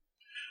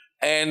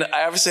 And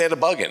I obviously had a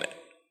bug in it.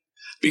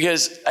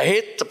 Because I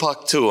hit the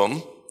puck to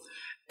him,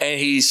 and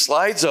he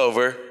slides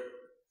over,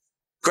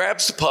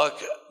 grabs the puck,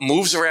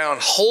 moves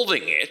around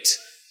holding it,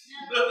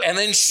 and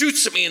then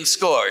shoots at me and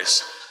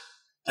scores.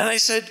 And I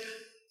said,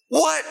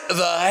 what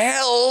the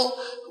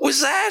hell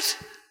was that?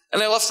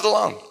 And I left it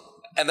alone.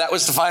 And that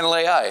was the final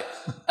AI.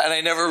 And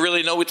I never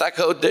really know what that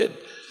code did.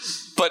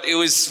 But it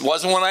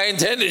wasn't what I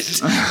intended.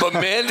 But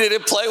man, did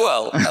it play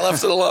well. I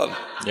left it alone.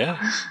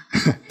 Yeah.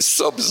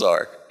 So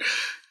bizarre.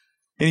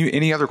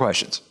 Any other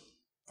questions?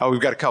 Oh, we've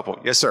got a couple.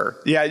 Yes, sir.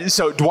 Yeah.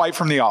 So Dwight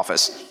from The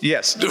Office.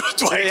 Yes.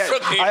 Dwight from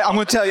The I'm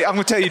going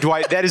to tell you,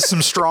 Dwight. That is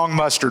some strong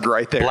mustard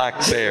right there. Black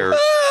Bear.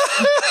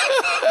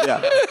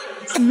 Yeah.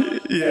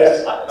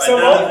 Yes. So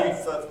identity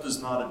theft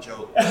is not a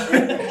joke.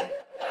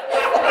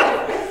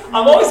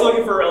 I'm always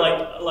looking for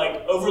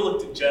like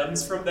overlooked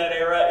gems from that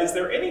era. Is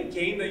there any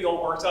game that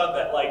y'all worked on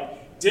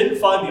that didn't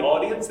find the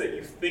audience that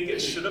you think it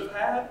should have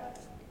had?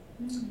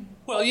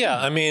 Well, yeah.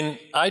 I mean,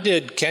 I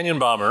did Canyon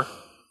Bomber,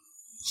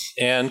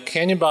 and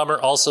Canyon Bomber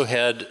also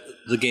had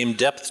the game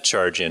Depth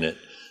Charge in it.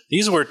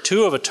 These were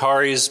two of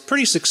Atari's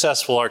pretty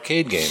successful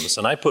arcade games,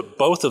 and I put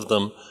both of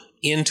them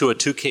into a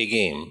 2K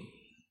game.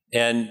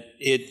 And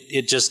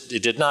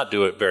it did not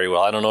do it very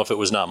well. I don't know if it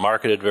was not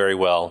marketed very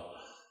well.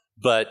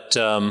 But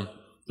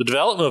the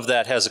development of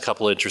that has a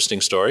couple of interesting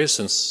stories,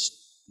 since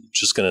I'm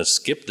just going to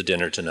skip the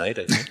dinner tonight,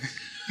 I think.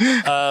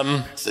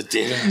 The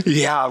dinner?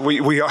 Yeah,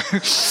 we are.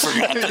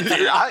 Forgot the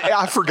dinner.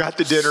 I forgot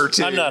the dinner,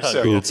 too. I'm not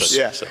hungry. So,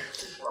 yeah.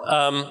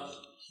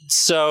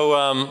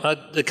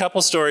 A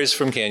couple stories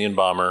from Canyon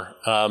Bomber.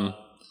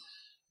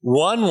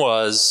 One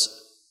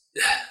was,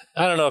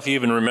 I don't know if you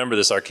even remember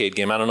this arcade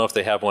game. I don't know if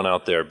they have one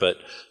out there, but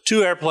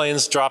two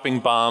airplanes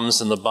dropping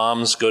bombs, and the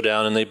bombs go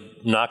down and they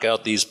knock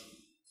out these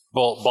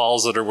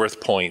balls that are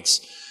worth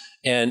points.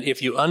 And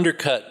if you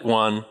undercut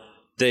one,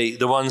 the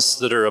ones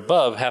that are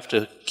above have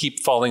to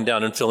keep falling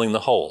down and filling the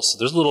holes.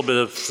 There's a little bit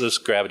of this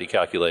gravity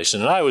calculation.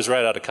 And I was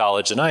right out of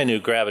college, and I knew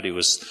gravity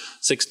was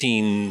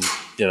 16,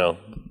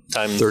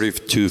 times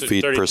 32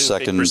 feet per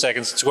second. Per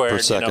second squared. Per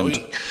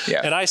second.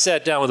 And I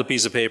sat down with a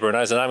piece of paper and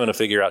I said, I'm going to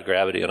figure out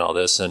gravity and all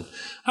this. And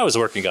I was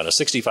working on a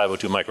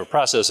 6502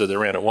 microprocessor that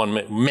ran at 1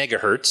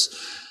 megahertz.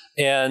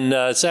 And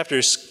it's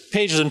after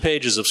pages and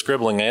pages of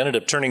scribbling, I ended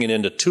up turning it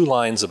into 2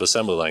 lines of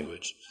assembly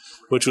language,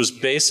 which was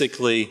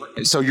basically...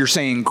 So you're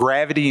saying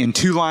gravity in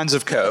 2 lines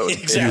of code.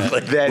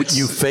 Exactly.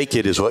 You fake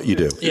it is what you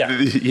do.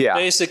 Yeah.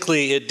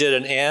 Basically, it did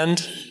an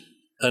and,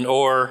 an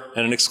or,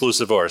 and an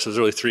exclusive or. So it was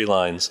really 3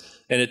 lines.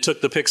 And it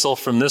took the pixel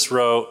from this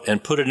row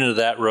and put it into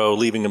that row,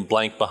 leaving them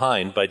blank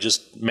behind by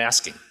just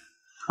masking.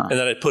 And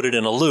then I put it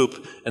in a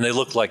loop, and they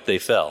looked like they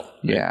fell.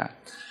 Yeah.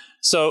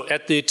 So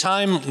at the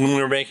time when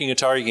we were making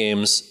Atari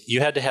games,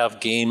 you had to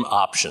have game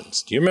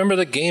options. Do you remember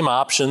the game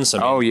options? I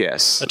mean,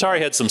 yes.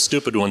 Atari had some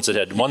stupid ones that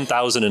had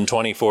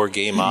 1,024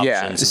 game options.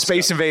 Yeah, the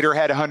Space Invader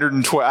had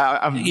 112.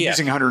 I'm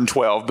using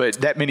 112,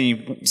 but that many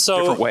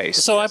different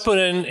ways. So I put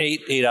in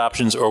eight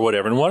options or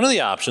whatever, and one of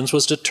the options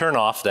was to turn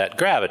off that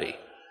gravity.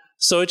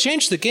 So it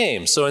changed the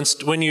game. So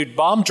when you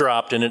bomb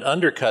dropped and it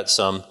undercut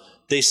some,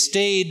 they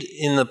stayed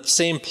in the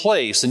same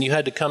place, and you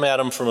had to come at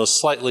them from a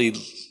slightly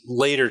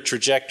later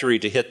trajectory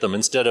to hit them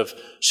instead of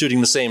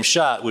shooting the same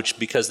shot, which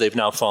because they've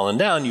now fallen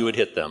down, you would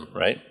hit them,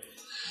 right?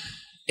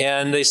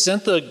 And they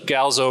sent the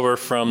gals over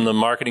from the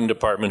marketing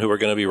department who were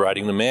going to be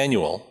writing the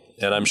manual,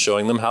 and I'm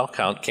showing them how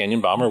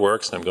Canyon Bomber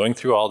works, and I'm going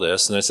through all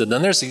this, and I said,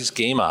 then there's these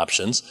game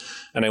options,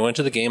 and I went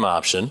to the game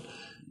option,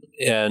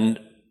 and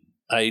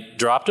I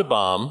dropped a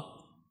bomb,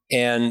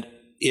 and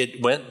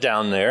it went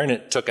down there, and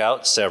it took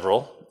out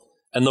several,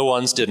 and the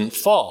ones didn't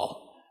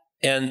fall.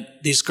 And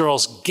these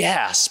girls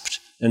gasped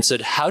and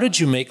said, how did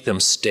you make them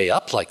stay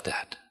up like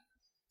that?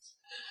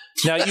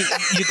 Now,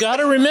 you got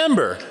to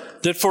remember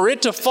that for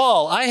it to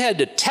fall, I had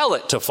to tell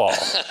it to fall.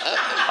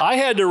 I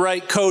had to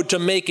write code to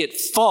make it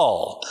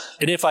fall.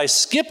 And if I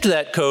skipped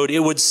that code,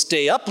 it would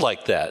stay up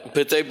like that.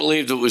 But they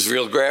believed it was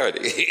real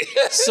gravity.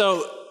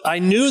 So I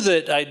knew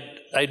that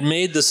I'd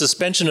made the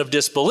suspension of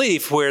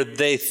disbelief where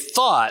they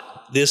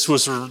thought this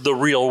was the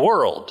real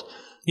world.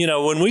 You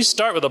know, when we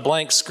start with a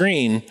blank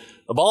screen,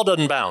 a ball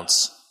doesn't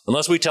bounce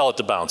unless we tell it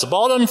to bounce. A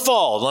ball doesn't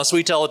fall unless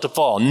we tell it to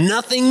fall.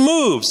 Nothing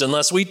moves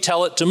unless we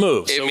tell it to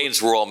move. It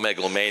means we're all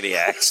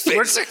megalomaniacs,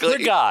 basically.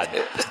 We're God.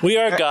 We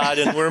are God,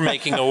 and we're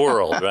making a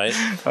world, right?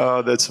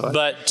 Oh, that's fine.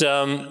 But,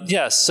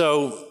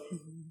 so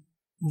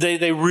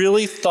they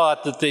really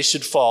thought that they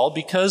should fall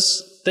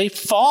because they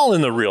fall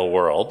in the real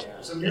world. It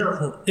was a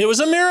miracle. It was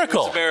a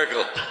miracle. It's a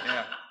miracle.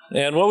 Yeah.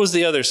 And what was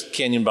the other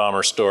Canyon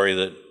Bomber story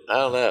that... I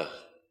don't know.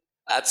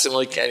 That's the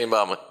only Canyon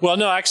Bomber. Well,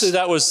 no, actually,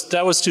 that was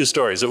 2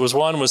 stories. It was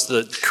one was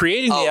the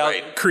creating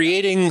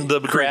the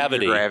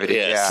gravity.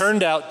 Yeah.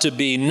 Turned out to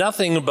be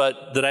nothing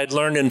but that I'd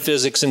learned in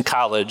physics in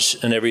college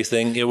and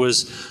everything. It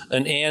was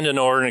an and, an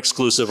or, an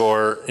exclusive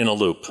or in a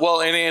loop. Well,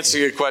 in answer to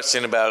your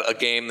question about a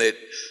game that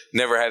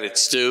never had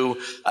its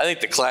due, I think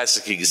the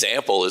classic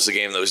example is a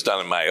game that was done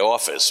in my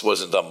office.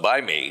 Wasn't done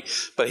by me,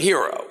 but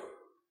Hero.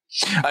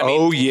 I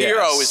mean,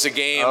 Hero is a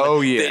game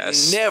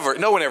that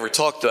no one ever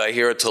talked about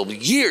Hero until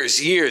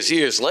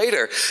years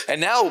later. And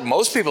now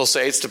most people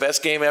say it's the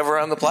best game ever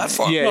on the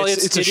platform. Yeah, well,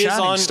 it's a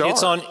shining star.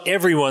 It's on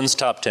everyone's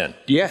top 10.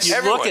 Yes.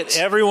 You look at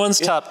everyone's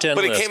top 10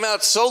 But list. it came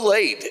out so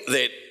late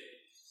that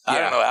I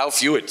don't know how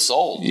few it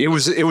sold. It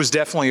was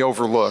definitely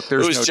overlooked. It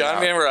was John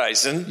Van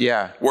Ryzen.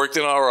 Yeah. Worked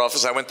in our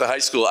office. I went to high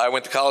school. I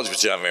went to college with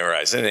John Van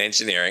Ryzen in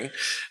engineering.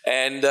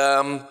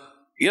 And,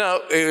 you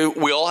know,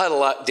 we all had a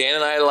lot, Dan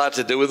and I had a lot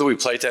to do with it. We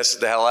play tested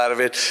the hell out of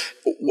it.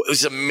 It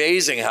was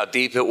amazing how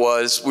deep it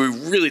was. We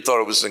really thought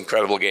it was an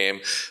incredible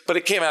game. But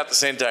it came out at the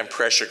same time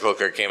Pressure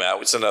Cooker came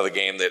out. It's another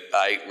game that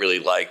I really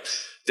liked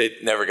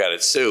that never got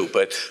its due.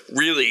 But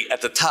really,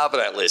 at the top of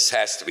that list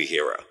has to be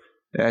Hero.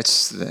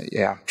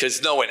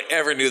 Because no one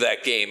ever knew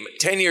that game.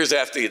 10 years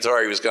after the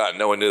Atari was gone,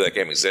 no one knew that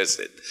game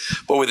existed.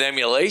 But with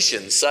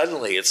emulation,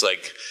 suddenly it's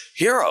like,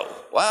 Hero,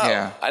 wow,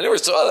 Yeah. I never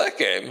saw that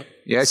game.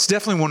 Yeah, it's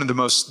definitely one of the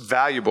most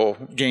valuable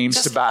games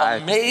Just to buy.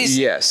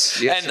 amazing.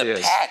 Yes, and the it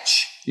is.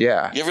 patch.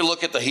 Yeah. You ever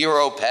look at the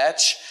Hero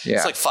patch? Yeah.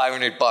 It's like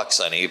 $500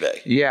 on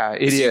eBay. Yeah,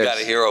 it is. You got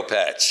a Hero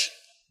patch.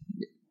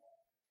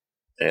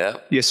 Yeah.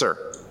 Yes,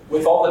 sir.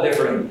 With all the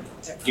different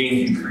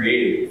games you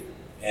created,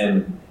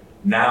 and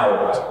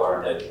now I've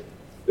learned that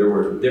there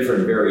were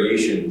different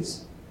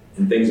variations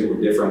and things that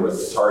were different with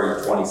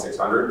Atari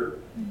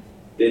 2600.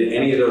 Did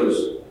any of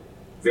those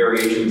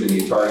variations in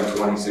the Atari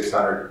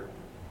 2600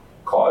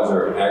 cause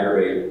or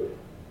aggravate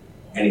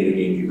any of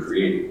the games you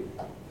created?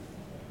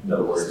 In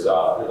other words, the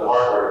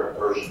hardware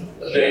version.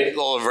 The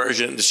old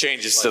version, the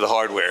changes to the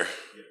hardware.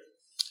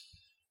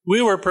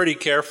 We were pretty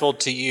careful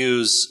to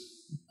use,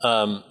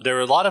 there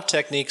were a lot of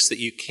techniques that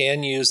you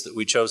can use that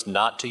we chose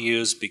not to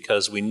use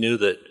because we knew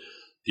that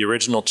the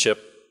original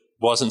chip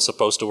wasn't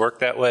supposed to work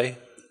that way.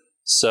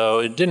 So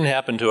it didn't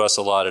happen to us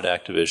a lot at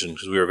Activision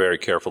because we were very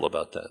careful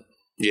about that.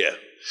 Yeah.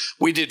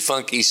 We did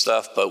funky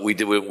stuff, but we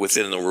did it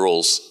within the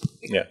rules.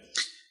 Yeah.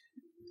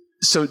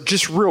 So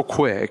just real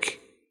quick,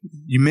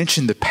 you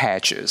mentioned the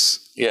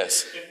patches.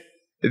 Yes.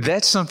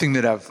 That's something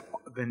that I've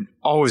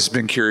always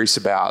been curious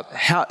about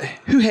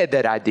who had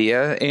that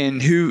idea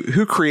and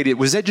who created.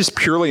 Was that just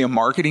purely a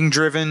marketing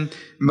driven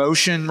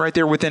motion right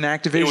there within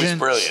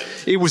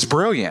Activision? It was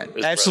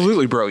brilliant.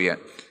 Absolutely brilliant.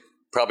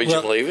 Probably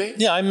Jim Levy?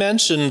 Yeah, I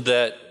mentioned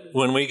that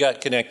when we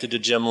got connected to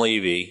Jim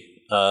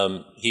Levy,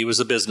 he was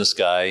a business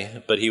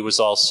guy, but he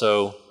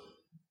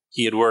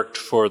had worked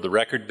for the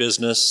record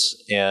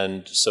business,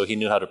 and so he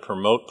knew how to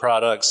promote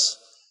products.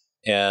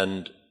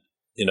 And,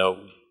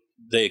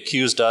 they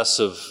accused us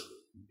of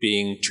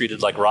being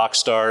treated like rock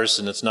stars,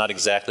 and it's not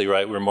exactly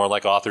right. We're more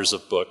like authors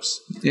of books.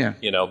 Yeah.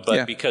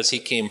 Because he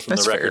came from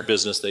the record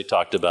business, they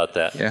talked about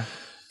that. Yeah.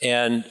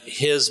 And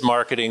his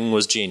marketing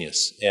was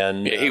genius.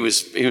 And he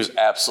was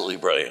absolutely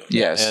brilliant.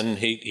 Yes. And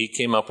he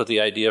came up with the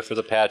idea for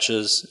the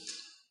patches.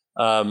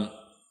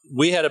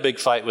 We had a big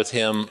fight with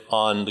him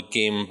on the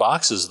game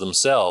boxes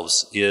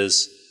themselves.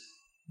 That's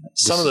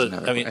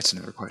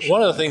another question.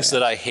 One of the things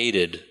that I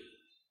hated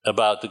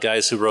about the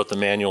guys who wrote the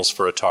manuals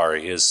for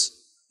Atari is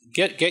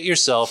get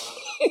yourself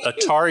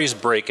Atari's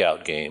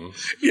breakout game.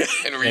 Yeah,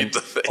 and read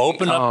the thing.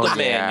 Open up the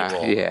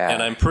manual. Yeah.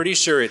 And I'm pretty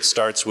sure it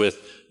starts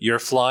with, you're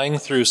flying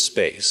through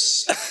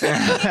space.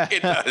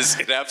 It does.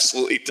 It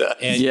absolutely does.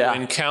 And you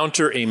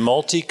encounter a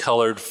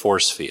multicolored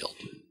force field.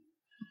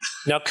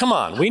 Now, come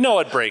on. We know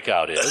what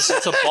breakout is.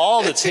 It's a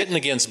ball that's hitting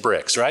against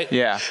bricks, right?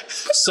 Yeah.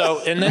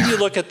 So, and then you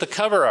look at the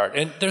cover art,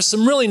 and there's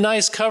some really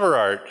nice cover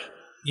art,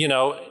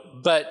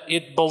 but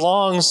it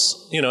belongs,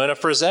 in a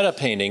Frazetta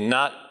painting,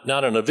 not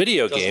in a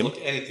video game.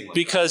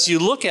 Because you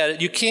look at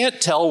it, you can't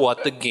tell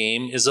what the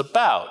game is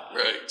about.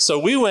 Right. So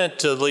we went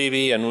to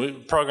Levy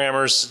and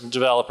programmers and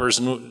developers,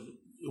 and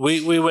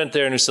we went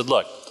there and we said,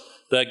 look,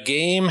 the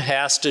game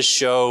has to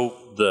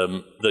show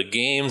the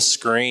game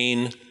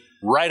screen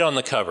right on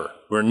the cover.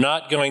 We're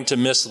not going to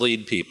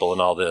mislead people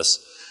and all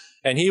this.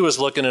 And he was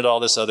looking at all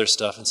this other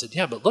stuff and said,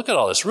 yeah, but look at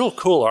all this real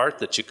cool art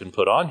that you can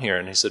put on here.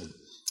 And he said,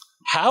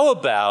 how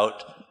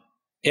about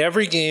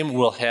every game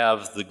will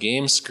have the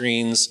game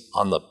screens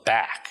on the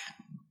back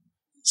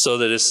so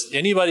that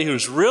anybody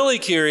who's really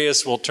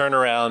curious will turn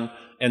around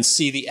and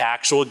see the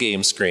actual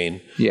game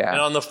screen. Yeah.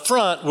 And on the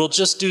front, we'll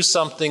just do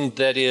something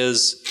that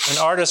is an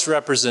artist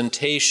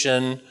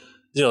representation.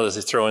 They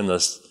throw in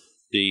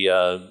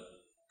the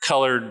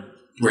colored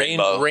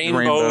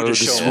rainbow to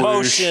show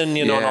motion,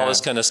 and all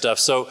this kind of stuff.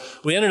 So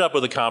we ended up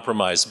with a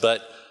compromise,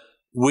 but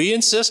we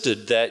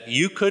insisted that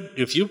you could,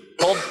 if you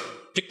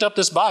picked up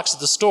this box at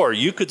the store,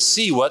 you could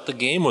see what the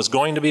game was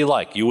going to be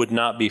like. You would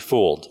not be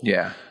fooled.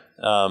 Yeah.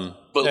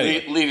 But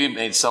anyway. Levy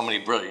made so many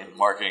brilliant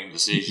marketing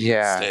decisions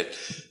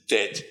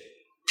that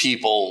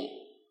people,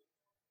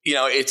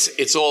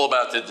 it's all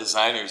about the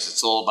designers.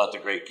 It's all about the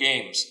great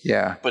games.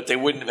 Yeah. But they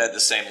wouldn't have had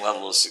the same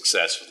level of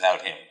success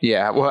without him.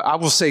 Yeah. Well, I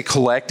will say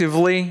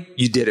collectively,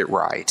 you did it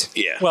right.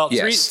 Yeah. Well,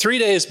 3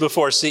 days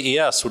before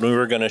CES, when we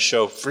were going to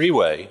show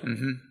Freeway,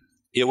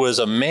 it was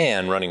a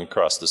man running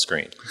across the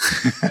screen.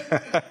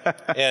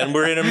 And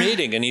we're in a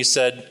meeting, and he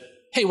said,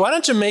 hey, why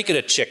don't you make it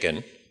a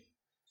chicken?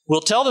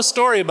 We'll tell the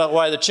story about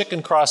why the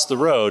chicken crossed the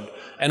road,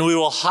 and we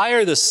will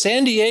hire the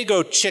San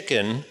Diego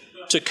Chicken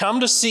to come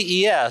to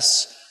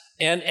CES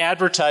and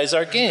advertise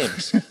our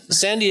games. The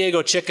San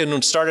Diego Chicken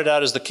started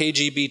out as the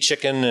KGB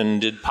Chicken and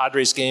did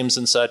Padres games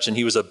and such, and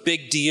he was a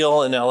big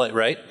deal in LA,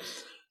 right?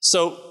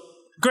 So,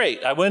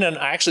 great. I went and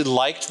I actually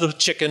liked the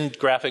chicken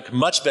graphic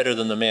much better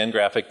than the man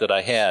graphic that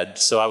I had,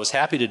 so I was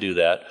happy to do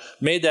that.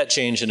 Made that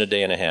change in a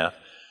day and a half.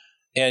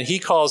 And he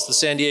calls the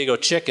San Diego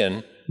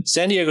Chicken.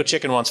 San Diego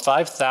Chicken wants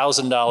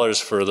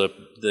 $5,000 for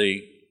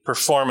the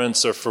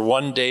performance or for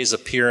one day's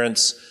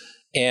appearance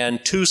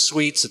and 2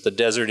 suites at the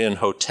Desert Inn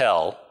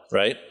Hotel,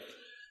 right?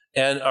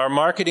 And our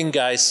marketing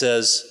guy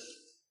says,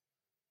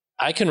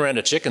 I can rent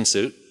a chicken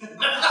suit.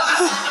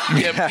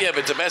 Yeah,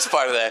 but the best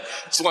part of that,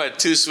 he wanted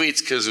 2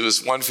 suites because it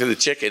was one for the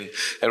chicken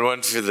and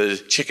one for the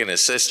chicken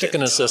assistant.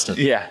 Chicken assistant.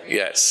 Yeah.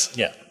 Yes.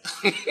 Yeah.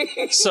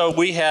 So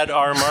we had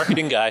our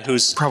marketing guy,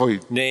 whose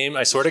name,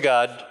 I swear to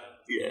God,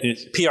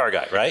 PR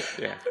guy, right?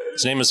 Yeah.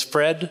 His name is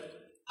Fred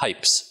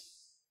Hypes.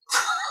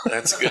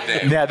 That's a good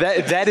name. Now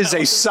that is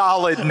a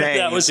solid name.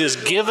 That was his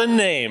given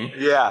name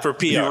for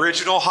PR. The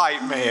original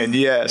hype man,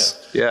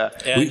 yes. Yeah.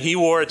 And he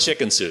wore a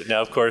chicken suit.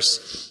 Now, of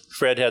course,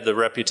 Fred had the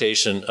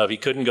reputation of he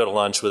couldn't go to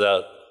lunch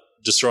without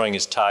destroying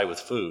his tie with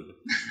food.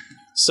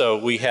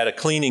 So we had a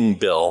cleaning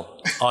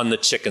bill on the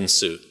chicken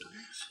suit.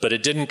 But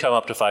it didn't come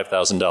up to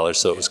 $5,000,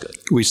 so it was good.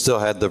 We still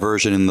had the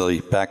version in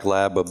the back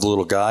lab of the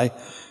little guy.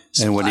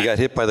 And when he got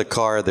hit by the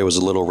car, there was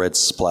a little red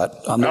splat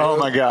on the road. Oh,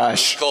 my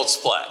gosh. It's called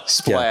Splat.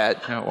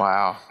 Splat. Yeah. Oh,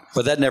 wow.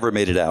 But that never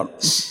made it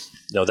out.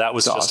 No, that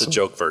was just a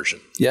joke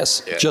version.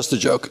 Yes, just a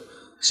joke.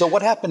 So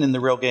what happened in the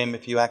real game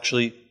if you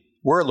actually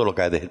were a little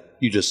guy that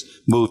you just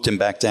moved him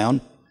back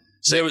down?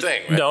 Same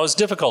thing, right? No, it was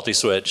difficulty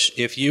switch.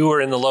 If you were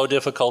in the low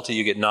difficulty,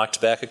 you get knocked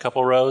back a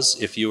couple rows.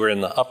 If you were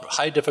in the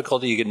high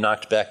difficulty, you get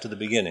knocked back to the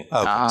beginning.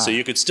 Okay. So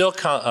you could still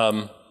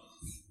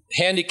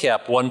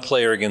handicap one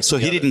player against the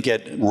other. So he didn't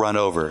get run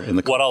over in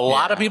the car. What a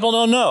lot of people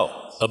don't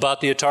know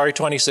about the Atari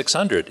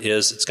 2600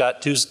 is it's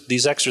got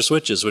these extra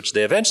switches, which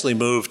they eventually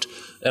moved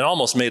and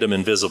almost made them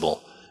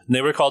invisible. And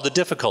they were called the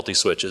difficulty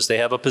switches. They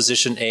have a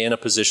position A and a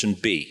position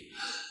B.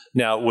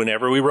 Now,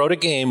 whenever we wrote a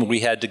game, we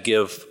had to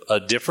give a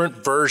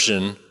different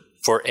version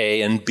for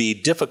A and B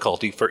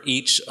difficulty for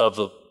each of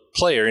the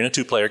player in a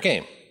 2-player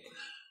game.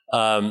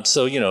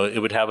 So, it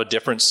would have a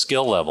different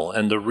skill level.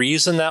 And the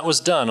reason that was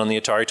done on the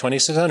Atari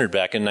 2600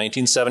 back in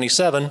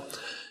 1977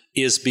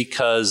 is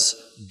because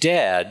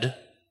Dad,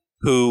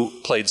 who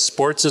played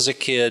sports as a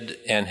kid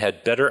and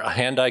had better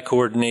hand-eye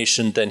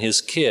coordination than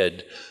his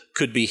kid,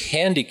 could be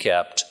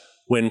handicapped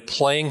when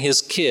playing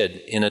his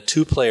kid in a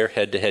 2-player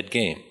head-to-head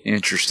game.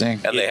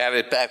 Interesting. And they had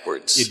it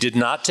backwards. It did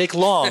not take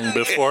long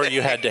before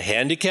you had to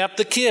handicap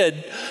the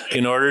kid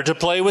in order to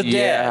play with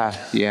Dad.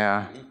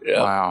 Yeah.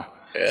 Wow.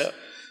 Yeah.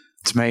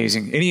 It's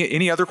amazing.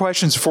 Any other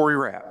questions before we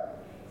wrap?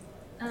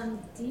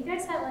 Do you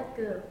guys have like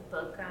a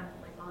book on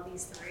like all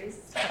these stories?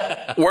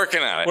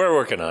 Working on it. We're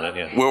working on it,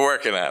 yeah. We're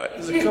working on it.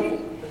 There's a couple.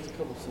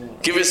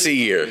 Give us a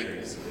year.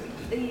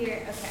 A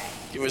year, okay.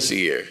 Give us a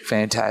year.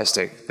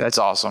 Fantastic. That's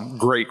awesome.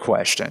 Great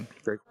question.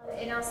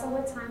 And also,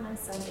 what time on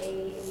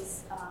Sunday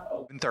is?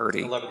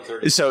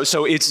 11:30.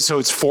 So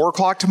it's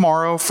 4:00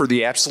 tomorrow for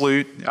the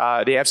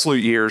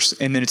absolute years,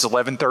 and then it's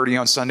 11:30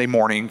 on Sunday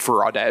morning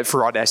for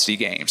Audacity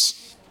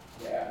Games.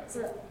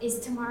 So is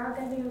tomorrow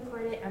going to be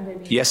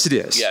recorded? Yes, it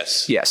is.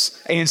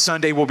 Yes. And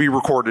Sunday will be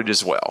recorded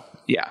as well.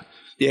 Yeah.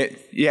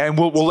 And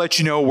we'll let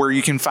you know where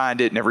you can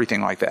find it and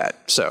everything like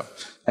that. So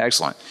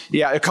excellent.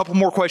 Yeah, a couple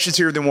more questions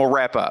here, then we'll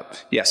wrap up.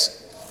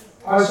 Yes.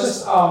 I was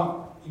just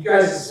you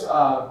guys'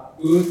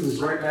 booth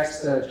was right next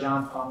to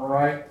John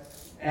Pomeroy,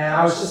 and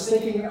I was just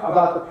thinking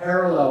about the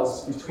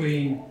parallels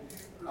between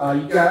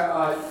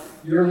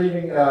you're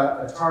leaving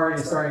Atari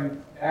and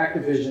starting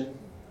Activision,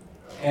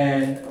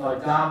 and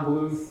like Don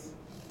Bluth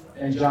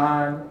and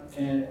John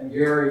and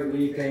Gary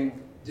leaving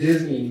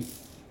Disney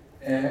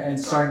and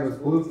starting with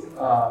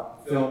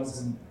Bluth films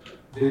and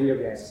video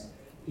games.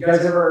 You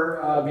guys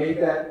ever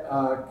made that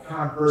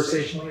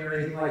conversationally or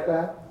anything like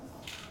that?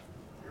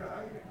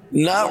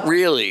 Not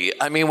really.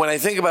 I mean, when I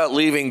think about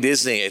leaving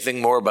Disney, I think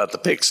more about the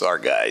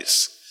Pixar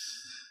guys.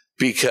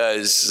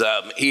 Because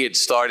he had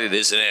started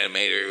as an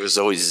animator. It was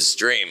always his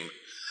dream.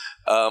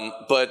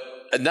 But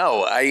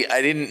no,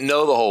 I didn't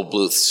know the whole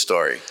Bluth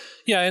story.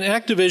 Yeah, and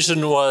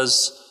Activision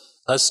was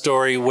a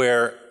story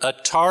where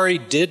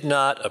Atari did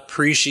not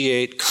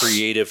appreciate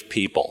creative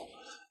people.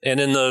 And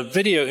in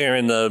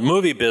the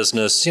movie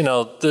business,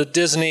 the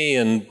Disney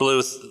and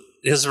Bluth,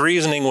 his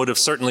reasoning would have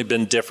certainly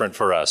been different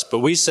for us. But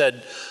we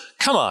said,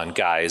 come on,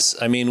 guys.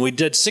 I mean, we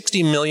did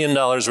 $60 million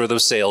worth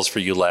of sales for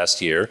you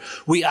last year.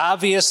 We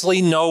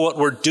obviously know what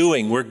we're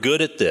doing. We're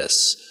good at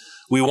this.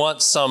 We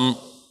want some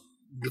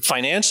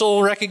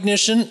financial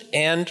recognition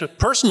and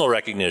personal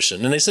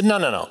recognition. And they said,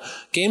 no.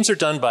 Games are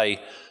done by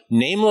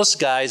nameless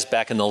guys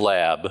back in the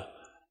lab.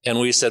 And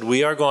we said,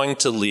 we are going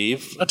to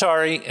leave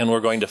Atari and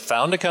we're going to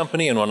found a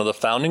company. And one of the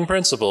founding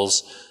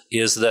principles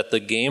is that the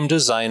game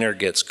designer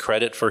gets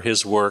credit for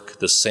his work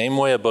the same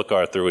way a book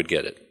author would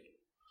get it.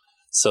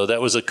 So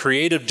that was a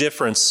creative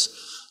difference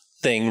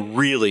thing,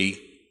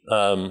 really.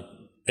 And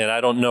I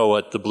don't know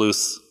what the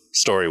Bluth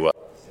story was.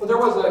 Well, there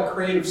was a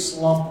creative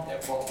slump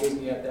at Walt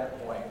Disney at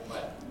that point.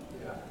 But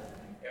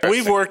yeah.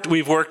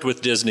 We've worked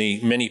with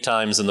Disney many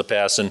times in the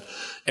past, and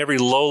every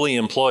lowly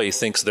employee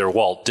thinks they're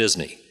Walt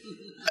Disney.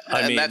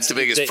 I mean, that's the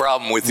biggest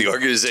problem with the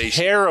organization.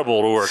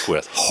 Terrible to work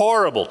with.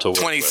 Horrible to work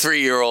with.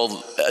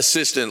 23-year-old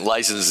assistant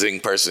licensing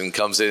person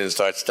comes in and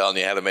starts telling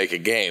you how to make a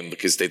game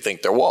because they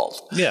think they're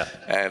Walt. Yeah.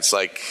 And it's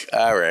like,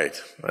 all right,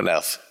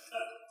 enough.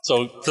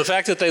 So the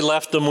fact that they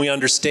left them, we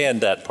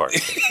understand that part.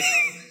 Yeah.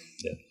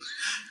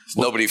 There's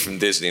nobody from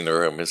Disney in the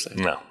room, is there?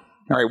 No.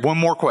 All right, one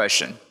more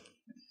question.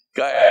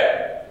 Go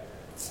ahead.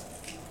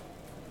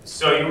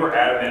 So you were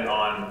adamant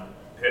on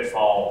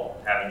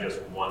Pitfall having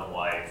just one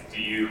life.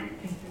 Do you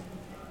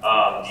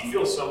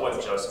feel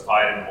somewhat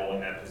justified in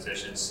holding that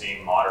position,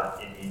 seeing modern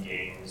indie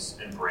games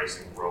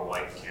embracing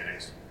roguelike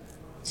mechanics?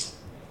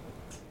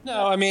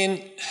 No, I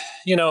mean,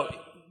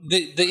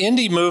 the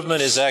indie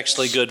movement is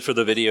actually good for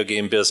the video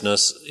game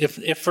business.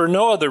 If for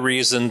no other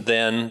reason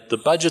than the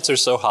budgets are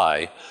so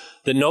high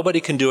that nobody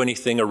can do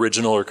anything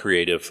original or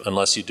creative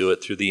unless you do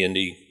it through the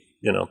indie,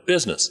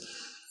 business.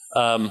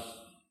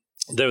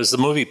 There was the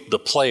movie The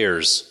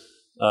Players,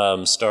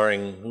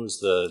 starring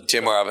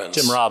Tim Robbins.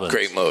 Tim Robbins.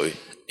 Great movie.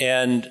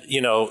 And,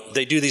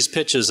 they do these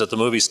pitches at the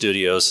movie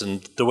studios,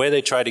 and the way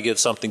they try to get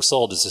something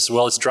sold is this,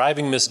 well, it's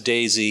Driving Miss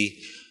Daisy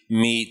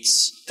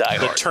meets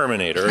The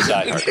Terminator, or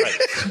Die Hard, right?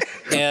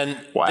 And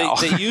wow.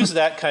 they use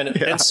that kind of...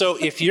 Yeah. And so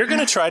if you're going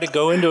to try to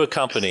go into a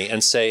company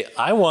and say,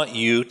 I want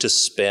you to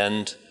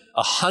spend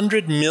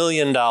 $100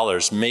 million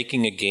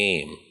making a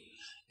game,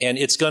 and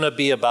it's going to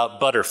be about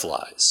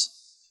butterflies,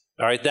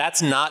 all right,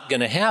 that's not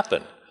going to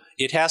happen.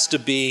 It has to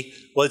be,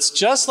 well, it's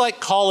just like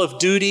Call of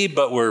Duty,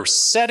 but we're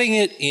setting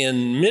it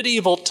in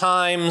medieval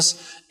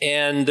times,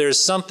 and there's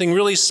something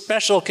really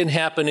special can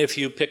happen if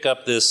you pick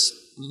up this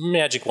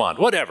magic wand,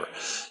 whatever.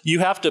 You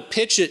have to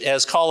pitch it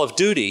as Call of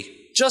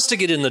Duty just to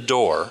get in the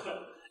door,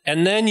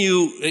 and then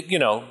you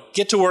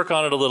get to work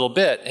on it a little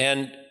bit.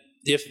 And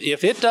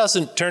if it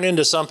doesn't turn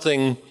into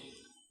something,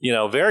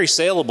 very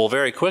saleable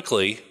very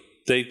quickly,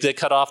 they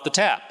cut off the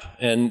tap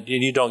and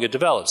you don't get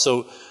developed.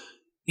 So,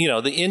 the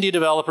indie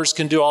developers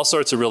can do all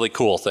sorts of really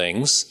cool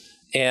things.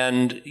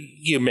 And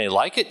you may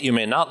like it, you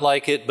may not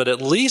like it, but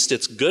at least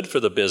it's good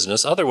for the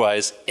business.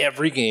 Otherwise,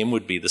 every game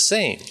would be the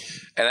same.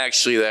 And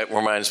actually, that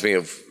reminds me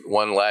of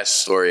one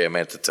last story I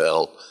meant to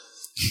tell.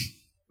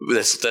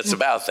 That's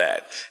about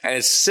that, and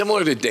it's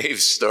similar to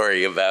Dave's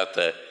story about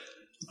the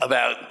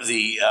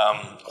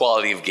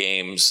quality of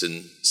games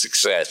and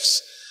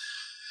success.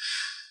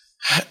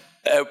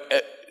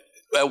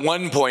 At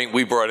one point,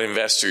 we brought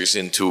investors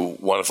into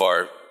one of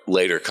our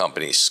later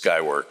companies,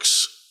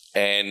 Skyworks,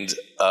 and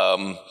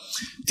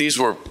these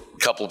were a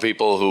couple of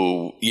people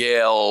who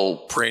Yale,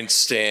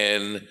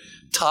 Princeton,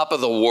 top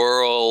of the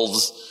world,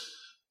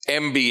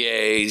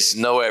 MBAs,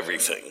 know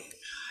everything.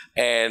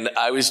 And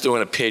I was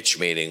doing a pitch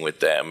meeting with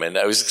them, and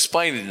I was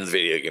explaining the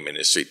video game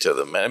industry to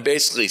them. And I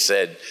basically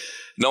said,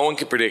 no one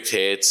can predict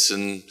hits,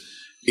 and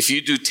if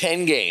you do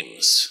 10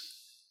 games,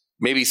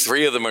 maybe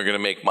 3 of them are going to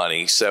make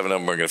money, 7 of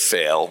them are going to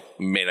fail,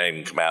 may not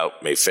even come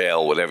out, may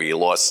fail, whatever, you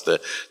lost the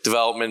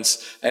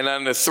developments. And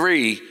on the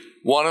 3,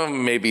 1 of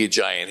them may be a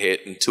giant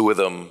hit, and 2 of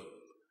them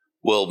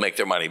will make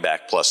their money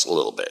back plus a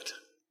little bit.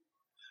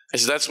 I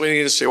said, that's the way the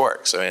industry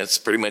works. I mean, that's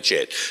pretty much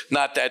it.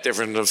 Not that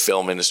different from the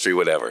film industry,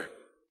 whatever.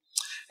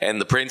 And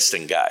the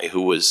Princeton guy,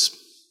 who was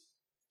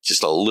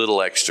just a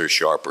little extra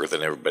sharper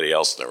than everybody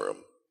else in the room,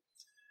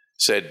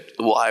 said,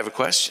 well, I have a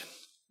question.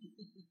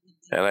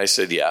 And I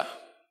said, yeah.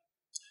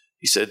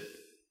 He said,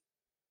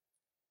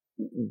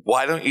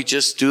 why don't you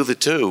just do the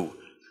 2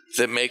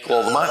 that make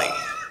all the money?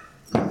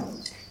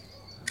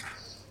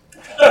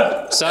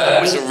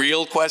 That was a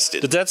real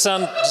question. Did that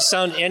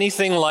sound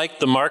anything like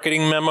the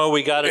marketing memo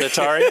we got at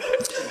Atari?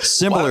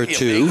 Similar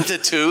to make the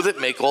 2 that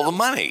make all the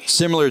money.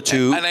 Similar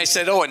to, and I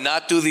said, and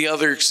not do the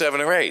other 7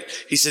 or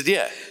 8. He said,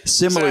 yeah.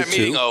 Similar Sorry,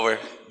 meeting over.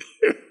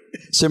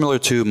 Similar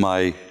to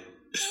my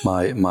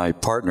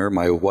partner,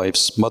 my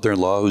wife's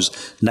mother-in-law, who's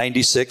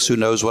 96, who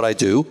knows what I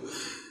do,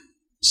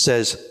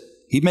 says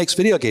he makes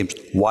video games.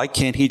 Why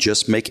can't he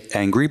just make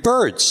Angry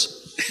Birds?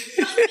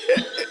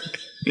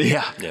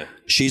 Yeah.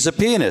 She's a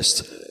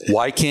pianist.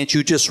 Why can't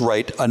you just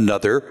write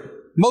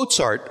another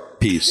Mozart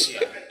piece?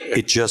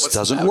 It just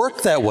doesn't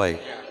work that way.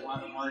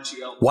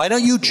 Why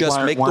don't you just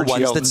make the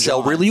ones that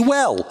sell really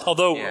well?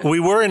 Although we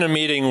were in a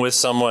meeting with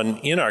someone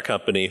in our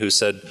company who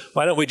said,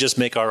 why don't we just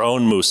make our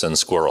own Moose and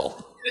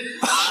Squirrel?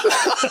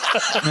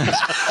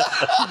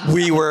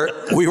 we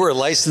were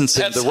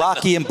licensing the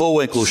Rocky and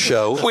Bullwinkle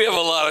show. We have a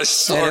lot of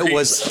stories. And it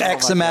was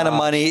X amount of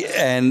money,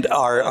 and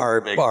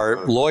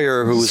our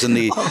lawyer who was in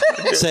the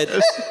said,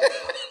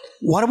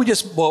 why don't we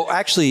just,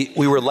 actually,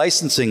 we were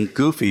licensing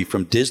Goofy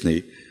from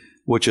Disney,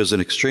 which is an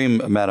extreme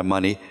amount of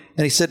money,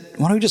 and he said,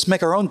 why don't we just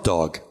make our own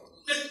dog?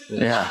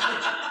 Yeah.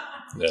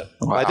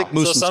 Wow. I think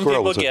Moose and some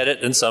Squirrel people get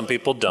it, and some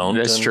people don't.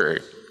 That's true.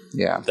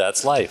 Yeah.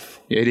 That's life.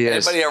 It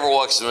is. Anybody ever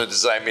walks into a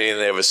design meeting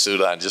and they have a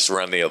suit on, just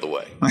run the other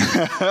way.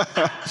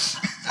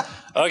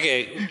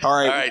 Okay. All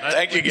right.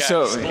 Thank you, guys.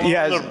 So,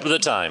 the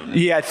time.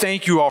 Yeah,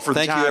 thank you all for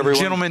the time. Thank you,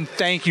 everyone. Gentlemen,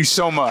 thank you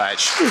so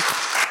much.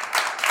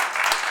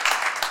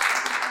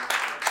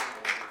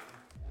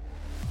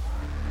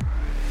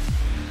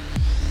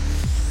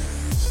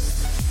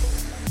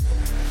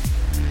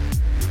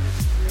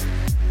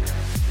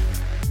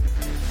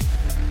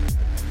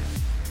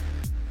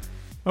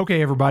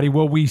 Okay, everybody.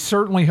 Well, we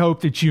certainly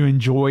hope that you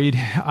enjoyed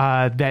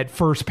that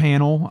first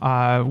panel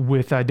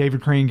with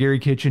David Crane, Gary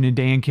Kitchen, and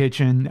Dan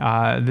Kitchen, the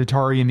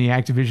Atari and the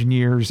Activision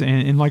years.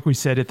 And like we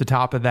said at the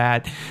top of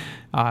that,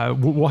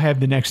 we'll have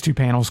the next 2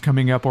 panels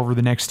coming up over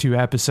the next 2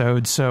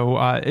 episodes. So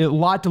a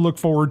lot to look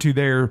forward to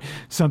there,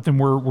 something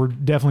we're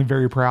definitely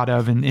very proud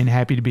of and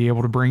happy to be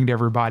able to bring to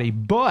everybody.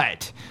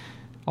 But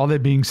all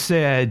that being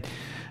said,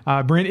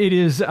 Brent, it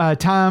is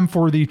time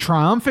for the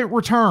triumphant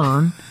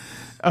return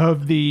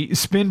of the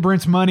Spend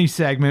Brent's Money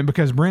segment,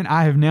 because Brent,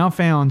 I have now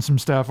found some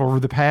stuff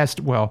over the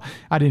past,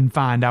 I didn't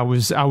find, I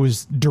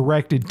was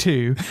directed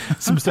to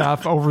some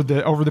stuff over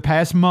the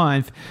past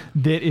month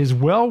that is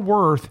well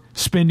worth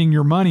spending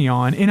your money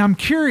on. And I'm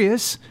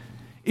curious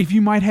if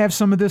you might have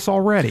some of this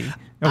already.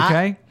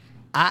 Okay.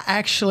 I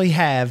actually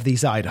have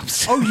these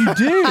items. Oh, you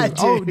do? I do.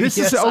 Oh, this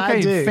Yes, is okay.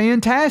 I do.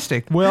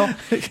 Fantastic. Well,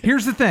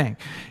 here's the thing.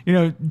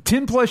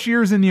 10 plus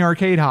years in the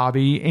arcade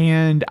hobby,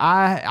 and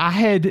I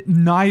had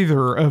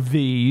neither of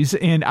these,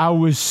 and I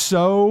was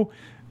so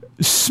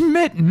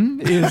smitten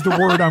is the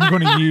word I'm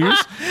going to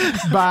use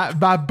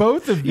by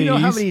both of these. You know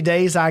how many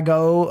days I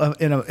go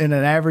in an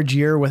average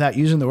year without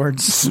using the word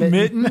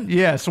smitten?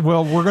 Yes.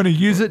 Well, we're going to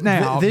use it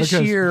now. This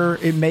year,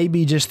 it may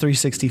be just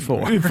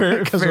 364.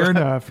 Fair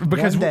enough.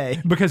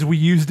 Because we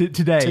used it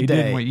today,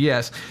 didn't we?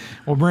 Yes.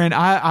 Well, Brent,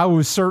 I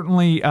was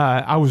certainly,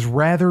 I was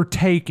rather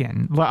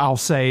taken, I'll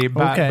say,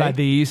 by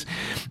these.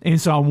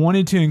 And so I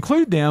wanted to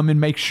include them and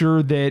make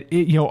sure that,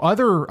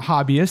 other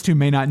hobbyists who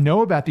may not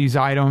know about these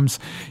items,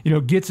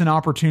 gets an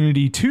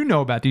opportunity to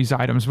know about these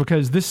items,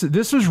 because this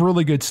is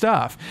really good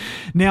stuff.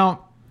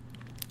 Now,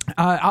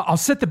 I'll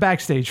set the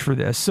backstage for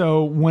this.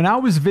 So when I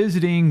was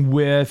visiting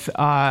with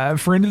a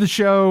friend of the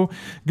show,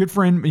 good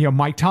friend,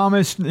 Mike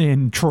Thomas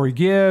and Troy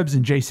Gibbs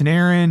and Jason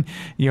Aaron,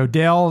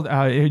 Dell,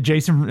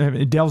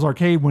 Dell's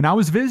Arcade. When I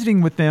was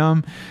visiting with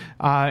them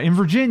in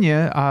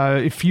Virginia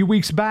a few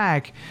weeks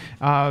back,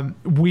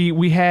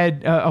 we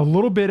had a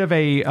little bit of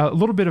a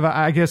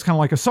I guess kind of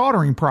like a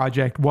soldering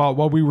project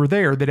while we were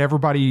there that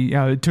everybody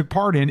took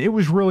part in. It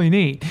was really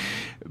neat,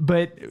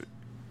 but.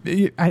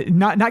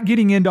 Not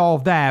getting into all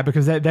of that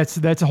because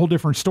that's a whole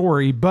different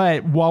story.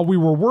 But while we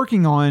were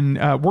working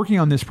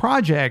on this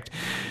project,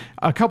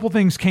 a couple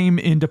things came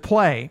into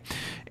play,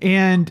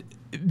 and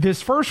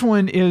this first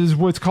one is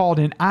what's called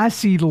an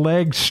IC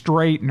leg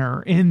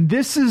straightener, and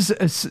this is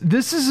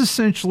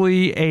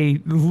essentially a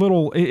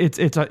little.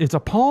 It's a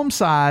palm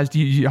sized.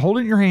 You hold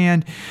it in your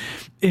hand,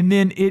 and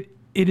then it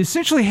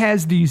essentially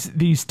has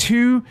these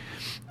two.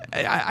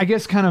 I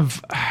guess kind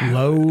of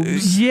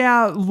lobes.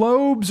 Yeah,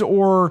 lobes,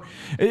 or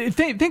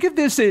think of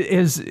this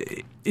as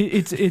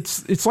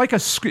it's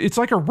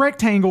like a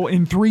rectangle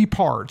in three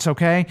parts.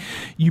 Okay,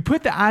 you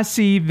put the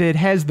IC that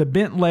has the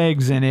bent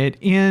legs in it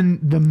in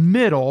the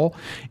middle,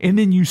 and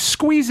then you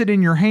squeeze it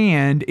in your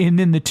hand, and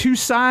then the two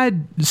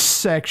side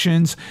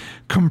sections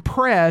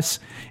compress,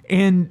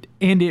 and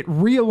it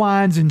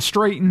realigns and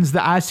straightens the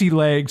IC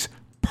legs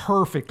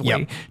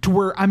perfectly to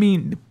where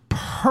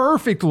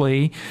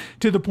perfectly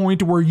to the point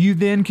to where you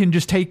then can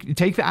just take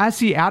the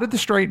IC out of the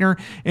straightener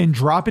and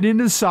drop it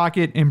into the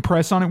socket and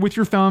press on it with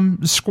your thumb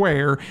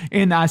square,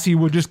 and the IC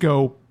will just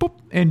go boop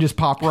and just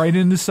pop right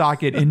in the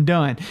socket and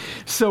done.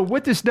 So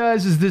what this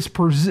does is this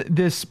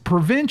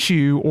prevents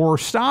you or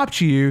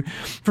stops you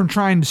from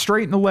trying to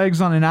straighten the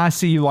legs on an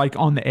IC like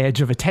on the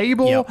edge of a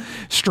table,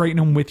 straighten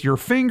them with your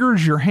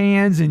fingers, your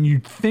hands, and you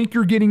think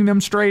you're getting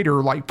them straight,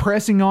 or like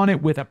pressing on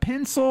it with a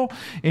pencil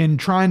and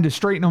trying to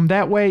straighten them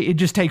that way. It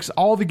just takes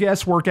all the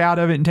guesswork out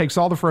of it and takes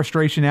all the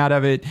frustration out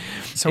of it.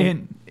 So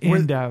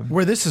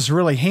where this is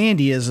really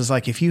handy is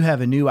like if you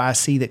have a new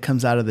IC that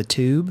comes out of the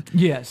tube.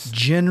 Yes.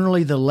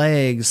 Generally the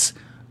legs,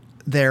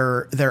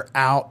 they're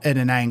out at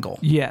an angle.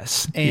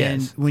 Yes.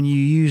 And when you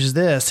use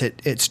this,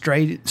 it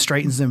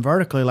straightens them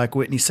vertically, like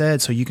Whitney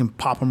said, so you can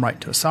pop them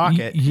right to a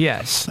socket.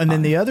 Yes. And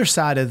then the other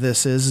side of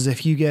this is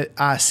if you get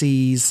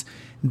ICs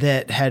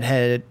that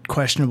had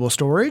questionable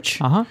storage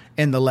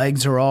and the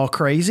legs are all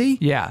crazy.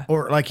 Yeah.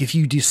 Or like if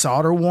you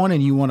desolder one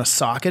and you want to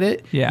socket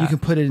it, you can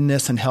put it in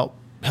this and help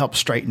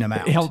straighten them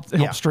out. Help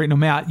straighten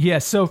them out.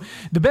 Yes. So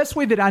the best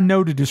way that I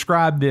know to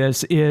describe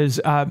this is,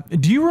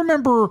 do you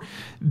remember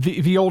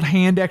the old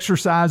hand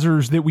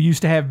exercisers that we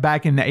used to have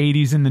back in the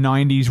 80s and the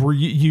 90s, where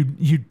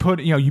you'd put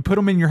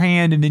them in your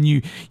hand and then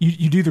you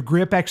do the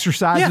grip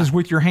exercises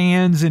with your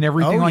hands and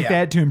everything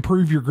that to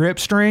improve your grip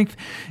strength?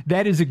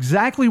 That is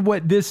exactly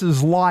what this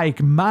is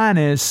like,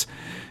 minus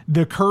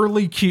the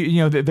curly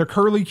Q, the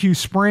curly Q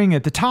spring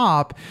at the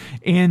top,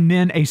 and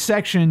then a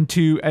section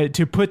to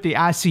put the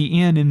IC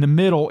in the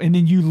middle, and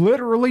then you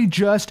literally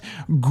just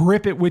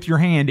grip it with your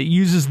hand. It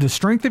uses the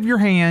strength of your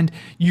hand.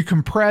 You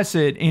compress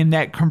it, and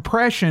that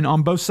compression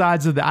on both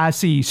sides of the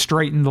IC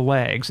straighten the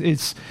legs.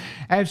 It's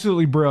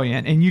absolutely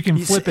brilliant, and you can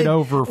flip it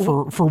over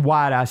for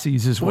wide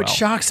ICs as well. What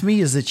shocks me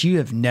is that you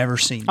have never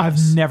seen this.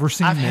 I've never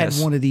seen this. I've had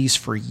one of these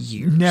for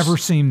years. Never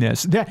seen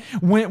this.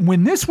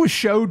 When this was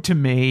showed to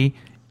me,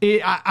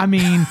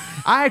 I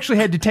actually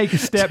had to take a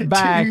step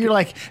back. You're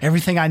like,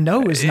 everything I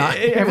know is not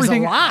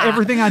everything.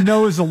 Everything I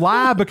know is a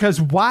lie,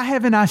 because why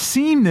haven't I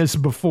seen this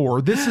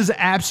before? This is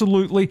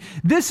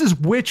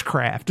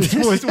witchcraft. This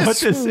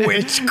is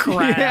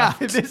witchcraft. Yeah,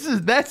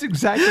 that's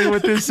exactly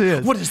what this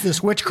is. What is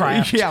this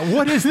witchcraft? Yeah,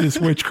 what is this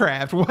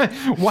witchcraft?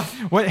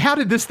 What? How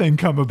did this thing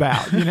come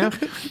about?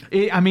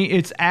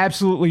 It's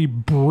absolutely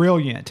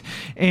brilliant.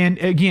 And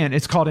again,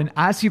 it's called an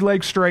IC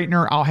leg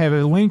straightener. I'll have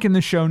a link in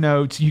the show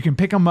notes. You can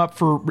pick them up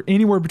for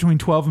anywhere between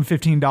 $12 and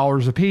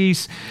 $15 a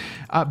piece.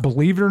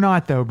 Believe it or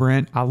not, though,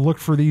 Brent, I looked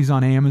for these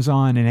on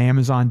Amazon, and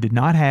Amazon did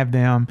not have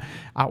them.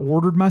 I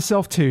ordered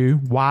myself two.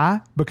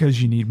 Why?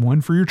 Because you need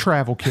one for your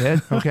travel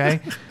kit.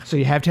 Okay, so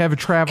you have to have a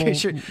travel. In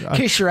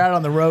case you're out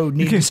on the road,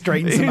 need to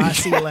straighten some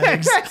IC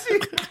legs.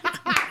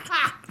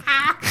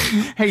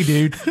 Hey,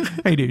 dude.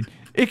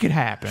 It could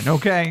happen,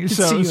 okay?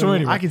 So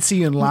anyway. I can see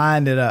you in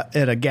line at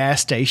a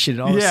gas station,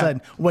 and all of a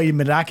sudden, wait a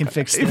minute, I can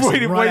fix this.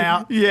 Run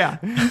out. Yeah.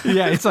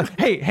 It's like,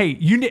 hey,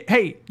 you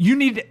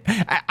need.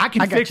 I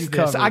can fix this.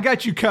 Covered. I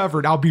got you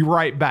covered. I'll be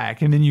right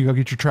back. And then you go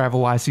get your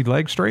travel IC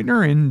leg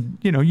straightener, and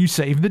you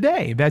save the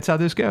day. That's how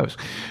this goes.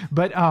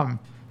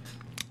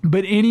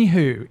 But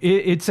anywho,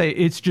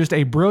 it's just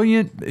a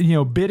brilliant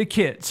bit of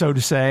kit, so to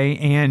say,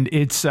 and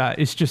it's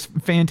just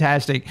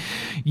fantastic.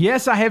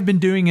 Yes, I have been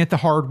doing it the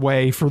hard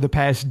way for the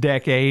past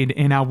decade,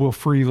 and I will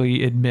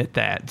freely admit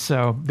that.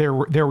 So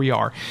there we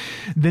are.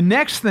 The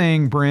next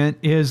thing, Brent,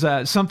 is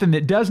something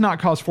that does not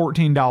cost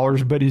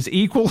 $14, but is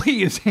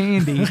equally as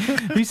handy.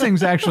 These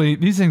things actually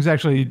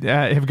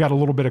have got a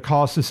little bit of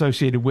cost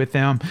associated with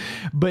them,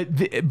 but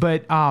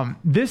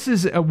this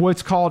is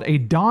what's called a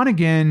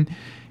Donegan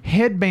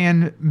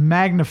headband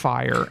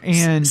magnifier.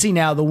 And see,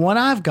 now the one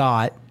I've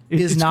got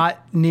is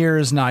not near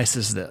as nice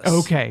as this.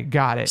 Okay,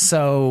 got it.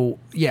 So,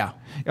 yeah.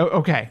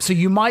 Okay. So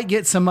you might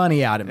get some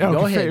money out of me.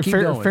 Go ahead, keep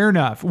going. Fair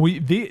enough.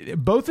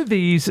 Both of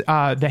these,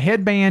 the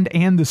headband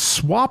and the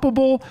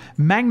swappable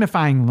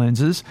magnifying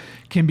lenses,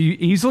 can be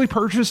easily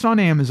purchased on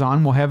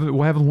Amazon. We'll have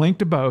a link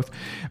to both.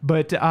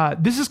 But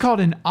this is called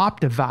an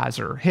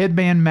Optivisor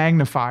headband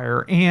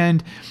magnifier,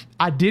 and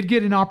I did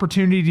get an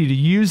opportunity to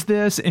use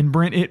this, and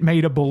Brent, it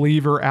made a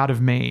believer out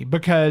of me,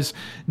 because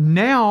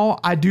now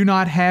I do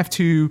not have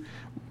to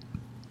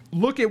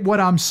look at what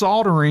I'm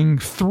soldering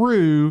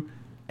through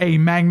a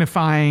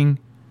magnifying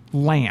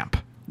lamp.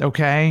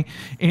 Okay.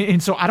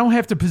 And so I don't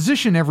have to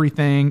position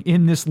everything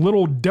in this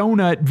little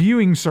donut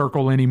viewing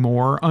circle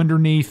anymore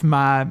underneath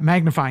my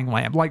magnifying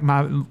lamp, like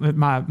my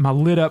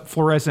lit up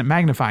fluorescent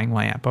magnifying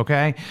lamp.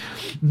 Okay.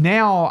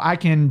 Now I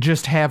can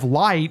just have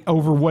light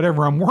over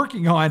whatever I'm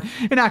working on,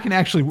 and I can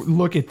actually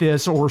look at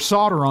this or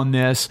solder on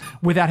this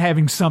without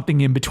having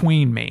something in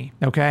between me.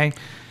 Okay.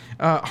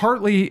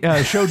 Hartley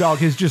Show Dog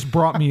has just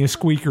brought me a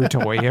squeaker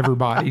toy,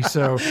 everybody.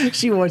 So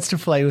she wants to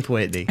play with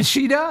Whitney.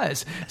 She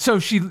does. So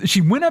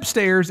she went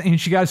upstairs and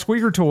she got a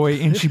squeaker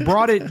toy and she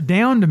brought it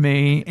down to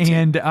me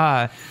and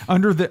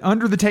under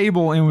the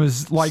table and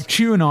was like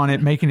chewing on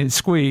it, making it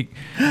squeak.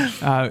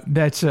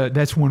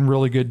 That's one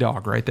really good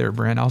dog right there,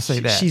 Brent. I'll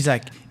say that. She's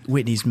like,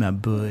 Whitney's my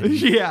bud.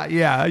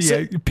 Yeah.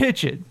 So,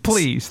 pitch it,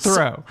 please.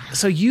 Throw.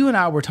 So you and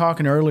I were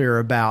talking earlier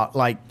about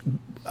like.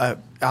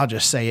 I'll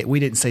just say it. We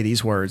didn't say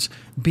these words.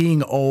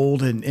 Being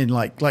old and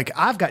like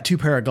I've got 2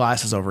 pair of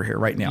glasses over here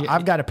right now.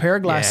 I've got a pair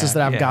of glasses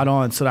that I've got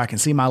on so that I can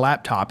see my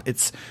laptop.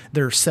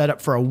 They're set up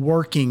for a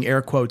working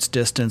air quotes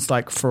distance,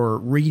 like for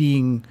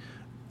reading,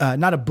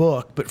 not a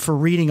book, but for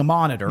reading a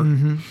monitor.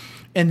 Mm-hmm.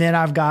 And then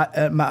I've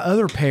got my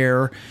other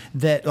pair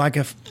that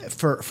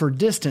for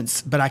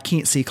distance, but I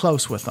can't see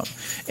close with them.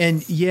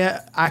 And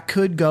I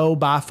could go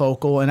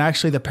bifocal. And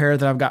actually the pair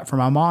that I've got for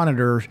my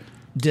monitor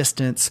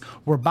distance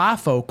were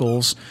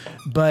bifocals,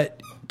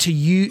 but to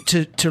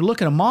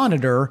look at a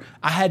monitor,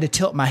 I had to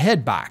tilt my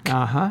head back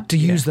to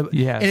use the.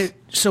 Yes.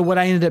 So what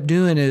I ended up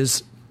doing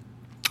is,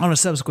 on a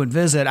subsequent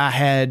visit, I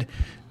had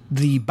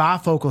the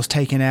bifocals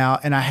taken out,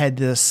 and I had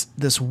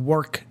this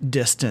work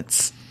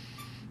distance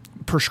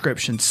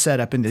prescription set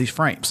up into these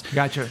frames.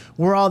 Gotcha.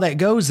 Where all that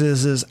goes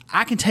is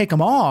I can take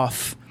them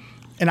off.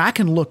 And I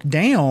can look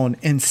down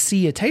and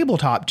see a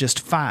tabletop just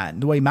fine,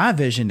 the way my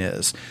vision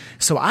is.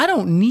 So I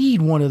don't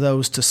need one of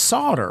those to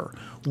solder.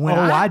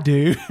 I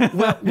do.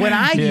 when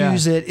I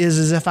use it is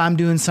as if I'm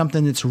doing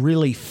something that's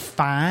really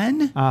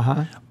fine,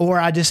 or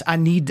I just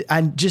need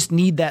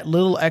that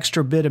little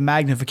extra bit of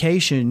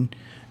magnification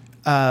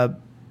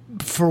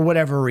for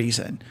whatever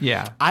reason.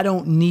 Yeah. I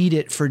don't need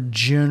it for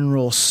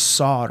general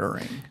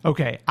soldering.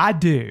 Okay, I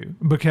do,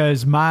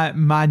 because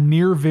my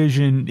near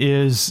vision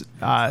is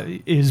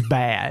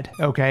bad.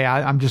 Okay,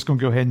 I'm just going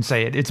to go ahead and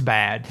say it. It's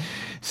bad.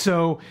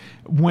 So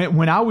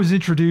when I was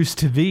introduced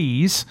to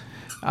these,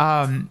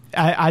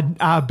 I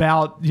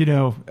about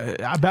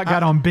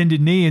got on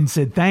bended knee and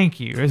said thank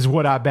you, is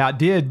what I about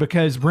did,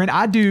 because Brent,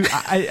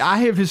 I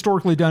have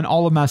historically done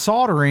all of my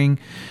soldering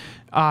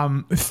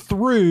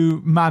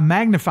through my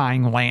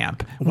magnifying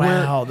lamp.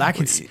 Wow,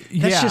 that's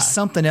just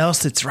something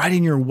else that's right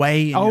in your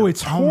way.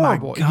 It's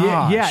horrible.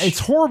 Yeah, it's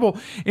horrible.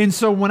 And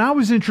so when I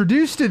was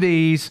introduced to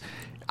these,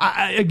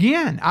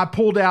 I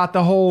pulled out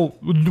the whole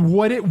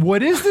what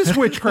is this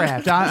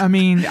witchcraft?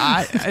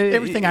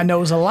 Everything I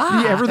know is a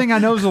lie. Yeah, everything I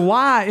know is a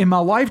lie, and my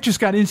life just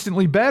got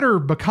instantly better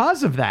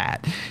because of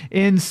that.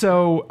 And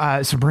so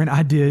Brent,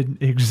 I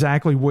did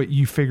exactly what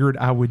you figured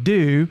I would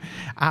do.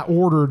 I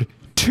ordered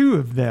 2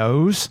 of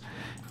those.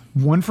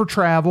 One for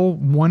travel,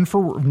 one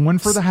for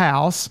the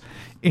house,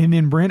 and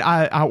then Brent,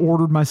 I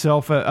ordered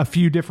myself a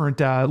few different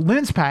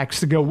lens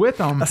packs to go with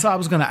them. That's what I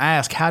was going to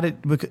ask.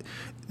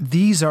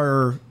 These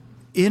are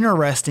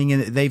interesting in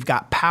that they've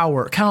got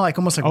power, kind of like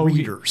almost like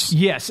readers.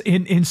 Yes,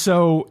 and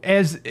so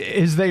as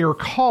they are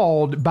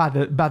called by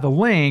the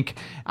link,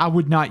 I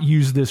would not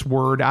use this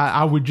word.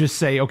 I would just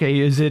say, okay,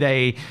 is it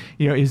a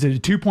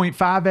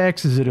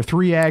 2.5x? Is it a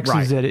 3x?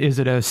 Right. Is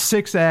it a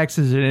 6x?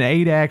 Is it an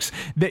 8x?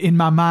 In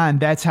my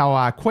mind, that's how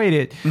I equate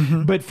it.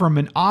 Mm-hmm. But from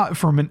an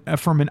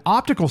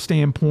optical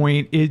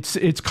standpoint,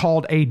 it's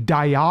called a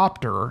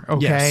diopter.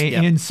 Okay, yes,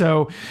 yep. And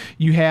so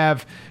you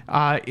have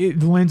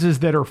lenses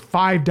that are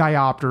 5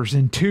 diopters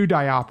and 2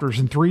 diopters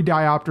and 3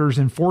 diopters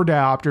and 4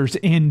 diopters,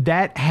 and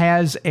that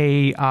has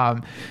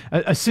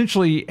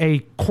essentially a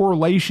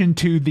correlation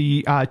to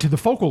the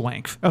focal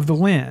length of the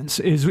lens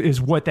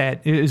is what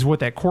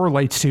that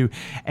correlates to,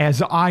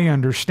 as I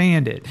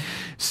understand it.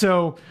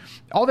 So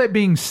all that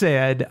being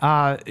said,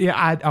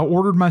 I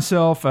ordered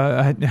myself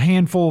a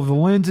handful of the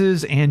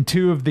lenses and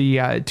two of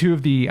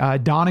the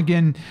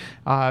Donegan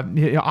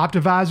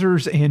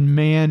Optivisors, and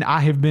man,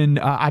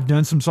 I've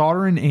done some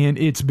soldering and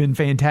it's been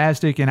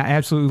fantastic and I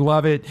absolutely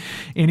love it.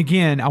 And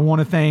again, I want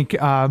to thank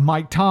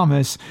Mike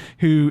Thomas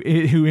who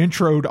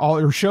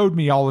showed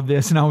me all of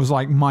this, and I was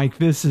like, Mike,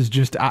 this is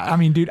just, I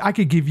mean, dude, I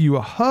could give you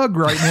a hug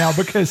right now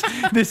because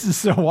this is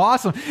so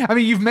awesome. I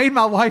mean, you've made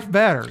my life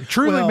better.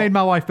 Truly made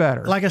my life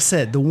better. Like I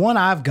said, the one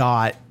I've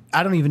got,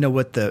 I don't even know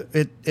what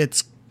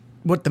it's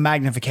what the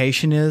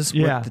magnification is,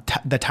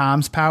 what the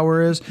times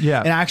power is. Yeah.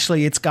 And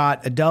actually it's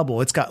got a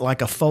double. It's got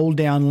like a fold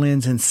down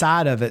lens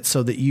inside of it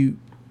so that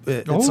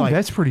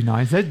that's pretty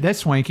nice. That's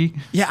swanky.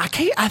 Yeah,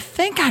 I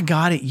think I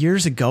got it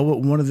years ago at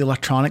one of the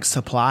electronics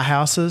supply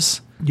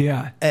houses.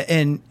 Yeah.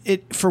 And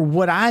for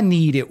what I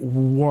need, it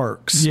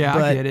works. Yeah,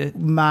 but I get it.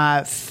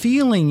 My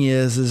feeling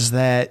is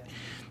that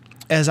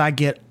as I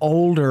get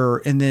older,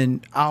 and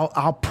then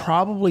I'll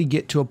probably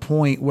get to a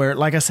point where,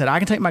 like I said, I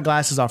can take my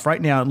glasses off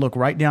right now and look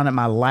right down at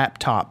my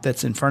laptop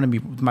that's in front of me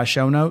with my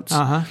show notes.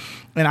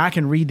 And I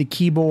can read the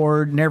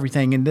keyboard and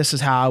everything, and this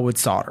is how I would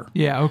solder.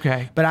 Yeah,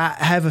 okay. But I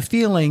have a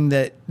feeling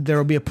that there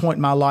will be a point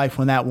in my life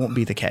when that won't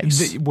be the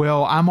case. And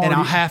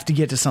I'll have to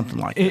get to something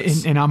like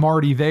this. And I'm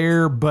already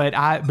there, but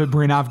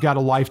Brent, I've got a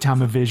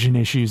lifetime of vision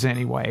issues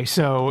anyway.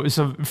 So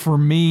for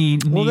me,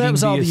 that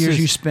was all the years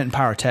you spent in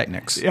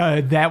pyrotechnics.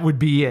 That would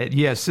be it.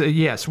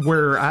 Yes.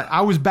 Where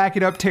I was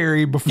backing up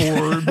Terry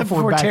before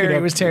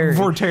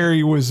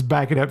Terry was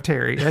backing up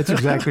Terry. That's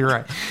exactly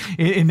right.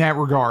 In that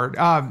regard,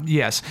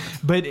 yes.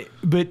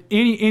 But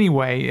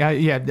anyway,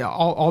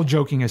 all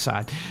joking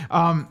aside,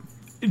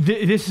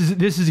 this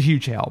is a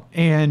huge help,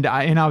 and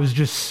I was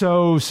just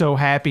so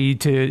happy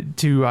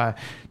to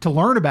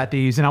learn about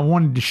these, and I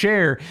wanted to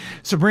share.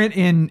 So Brent,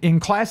 in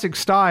classic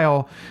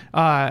style,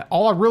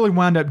 all I really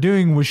wound up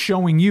doing was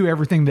showing you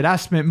everything that I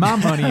spent my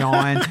money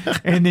on,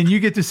 and then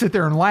you get to sit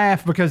there and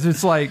laugh because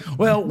it's like,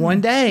 well,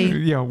 one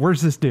day,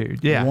 where's this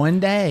dude? Yeah, one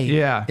day,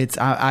 yeah, it's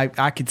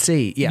I could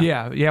see,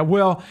 yeah.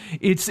 Well,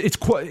 it's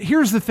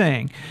here's the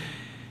thing.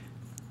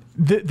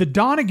 The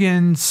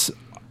Donegans,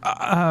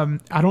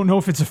 I don't know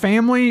if it's a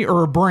family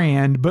or a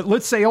brand, but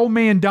let's say old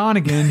man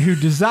Donegan, who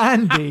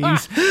designed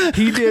these,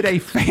 he did a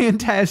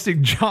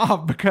fantastic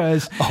job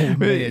because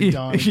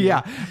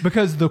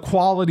because the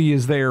quality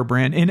is there,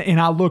 Brent. And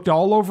I looked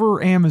all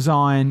over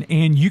Amazon,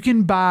 and you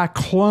can buy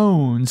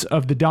clones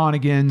of the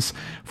Donegans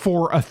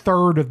for a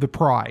third of the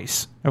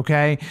price.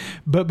 Okay.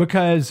 But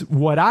because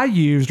what I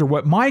used, or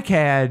what Mike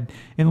had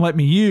and let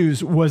me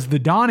use, was the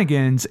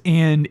Donegans,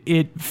 and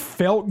it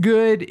felt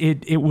good.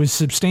 It was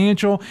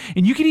substantial.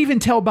 And you can even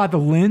tell by the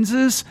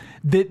lenses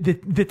that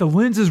the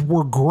lenses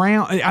were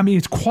ground. I mean,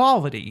 it's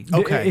quality.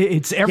 Okay.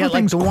 It's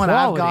everything's like the quality.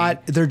 one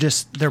I've got,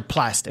 they're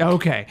plastic.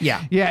 Okay.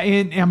 Yeah. Yeah.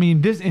 And I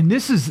mean,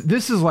 this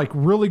is like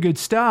really good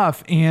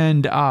stuff.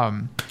 And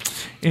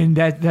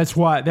that's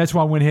why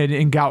I went ahead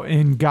and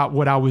got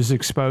what I was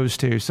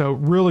exposed to. So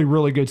really,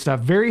 really good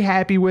stuff. Very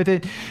happy with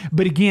it.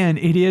 But again,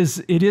 it is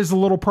a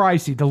little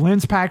pricey. The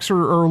lens packs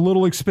are a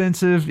little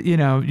expensive. You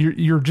know,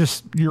 you're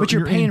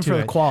paying for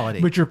the quality.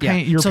 But you're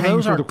paying for the quality. So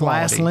those are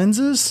glass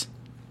lenses?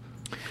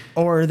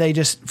 Or are they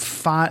just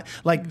fine?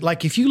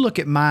 Like if you look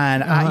at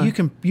mine,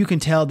 you can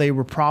tell they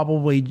were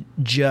probably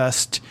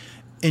just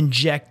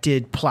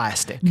injected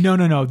plastic.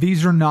 No.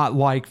 These are not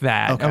like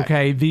that.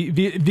 Okay.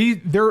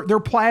 They're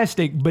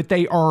plastic, but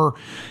they are.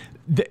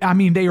 I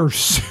mean, they are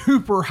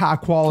super high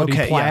quality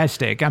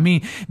plastic. Yeah. I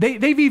mean,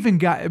 they've even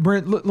got,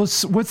 Brent.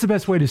 What's the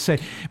best way to say,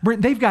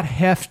 Brent? They've got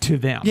heft to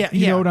them. Yeah,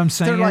 you know what I'm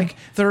saying?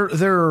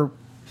 They're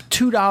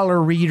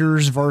 $2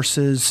 readers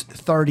versus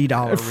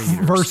 $30 readers.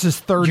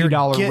 Versus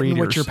 $30 you're readers.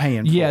 What you're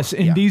paying for. Yes,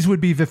 and these would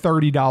be the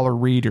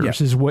 $30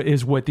 readers. Yeah.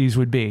 Is what these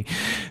would be.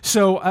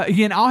 So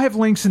again, I'll have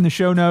links in the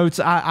show notes.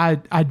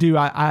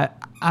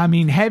 I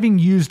mean, having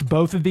used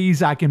both of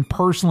these, I can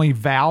personally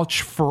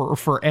vouch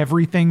for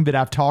everything that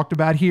I've talked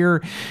about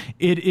here.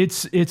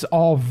 It's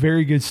all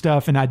very good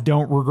stuff, and I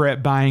don't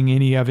regret buying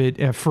any of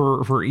it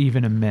for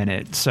even a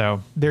minute.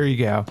 So there you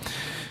go.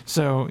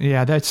 So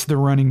yeah, that's the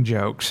running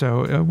joke.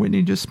 So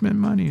Whitney just spent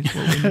money is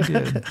what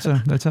Whitney did. So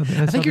that's how.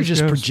 I think you're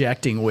just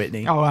projecting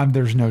Whitney. Oh,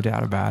 there's no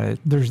doubt about it.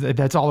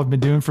 That's all I've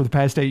been doing for the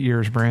past 8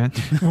 years, Brent.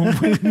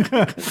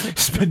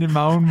 Spending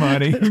my own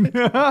money.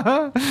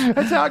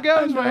 That's how it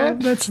goes, man.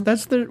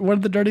 That's one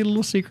of the dirty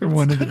little secrets.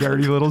 One of the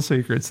dirty little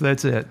secrets.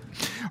 That's it.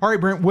 All right,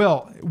 Brent.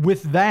 Well,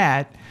 with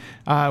that,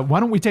 why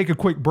don't we take a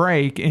quick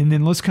break, and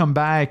then let's come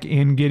back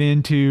and get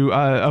into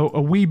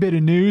a wee bit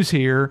of news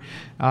here.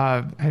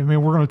 I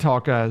mean, we're going to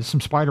talk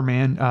some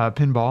Spider-Man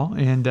pinball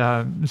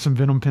and some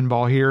Venom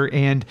pinball here,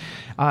 and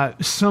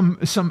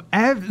some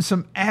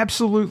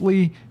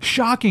absolutely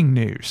shocking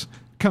news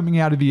coming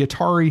out of the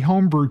Atari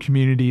homebrew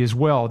community as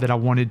well that I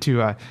wanted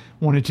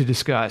to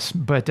discuss.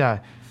 But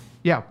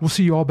yeah, we'll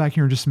see you all back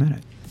here in just a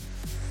minute.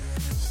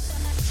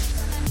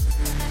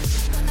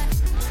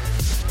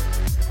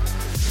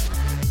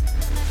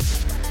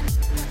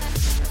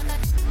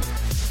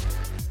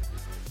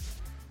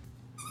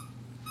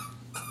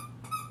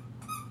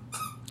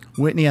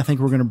 Whitney, I think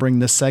we're going to bring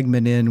this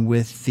segment in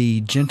with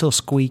the gentle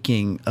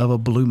squeaking of a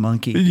blue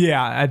monkey.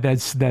 Yeah,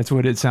 that's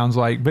what it sounds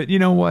like. But you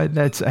know what?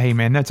 Hey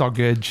man, that's all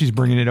good. She's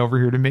bringing it over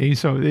here to me,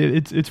 so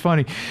it's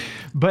funny.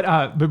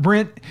 But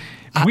Brent,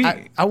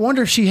 I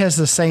wonder if she has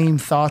the same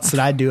thoughts that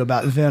I do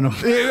about Venom.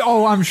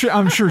 Oh, I'm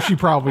sure she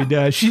probably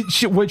does.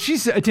 She what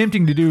she's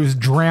attempting to do is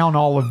drown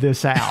all of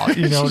this out.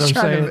 You know what I'm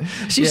saying?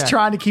 She's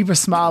trying to keep a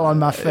smile on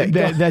my face.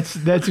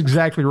 That's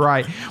exactly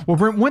right. Well,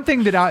 Brent, one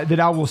thing that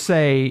I will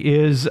say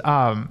is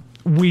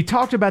we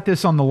talked about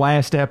this on the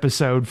last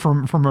episode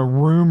from a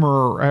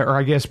rumor, or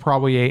I guess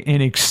probably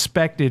an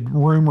expected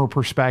rumor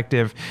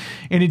perspective,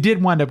 and it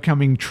did wind up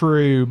coming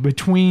true.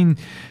 Between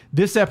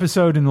this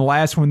episode and the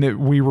last one that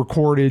we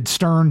recorded,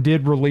 Stern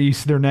did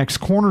release their next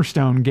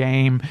cornerstone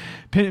game,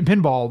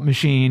 pinball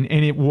machine,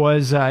 and it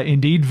was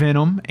indeed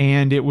Venom,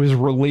 and it was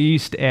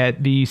released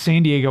at the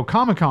San Diego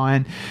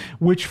Comic-Con,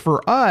 which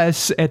for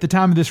us at the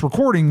time of this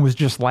recording was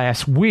just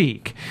last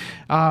week.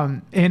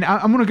 And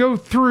I'm going to go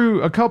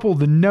through a couple of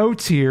the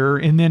notes here,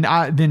 and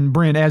then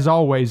Brent, as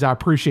always, I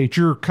appreciate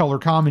your color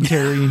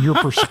commentary and your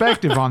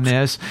perspective on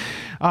this.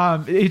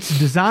 It's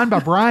designed by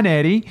Brian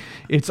Eddy.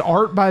 It's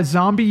art by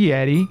Zombie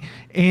Yeti.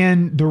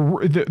 And the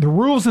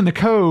rules and the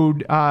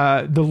code,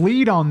 the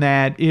lead on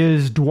that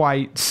is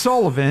Dwight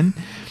Sullivan.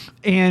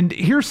 And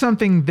here's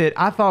something that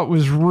I thought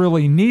was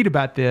really neat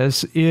about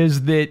this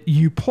is that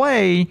you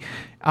play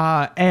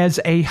as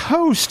a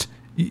host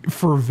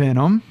for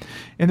Venom,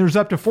 and there's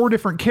up to 4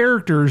 different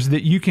characters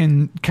that you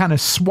can kind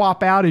of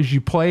swap out as you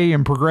play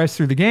and progress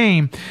through the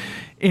game.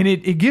 And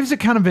it gives it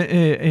kind of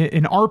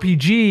an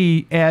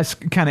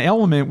RPG-esque kind of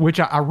element,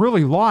 which I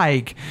really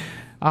like.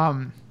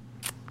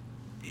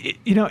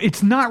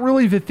 It's not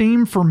really the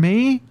theme for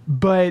me,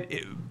 but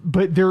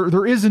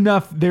there is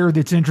enough there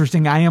that's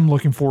interesting. I am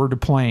looking forward to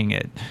playing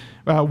it.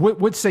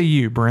 What say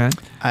you, Brent?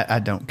 I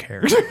don't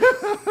care.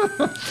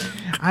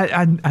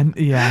 I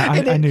knew.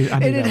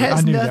 And it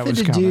has nothing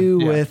to do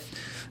with.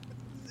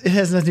 It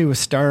has nothing to do with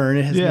Stern.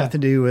 It has nothing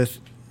to do with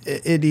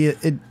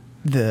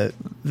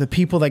the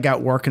people that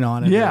got working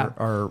on it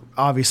are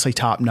obviously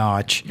top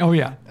notch. Oh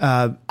yeah.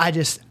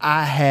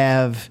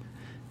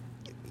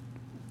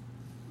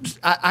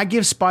 I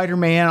give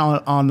Spider-Man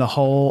on the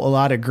whole a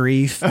lot of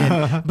grief,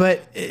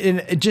 but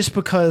just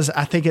because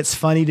I think it's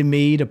funny to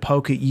me to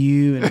poke at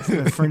you and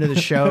a friend of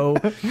the show,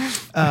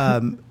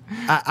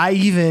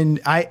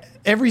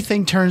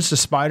 everything turns to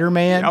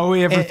Spider-Man. Oh,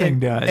 everything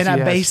does. And I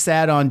base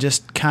that on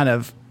just kind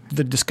of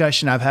the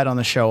discussion I've had on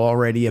the show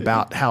already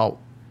about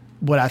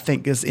what I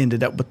think has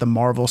ended up with the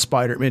Marvel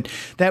Spider-Man.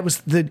 That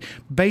was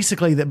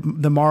basically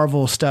the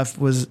Marvel stuff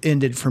was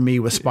ended for me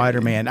with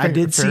Spider-Man. I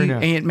did see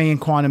Ant-Man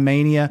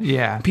Quantumania.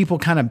 Yeah. People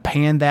kind of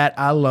panned that.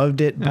 I loved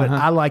it, but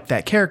I like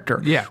that character.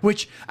 Yeah.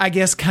 Which I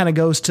guess kind of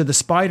goes to the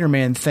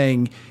Spider-Man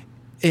thing.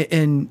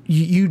 And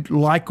you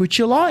like what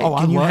you like,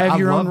 and you have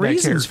your own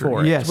reasons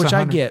for it, yes, which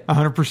I get.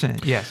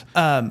 100%, yes.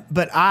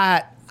 But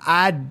I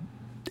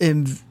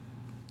am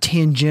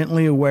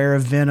tangentially aware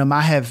of Venom. I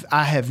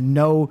have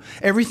no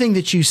everything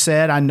that you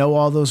said. I know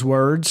all those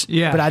words,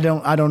 but I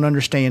don't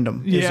understand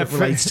them as it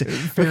relates to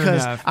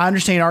because enough. I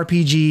understand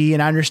RPG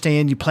and I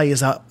understand you play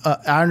as I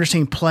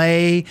understand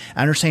play,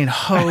 I understand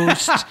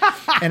host,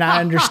 and I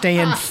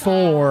understand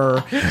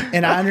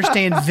and I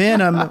understand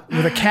Venom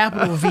with a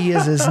capital V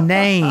as his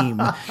name,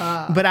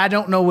 but I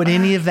don't know what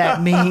any of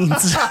that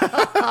means.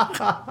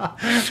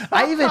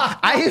 I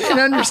even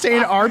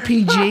understand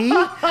RPG.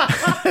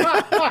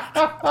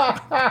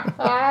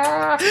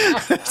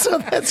 So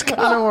that's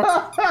kind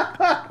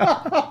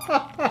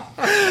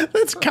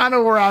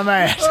of where I'm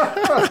at.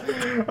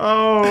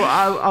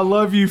 I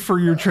love you for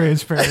your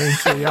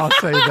transparency. I'll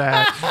say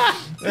that.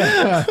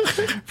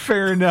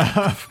 Fair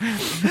enough.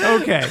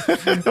 Okay.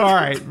 All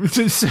right.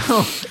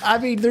 So I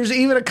mean, there's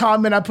even a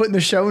comment I put in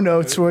the show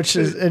notes, which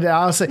is, and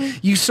I'll say,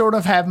 you sort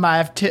of have my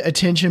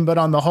attention, but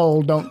on the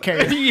whole, don't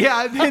care.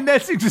 Yeah, and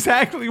that's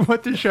exactly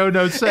what the show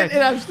notes say.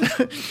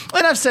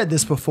 And I've said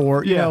this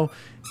before. You know,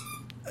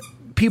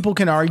 people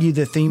can argue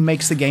the theme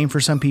makes the game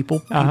for some people.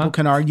 People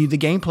can argue the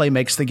gameplay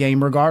makes the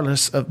game,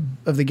 regardless of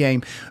the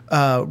game.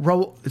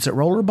 Is it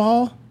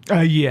Rollerball?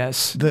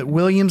 Yes. The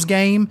Williams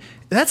game.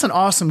 That's an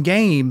awesome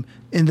game.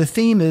 And the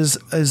theme is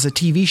a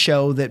TV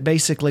show that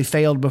basically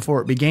failed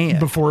before it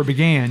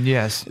began.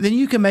 Yes. Then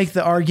you can make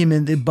the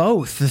argument that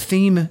both the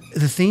theme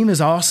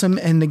is awesome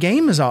and the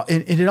game is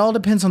awesome. It all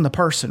depends on the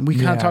person. We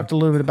kind of talked a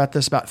little bit about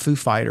this about Foo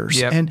Fighters.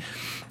 Yep. And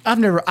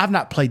I've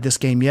not played this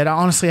game yet.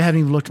 Honestly, I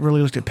haven't even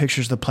really looked at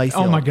pictures of the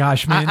playfield. Oh my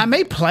gosh, man! I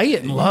may play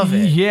it and love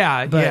it.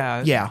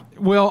 Yeah.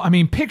 Well, I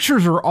mean,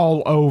 pictures are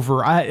all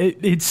over.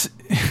 It's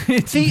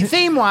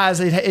theme wise,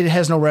 it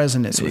has no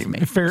resonance with me.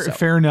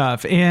 Fair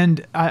enough.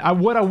 And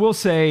what I will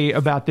say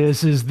about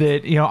this is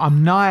that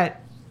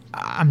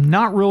I'm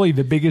not really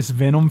the biggest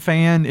Venom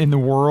fan in the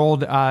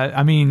world.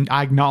 I mean,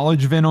 I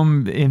acknowledge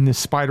Venom in the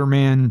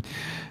Spider-Man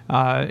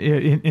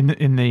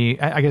in the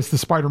I guess the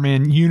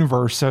Spider-Man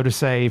universe, so to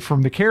say,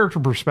 from the character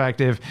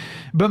perspective.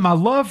 But my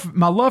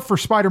love for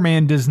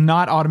Spider-Man does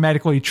not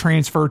automatically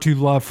transfer to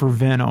love for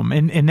Venom,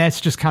 and that's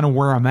just kind of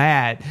where I'm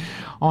at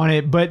on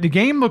it. But the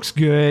game looks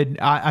good.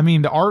 I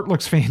mean, the art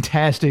looks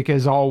fantastic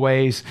as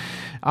always.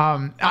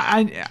 I'm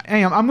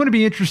going to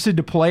be interested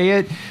to play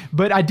it,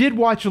 but I did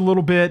watch a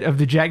little bit of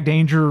the Jack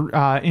Danger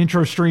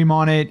intro stream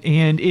on it,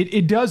 and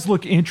it does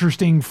look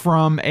interesting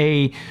from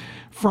a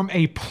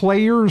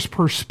player's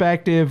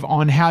perspective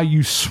on how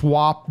you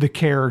swap the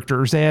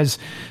characters. As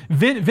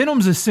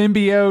Venom's a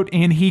symbiote,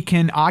 and he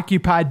can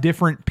occupy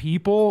different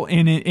people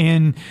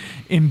and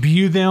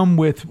imbue them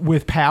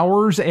with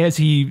powers as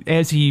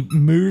he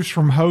moves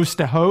from host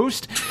to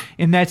host,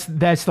 and that's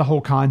the whole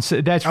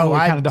concept. That's really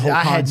kind of the whole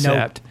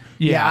concept.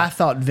 Yeah, I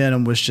thought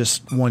Venom was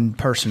just one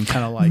person,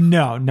 kind of like.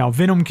 No,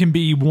 Venom can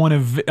be one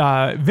of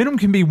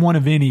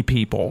any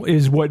people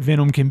is what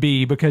Venom can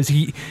be, because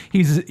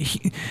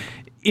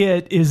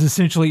it is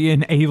essentially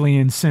an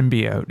alien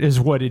symbiote, is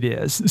what it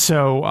is.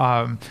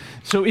 So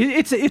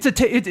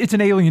it's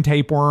an alien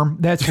tapeworm.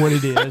 That's what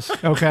it is.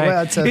 Okay,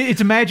 well,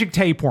 it's a magic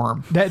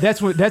tapeworm. That's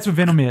what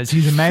Venom is.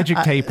 He's a magic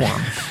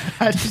tapeworm.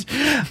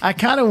 I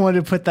kind of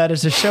wanted to put that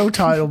as a show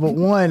title, but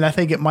one, I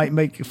think it might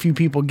make a few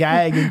people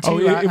gag, and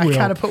two, I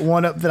kind of put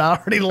one up that I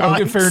already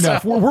like. Okay, fair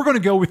enough. We're going to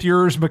go with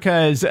yours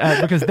because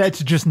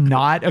that's just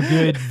not a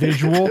good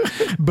visual,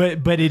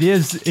 but it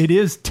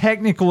is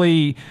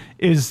technically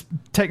as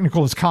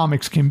technical as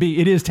comics can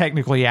be. It is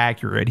technically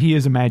accurate. He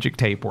is a magic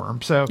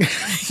tapeworm. So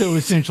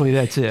essentially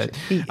that's it.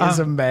 He is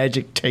a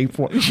magic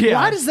tapeworm. Yeah.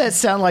 Why does that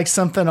sound like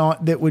something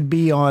that would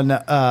be on,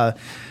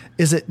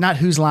 is it not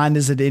Whose Line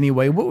Is It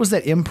Anyway? What was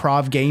that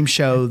improv game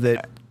show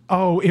that?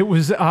 Oh, it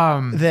was,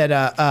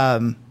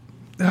 I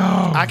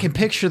can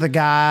picture the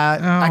guy.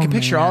 I can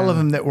picture all of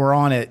them that were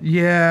on it.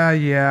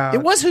 Yeah.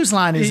 It was Whose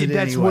Line Is It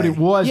Anyway? That's what it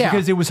was,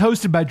 because it was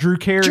hosted by Drew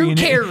Carey.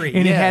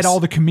 And it had all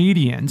the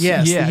comedians.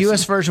 Yes, the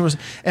U.S. version was,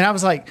 and I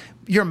was like,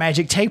 "You're a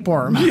magic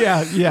tapeworm."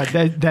 Yeah,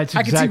 that's exactly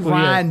I could see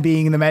Ryan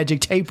being the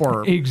magic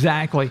tapeworm.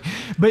 Exactly.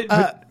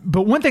 But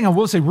one thing I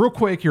will say real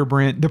quick here,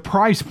 Brent, the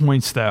price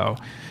points though.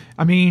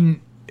 I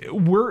mean,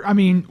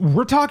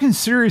 we're talking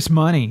serious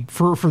money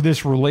for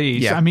this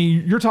release. Yeah. I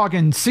mean, you're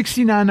talking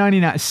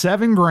 $69.99,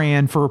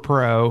 $7,000 for a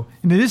Pro.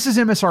 Now, this is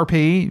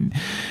MSRP,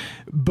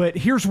 but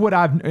here's what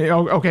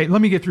okay,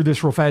 let me get through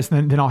this real fast,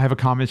 and then I'll have a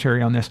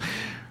commentary on this.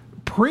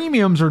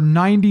 Premiums are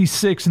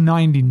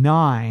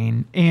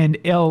 $96.99, and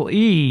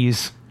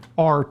LEs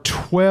are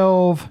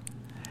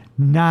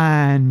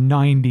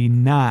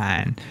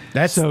 $12,999.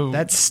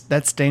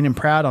 That's standing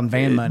proud on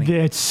van money.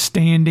 That's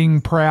standing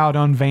proud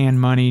on van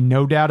money,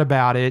 no doubt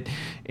about it.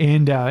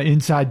 And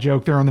inside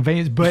joke there on the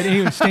vans, but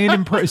anyway,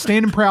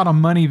 standing proud on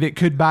money that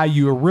could buy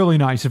you a really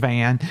nice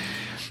van.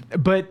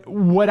 But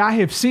what I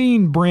have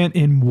seen, Brent,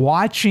 in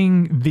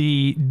watching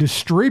the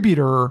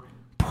distributor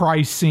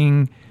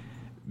pricing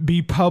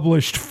be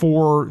published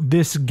for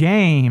this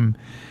game,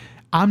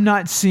 I'm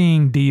not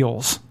seeing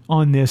deals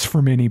on this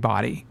from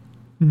anybody.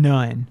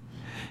 None.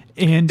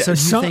 And so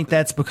do you think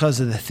that's because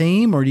of the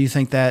theme, or do you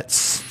think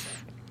that's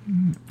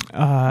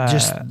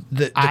just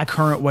the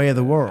current way of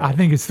the world? I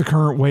think it's the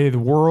current way of the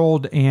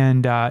world.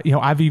 And,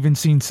 I've even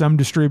seen some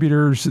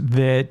distributors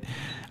that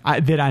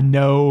I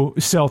know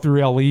sell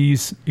through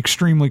LEs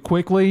extremely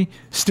quickly,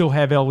 still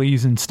have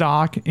LEs in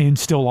stock, and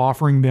still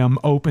offering them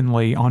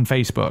openly on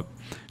Facebook,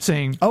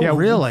 saying,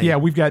 really? Yeah,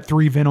 we've got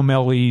 3 Venom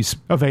LEs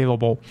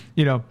available,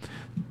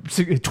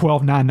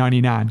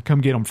 $12,999.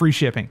 Come get them, free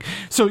shipping.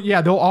 So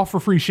yeah, they'll offer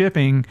free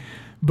shipping,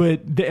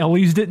 but the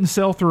LEs didn't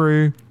sell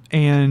through,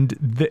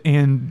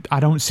 and I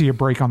don't see a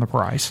break on the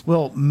price.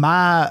 Well,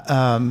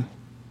 my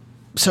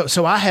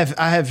so I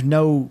have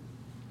no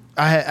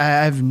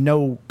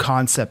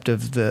concept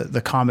of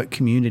the comic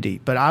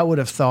community, but I would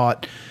have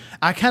thought,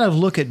 I kind of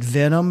look at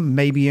Venom,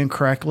 maybe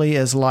incorrectly,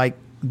 as like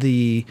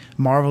the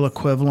Marvel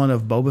equivalent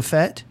of Boba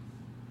Fett.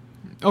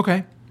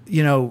 Okay.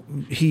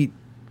 He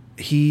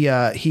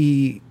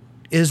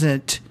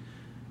isn't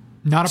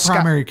not a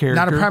primary character.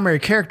 Not a primary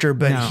character,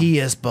 but he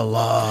is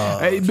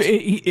beloved.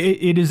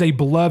 It is a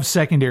beloved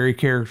secondary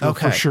character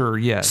for sure,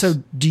 yes. So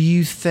do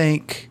you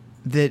think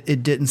that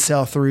it didn't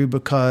sell through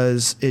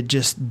because it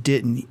just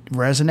didn't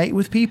resonate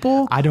with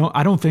people? I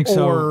don't think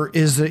so. Or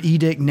is the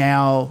edict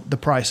now the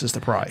price is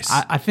the price?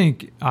 I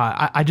think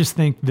I just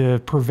think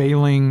the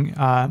prevailing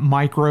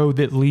micro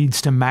that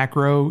leads to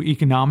macro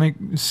economic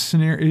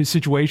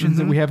situations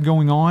that we have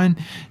going on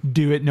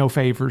do it no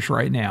favors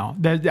right now.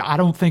 I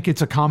don't think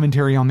it's a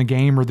commentary on the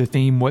game or the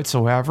theme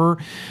whatsoever.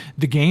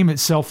 The game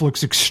itself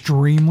looks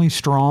extremely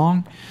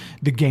strong.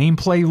 The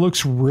gameplay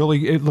looks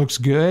looks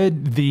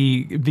good.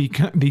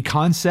 The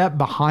concept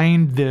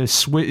behind the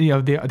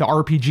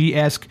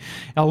RPG-esque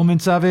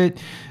elements of it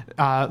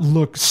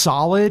look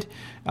solid.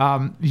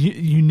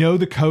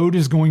 The code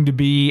is going to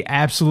be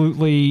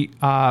absolutely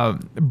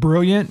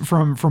brilliant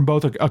from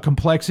both a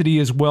complexity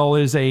as well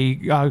as a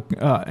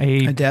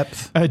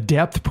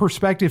depth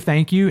perspective.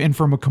 Thank you, and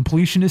from a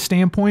completionist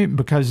standpoint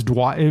because of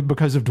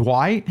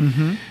Dwight.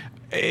 Mm-hmm.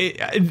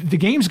 the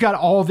game's got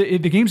all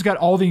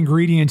the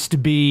ingredients to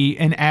be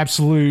an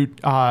absolute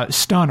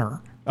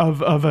stunner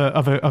of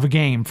a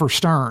game for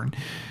Stern.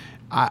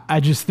 I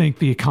just think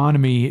the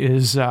economy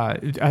is.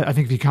 I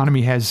think the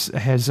economy has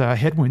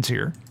headwinds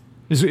here.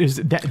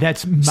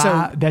 That's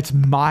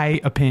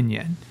my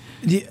opinion.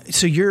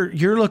 So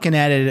you're looking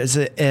at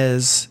it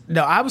as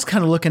no. I was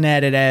kind of looking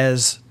at it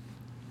as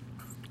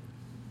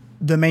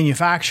the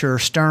manufacturer,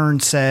 Stern,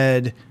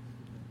 said,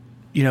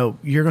 you know,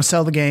 you're going to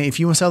sell the game. If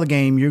you want to sell the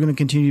game, you're going to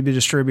continue to be a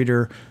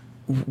distributor.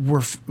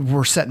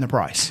 We're setting the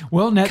price.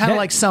 Well, kind of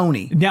like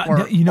Sony.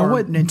 Or, you know or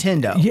what?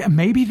 Nintendo. Yeah,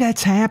 maybe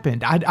that's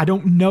happened. I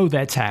don't know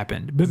that's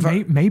happened,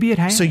 but maybe it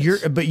has. So you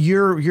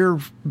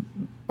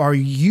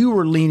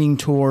were leaning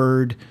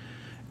toward,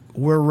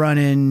 we're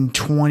running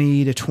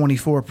 20 to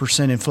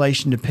 24%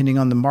 inflation depending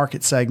on the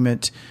market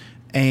segment,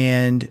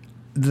 and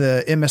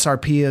the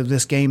MSRP of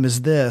this game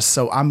is this.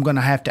 So I'm going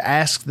to have to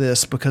ask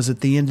this because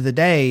at the end of the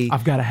day,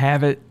 I've got to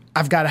have it.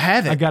 I've got to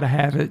have it. I got to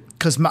have it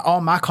because all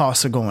my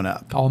costs are going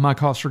up. All my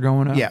costs are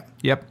going up. Yeah.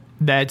 Yep.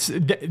 That's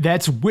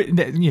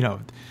you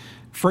know,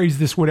 phrase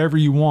this whatever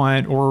you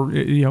want, or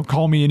you know,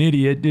 call me an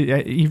idiot.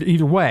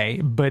 Either way,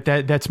 but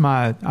that's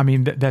my. I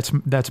mean,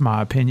 that's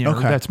my opinion.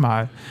 Okay. That's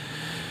my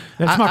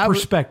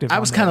perspective. I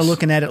was kind of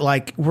looking at it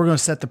like we're going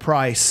to set the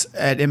price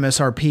at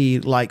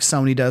MSRP like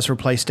Sony does for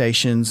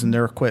PlayStations and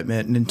their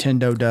equipment, and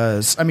Nintendo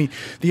does. I mean,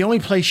 the only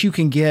place you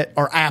can get,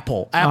 or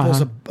Apple.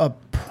 Apple's a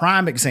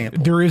prime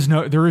example. There is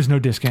no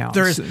discounts.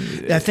 There is.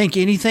 I think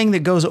anything that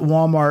goes at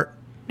Walmart,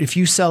 if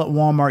you sell at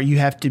Walmart, you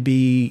have to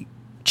be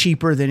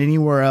cheaper than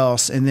anywhere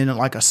else. And then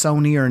like a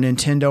Sony or a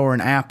Nintendo or an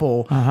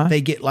Apple,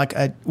 they get like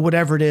a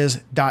whatever it is,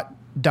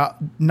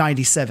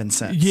 97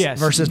 cents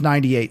versus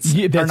 98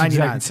 cents or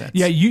 99 cents.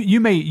 Yeah,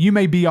 you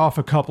may be off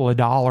a couple of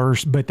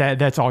dollars, but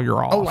that's all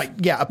you're off. Oh,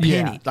 like a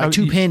penny, like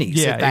 2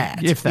 pennies,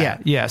 if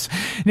that. Yes.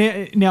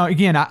 Now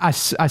again, I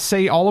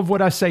say all of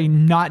what I say,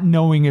 not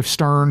knowing if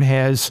Stern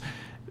has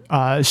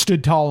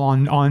stood tall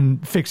on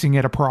fixing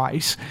at a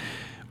price.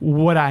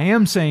 What I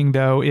am saying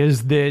though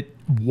is that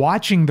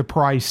watching the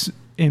price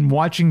and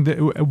watching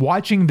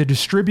the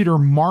distributor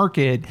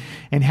market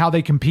and how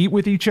they compete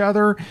with each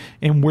other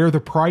and where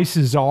the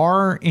prices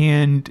are,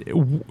 and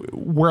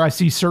where I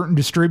see certain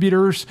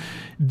distributors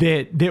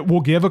that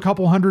will give a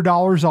couple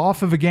 $100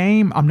 off of a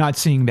game, I'm not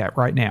seeing that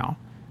right now.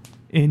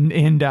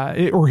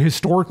 Or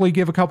historically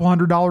give a couple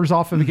 $100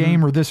 off of a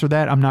game or this or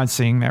that. I'm not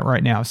seeing that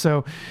right now.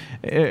 So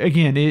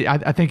again,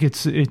 I think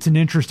it's an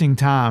interesting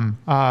time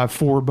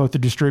for both the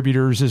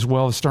distributors as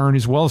well as Stern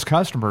as well as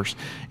customers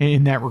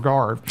in that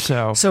regard.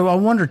 So I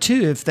wonder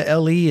too if the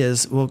LE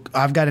is, well,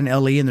 I've got an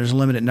LE and there's a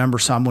limited number,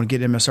 so I'm going to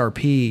get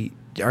MSRP.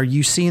 Are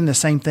you seeing the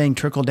same thing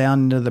trickle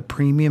down into the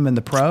premium and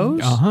the pros?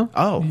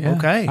 Oh, yeah,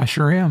 okay. I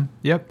sure am.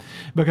 Yep.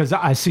 Because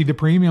I see the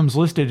premiums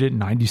listed at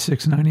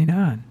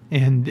 $96.99,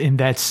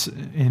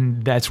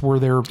 and that's where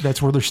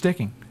they're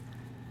sticking.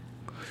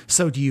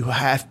 So do you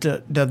have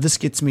to? This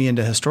gets me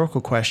into a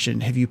historical question.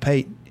 Have you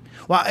paid?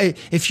 Well,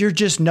 if you're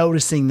just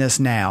noticing this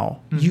now,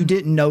 you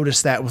didn't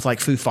notice that with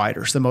like Foo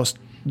Fighters, the most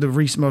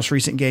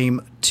recent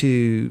game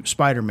to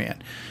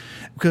Spider-Man,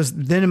 because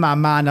then in my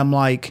mind I'm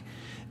like,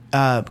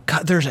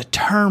 God, there's a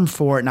term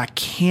for it, and I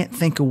can't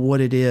think of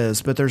what it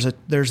is. But there's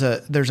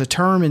a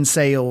term in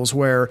sales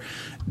where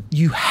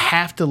you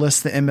have to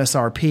list the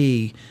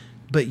MSRP,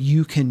 but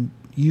you can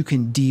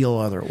deal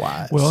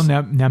otherwise. Well,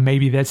 now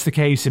maybe that's the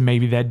case, and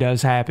maybe that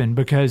does happen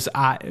because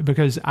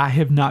I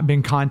have not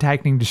been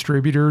contacting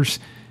distributors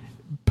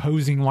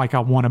posing like I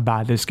want to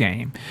buy this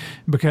game,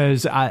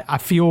 because I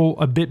feel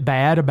a bit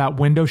bad about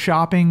window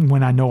shopping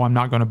when I know I'm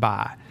not going to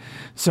buy.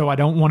 So I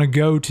don't want to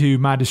go to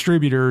my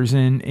distributors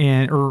my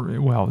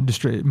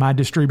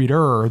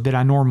distributor that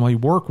I normally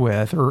work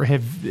with or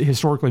have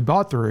historically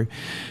bought through,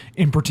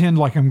 and pretend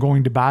like I'm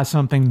going to buy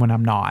something when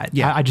I'm not.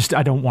 Yeah. I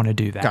don't want to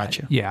do that.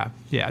 Gotcha. Yeah.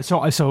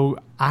 So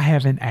I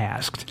haven't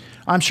asked.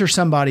 I'm sure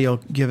somebody will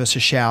give us a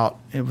shout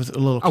with a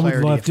little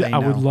clarity. I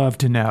would love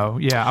to know.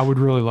 Yeah, I would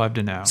really love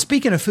to know.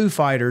 Speaking of Foo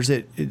Fighters,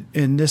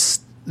 this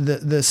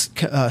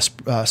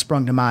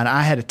sprung to mind.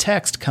 I had a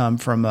text come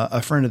from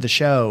a friend of the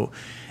show.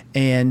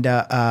 And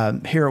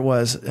here it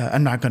was.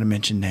 I'm not going to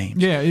mention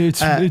names. Yeah, it's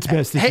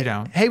best that you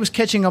don't. Hey, was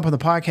catching up on the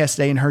podcast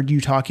today and heard you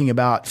talking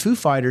about Foo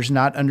Fighters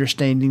not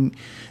understanding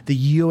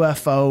the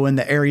UFO and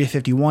the Area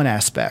 51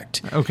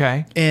 aspect.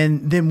 Okay.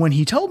 And then when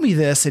he told me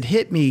this, it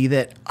hit me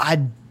that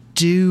I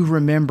do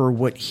remember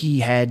what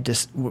he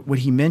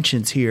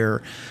mentions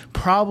here,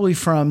 probably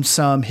from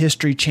some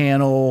History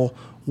Channel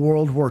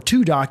World War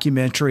II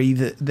documentary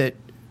that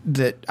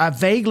I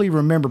vaguely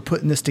remember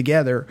putting this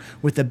together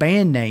with the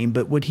band name,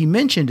 but what he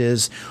mentioned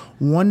is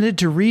wanted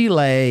to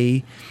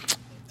relay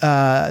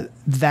that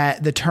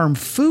the term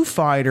Foo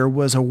Fighter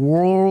was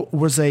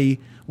the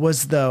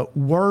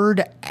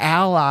word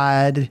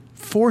Allied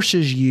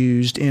forces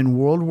used in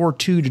World War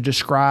II to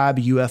describe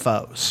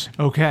UFOs.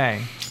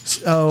 Okay.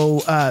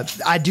 So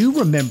I do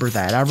remember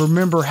that. I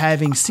remember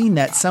having seen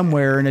that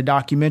somewhere in a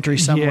documentary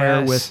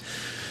somewhere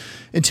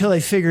until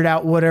they figured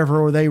out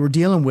whatever they were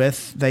dealing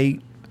with, they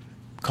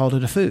called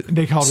it a foo.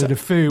 They called it a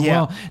foo. Yeah.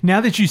 Well,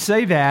 now that you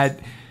say that,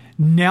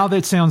 now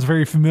that sounds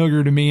very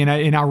familiar to me, and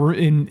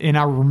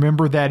I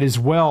remember that as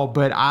well.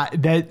 But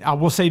I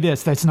will say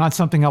this: that's not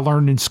something I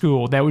learned in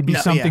school. That would be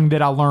something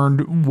that I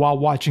learned while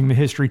watching the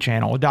History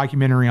Channel, a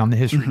documentary on the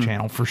History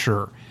Channel for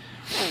sure.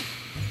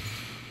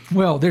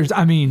 Well, there's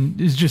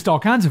just all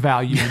kinds of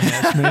value in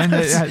this, man.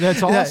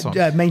 That's awesome.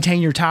 Maintain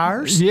your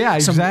tires. Yeah,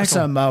 exactly.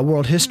 Some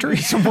world history.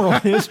 Some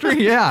world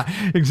history. Yeah,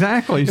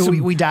 exactly.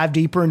 We dive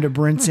deeper into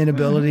Brent's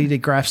inability to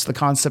grasp the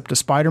concept of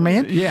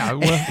Spider-Man. Yeah.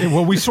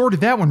 Well, we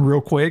sorted that one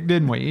real quick,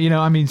 didn't we?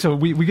 So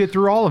we get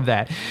through all of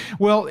that.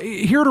 Well,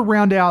 here to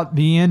round out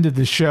the end of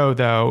the show,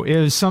 though,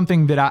 is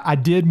something that I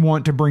did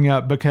want to bring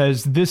up,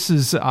 because this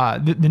is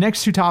the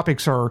next two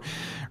topics are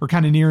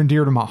kind of near and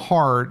dear to my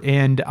heart,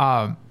 and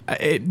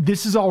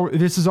this is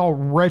a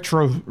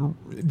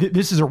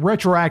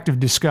retroactive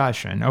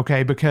discussion,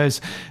 okay?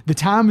 Because the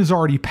time has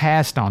already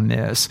passed on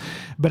this,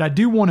 but I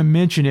do want to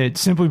mention it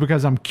simply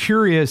because I'm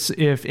curious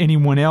if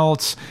anyone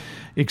else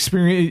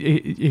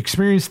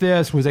experienced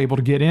this, was able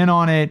to get in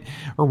on it,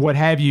 or what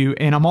have you.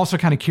 And I'm also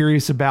kind of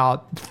curious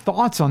about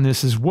thoughts on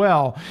this as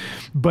well.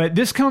 But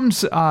this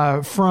comes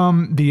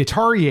from the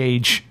Atari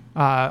Age.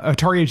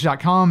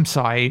 AtariAge.com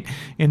site,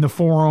 in the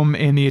forum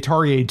in the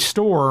Atari Age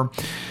store.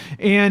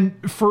 And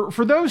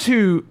for those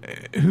who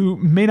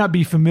may not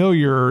be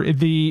familiar,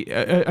 the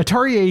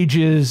Atari Age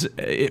is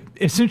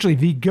essentially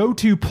the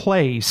go-to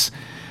place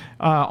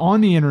on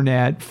the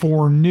internet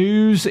for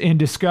news and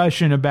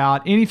discussion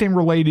about anything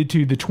related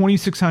to the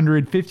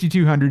 2600,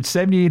 5200,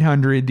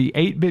 7800, the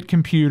 8-bit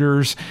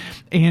computers,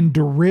 and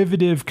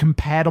derivative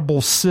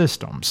compatible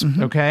systems.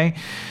 Okay.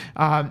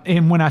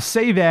 And when I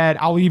say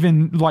that, I'll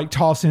even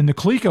toss in the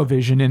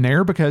ColecoVision in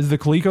there, because the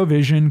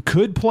ColecoVision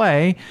could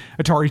play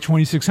Atari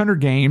 2600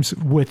 games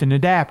with an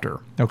adapter.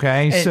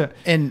 Okay.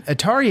 And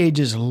Atari Age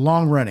is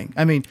long running.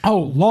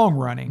 Long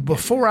running.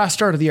 Before I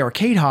started the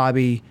arcade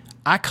hobby,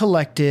 I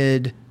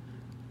collected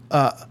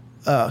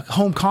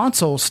home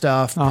console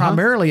stuff,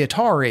 primarily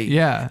Atari.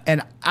 Yeah.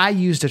 And I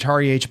used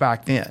Atari Age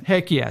back then.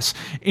 Heck yes.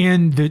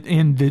 And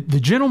the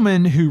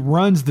gentleman who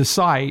runs the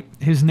site,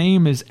 his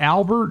name is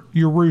Albert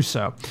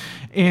Uruso.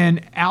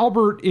 And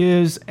Albert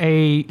is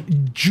a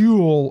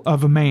jewel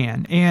of a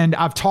man. And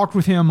I've talked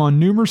with him on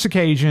numerous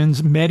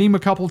occasions, met him a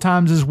couple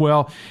times as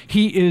well.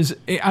 He is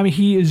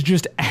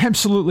just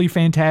absolutely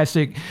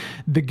fantastic.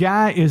 The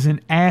guy is an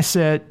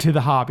asset to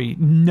the hobby,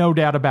 no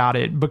doubt about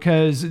it,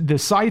 because the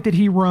site that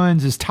he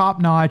runs is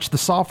top notch. The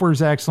software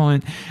is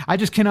excellent. I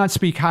just cannot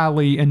speak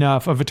highly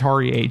enough of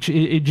Atari Age.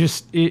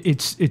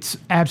 It's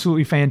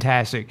absolutely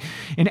fantastic.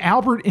 And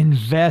Albert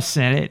invests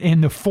in it,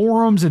 and the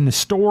forums and the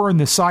store and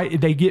the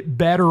site, they get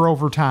better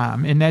over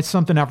time. And that's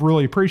something I've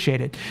really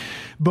appreciated.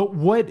 But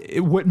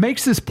what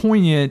makes this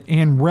poignant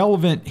and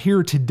relevant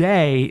here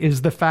today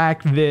is the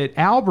fact that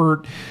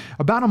Albert,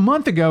 about a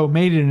month ago,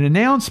 made an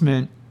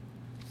announcement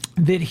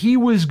that he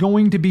was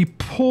going to be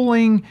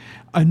pulling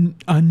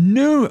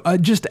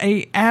just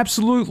a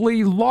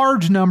absolutely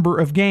large number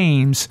of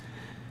games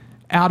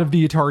out of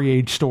the Atari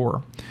Age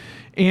store.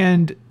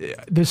 And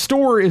the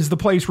store is the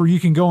place where you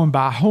can go and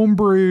buy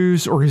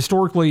homebrews, or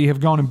historically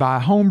have gone and buy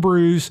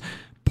homebrews,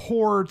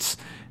 ports,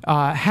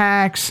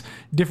 hacks,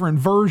 different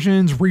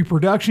versions,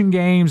 reproduction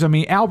games.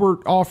 Albert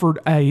offered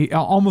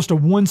almost a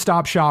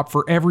one-stop shop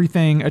for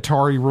everything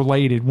Atari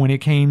related when it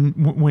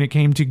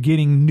came to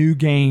getting new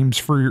games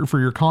for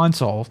your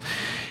consoles.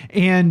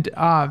 And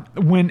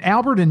when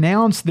Albert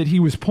announced that he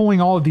was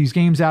pulling all of these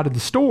games out of the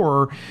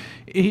store,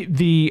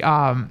 the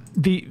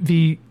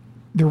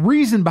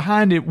reason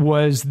behind it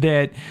was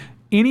that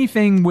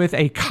anything with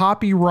a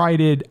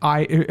copyrighted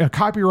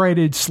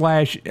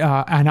slash,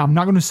 and I'm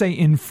not going to say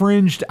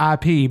infringed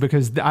IP,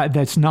 because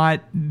that's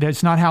not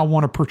how I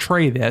want to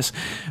portray this,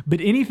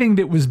 but anything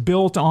that was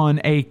built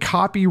on a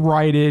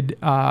copyrighted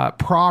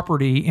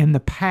property in the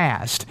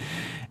past,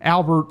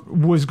 Albert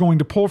was going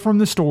to pull from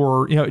the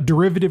store,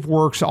 derivative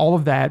works, all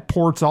of that,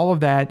 ports, all of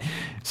that,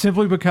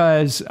 simply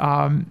because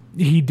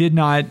he did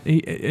not,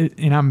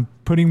 and I'm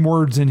putting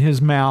words in his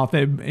mouth,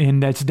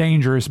 and that's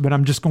dangerous, but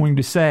I'm just going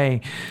to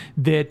say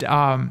that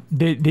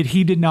that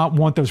he did not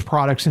want those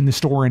products in the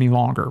store any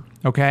longer,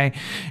 okay?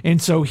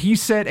 And so he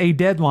set a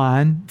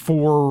deadline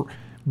for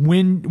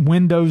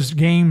when those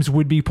games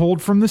would be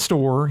pulled from the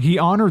store. He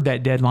honored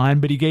that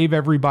deadline, but he gave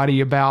everybody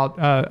about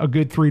a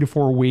good 3 to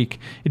 4 week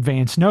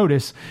advance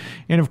notice.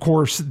 And of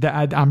course,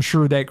 I'm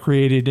sure that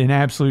created an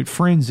absolute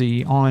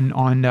frenzy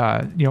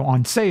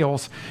on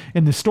sales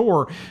in the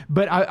store.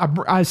 But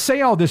I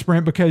say all this,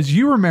 Brent, because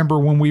you remember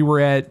when we were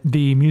at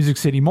the Music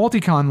City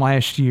Multicon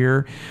last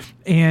year,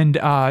 and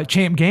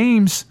Champ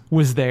Games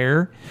was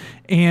there,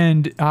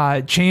 and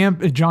John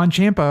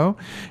Champo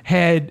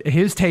had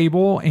his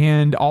table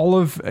and all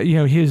of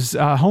his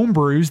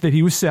homebrews that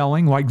he was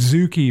selling, like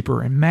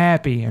Zookeeper and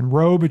Mappy and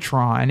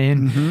Robotron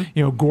and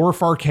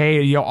Gorf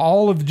Arcade,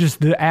 all of just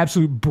the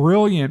absolute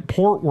brilliant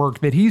port work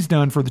that he's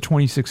done for the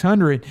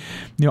 2600.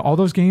 All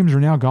those games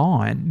are now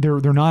gone. They're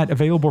not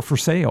available for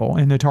sale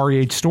in the Atari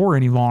Age store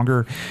any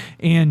longer.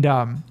 And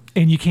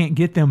you can't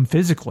get them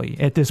physically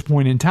at this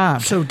point in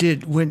time. So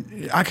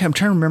I'm trying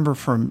to remember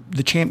from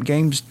the Champ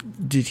Games,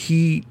 did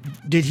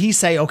he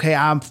say, okay,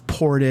 I've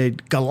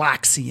ported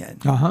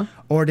Galaxian,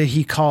 or did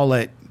he call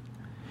it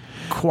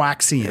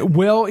Quaxian?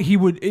 Well,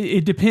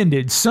 it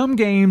depended. Some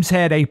games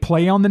had a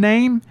play on the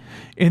name,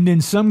 and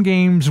then some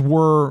games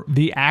were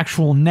the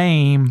actual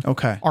name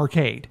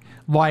arcade,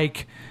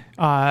 like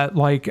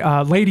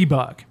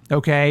Ladybug.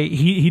 Okay,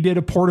 he did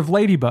a port of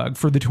Ladybug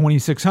for the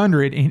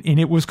 2600, and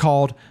it was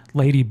called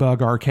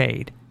Ladybug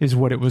Arcade, is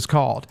what it was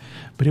called.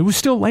 But it was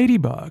still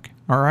Ladybug,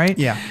 all right?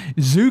 Yeah.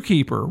 His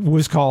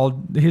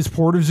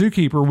port of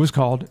Zookeeper was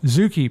called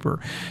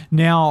Zookeeper.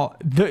 Now,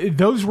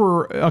 those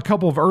were a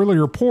couple of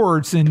earlier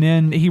ports, and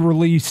then he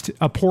released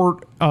a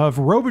port of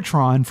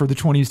Robotron for the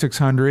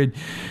 2600,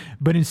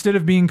 but instead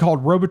of being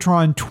called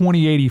Robotron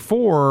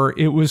 2084,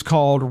 it was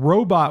called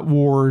Robot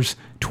Wars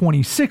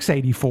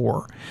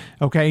 2684.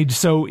 Okay,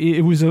 so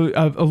it was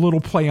a little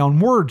play on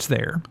words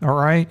there, all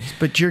right?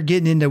 But you're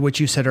getting into what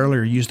you said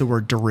earlier, use the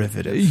word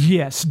derivative.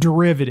 Yes,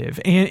 derivative.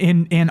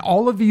 And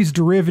all of these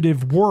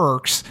derivative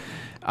works,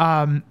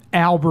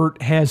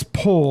 Albert has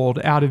pulled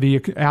out of the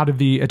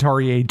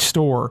Atari Age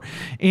store,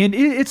 and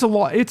it's a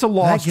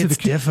loss to the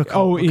difficult.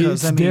 Oh,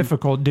 it's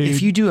difficult, dude.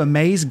 If you do a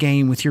maze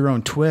game with your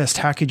own twist,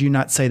 how could you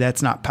not say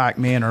that's not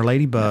Pac-Man or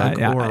Ladybug?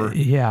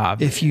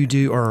 If you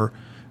do, or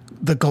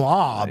the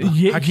Glob,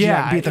 how could you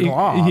not beat the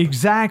Glob?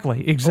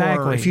 Exactly.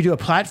 Or if you do a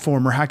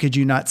platformer, how could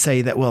you not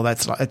say that? Well,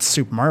 that's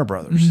Super Mario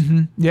Brothers.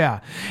 Mm-hmm. Yeah,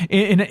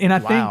 and I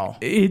think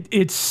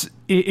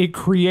it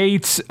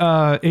creates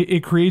a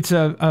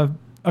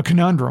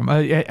conundrum,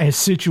 a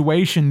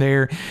situation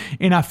there,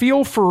 and I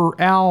feel for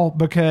Al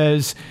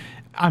because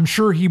I'm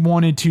sure he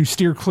wanted to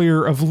steer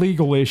clear of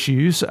legal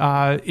issues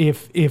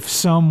if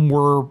some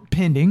were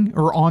pending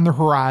or on the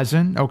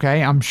horizon.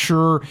 Okay, I'm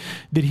sure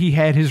that he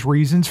had his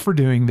reasons for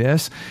doing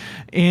this,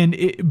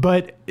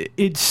 but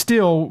it's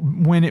still,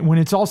 when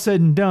it's all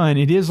said and done,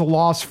 it is a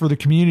loss for the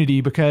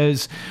community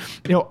because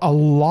a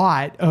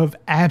lot of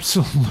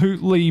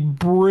absolutely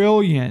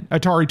brilliant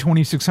Atari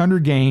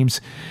 2600 games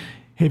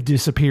have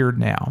disappeared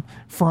now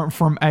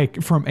from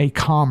a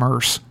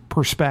commerce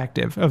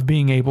perspective of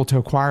being able to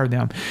acquire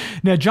them.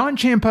 Now, John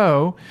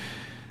Champeau,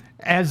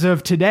 as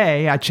of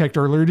today, I checked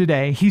earlier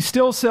today, he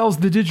still sells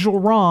the digital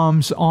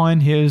ROMs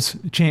on his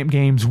Champ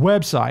Games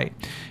website.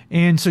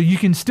 And so you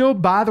can still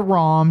buy the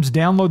ROMs,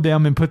 download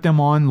them, and put them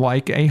on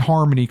like a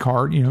Harmony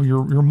cart,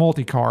 your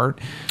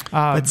multi-cart.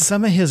 But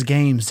some of his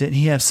games, didn't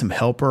he have some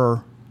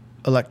helper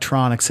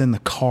electronics in the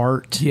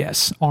cart?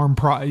 Yes, they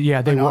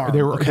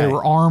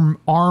were ARM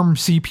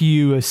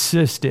CPU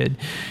assisted,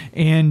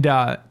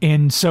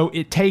 and so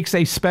it takes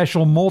a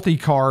special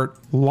multi-cart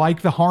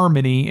like the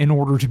Harmony in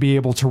order to be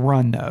able to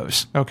run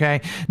those.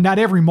 Okay, not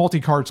every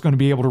multi-cart is going to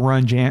be able to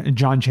run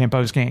John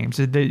Champeau's games.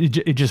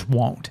 It just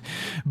won't.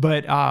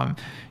 But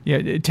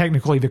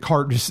technically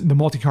the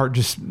multi-cart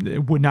just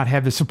would not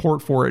have the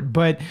support for it.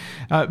 But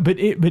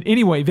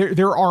anyway,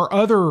 there are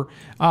other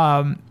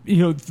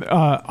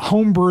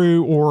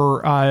homebrew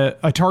or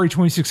Atari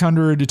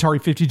 2600,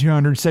 Atari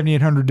 5200,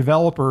 7800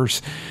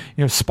 developers,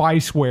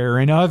 Spiceware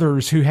and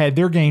others who had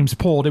their games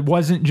pulled. It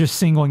wasn't just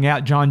singling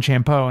out John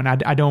Champeau, and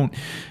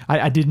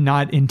I did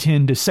not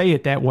intend to say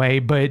it that way,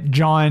 but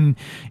John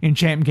in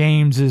Champ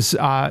Games is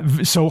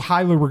so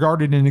highly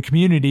regarded in the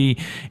community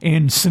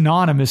and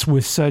synonymous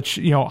with such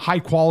high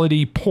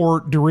quality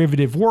port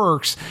derivative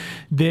works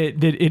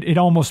that it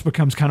almost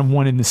becomes kind of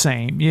one and the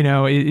same.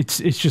 It's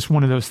just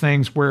one of those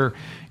things where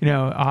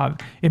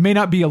it may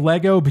not be a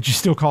Lego, but you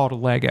still call it a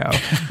Lego.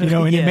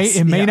 And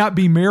it may not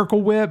be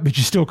Miracle Whip, but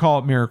you still call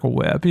it Miracle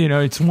Whip.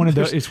 It's one of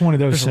those. It's one of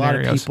those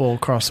scenarios. A lot of people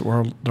across the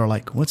world are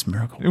like, "What's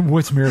Miracle Whip?"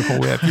 What's Miracle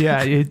Whip?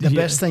 Yeah, the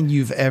best thing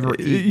you've ever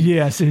eaten.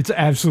 Yes, it's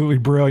absolutely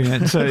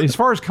brilliant. So as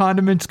far as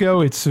condiments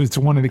go, it's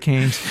one of the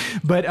kings.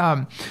 But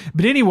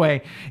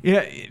anyway,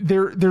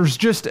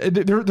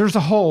 there's a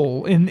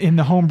hole in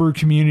the homebrew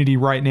community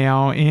right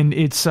now, and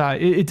it's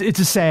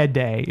a sad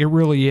day. It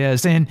really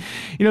is. And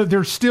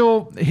there's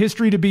still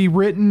history to be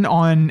written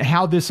on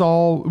how this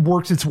all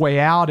works its way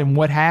out and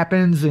what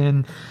happens,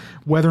 and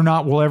whether or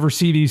not we'll ever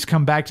see these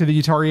come back to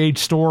the Atari Age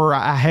store.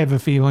 I have a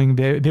feeling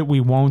that we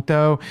won't,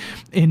 though.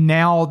 And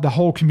now the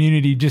whole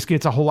community just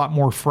gets a whole lot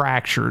more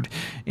fractured,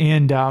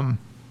 and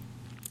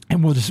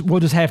we'll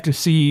just have to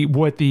see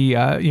what the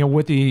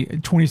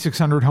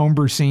 2600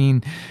 homebrew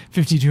scene,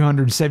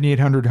 5200,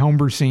 7800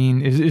 homebrew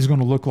scene is going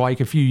to look like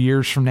a few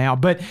years from now.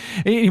 But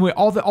anyway,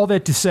 all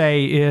that to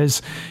say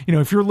is,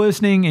 if you're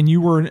listening and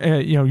you were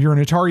you're an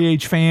Atari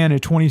Age fan, a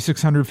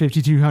 2600,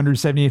 5200,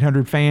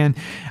 7800 fan,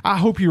 I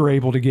hope you were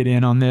able to get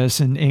in on this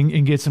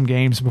and get some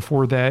games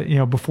before the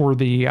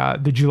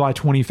July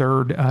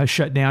 23rd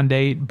shutdown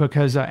date,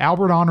 because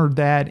Albert honored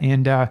that,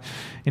 and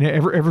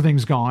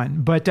everything's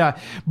gone. But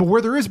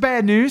where there is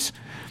bad news,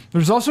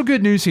 there's also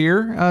good news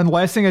here. The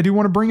last thing I do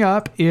want to bring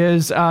up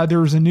is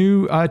there's a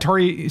new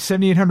Atari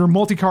 7800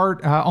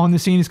 multi-cart on the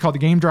scene. It's called the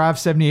Game Drive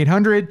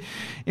 7800.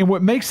 And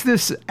what makes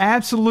this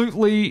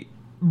absolutely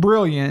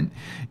brilliant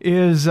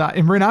is,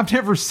 and Brent, I've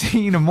never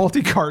seen a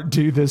multi-cart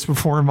do this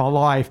before in my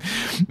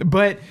life,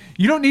 but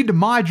you don't need to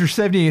mod your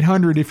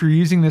 7800 if you're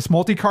using this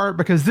multi-cart,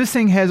 because this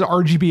thing has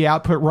RGB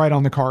output right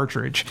on the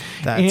cartridge.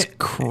 That's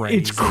crazy.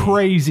 It's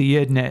crazy,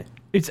 isn't it?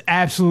 It's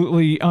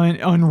absolutely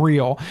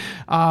unreal.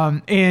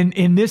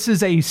 And this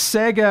is a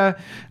Sega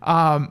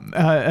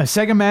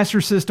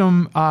Master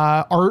System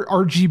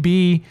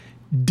RGB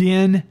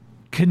DIN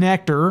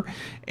connector,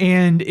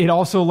 and it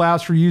also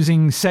allows for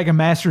using Sega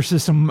Master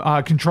System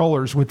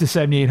controllers with the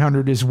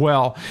 7800 as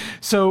well.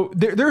 So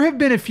there have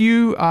been a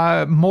few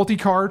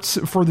multi-carts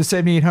for the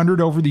 7800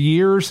 over the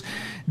years.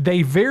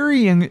 They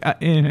vary and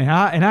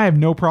I have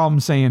no problem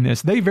saying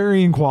this. They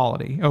vary in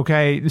quality.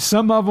 Okay,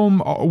 some of them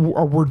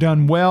were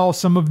done well.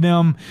 Some of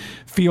them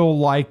feel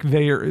like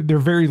they're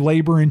very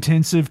labor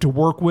intensive to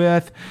work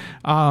with.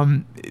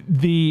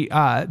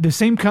 The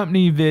same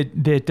company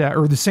that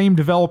or the same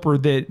developer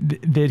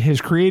that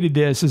has created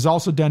this has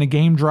also done a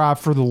game drive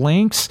for the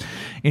Lynx,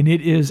 and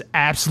it is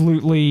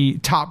absolutely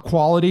top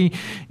quality,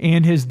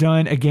 and has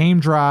done a game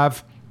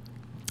drive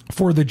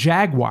for the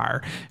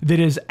Jaguar that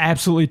is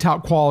absolutely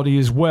top quality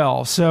as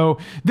well. So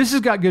this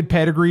has got good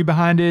pedigree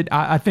behind it.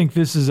 I think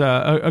this is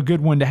a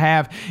good one to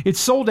have. It's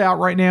sold out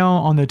right now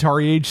on the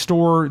Atari Age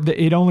store.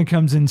 It only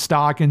comes in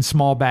stock in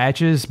small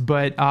batches,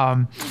 but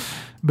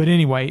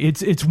anyway,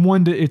 it's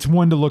one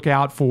to look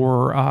out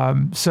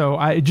for.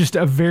 So just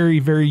a very,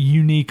 very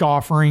unique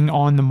offering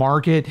on the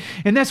market,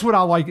 and that's what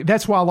I like.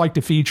 That's why I like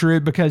to feature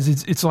it, because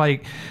it's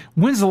like,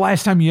 when's the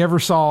last time you ever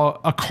saw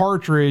a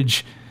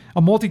cartridge, a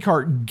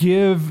multi-cart,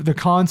 give the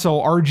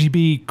console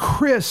RGB,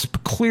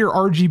 crisp, clear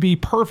RGB,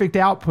 perfect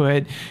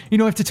output? You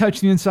don't have to touch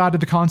the inside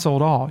of the console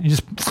at all. You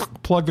just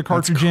plug the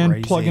cartridge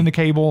in, plug in the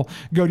cable,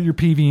 go to your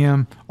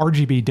PVM,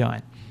 RGB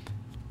done.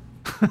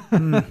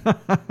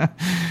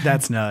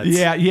 That's nuts.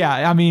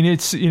 Yeah. I mean,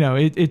 it's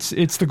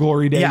it's the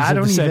glory days of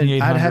the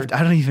 7800.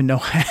 I don't even know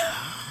how.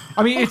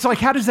 I mean, it's like,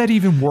 how does that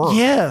even work?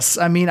 Yes,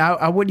 I mean,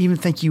 I wouldn't even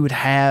think you would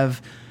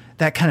have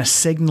that kind of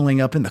signaling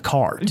up in the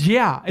cart.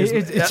 Yeah,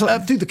 it's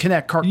like, through the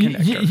cart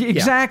connector.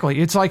 Exactly.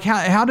 Yeah. It's like,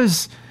 how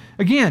does,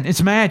 again,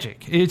 it's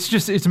magic.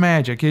 It's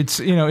magic. It's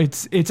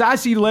IC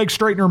leg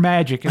straightener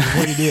magic is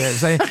what it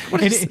is.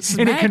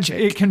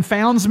 It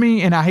confounds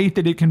me, and I hate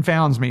that it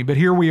confounds me, but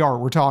here we are.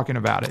 We're talking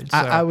about it. So.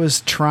 I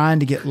was trying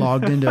to get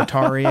logged into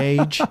Atari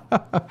Age.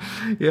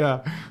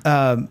 Yeah.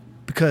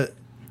 Because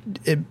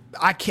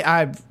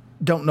I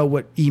don't know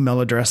what email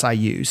address I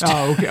used.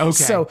 Oh, okay.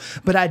 So,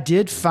 but I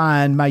did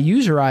find my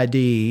user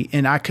ID,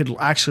 and I could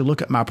actually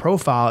look at my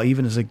profile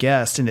even as a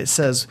guest, and it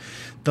says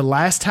the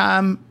last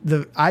time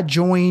I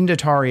joined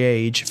Atari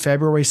Age,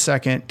 February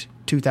 2nd,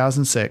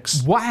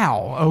 2006.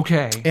 Wow.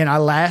 Okay. And I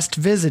last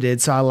visited,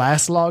 so I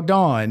last logged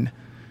on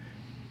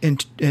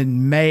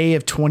in May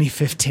of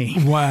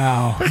 2015.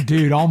 Wow,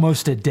 dude,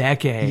 almost a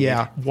decade.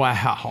 Yeah.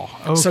 Wow.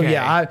 Okay. So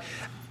yeah,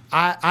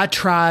 I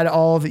tried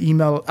all the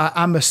email.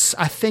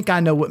 I think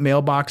I know what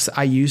mailbox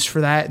I used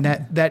for that, and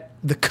that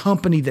the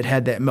company that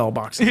had that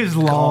mailbox is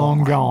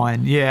long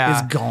gone. Yeah,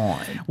 is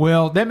gone.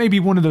 Well, that may be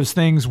one of those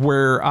things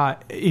where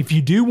if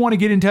you do want to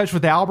get in touch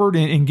with Albert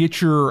and get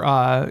your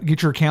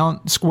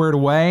account squared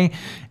away,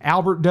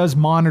 Albert does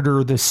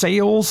monitor the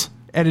sales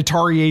at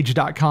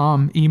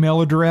AtariAge.com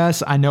email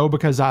address. I know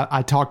because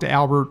I talked to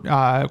Albert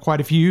quite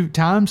a few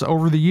times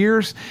over the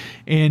years,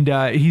 and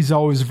he's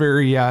always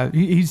very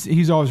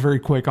he's always very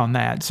quick on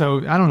that. So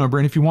I don't know,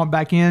 Brent, if you want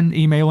back in,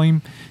 email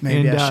him.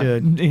 Maybe I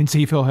should, and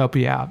see if he'll help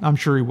you out. I'm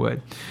sure he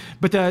would.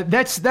 But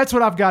that's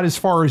what I've got as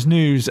far as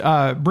news.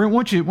 Brent,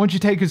 why don't you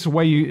take us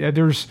away?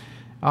 There's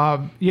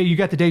you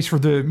got the dates for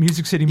the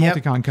Music City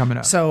Multicon coming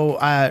up. So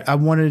I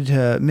wanted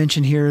to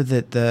mention here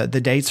that the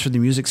dates for the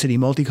Music City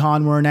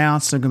Multicon were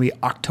announced. They're going to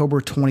be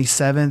October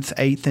 27th,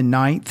 8th, and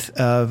 9th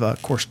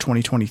of course,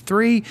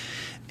 2023.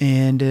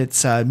 And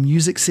it's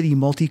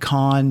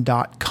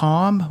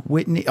musiccitymulticon.com.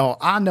 Whitney,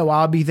 I know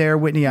I'll be there.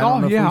 Whitney, I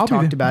don't know if we've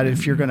talked about it,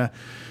 if you're going to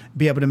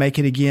be able to make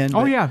it again.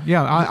 Oh, yeah.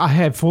 I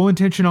have full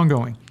intention on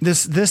going.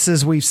 This,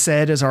 as we've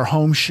said, is our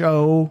home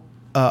show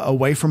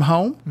away from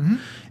home. Mm-hmm.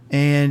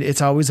 And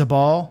it's always a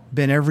ball,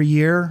 been every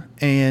year,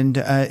 and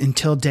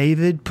until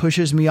David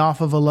pushes me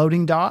off of a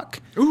loading dock.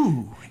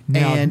 Ooh,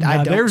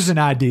 now there's an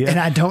idea. And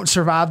I don't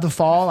survive the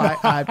fall,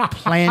 I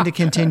plan to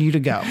continue to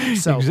go.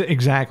 So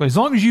exactly, as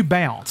long as you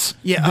bounce.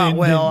 Yeah, then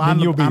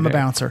I'm a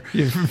bouncer.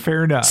 Yeah,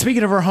 fair enough.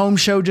 Speaking of our home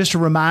show, just a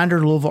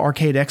reminder, Louisville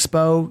Arcade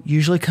Expo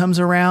usually comes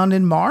around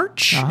in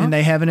March, and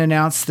they haven't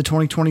announced the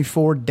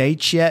 2024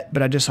 dates yet,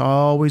 but I just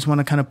always want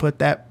to kind of put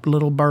that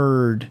little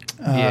bird,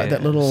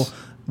 that little...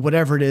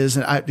 whatever it is,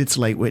 and it's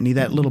late, Whitney,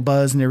 that little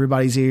buzz in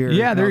everybody's ear.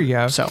 Yeah, there you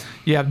go. So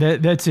yeah,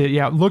 that's it.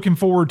 Yeah, looking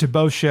forward to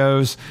both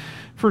shows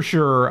for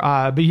sure.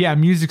 But yeah,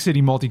 Music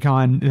City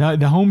Multicon,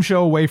 the home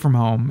show away from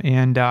home,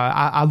 and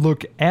I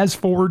look as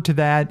forward to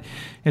that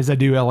as I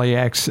do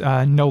LAX.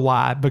 No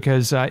lie,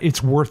 because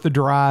it's worth the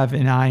drive,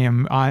 and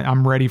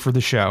I'm ready for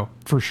the show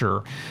for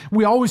sure.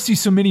 We always see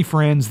so many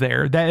friends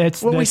there.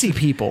 We see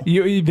people.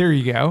 There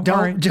you go.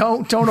 Don't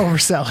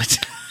oversell it.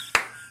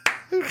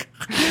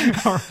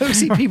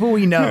 See people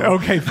we know.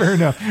 Okay, fair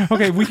enough.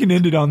 Okay, we can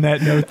end it on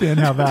that note then.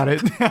 How about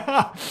it?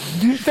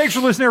 Thanks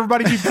for listening,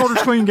 everybody. Keep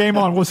quarters clean. Game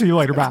on. We'll see you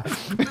later. Bye.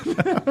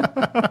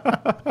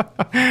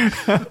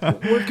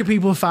 Where can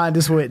people find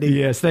us, Whitney?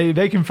 Yes,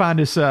 they can find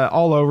us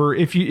all over.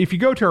 If you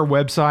go to our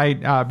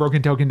website,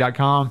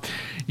 brokentoken.com,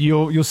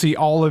 you'll see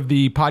all of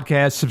the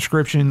podcast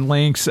subscription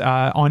links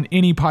on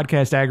any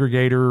podcast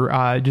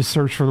aggregator. Just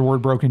search for the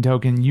word Broken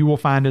Token. You will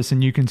find us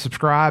and you can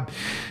subscribe.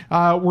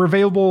 We're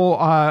available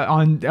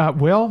on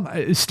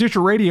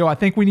Stitcher Radio. I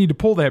think we need to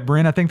pull that,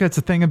 Brent. I think that's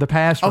a thing of the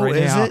past right now.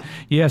 Oh, is it?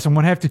 Yes, I'm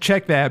going to have to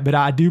check that, but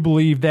I do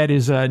believe that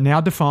is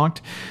now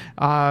defunct.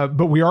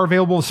 But we are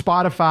available to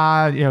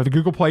Spotify, the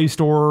Google Play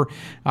Store,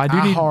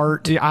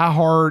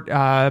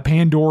 iHeart,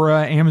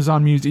 Pandora,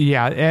 Amazon Music,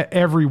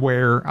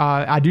 everywhere.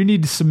 I do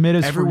need to submit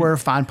us everywhere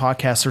fine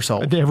podcasts are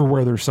sold.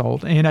 Everywhere they're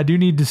sold, and I do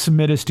need to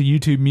submit us to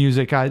YouTube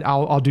Music.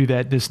 I'll do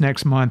that this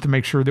next month to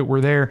make sure that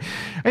we're there.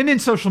 And then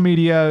social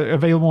media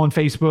available on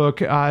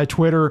Facebook,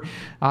 Twitter.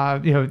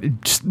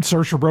 Just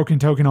search for Broken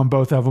Token on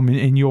both of them,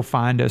 and you'll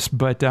find us.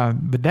 But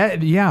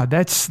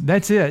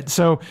that's it.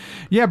 So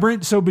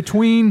Brent. So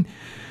between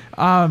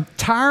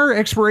tire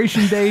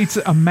expiration dates,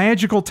 a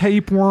magical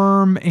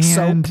tapeworm,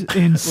 and soap.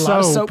 A lot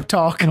of soap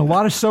talk, and a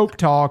lot of soap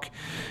talk.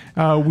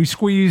 We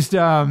squeezed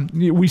a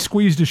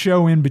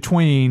show in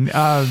between.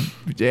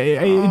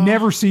 It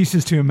never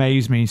ceases to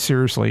amaze me.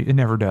 Seriously, it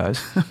never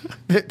does.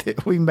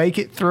 We make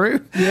it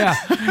through. Yeah,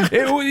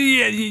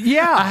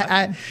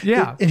 And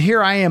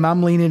here I am.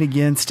 I'm leaning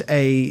against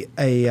a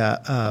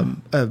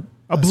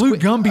blue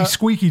Gumby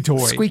squeaky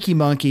toy. Squeaky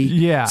monkey.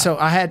 Yeah. So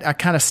I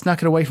kind of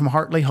snuck it away from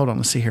Hartley. Hold on,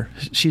 let's see here.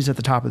 She's at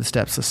the top of the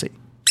steps. Let's see.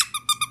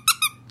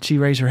 She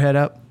raised her head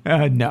up.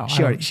 No,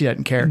 she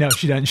doesn't care. No,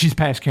 she doesn't. She's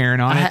past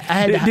caring on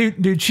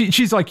it. Dude,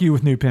 she's like you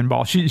with new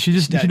pinball. She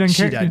doesn't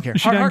care.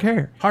 She doesn't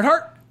care.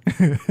 Heart.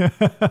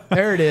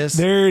 There it is.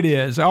 There it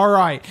is. All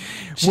right.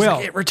 She's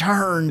like, it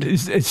returned.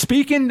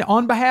 Speaking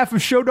on behalf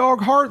of Show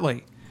Dog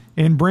Hartley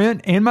and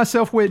Brent and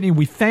myself, Whitney,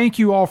 we thank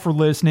you all for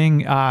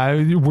listening.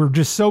 We're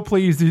just so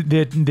pleased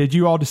that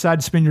you all decided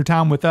to spend your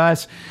time with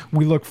us.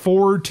 We look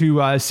forward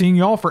to seeing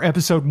you all for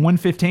episode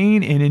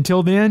 115. And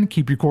until then,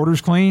 keep your quarters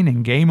clean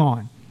and game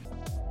on.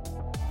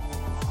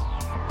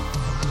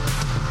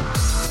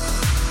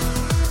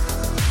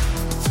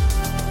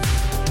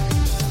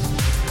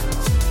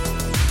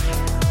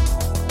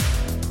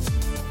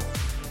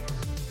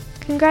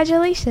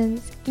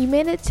 Congratulations! You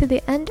made it to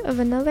the end of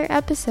another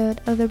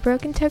episode of the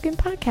Broken Token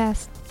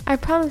podcast. I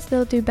promise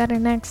they'll do better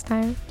next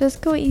time.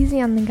 Just go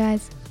easy on the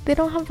guys. They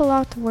don't have a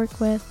lot to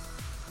work with.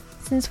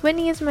 Since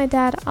Whitney is my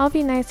dad, I'll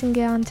be nice and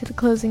get on to the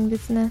closing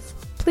business.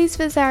 Please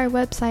visit our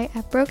website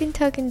at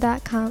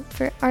brokentoken.com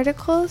for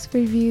articles,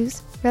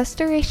 reviews,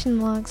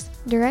 restoration logs,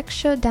 direct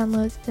show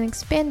downloads, and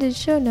expanded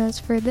show notes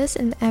for this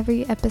and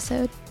every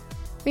episode.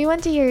 We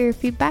want to hear your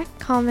feedback,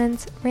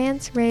 comments,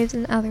 rants, raves,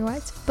 and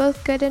otherwise,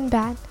 both good and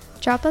bad.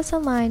 Drop us a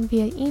line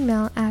via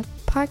email at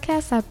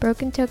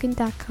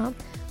podcast@brokentoken.com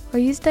or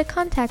use the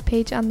contact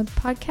page on the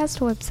podcast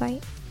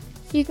website.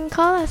 You can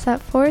call us at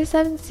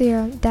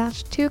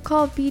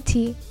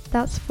 470-2CALL-BT,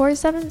 that's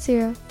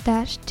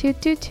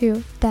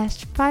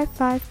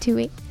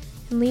 470-222-5528,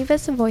 and leave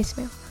us a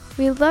voicemail.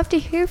 We'd love to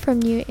hear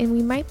from you and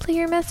we might play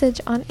your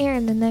message on air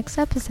in the next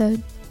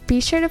episode.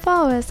 Be sure to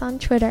follow us on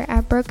Twitter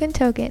at Broken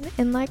Token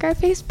and like our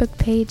Facebook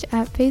page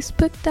at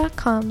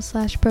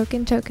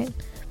facebook.com/BrokenToken.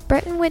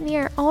 Brett and Whitney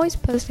are always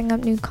posting up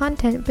new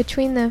content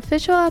between the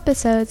official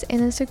episodes, and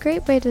it's a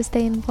great way to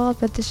stay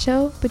involved with the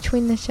show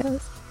between the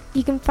shows.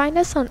 You can find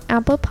us on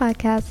Apple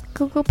Podcasts,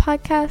 Google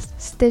Podcasts,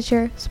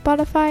 Stitcher,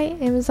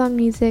 Spotify, Amazon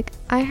Music,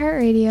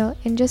 iHeartRadio,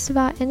 and just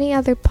about any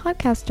other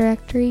podcast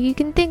directory you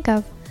can think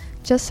of.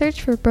 Just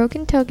search for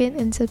Broken Token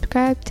and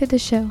subscribe to the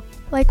show.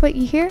 Like what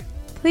you hear?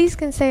 Please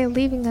consider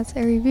leaving us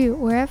a review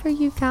wherever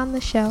you found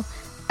the show,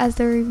 as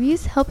the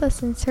reviews help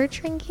us in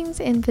search rankings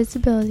and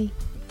visibility.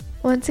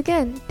 Once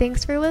again,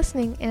 thanks for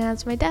listening, and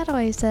as my dad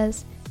always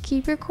says,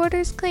 keep your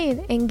quarters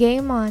clean and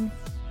game on.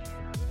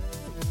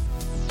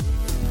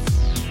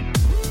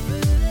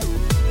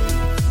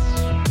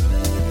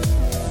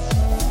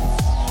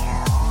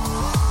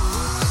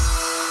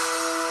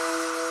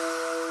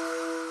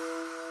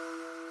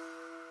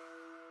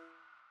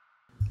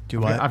 Do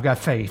what? I've got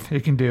faith.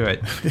 It can do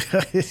it.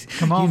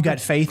 Come on. You've got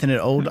faith in an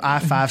old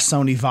i5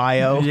 Sony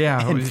Vaio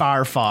and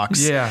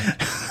Firefox. Yeah.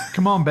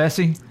 Come on,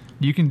 Bessie.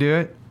 You can do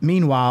it.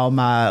 Meanwhile,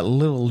 my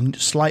little,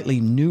 slightly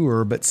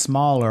newer but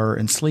smaller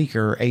and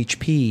sleeker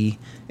HP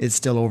is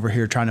still over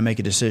here trying to make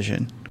a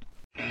decision.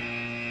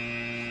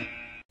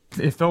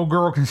 If the old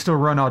girl can still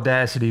run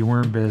Audacity,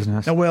 we're in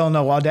business. No, well,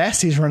 no,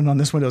 Audacity's running on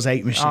this Windows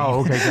 8 machine.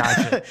 Oh, okay,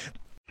 gotcha.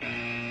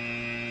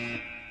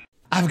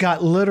 I've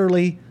got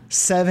literally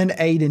 7,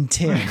 8, and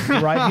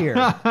 10 right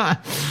here.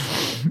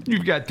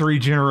 You've got 3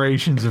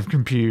 generations of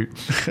compute.